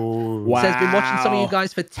MK. Wow. Says, been watching some of you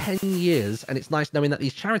guys for 10 years, and it's nice knowing that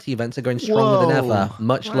these charity events are going stronger than ever.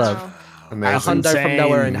 Much love. Amazing. Hundo from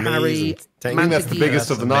Noah and Harry. I think that's the biggest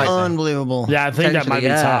of the night. Unbelievable. Yeah, I think that might be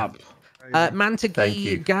top.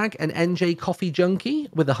 Mantiki Gag and NJ Coffee Junkie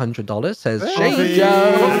with $100 says Hey. Shave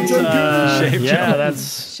Joe.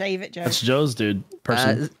 Shave it, Joe. That's Joe's dude.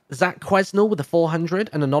 Person. Zach Quesnell with a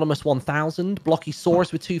 400, an Anonymous 1000, Blocky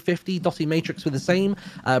Saurus with 250, Dotty Matrix with the same,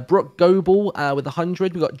 Brooke Goebel with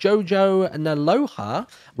 100. We've got Jojo Naloha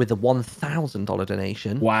with a $1,000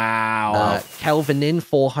 donation. Wow. Kelvin In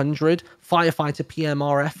 400, Firefighter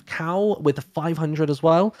PMRF Cow with a 500 as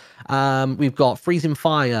well. We've got Freezing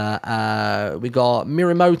Fire, we've got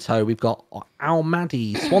Miramoto, we've got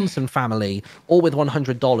Almadi, Swanson family, all with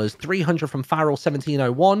 $100. 300 from Farrell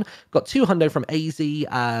 1701, got 200 from AZ,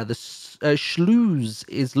 the Schlues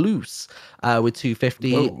is Loose with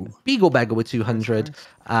 250, Beaglebeggar with 200,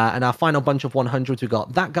 and our final bunch of 100s, we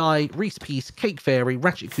got That Guy, Reese Peace, Cake Fairy,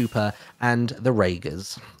 Ratchet Cooper, and the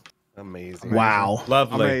Raegers. Amazing. Wow.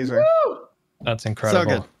 Lovely. Amazing. That's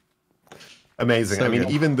incredible. So good. Amazing. So I mean,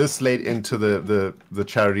 good. even this late into the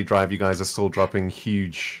charity drive, you guys are still dropping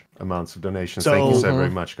huge amounts of donations. So- Thank you so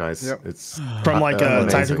very much, guys. Yep. It's From like a amazing.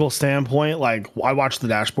 tactical standpoint, like I watched the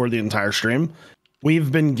dashboard the entire stream.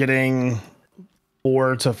 We've been getting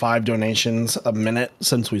 4 to 5 donations a minute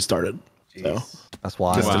since we started. So That's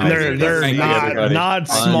why. Just they're Thank you, everybody. not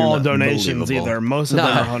small donations Unbelievable. either. Most of them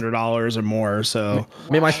are $100 or more. So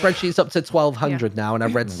I mean, my spreadsheet's up to 1,200 now, and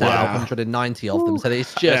I've read Wow. 190 of them. So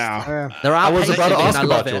it's just yeah, they're I out. was about to ask I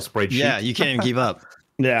love about your it. spreadsheet. Yeah, you can't even keep up.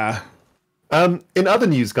 yeah. In other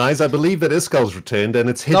news, guys, I believe that Iskal's returned and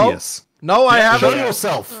it's No. hideous. No, I Show haven't.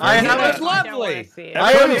 yourself. I That's haven't. lovely.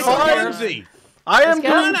 I am yourself. fine. Easy. I am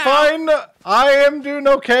doing fine. I am doing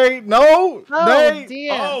okay. No, Oh they.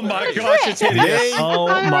 dear. Oh my gosh, it's hideous. Oh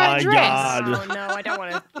my dress. god. Oh no, I don't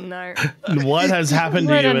want to. No. What has happened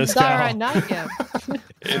to you, Wearing a diorite Iskal? nightgown.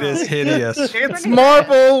 It is hideous. It's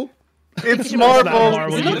marble. It's marble.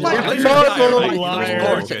 marble. You It's look marble.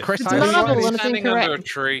 Liar. Chris, It's Irish. marble and it's Standing under a incorrect.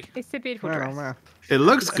 tree. It's a beautiful Oh, dress. man. It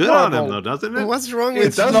looks good on him, though, doesn't it? What's wrong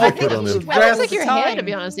It's with not you? a Well, it looks dress. like your hair, to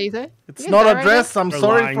be honest, Ether. It's not a dress. I'm They're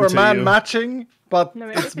sorry lying for a to man you. matching, but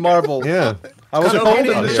it's marble. Yeah. I was Hello told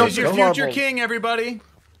Kitty in the shop is your it's future marble. king, everybody.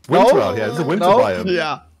 Winter No, out here. It's a winter no. biome.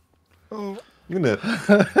 Yeah. Isn't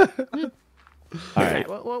it? All right.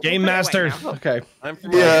 We'll Game put it away Master. now. Okay. I'm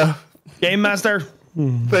from Yeah. Game Master.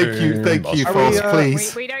 Thank you, Are Frost, we,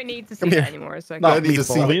 please. We don't need to see that anymore. So I need to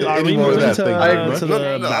see Are we any more of moving that to, thing. to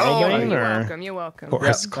the battle bane, You're or? welcome. You're welcome.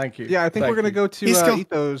 Yeah, thank you. Yeah, I think we're gonna go to He's go-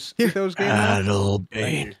 Ethos game now. Battle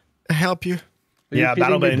Bane. I help you. Are you Yeah, feeling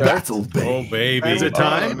Battle me Bane. back? Battle Bane. Oh baby. Is it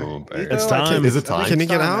time? It's time. Is it time? Can you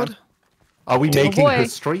get time, out? Are we making boy.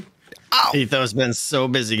 history? Ethos been so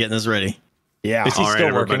busy getting this ready. Yeah. Is he All right,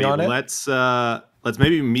 still working everybody, on it? let's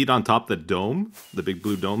maybe meet on top of the dome, the big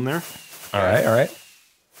blue dome there, All right.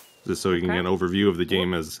 just so you can get an overview of the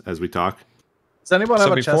game as we talk. Does anyone So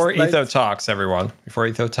have a before chest Etho plate? talks, everyone, before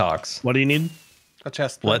Etho talks, What do you need? A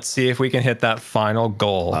chest plate. let's see if we can hit that final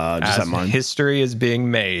goal. Just as have mine. history is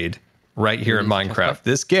being made right here in Minecraft.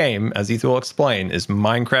 This game, as Etho will explain, is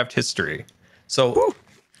Minecraft history. So,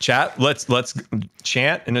 chat, let's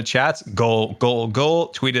chant in the chats. Goal, goal, goal.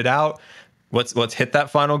 Tweet it out. Let's hit that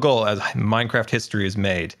final goal as Minecraft history is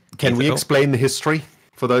made. Can we Etho, explain the history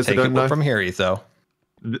for those take that don't it know? from here, Etho?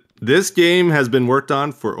 This game has been worked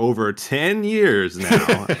on for over 10 years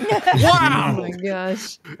now, Oh my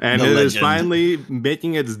gosh. and The it is legend. finally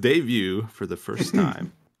making its debut for the first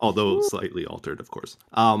time, although slightly altered, of course.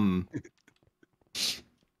 But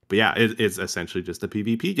yeah, it's essentially just a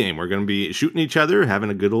PvP game. We're going to be shooting each other, having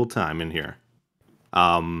a good old time in here.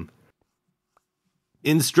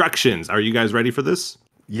 Instructions. Are you guys ready for this?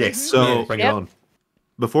 Yes. So bring it on.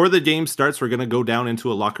 before the game starts, we're going to go down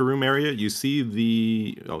into a locker room area. You see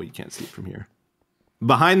you can't see it from here.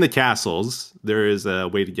 Behind the castles, there is a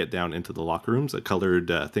way to get down into the locker rooms, a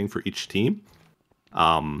colored thing for each team.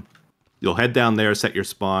 You'll head down there, set your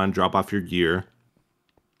spawn, drop off your gear.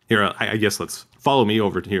 Here, I guess let's follow me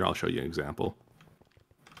over to here. I'll show you an example.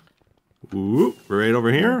 Ooh, right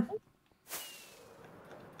over here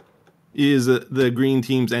is the green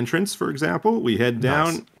team's entrance, for example. We head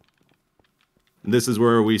down. Nice. This is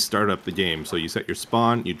where we start up the game. So you set your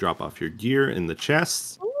spawn, you drop off your gear in the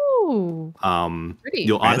chests. Ooh. Pretty.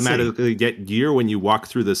 You'll Fancy. automatically get gear when you walk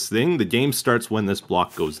through this thing. The game starts when this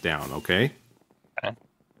block goes down, okay?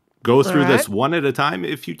 Go through this one at a time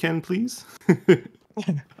if you can, please.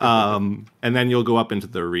 And then you'll go up into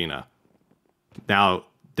the arena. Now,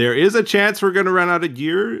 there is a chance we're going to run out of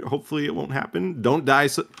gear. Hopefully it won't happen. Don't die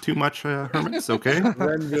too much, hermits, okay?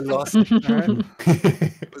 Then we lost.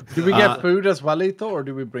 Do we get food as well, Ito, or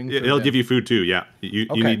do we bring food? It'll in? give you food too, yeah. You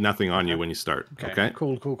Okay. need nothing on you when you start, okay?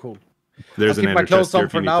 Cool. There's I'll an keep my ender clothes chest here on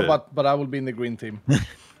if for you need now, to... but I will be in the green team. I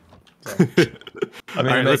mean, All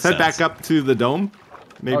right, it let's makes head back sense. up to the dome,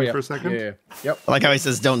 maybe yeah. for a second. Yeah. Yep. I like how he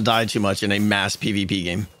says don't die too much in a mass PvP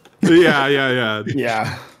game. Yeah.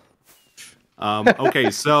 Yeah.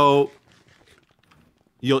 Okay, so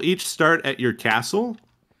you'll each start at your castle.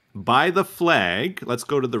 By the flag, let's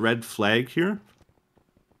go to the red flag here,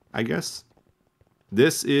 I guess.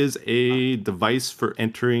 This is a device for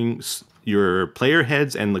entering your player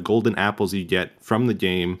heads and the golden apples you get from the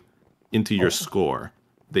game into your score.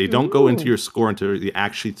 They don't go into your score until you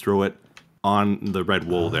actually throw it on the red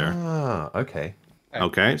wool there. Ah, okay.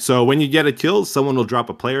 Okay, so when you get a kill, someone will drop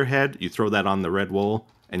a player head. You throw that on the red wool,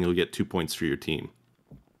 and you'll get 2 points for your team.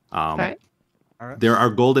 Okay. There are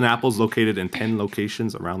golden apples located in 10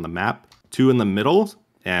 locations around the map. 2 in the middle,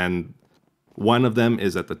 and one of them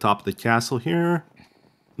is at the top of the castle here.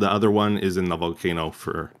 The other one is in the volcano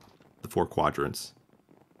for the 4 quadrants.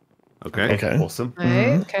 Okay. Awesome.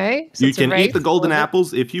 Okay. So You it's a can eat race, the golden was it?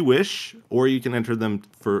 apples if you wish, or you can enter them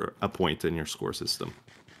for a point in your score system.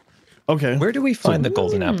 Okay. Where do we find the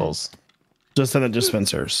golden apples? Just in the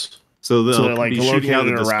dispensers. So they'll they're, like, be shooting out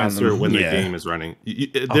the located around dispenser them. when the Yeah. game is running.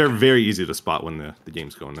 They're very easy to spot when the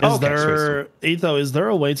game's going. Is there, Etho, is there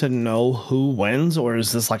a way to know who wins, or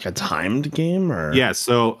is this like a timed game? Or Yeah,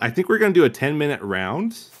 so I think we're going to do a 10-minute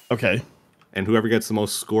round. Okay. And whoever gets the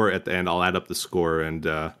most score at the end, I'll add up the score, and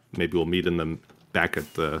maybe we'll meet in them back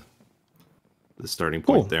at the starting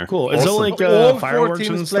point there. Cool. Is it like all 4 fireworks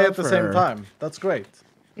teams and play stuff, at the same or- time. That's great.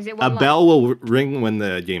 Is it A one bell will ring when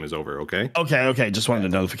the game is over, okay? Okay. Just wanted a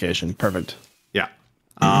notification. Perfect. Yeah.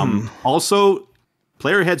 Also,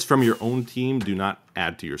 player heads from your own team do not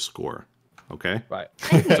add to your score, okay? Right.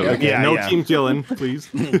 So Yeah, no yeah. team killing, please.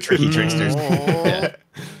 Tricky tricksters.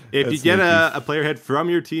 If you That's get sneaky. a player head from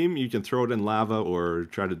your team, you can throw it in lava or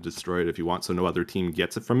try to destroy it if you want, so no other team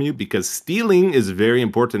gets it from you, because stealing is very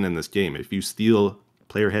important in this game. If you steal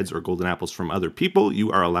player heads or golden apples from other people,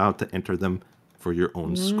 you are allowed to enter them for your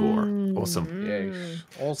own score. Awesome.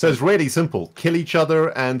 So it's really simple. Kill each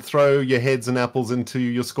other and throw your heads and apples into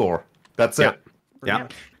your score. That's it. Yeah.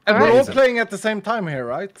 And we're all playing at the same time here,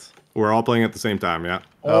 right? We're all playing at the same time, yeah.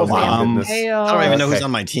 Oh, my goodness. I don't even know who's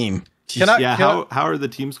on my team. How are the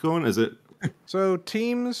teams going? Is it... So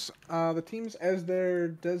teams, the teams as they're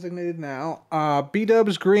designated now,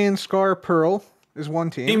 B-Dubs, Green, Scar, Pearl is one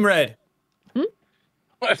team. Team Red.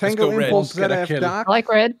 Tango, go red. Impulse, Let's get a ZF, kill. Doc I like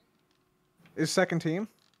red. is second team.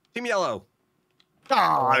 Team Yellow. Oh,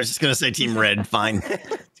 I was just going to say Team Red. Fine. Too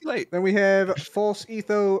late. Then we have False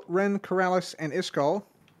Etho, Ren, Corrales, and Iskal.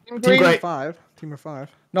 Green. Team of 5.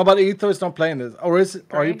 No, but Etho is not playing this. Or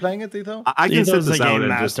are you playing it, Etho? I can sit Etho's this the out game and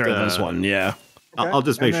master just... of this one, yeah. I'll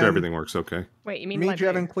just make And sure then- everything works okay. Wait, you mean Me, light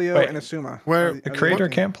Jev, blue? and Cleo, Wait, and Asuma. Where The creator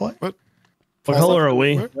can't play? What color are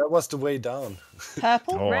we? That was the way down.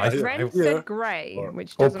 Purple? Oh, Ren said grey,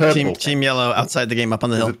 which Or doesn't purple. Team Yellow outside the game up on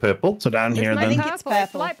the Is hill. it purple? So down here It's then. like it's purple,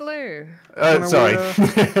 it's purple. light blue.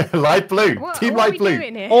 Sorry. Light blue. What, Team what are light we blue.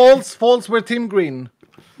 doing here? False, we're Team Green.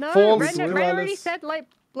 No, False, Ren blue, already Alice. said light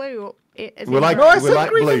blue. We're like, No, I we're said like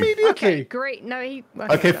Green blue. immediately. Okay, great. No, he.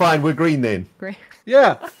 Okay, fine. We're green then. Great.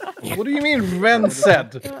 Yeah. What do you mean Ren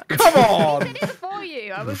said? Come on. I did it for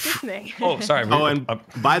you. I was listening. Oh, sorry. Oh, and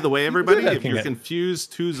by the way, everybody, if Looking you're at-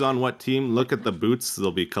 confused who's on what team, look at the boots.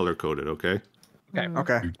 They'll be color-coded, okay?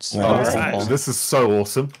 Okay. Oh, this is so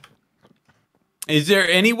awesome. Is there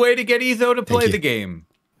any way to get Etho to play the game?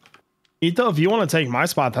 Etho, if you want to take my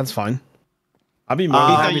spot, that's fine. I'd be more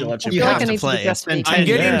than happy to let you You play. have to play. It's been I'm 10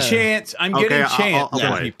 getting years. chance. I'm getting chance. I'll with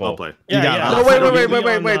play. people. I'll play. Yeah, yeah. No, wait, No,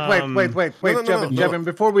 Jevin,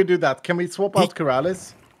 before we do that, can we swap out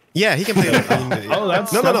Corrales? Yeah, he can play. Oh,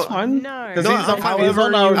 that's No. fine. No. Because No, he's I'm on, fine he's with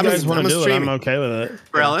on it. our I'm You team. guys want I'm to do it? streaming. I'm okay with it.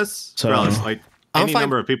 Corrales, like I'm any fine.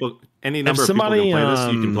 number of people, any number of people somebody, can play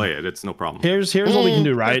this. You can play it. It's no problem. Here's what we can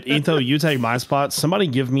do, right? Etho, you take my spot. Somebody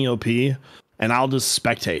give me OP, and I'll just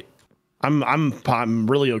spectate. I'm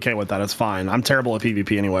really okay with that. It's fine. I'm terrible at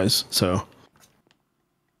PvP anyways, so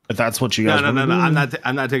if that's what you guys No. wanna do.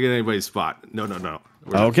 I'm not taking anybody's spot. No. We're not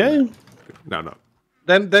Okay. doing that. No.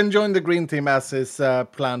 Then join the green team as is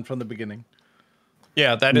planned from the beginning.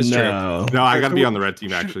 Yeah, that is true. No. No, I got to be on the red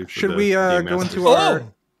team actually. for Should the we game go masters.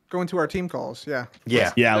 into our team calls? Yeah.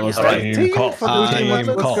 Yeah. Yeah, let's All right. do it. For blue team, let's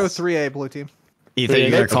go calls. 3A blue team. Etho,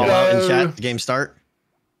 you better Let's call out in go. chat. The game start.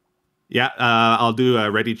 Yeah, I'll do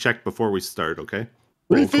a ready check before we start. Okay.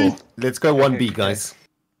 Cool. Let's go 1B, guys.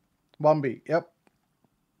 1B. Yep.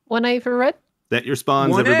 1A for red. Set your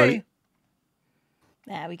spawns, 1A. everybody.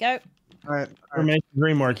 There we go. All right. We're making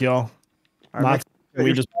dream work, y'all. All right, Not,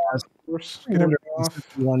 we just passed Get everyone off.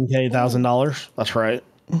 $1K $1,000. That's right.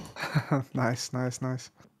 Nice.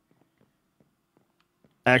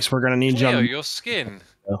 X, we're gonna need Leo, jump. your skin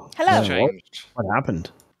Hello. changed. What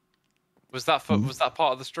happened? Was that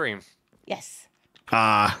part of the stream? Yes.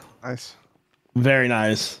 Ah, Nice. very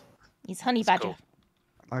nice. He's Honey Badger. cool.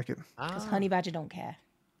 Like it. Because Honey Badger don't care.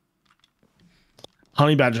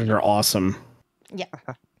 Honey badgers are awesome. Yeah.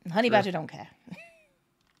 Honey Badger don't care.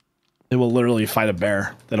 They will literally fight a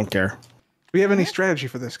bear. They don't care. Do we have any strategy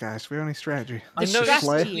for this, guys? Do we have any strategy? I The noticed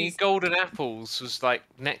strategy the is- golden apples was like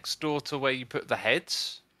next door to where you put the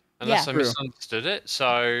heads, unless Yeah. I misunderstood it.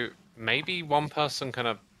 So maybe one person kind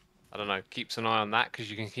of, I don't know, keeps an eye on that because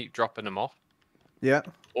you can keep dropping them off. Yeah.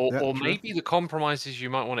 Or, Yeah, or true. maybe the compromise is you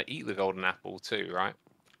might want to eat the golden apple too, right?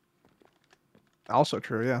 Also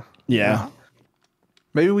true. Yeah. Yeah.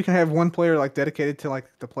 Maybe we can have one player like dedicated to like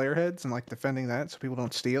the player heads and like defending that so people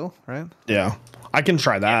don't steal, right? Yeah. I can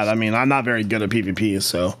try that. I mean, I'm not very good at PvP,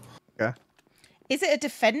 so. Okay. Is it a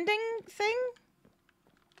defending thing?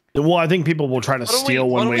 Well, I think people will try to Why don't steal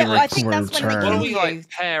why when don't we Yeah, I think that's when they Why don't return. we like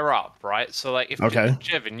pair up, right? So like if Okay.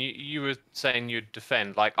 Jevin, you were saying you'd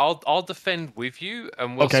defend, like I'll defend with you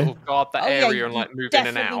and we'll Okay. sort of guard that Oh, yeah, area and you like move in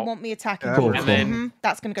and definitely out. want me attacking. Yeah, Cool, you. And then Mhm.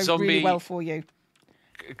 That's going to go really zombie- well for you.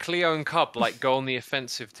 Cleo and Cub like go on the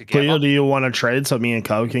offensive together. Cleo, do you want to trade so me and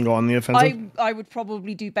Cub can go on the offensive? I would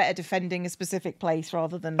probably do better defending a specific place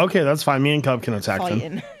rather than Okay, that's fine. Me and Cub can attack them.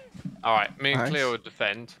 fighting. All right, me and Nice. Cleo would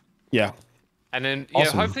defend. Yeah. And then,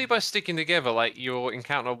 Awesome. hopefully by sticking together, like you'll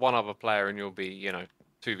encounter one other player and you'll be,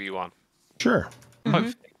 2v1. Sure.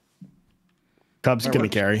 Hopefully. Cub's gonna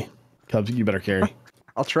carry. Cubs, you better carry.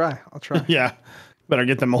 I'll try. Yeah. Better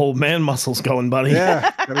get them old man muscles going, buddy.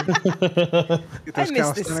 Yeah. Get I those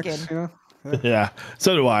miss this calisthenics, skin. you know? Yeah.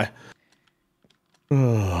 So do I.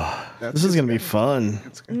 This is gonna be fun.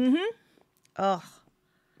 Mm-hmm. Ugh.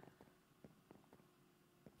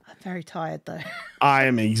 I'm very tired though. I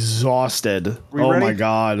am exhausted. We Oh ready? my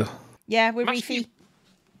god. Yeah, we're reefy.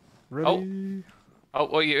 Ready? Oh. Oh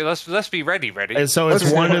well, let's be ready. And so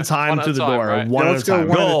it's one at a time through the door. Right? One at a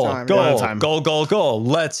time. Goal.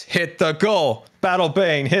 Let's hit the goal. Battle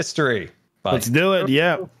Bane history. Bye. Let's do it.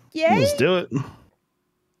 Yeah. Yay. Let's do it.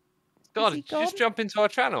 God, did you just jump into our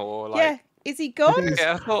channel or like? Yeah. Is he gone?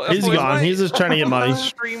 Yeah, He's gone. He's just trying to get money.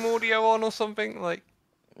 Stream audio on or something like.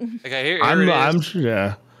 Okay, here I'm it is.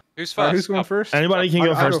 yeah. Who's first? Who's going first? Anybody can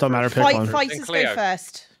go first. Don't matter. Pick one. Fighters go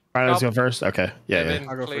first. Fighters go first. Okay. Yeah. Then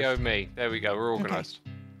Cleo, me. There we go. We're organised.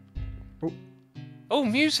 Okay. Oh,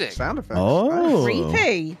 music. Sound effects. Oh.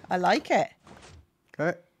 Creepy. I like it.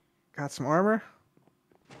 Okay. Got some armor.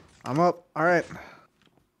 I'm up. All right.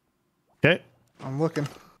 Okay. I'm looking.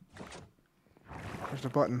 There's the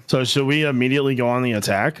button. So should we immediately go on the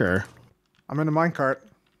attack or? I'm in the minecart.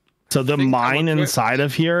 So the mine inside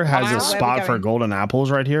of here has a Where spot for golden apples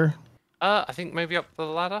right here. I think maybe up the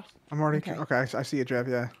ladder. I'm already okay. I see it, Jeff.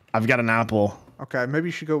 Yeah. I've got an apple. Okay, maybe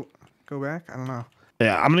you should go back. I don't know.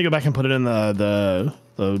 Yeah, I'm gonna go back and put it in the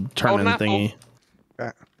tournament thingy.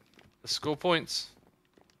 Okay. The score points.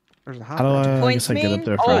 There's a hot. How do I guess I get up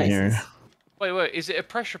there from here? Wait. Is it a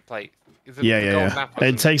pressure plate? Yeah.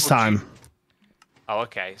 It takes time. Oh,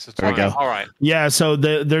 okay. So There we go. All right. Yeah, so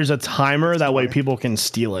there's a timer that way people can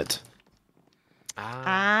steal it.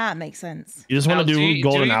 Ah, makes sense. You just want to do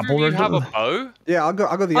golden apple. Do you have a bow? Yeah, I'll go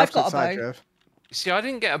the I've got opposite a side, bow. Jeff. See, I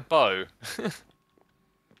didn't get a bow.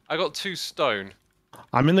 I got 2 stone.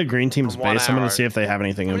 I'm in the green team's And 1 base. I'm arrow. gonna see if they have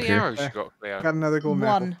anything How up many here. arrows you got, Cleo? Got another golden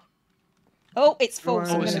One. apple. Oh, it's full,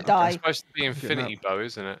 so I'm It's gonna die. supposed to be infinity bow,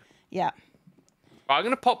 isn't it? Yeah. Right, I'm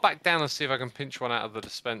gonna pop back down and see if I can pinch one out of the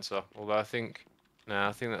dispenser. Although I think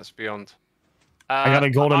that's beyond. I got a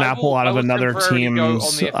golden apple out of another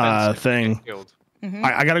team's thing.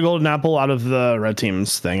 I got a golden apple out of the red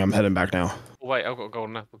team's thing. I'm heading back now. Oh, wait, I've got a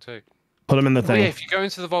golden apple too. Put them in the Oh, thing. yeah, if you go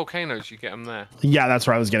into the volcanoes, you get them there. Yeah, that's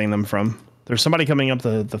where I was getting them from. There's somebody coming up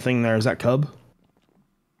the thing there. Is that Cub?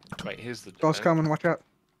 Wait, here's the. Boss coming. Watch out.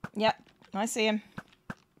 Yep. I see him.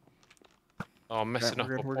 Oh, I'm messing up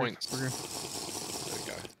we're my good, points. we're good. There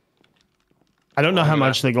we go. I don't know how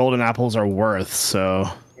much the golden apples are worth, so.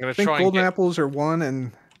 I'm gonna I think try and golden get. apples are 1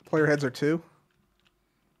 and player heads are 2.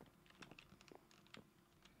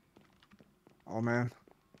 Oh man.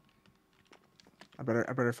 I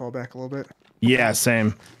better fall back a little bit. Yeah,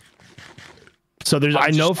 same. So there's.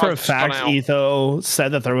 I know for a fact Etho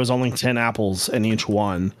said that there was only 10 apples in each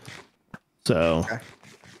one. So. Okay.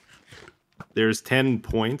 There's 10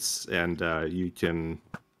 points, and you can,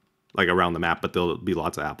 like, around the map, but there'll be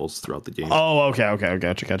lots of apples throughout the game. Oh, okay.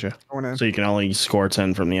 Gotcha. So you can only score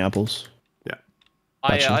 10 from the apples. Yeah.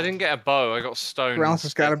 I didn't get a bow. I got stone. Grounds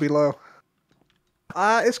has got to be low.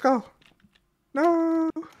 It's go. No.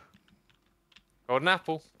 Golden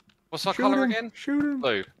apple. What's our Shoot color him, again? Shoot him.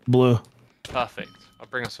 Blue. Blue. Perfect. I'll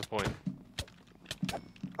bring us a point.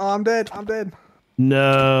 Oh, I'm dead.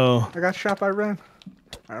 No. I got shot by Ren.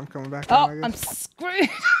 Alright, I'm coming back. Oh, now, I guess. I'm screwed.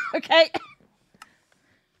 Okay.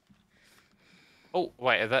 Oh,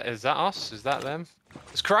 wait, is that us? Is that them?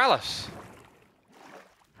 It's Corrales.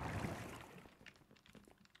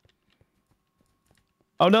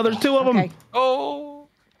 Oh no, there's 2 of them. Okay. Oh.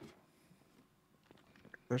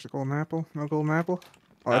 There's a golden apple. No golden apple.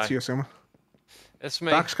 Oh, that's No. you, Suma. It's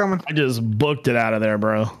me. Doc's coming. I just booked it out of there,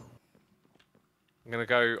 bro. I'm gonna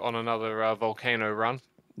go on another volcano run.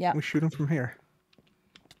 Yeah. We shoot him from here.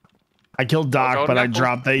 I killed Doc, golden but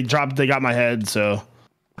apples? they got my head, so.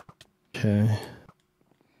 Okay.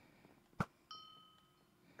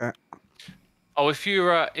 Oh, if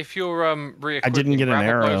you're re-equipping, I didn't get an grab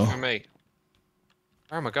a bow arrow. for me.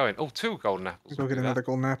 Where am I going? Oh, 2 golden apples. Go get another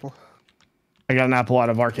golden apple. I got an apple out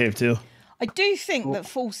of our cave too. I do think that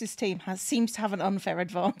Force's team seems to have an unfair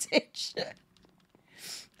advantage.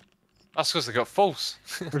 That's because they got false.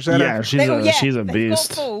 Yeah, she's a they've beast.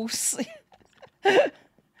 got Force.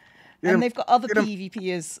 And they've got other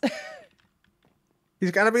PvPers. He's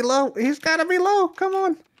got to be low. Come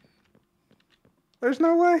on. There's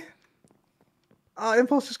no way.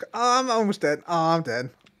 Impulse is. Oh, I'm almost dead. Oh, I'm dead.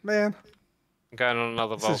 Man. I'm going on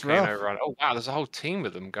another This is volcano rough. run. Oh wow, there's a whole team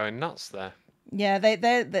of them going nuts there. Yeah,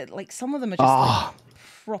 they're like some of them are just like,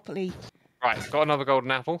 properly. Right, got another golden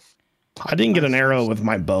apple. I didn't get an arrow with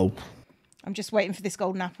my bow. I'm just waiting for this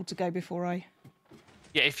golden apple to go before I.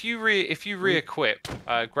 Yeah, if you re-equip,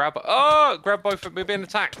 grab both of them. We're being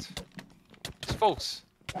attacked. It's false.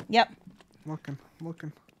 Yep. Looking.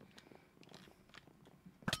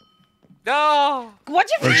 No.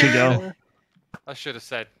 What'd you? Where'd she go? I should have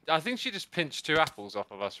said. I think she just pinched 2 apples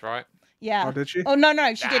off of us, right? Yeah. Oh, did she? Oh no,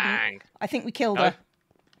 she Dang. didn't. I think we killed No? her.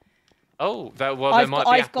 Oh, there might be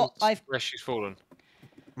I've apples got- where she's fallen.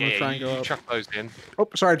 I'm gonna try and go you up. chuck those in. Oh,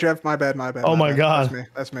 sorry, Jeff. My bad. My bad. Oh my bad. God. That's me.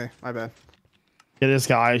 That's me. My bad. Yeah, this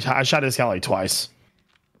guy. I shot this guy like twice.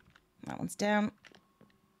 That one's down.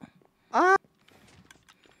 Ah.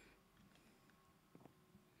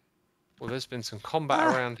 Well, there's been some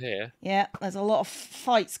combat around here. Yeah, there's a lot of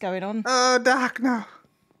fights going on. Doc, no.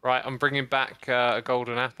 Right, I'm bringing back a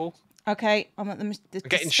golden apple. Okay, I'm at the I'm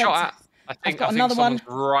getting shot at. I think someone's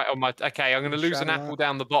right on my. Okay, I'm going to lose an apple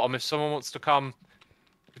down the bottom. If someone wants to come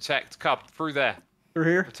protect, Cub through there. Through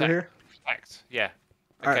here. Protect, Through here. Protect. Yeah.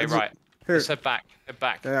 All Okay, right. Here. Let's head back. Head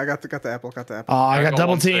back. Yeah, I got the apple. Got the apple. Oh, I got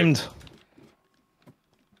double teamed.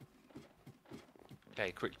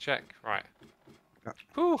 Okay, quick check. Right.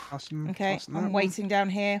 Awesome. Okay, I'm waiting down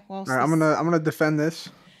here whilst. All right, I'm gonna defend this.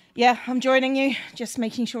 Yeah, I'm joining you. Just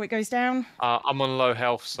making sure it goes down. I'm on low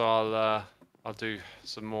health, so I'll do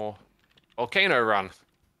some more volcano run.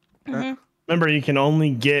 Remember, you can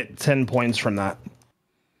only get 10 points from that.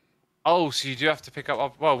 Oh, so you do have to pick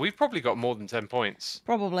up. Well, we've probably got more than 10 points.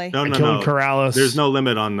 Probably. No, no, killed no. Corrales. There's no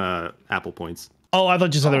limit on Apple points. Oh, I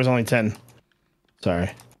thought you said there was only 10.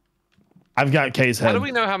 Sorry. I've got K's head. How do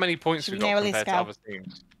we know how many points Should we've we got nail compared this to cow? other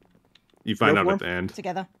teams? You find Go out for at the end.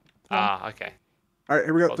 Together. Ah, okay. All right,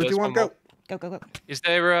 here we go. Well, 3, 2, 1, go. Go, go, go. Is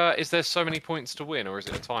there so many points to win, or is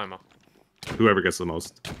it a timer? Whoever gets the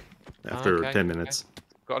most after Okay, 10 minutes.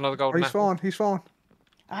 Got another Oh, golden he's apple. falling. He's falling.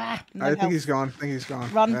 Ah, no I think health. he's gone. I think he's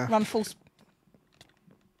gone. Run, Yeah. run full.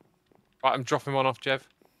 Right, I'm dropping one off, Jev.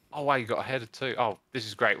 Oh, wow, you got ahead of 2. Oh, this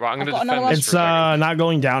is great. Right, I'm going to got another defend one. this It's for a second. not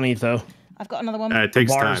going down, Etho. I've got another one. It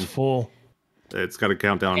takes Bar time. is full. It's got to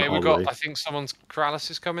count down Okay, all we've the got. way. I think someone's Corrales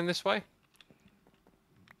is coming this way.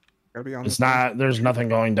 Gotta be on It's this one. not. There's nothing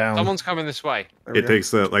going down. Someone's coming this way. There we It go.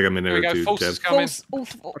 takes like a minute Here we or go. two, False is Jeff. coming.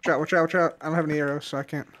 Watch out! Watch out! Watch out! I don't have any arrows, so I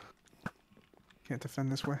can't defend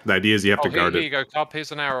this way. The idea is you have to guard here it. you go, Cub.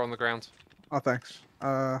 Here's an arrow on the ground. Oh, thanks.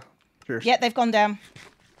 Cheers. Yeah, they've gone down.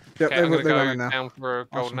 Yep, Okay, I'm going to they're go running now. down for a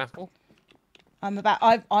golden Awesome.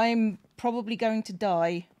 apple. I'm probably going to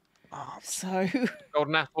die. So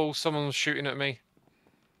Golden apple. Someone's shooting at me.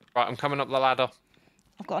 Right, I'm coming up the ladder.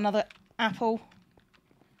 I've got another apple.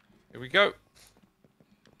 Here we go.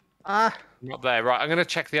 Ah. I'm up there. Right, I'm going to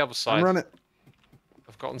check the other side. I'm running.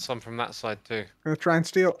 I've gotten some from that side too. Gonna try and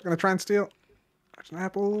steal. There's an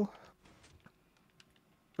apple.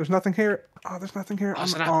 There's nothing here. Oh, there's nothing here. Oh,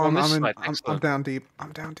 there's an apple on this side. I'm Excellent. down deep.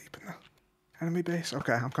 I'm down deep in the enemy base.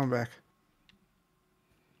 Okay, I'm coming back.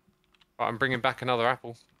 Right, I'm bringing back another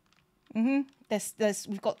apple.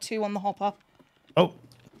 We've got 2 on the hopper. Oh.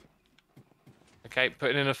 Okay,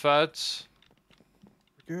 putting in a third.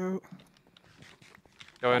 Go.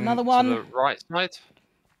 Going Another one. to the right side.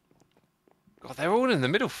 God, they're all in the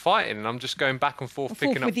middle fighting, and I'm just going back and forth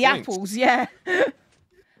picking up with the points. apples, yeah.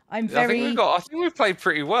 I'm very. I think we've played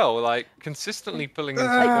pretty well, like consistently pulling in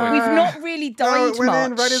some We've points. not really No, died it went much.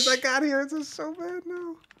 in right as I got here. This is so bad.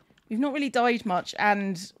 No. We've not really died much,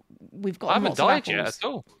 and we've got. I haven't lots of died yet apples. at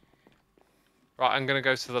all. Right, I'm gonna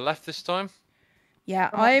go to the left this time. Yeah,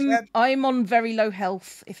 Come on, I'm on very low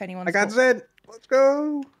health. If anyone's I got Zed. Let's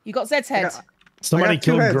go. You got Zed's head. Somebody I got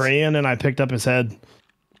 2 killed heads. Gran and I picked up his head.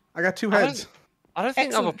 I got 2 I heads. I don't think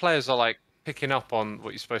other Excellent. players are like picking up on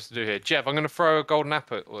what you're supposed to do here. Jeff, I'm gonna throw a golden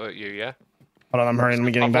apple at you. Yeah. Hold on, I'm hurrying. I'm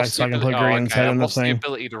getting I've back lost so I the can put ability- Gran's head I've in the lost the thing.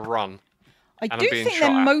 ability to run. I and do I'm being think shot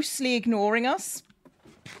they're at. mostly ignoring us.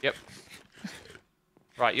 Yep.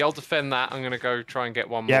 Right, y'all defend that. I'm gonna go try and get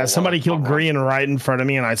one more. Yeah, while somebody I killed can't run. Green right in front of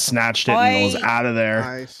me and I snatched it and was out of there.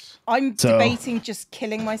 Nice. I'm So- debating just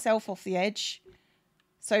killing myself off the edge.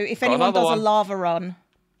 So if Got anyone another does one. a lava run.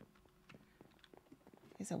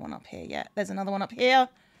 Is there one up here? Yeah, there's another one up here.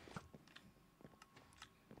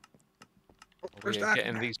 Where's We're that?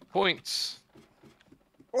 getting these points.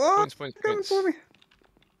 Oh, Points, points, coming points. for me.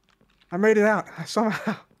 I made it out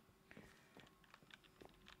somehow.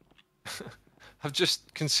 I've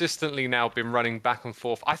just consistently now been running back and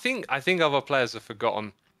forth. I think other players have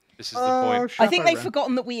forgotten this is the point. I think they've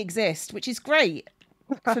forgotten that we exist, which is great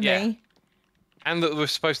for Yeah. me. And that we're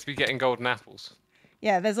supposed to be getting golden apples.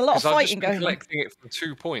 Yeah, there's a lot of 'Cause I've just fighting been going on. collecting it from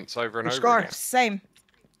 2 points over and over Scar. again. Same.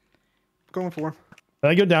 Going for him. Did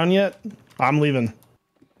I go down yet? I'm leaving.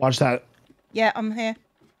 Watch that. Yeah, I'm here.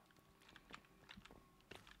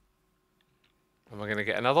 Am I going to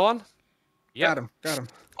get another one? Yep. Got him. Got him.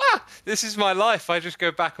 Ah, this is my life. I just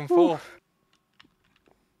go back and forth.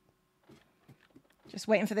 Just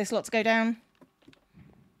waiting for this lot to go down.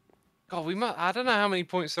 God, I don't know how many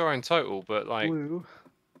points there are in total, but like, Blue.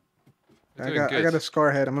 we're I doing got good. a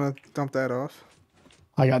scar head. I'm gonna dump that off.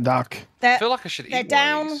 I got Doc. They're, I feel like I should eat they're one of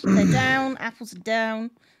down. these. They're down. Apples are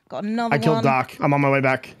down. Got another I killed one. Doc. I'm on my way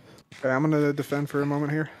back. Okay, I'm gonna defend for a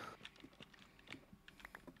moment here.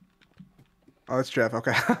 Oh, it's Jeff.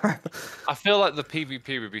 Okay. I feel like the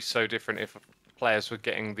PvP would be so different if players were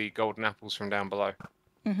getting the golden apples from down below.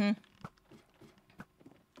 Mm-hmm.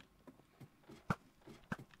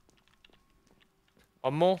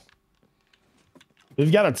 One more?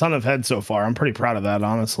 We've got a ton of heads so far. I'm pretty proud of that,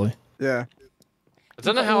 honestly. Yeah. I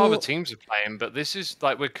don't know how other teams are playing, but this is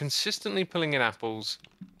like we're consistently pulling in apples,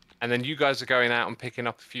 and then you guys are going out and picking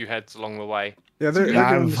up a few heads along the way. Yeah, they're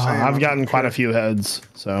doing the same. I've gotten quite a few heads,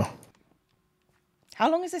 so. How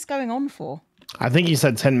long is this going on for? I think he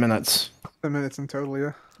said 10 minutes. 10 minutes in total,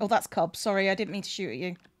 yeah. Oh, that's Cub. Sorry, I didn't mean to shoot at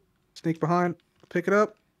you. Sneak behind, pick it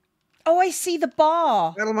up. Oh, I see the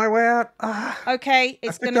bar. Get on my way out. Okay,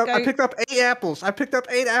 it's gonna go. I picked up 8 apples. I picked up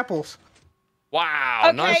 8 apples. Wow,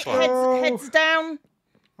 Okay, nice one. heads down.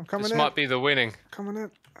 I'm coming This in. might be the winning. Coming in.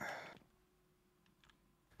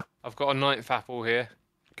 I've got a 9th apple here.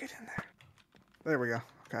 Get in there. There we go.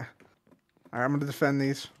 Okay. All right, I'm gonna defend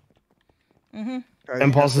these. Mm-hmm. Okay,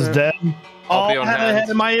 Impulse is dead. I'll be Oh, on I had a hand. head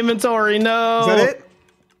in my inventory. No. Is that it?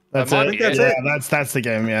 That's That it. might be it. Yeah, that's the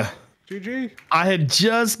game. Yeah. GG. I had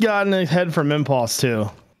just gotten a head from Impulse too.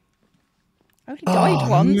 Only died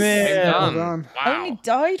once. Man. Well done. Only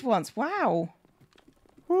died once. Wow.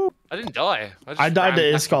 I didn't die. I died to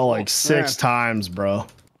ran back Iskall and like forth. 6 times, bro.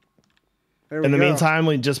 There we In the go. meantime,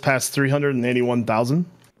 we just passed 381,000.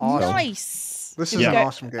 Nice. This Should is we an go-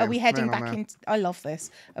 awesome game. Are we heading Man, oh, back man. in? I love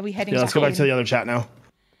this. Are we heading? Yeah, let's back go back in? to the other chat now.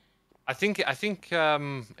 I think it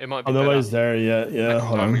might be. Oh, nobody's better. there yet. Yeah, Next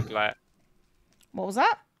hold time we on. play it. What was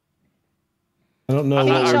that? I don't know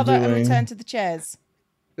Kill what each we're other and doing. return to the chairs.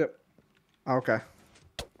 Yep. Okay.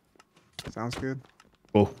 Sounds good.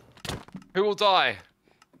 Cool. Who will die?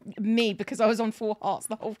 Me, because I was on 4 hearts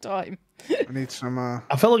the whole time. I need some. I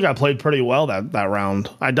felt like I played pretty well that round.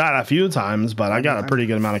 I died a few times, but I got a pretty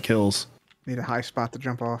good amount of kills. Need a high spot to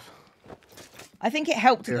jump off. I think it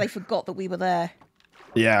helped that Here. they forgot that we were there.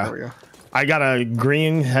 Yeah. There we go. I got a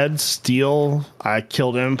green head steal. I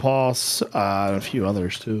killed Impulse. And a few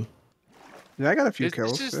others too. Yeah, I got a few This,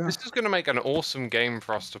 kills. this is yeah. this is going to make an awesome game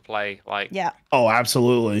for us to play. Like Yeah. Oh,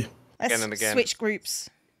 absolutely. Let's Again and again. switch groups.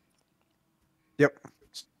 Yep.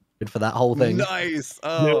 Good for that whole thing. Nice.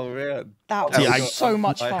 Oh man. That was Yeah, so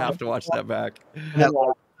much I fun. have to watch that back.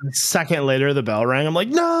 A second later, the bell rang. I'm like,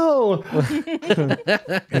 no.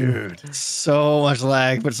 Dude, so much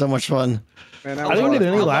lag, but so much fun. Man, I didn't get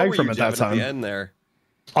any How lag were from you it that jabbing at the time. end there.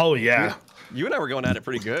 Oh yeah, You and I were going at it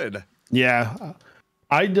pretty good. yeah.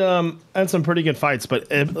 I'd had some pretty good fights, but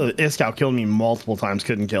Iskall killed me multiple times.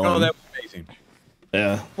 Couldn't kill him. Oh, that was amazing.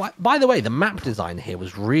 Yeah. By the way, the map design here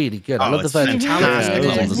was really good. I Oh, love the it's verticality. fantastic. of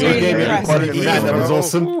all the It's stuff. really impressive. That was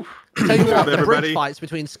awesome. Tell you what, Good the job, bridge everybody. fights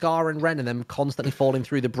between Scar and Ren and them constantly falling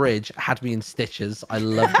through the bridge had me in stitches. I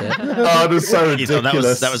loved it. Oh, it was so Etho,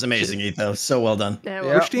 ridiculous. that was amazing, Etho. So well done.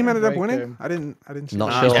 Yeah, Which team ended up Great winning? game. I didn't see. Not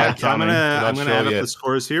that. sure. Yeah, I'm gonna Not sure add up yet. the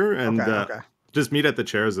scores here and Okay. just meet at the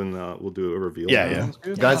chairs and we'll do a reveal. Yeah.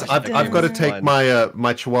 Guys, I've got to take my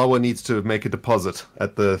my Chihuahua needs to make a deposit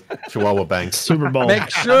at the Chihuahua Bank. Super Bowl. Make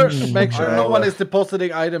sure no one is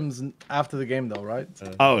depositing items after the game, though, right?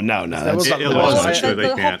 Oh no. That was It something was else. actually the they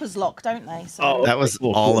can't. hoppers lock, don't they? So. Oh, That was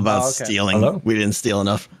cool, all cool. about Oh, okay. stealing. Hello? We didn't steal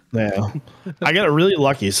enough. Yeah. I got really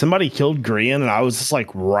lucky. Somebody killed Green, and I was just like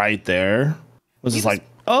right there. Was just like,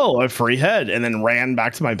 oh, a free head, and then ran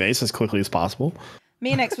back to my base as quickly as possible.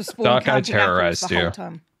 Me and X were spawn Doc, I camping apples terrorized the whole you.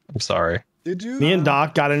 time. I'm sorry. Did you? Me and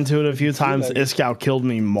Doc got into it a few times. Iskall killed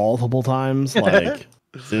me multiple times. Like,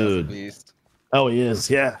 dude. Beast. Oh, he is.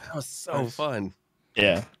 Yeah. That was so fun.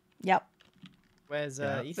 Yeah. Yep. Where's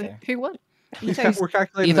But Ether? who won? Eto's, We're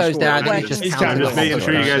calculating Etho's the score. down. Wait, He just he's counted counting Just the making whole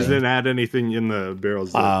sure you thing. guys didn't add anything in the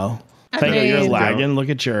barrels. there. Wow. Thank you. You're mean- lagging. Look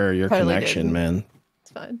at your Totally connection, didn't. man.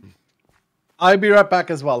 It's fine. I'll be right back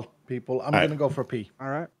as well, people. I'm right. gonna go for a pee. All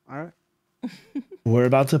right. We're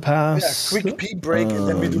about to Yeah, pass. quick pee break, and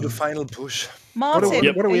then we do the final push. Martin,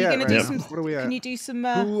 What are we are you at going to right do now? some? What are we at? Can you do some?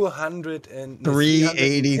 200 and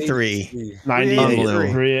 383.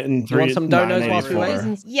 98. You want some donos whilst we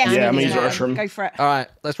wait? Yes, Yeah, I'm please, gonna use Martin. Rushroom. Go for it. All right,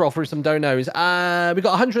 let's roll through some donos. We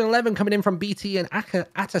got 111 coming in from BT and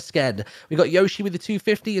Atasked. We got Yoshi with the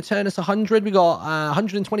 250, Eternus 100. We got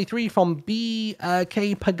 123 from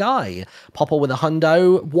BK Pagai. Popple with a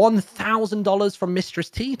hundo. $1,000 from Mistress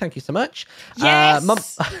T. Thank you so much. Yes!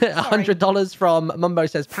 $100 from Mumbo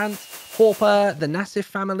Says Pants. Pauper, the Nassif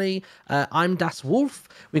family. I'm Das Wolf.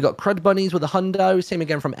 We got Crud Bunnies with a hundo. Same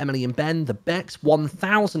again from Emily and Ben. The Becks.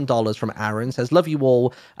 $1,000 from Aaron. Says, love you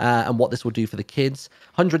all and what this will do for the kids.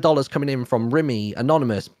 $100 coming in from Remy,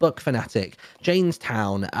 Anonymous, Book Fanatic,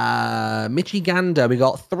 Janestown, Mitchy Gander. We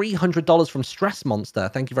got $300 from Stress Monster.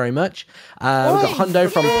 Thank you very much. We got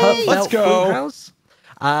hundo from Pup Let's Belt go. Brewhouse.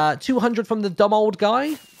 200 from the dumb old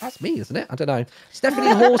guy. That's me, isn't it? I don't know.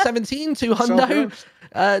 Stephanie Hall, 17, 200.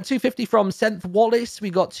 250 from Senth Wallace. We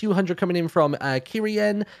got 200 coming in from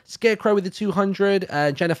Kirian. Scarecrow with the 200.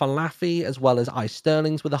 Jennifer Laffey, as well as I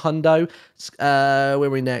Sterlings with a hundo. Where are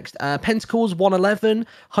we next? Pentacles, 111.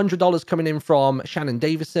 $100 coming in from Shannon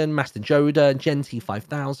Davison, Master Joda, Genty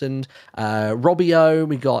 5000. Robbio,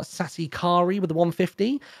 we got Sassy Kari with the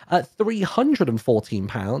 150.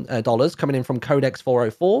 $314 coming in from Codex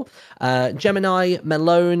 404. Gemini,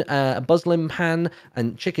 Melone, Buzzlin Pan,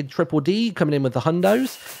 and Chicken Triple D coming in with the hundos.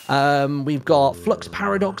 We've got Flux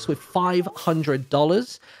Paradox with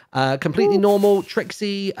 $500. Completely normal,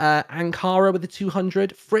 Trixie, Ankara with the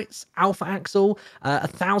 200, Fritz, Alpha Axel,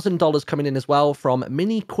 $1,000 coming in as well from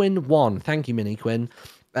Mini Quinn 1. Thank you, Mini Quinn.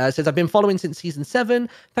 Says, I've been following since season 7.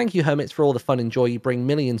 Thank you, Hermits, for all the fun and joy you bring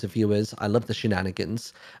millions of viewers. I love the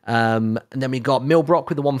shenanigans. And then we got Milbrock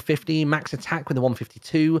with the 150, Max Attack with the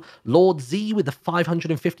 152, Lord Z with the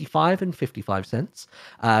 555 and 55 cents,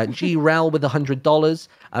 G Rel with $100.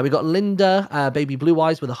 We got Linda, Baby Blue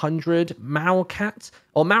Eyes with 100, Mary Cat,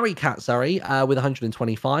 with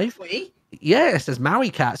 125. Wait. Yeah, it says Maui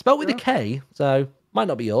Cat, spelled with a K, so might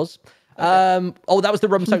not be yours. That was the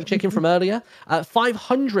rum soaked chicken from earlier.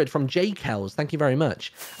 500 from J Kells. Thank you very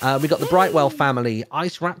much. We got the Brightwell family,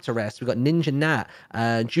 Ice Raptoress. We got Ninja Nat,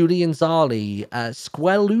 Julian Zali,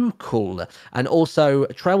 Squelukul, and also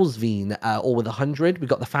Trelsveen, all with 100. We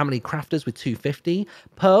got the family crafters with 250.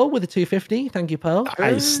 Pearl with a 250. Thank you, Pearl.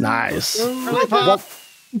 Nice.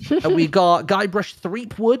 We got Guybrush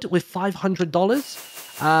Threepwood with $500.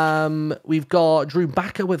 We've got Drew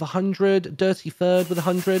Backer with 100, Dirty Third with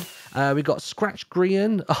 100. We've got Scratch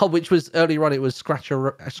Grian, which was earlier on, it was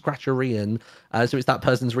Scratcherian. So it's that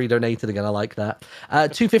person's redonated again. I like that.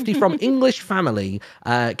 250 from English Family.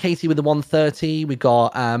 Katie with the 130. We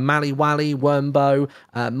got Mally Wally, Wormbo,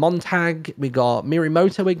 Montag. We got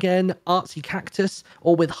Mirimoto again, Artsy Cactus,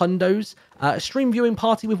 all with hundos. Stream Viewing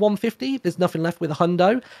Party with 150. There's nothing left with a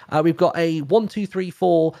hundo. We've got a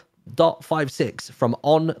 1234.56 from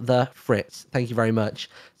On the Fritz. Thank you very much.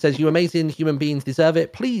 Says, you amazing human beings deserve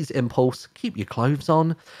it. Please, Impulse, keep your clothes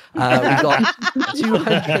on. We've got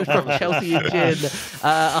 200 from Chelsea and Jin.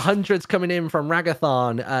 100's coming in from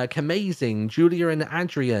Ragathon, Kamazing, Julia and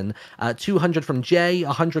Adrian. 200 from Jay.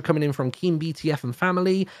 100 coming in from Keen BTF and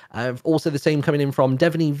Family. Also the same coming in from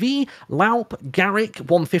Devony V. Laup, Garrick.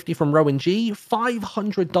 150 from Rowan G.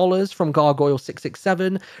 $500 from Gargoyle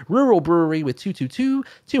 667. Rural Brewery with 222.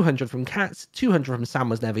 200 from Cats. 200 from Sam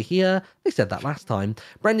Was Never Here. They said that last time.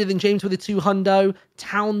 Brendan and James with a 200,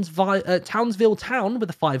 Townsville Town with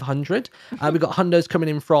a 500. We got hundos coming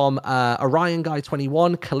in from Orion Guy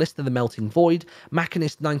 21, Callista the Melting Void,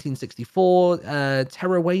 Machinist 1964,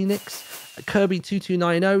 Terrawanix, Kirby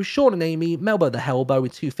 2290, Sean and Amy, Melbo the Hellbow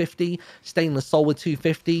with 250, Stainless Soul with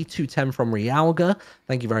 250, 210 from Rialga.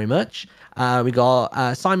 Thank you very much. We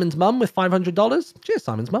got Simon's Mum with $500. Cheers,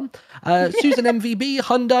 Simon's Mum. Susan MVB,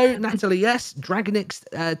 Hundo, Natalie S, Dragonix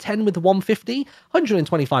 10 with the 150,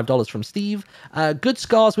 $125 from Steve. Good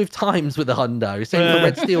Scars with Times with the Hundo. Same for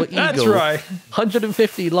Red Steel Eagle. That's right.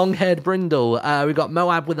 150 Long-Haired Brindle. We got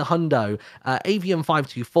Moab with a Hundo. Avian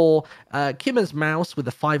 524. Kimmer's Mouse with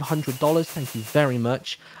the $500. Thank you very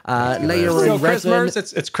much. Leia and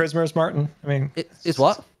Revan. It's Christmas, Martin. I mean, it's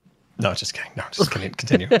what? No, just kidding. No, just kidding.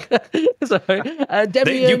 Continue. Sorry.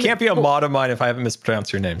 You can't be a mod of mine if I haven't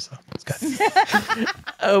mispronounced your name, so it's good.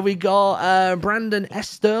 We got Brandon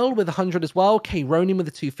Esterl with 100 as well. K. Ronin with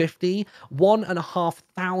a 250.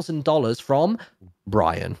 $1,500 from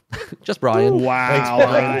Brian. Just Brian. Ooh, wow. Thanks,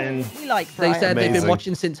 Brian. We like Brian. They said they've been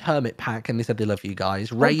watching since Hermit Pack and they said they love you guys.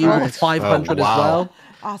 Rayu with 500 as well.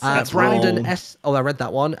 Awesome. Brandon S. Oh, I read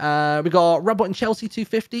that one. We got Robot and Chelsea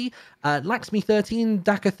 250. Laxmi 13,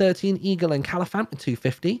 Daka 13, Eagle and Califant with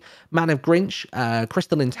 250. Man of Grinch,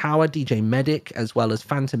 Crystalline Tower, DJ Medic, as well as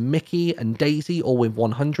Phantom Mickey and Daisy, all with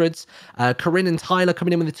 100s. Corinne and Tyler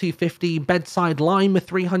coming in with a 250. Bedside Lime with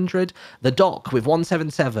 300. The Doc with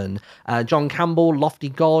 177. John Campbell, Lofty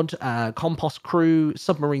God, Compost Crew,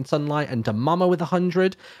 Submarine Sunlight, and Damama with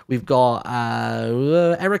 100. We've got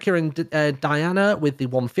Erica and Diana with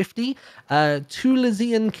the 150.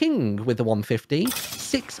 Tulasian King with the 150.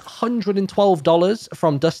 $612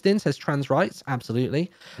 from Dustin, says trans rights.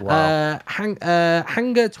 Absolutely. Wow.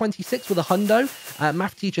 Hanger 26 with a hundo.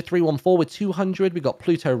 Math Teacher 314 with 200. We got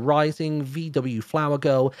Pluto Rising, VW Flower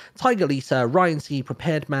Girl, Tiger Lisa, Ryan C,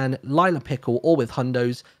 Prepared Man, Lila Pickle, all with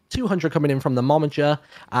hundos. 200 coming in from the Momager.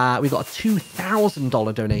 We got a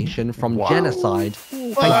 $2,000 donation from Genocide. Thank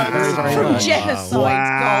you very, very much. Genocide,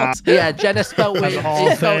 God. Yeah, Jenna spelled with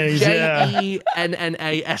all things, Jennaside.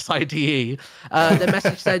 The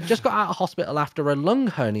message said, just got out of hospital after a lung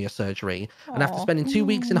hernia surgery. And after spending 2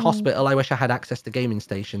 weeks in hospital, I wish I had access to gaming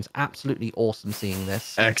stations. Absolutely awesome seeing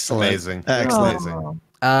this. Excellent. Amazing. Excellent.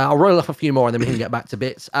 I'll roll off a few more and then we can get back to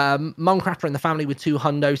bits. Moncrafter and the family with 2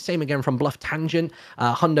 hundos. Same again from Bluff Tangent.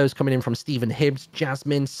 Hundos coming in from Stephen Hibbs,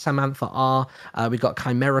 Jasmine, Samantha R. We've got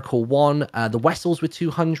Chimerical 1. The Wessels with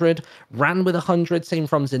 200. Ran with 100. Same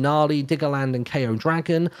from Zinali, Diggerland and KO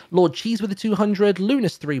Dragon. Lord Cheese with a 200.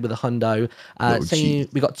 Lunas 3 with a hundo.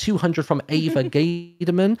 We got 200 from Ava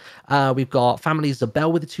Gaderman. We've got Family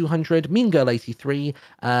Zabel with a 200. Mean Girl 83.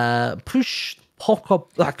 Push Pop,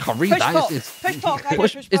 I can't read that.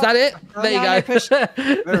 Push, is that it? There you go.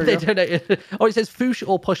 They donated. Oh, it says Foosh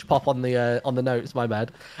or Push Pop on the notes. My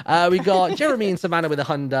bad. We got Jeremy and Savannah with a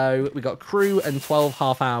hundo. We got Crew and 12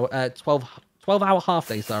 hour half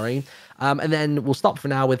day. Sorry. And then we'll stop for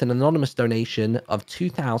now with an anonymous donation of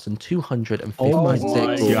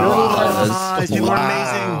 $2,256. You are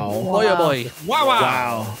amazing. Boy, oh boy.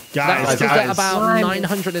 Wow. Guys, That was about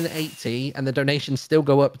 980, and the donations still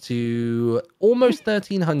go up to almost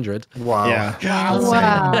 1,300. Wow. Yeah.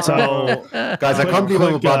 Wow. So, guys, I can't believe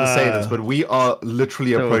I'm about to say this, but we are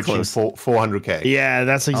literally approaching 400K. Yeah,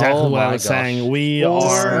 that's exactly what I was saying. We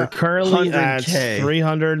are currently at 400K.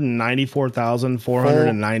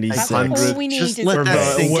 394,496. All we need Just is let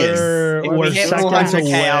that sink in. We're hit seconds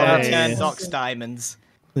 400K, I'll away. return Doc's diamonds.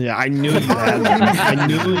 Yeah, I knew you had them. I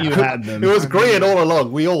knew you had them. It was great all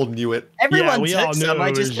along. We all knew it. Everyone we all took knew some, it I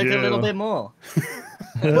just was took a little you. bit more.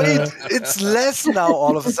 Wait, it's less now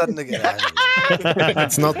all of a sudden again.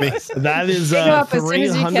 It's not me. That is Pick it up as soon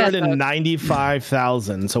as you can, though.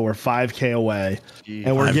 395,000. So we're 5K away,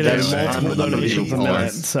 and we're I'm getting very multiple sad. donations a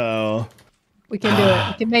minute. So We can do it.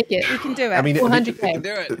 We can make it. We can do it. I mean,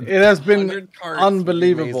 400K. It has been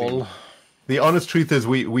unbelievable. The honest truth is,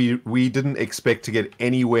 we didn't expect to get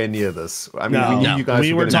anywhere near this. I mean, we knew you guys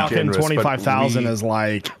we were were going to be talking generous, but 25,000 we- as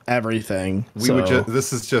like everything. We were just.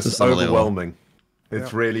 This is just overwhelming.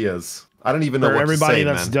 It really is. I don't even know For what everybody to say,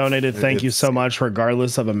 that's man. donated, thank you so much,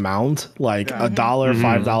 regardless of amount. Like $1,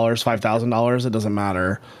 $5, $5,000, it doesn't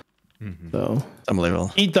matter. So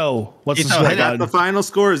unbelievable. Ito, what's the I score? got the final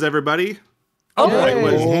scores, everybody. Oh, It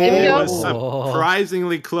was, here we it go. was a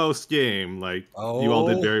surprisingly close game. Like you all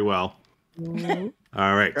did very well.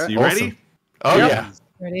 All right, so you Awesome. ready? Oh yeah.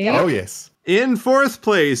 Ready? Oh yes. In fourth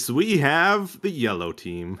place, we have the yellow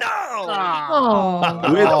team Oh.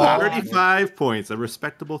 with 35 points, a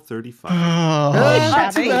respectable 35.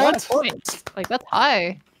 That's shabby. 1 point. Like, that's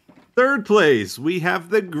high. Third place, we have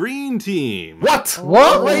the green team. What?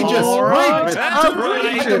 What? Outrageous! Rigged!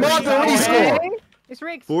 Outrageous. Come on, the rescore. It's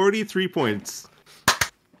rigged. 43 points.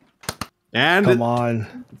 And Come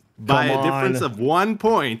on. by Come a difference on. of 1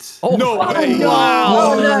 point, No way.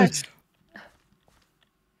 Wow.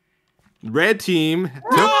 red team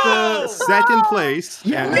took the second place.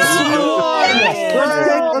 And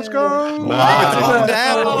Let's go.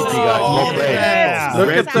 Wow. Yeah. Look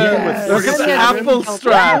Red at team with the 47. apple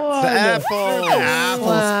strap. The apple.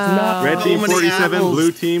 Wow. Red team So many 47, apples.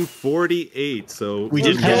 blue team 48. So We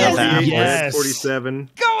did blue get team that. 48, Yes. red 47,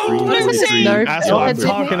 Go, green blue 43. No. That's what I'm Blue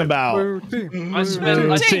talking team. about. I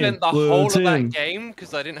spent the Blue whole of team. that game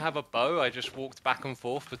because I didn't have a bow. I just walked back and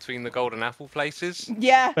forth between the golden apple places.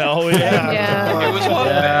 Yeah. Oh yeah. Yeah. It was worth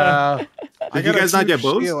it. Yeah. Did you guys not get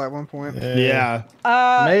bows? At one point. Yeah.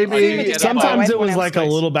 Maybe. Sometimes it was like a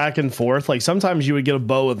little back and forth. Like sometimes you would get a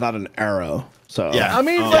bow without an arrow. So Yeah. I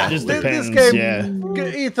mean, it just this depends. game,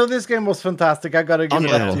 Ito, this game was fantastic. I gotta give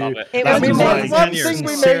it up to you. It I was mean, amazing. one thing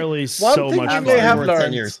we Sincerely, may, so one thing much we may fun. have Over 10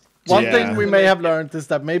 learned. years. One Yeah. thing we may have learned is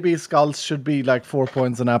that maybe skulls should be like 4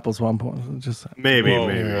 points and apples 1 point. Just Maybe. well,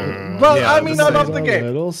 Yeah, I mean, I love the game.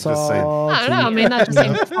 Little saying. I don't know. I mean, that just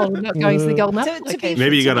seems not going to the golden apple. To Okay. be-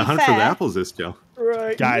 Maybe you got to to be hunt for the fair- apples this Joe.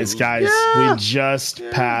 Guys, we just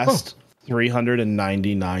passed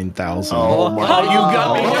 399,000. Oh my Oh, you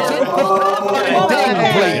got me.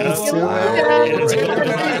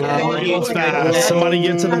 It's fast. Somebody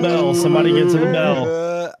get to the bell. Somebody get to the bell.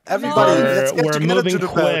 Everybody, let's get We're together moving to the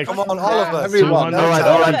quick. bell. Come on, all of us. Everyone. All right,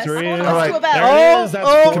 all right, Three. all right. There it is.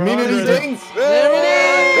 That's Community 400. thing.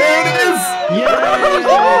 There it is.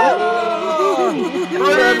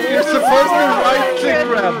 You're supposed to right click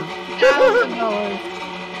Rem.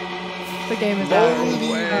 The game is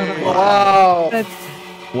out. Wow. That's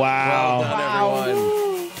Wow.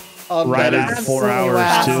 Everyone. Right at 4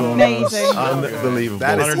 hours, too. Amazing. Unbelievable.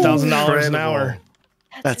 $100,000 an hour.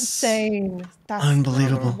 That's insane. That's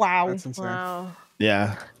unbelievable. Wow. That's insane. Wow.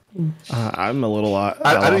 Yeah. I'm a little. I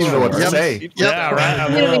don't even know what to say. Yeah, right.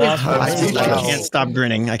 I'm a little lost. I can't stop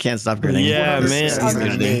grinning. I can't stop grinning. Yeah, man. This is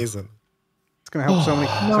Amazing. It's gonna help so many.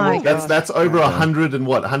 My God. That's over 100 and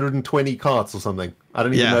what 120 carts or something. I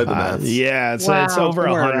don't even know the maths. Yeah, it's Wow. over Somewhere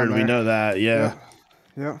around 100. We there. know that. Yeah.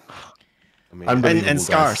 Yeah. And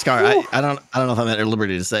Scar, I don't know if I'm at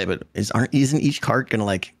liberty to say, but isn't each cart gonna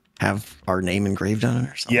like have our name engraved on it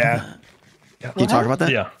or something? Yeah. Can you talk about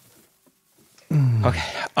that? Yeah. Okay.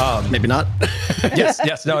 Maybe not.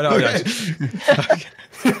 Yes. No.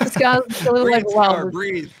 This guy's a little like, wow.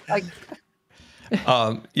 Breathe. Like,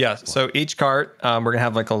 Yeah. So each cart, we're gonna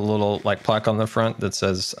have like a little like plaque on the front that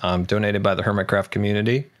says donated by the HERMITCRAFT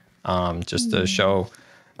community, just to show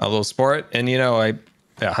a little support. And I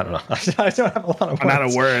don't know. I don't have a lot of words. I'm out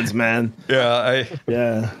of words, man.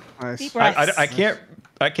 Yeah. Nice.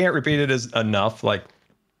 I can't repeat it as enough. Like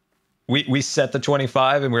we set the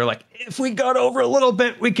 25 and we were like, if we got over a little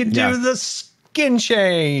bit, we could do the skin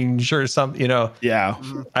change or something, Yeah.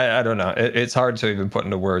 I don't know. It's hard to even put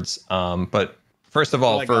into words. But first of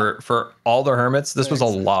all, for all the hermits, this was a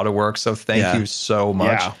lot of work. So thank you so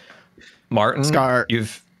much. Yeah. Martin, Scar.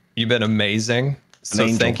 you've been amazing. So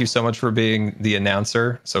thank you so much for being the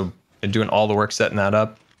announcer. So and doing all the work setting that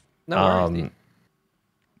up. No worries.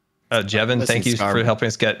 Jevin, thank you for helping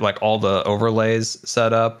us get like all the overlays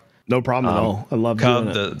set up. No problem at all. I love doing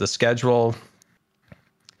it. The schedule.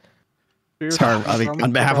 Scar,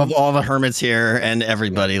 on behalf of all the hermits here and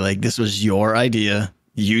everybody, like this was your idea.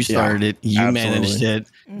 You started it. You managed it.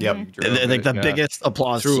 Yep. Like the biggest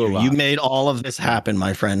applause to you. You made all of this happen,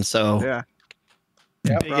 my friend. So Yeah.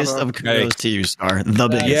 biggest of kudos to you, Scar. The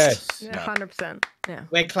biggest. Yes. Yeah, 100%. Yeah.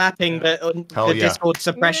 We're clapping, but the Discord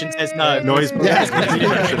suppression says no. Noise.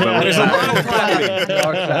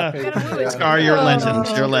 Scar, you're a legend.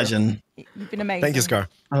 You're a legend. You've been amazing. Thank you, Scar.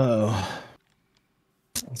 Oh.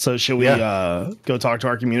 So should we go talk to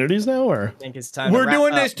our communities now, or I think it's time. We're to wrap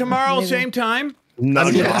doing up. this tomorrow, same time. no?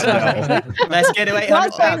 Let's get to 800.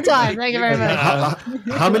 not same time. Thank you very much.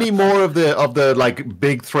 How many more of the like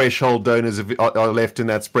big threshold donors are left in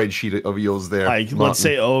that spreadsheet of yours there? Like, Martin? let's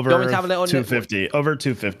say over Do you want me to have a little 250. Over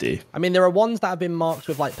 250. I mean, there are ones that have been marked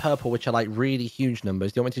with like purple, which are like really huge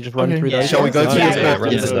numbers. Do you want me to just run through those? Shall we go through Yeah. the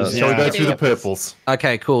purples? Shall we go through the purples?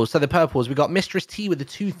 Okay, cool. So the purples, we got Mistress T with the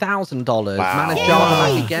 $2,000. Wow. Manager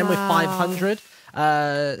back again with 500.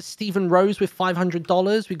 Stephen Rose with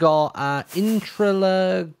 $500. We got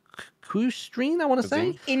Intralacustrine, I want to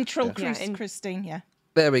say. Christine, yeah.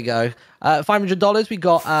 There we go. $500. We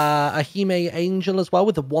got Ahime Angel as well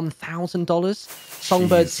with the $1,000.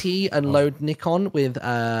 Songbird T and Load Nikon with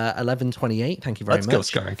 1128. Thank you very Let's much. go,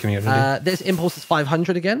 Scar community. There's Impulse is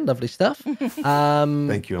 500 again. Lovely stuff.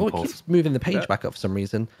 Thank you, it Impulse. keeps moving the page back up for some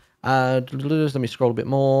reason. Let me scroll a bit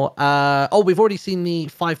more. We've already seen the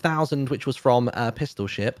 5,000, which was from Pistol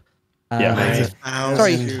Ship. Sorry, if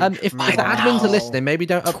the admins are listening, maybe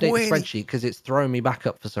don't update the spreadsheet because it's throwing me back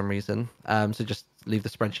up for some reason. So just leave the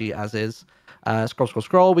spreadsheet as is.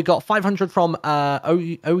 Scroll. We got 500 from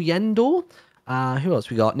Oyendor. Who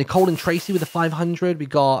else we got? Nicole and Tracy with the 500. We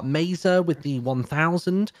got Mazer with the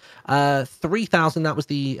 1,000. 3,000, that was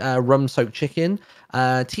the rum-soaked chicken.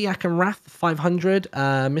 Tiak and Wrath, 500.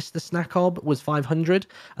 Mr. Snackob was 500.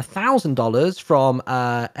 $1,000 from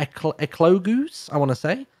Eclogoose, I want to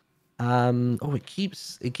say. It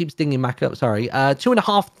keeps dinging back up. Sorry.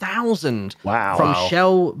 2,500. Wow. From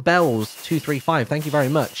Shell Bells 235. Thank you very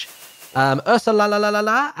much. Ursa La La La La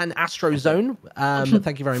La and Astro Zone.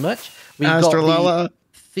 Thank you very much. We've got the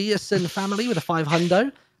Thiessen family with a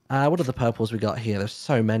 500. What are the purples we got here? There's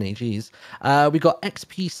so many. Jeez. We got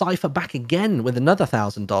XP Cypher back again with another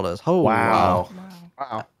 $1,000. Oh wow.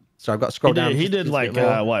 So I've got to scroll down. He did like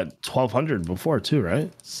what 1,200 before too,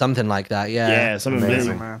 right? Something like that. Yeah. Yeah, something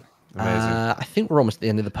amazing. Man. I think we're almost at the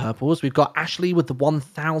end of the purples. We've got Ashley with the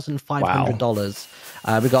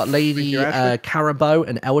 $1,500. We've got Lady Carabo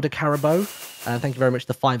and Elder Carabo. Thank you very much.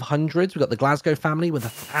 The 500s. We've got the Glasgow family with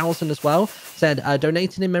 1,000 as well. Said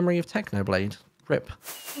donating in memory of Technoblade. Rip.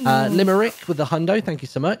 Limerick with the hundo. Thank you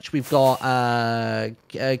so much. We've got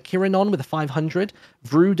Kiranon with the 500.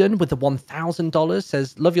 Vruden with the $1,000.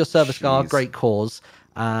 Says love your service, Scar. Great cause.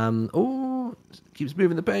 Keeps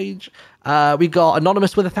moving the page. We got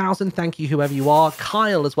Anonymous with 1,000. Thank you, whoever you are.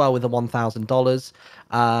 Kyle as well with the $1,000.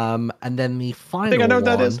 And then the final I think I know what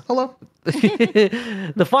that is. Hello.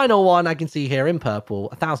 The final one I can see here in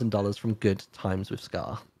purple, $1,000 from Good Times with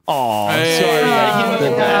Scar. Oh,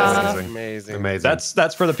 Amazing.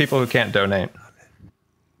 That's for the people who can't donate.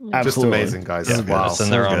 Just amazing, guys. Yeah, wow. it's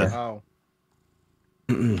in their honor.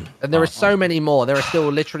 And there are so many more. There are still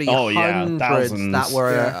literally hundreds thousands. that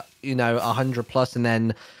were, 100 plus, and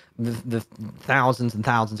then the thousands and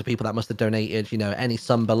thousands of people that must have donated, any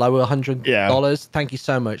sum below $100. Thank you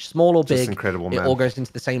so much. Small or big, incredible, it man. all goes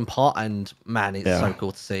into the same pot, and man, it's so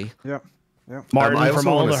cool to see. Yep. Yep. Martin, from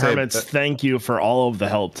all the hermits, thank you for all of the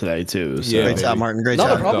help today too. So. Great job, Martin. Great Not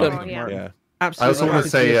job. a problem. I Absolutely. also want to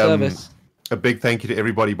say service. a big thank you to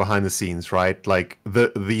everybody behind the scenes, right? Like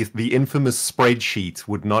the infamous spreadsheet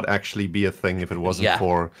would not actually be a thing if it wasn't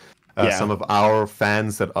for some of our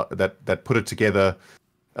fans that put it together.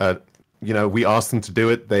 We asked them to do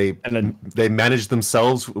it. They managed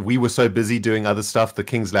themselves. We were so busy doing other stuff, the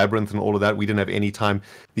King's Labyrinth and all of that. We didn't have any time.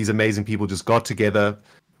 These amazing people just got together,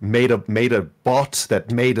 made a bot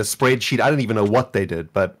that made a spreadsheet. I don't even know what they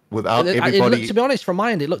did, but without everybody. To be honest, from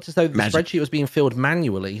my end, it looked as though the spreadsheet was being filled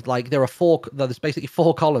manually. Like there's basically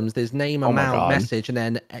 4 columns. There's name, amount, message, and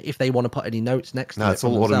then if they want to put any notes next to it. It's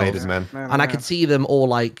all automated, man. And I could see them all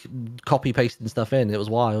like copy pasting stuff in. It was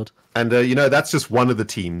wild. And that's just one of the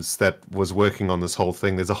teams that was working on this whole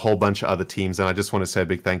thing. There's a whole bunch of other teams, and I just want to say a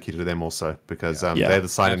big thank you to them also, because they're the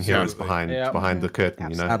silent heroes behind the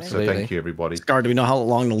curtain. Absolutely. So thank you, everybody. Scar, do we know how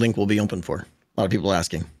long the link will be open for? A lot of people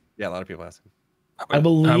asking. Yeah, a lot of people asking. I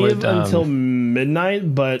believe until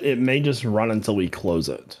midnight, but it may just run until we close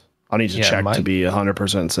it. I'll need to check to be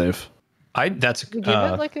 100% safe. That's Give it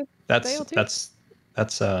like a day or two?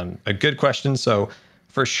 That's a good question. So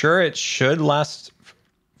for sure, it should last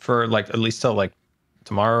for like at least till like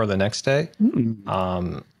tomorrow or the next day.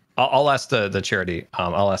 I'll ask the charity.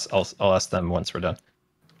 I'll ask them once we're done.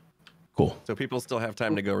 Cool. So people still have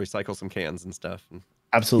time to go recycle some cans and stuff.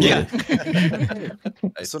 Absolutely. Yeah.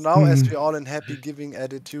 So now, as we're all in happy giving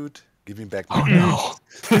attitude, giving back. Oh no.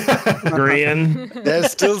 Green.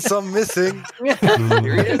 There's still some missing. Back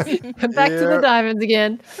to the diamonds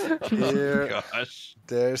again. Here. Gosh.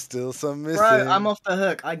 There's still some missing. Bro, I'm off the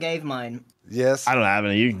hook. I gave mine. Yes. I don't have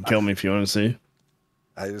any. You can kill me if you want to see.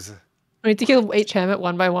 We need to kill each hermit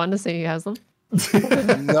one by one to see who has them.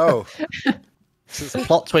 No.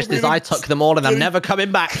 Plot twist is I took them all and I'm never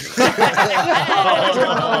coming back. See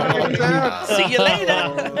you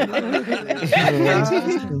later.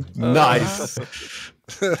 Nice.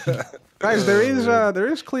 Guys, there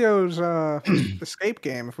is Cleo's escape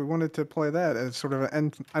game. If we wanted to play that as sort of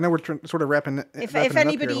and I know we're sort of wrapping. If wrapping it up here a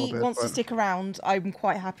anybody little bit, wants to but- stick around, I'm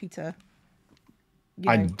quite happy to.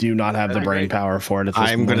 I do not have the brain power for it. At this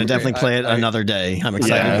I'm going to moment. definitely play it another day. I'm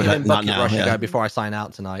excited, but not now. Rush Yeah. go before I sign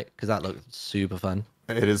out tonight because that looked super fun.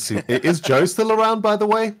 It is. Is Joe still around, by the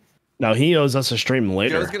way? No, he owes us a stream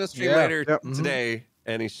later. Joe's gonna stream later today,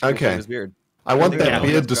 and he's showing his beard. I want that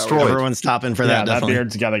beard destroyed. Everyone's stopping for that. Yeah, that Definitely.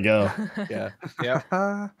 beard's got to go. Yeah.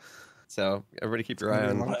 Yeah. So everybody keep your eye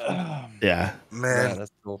on. Yeah. Man, Yeah,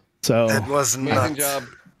 that's cool. So that was Amazing nuts. job.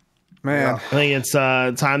 Man, I think it's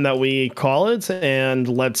time that we call it, and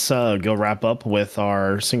let's go wrap up with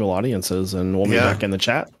our single audiences, and we'll be back in the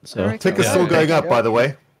chat. So Tickets still going up, by the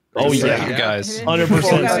way. Oh Thank yeah, you guys.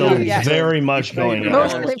 100% still very much going up.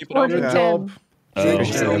 Mostly 4 to 10. Thank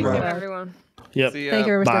Thank you, everyone. Yep. See ya. Thank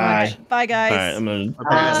you very Bye. much. Bye, guys. All right, I'm gonna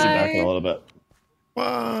pass you back in a little bit.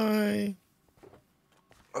 Bye.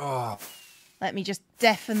 Oh, Let me just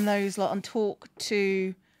deafen those lot and talk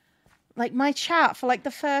to like my chat for like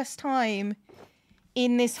the first time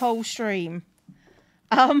in this whole stream.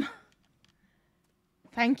 Thank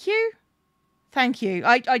you. Thank you.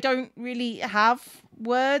 I don't really have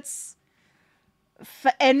words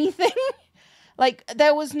for anything. Like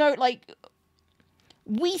there was no like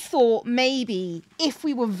we thought maybe if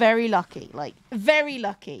we were very lucky, like very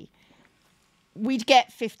lucky, we'd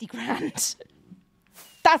get 50 grand.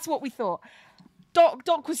 That's what we thought.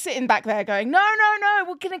 Doc was sitting back there going, no,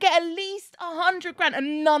 we're going to get at least 100 grand.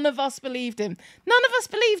 And none of us believed him. None of us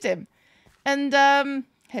believed him. And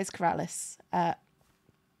here's Corrales.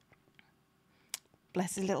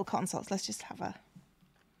 Bless his little cotton socks. Let's just have a...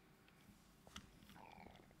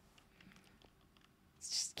 It's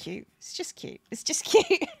just cute. It's just cute. It's just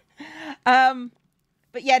cute.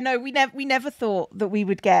 But yeah, no, we never thought that we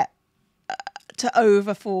would get to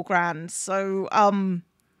over 4 grand. So,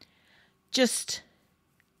 just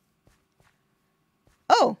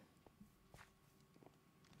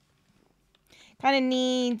kind of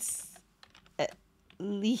needs at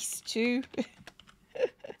least 2.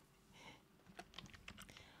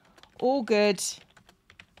 All good.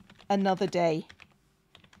 Another day.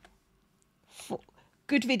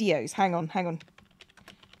 Good videos. Hang on.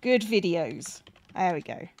 Good videos. There we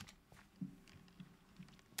go.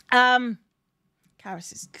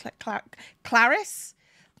 Clarice is Clarice.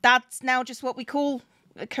 That's now just what we call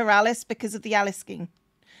Corrales because of the Alice scheme.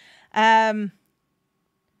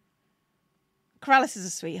 Corrales is a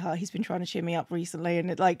sweetheart. He's been trying to cheer me up recently, and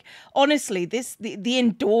honestly, the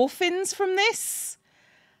endorphins from this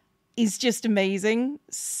is just amazing.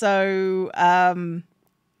 So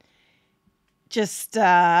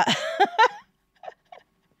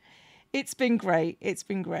it's been great. It's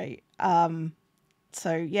been great.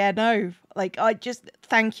 So yeah, no, I just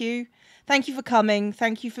thank you for coming.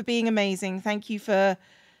 Thank you for being amazing. Thank you for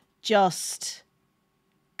just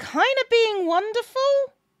kind of being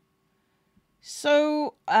wonderful.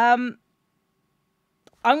 So I'm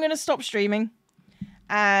gonna stop streaming,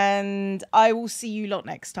 and I will see you lot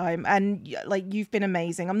next time. And you've been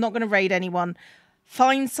amazing. I'm not gonna raid anyone.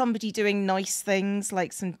 Find somebody doing nice things,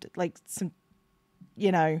 some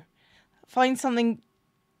find something.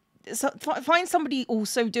 Find somebody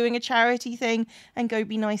also doing a charity thing and go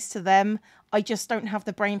be nice to them. I just don't have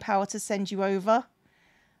the brain power to send you over.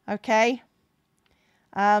 Okay.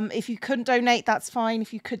 If you couldn't donate, that's fine.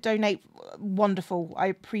 If you could donate, wonderful. I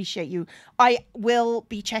appreciate you. I will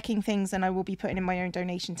be checking things, and I will be putting in my own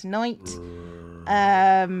donation tonight.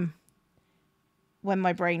 When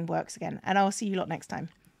my brain works again. And I'll see you lot next time.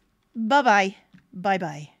 Bye-bye.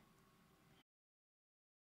 Bye-bye.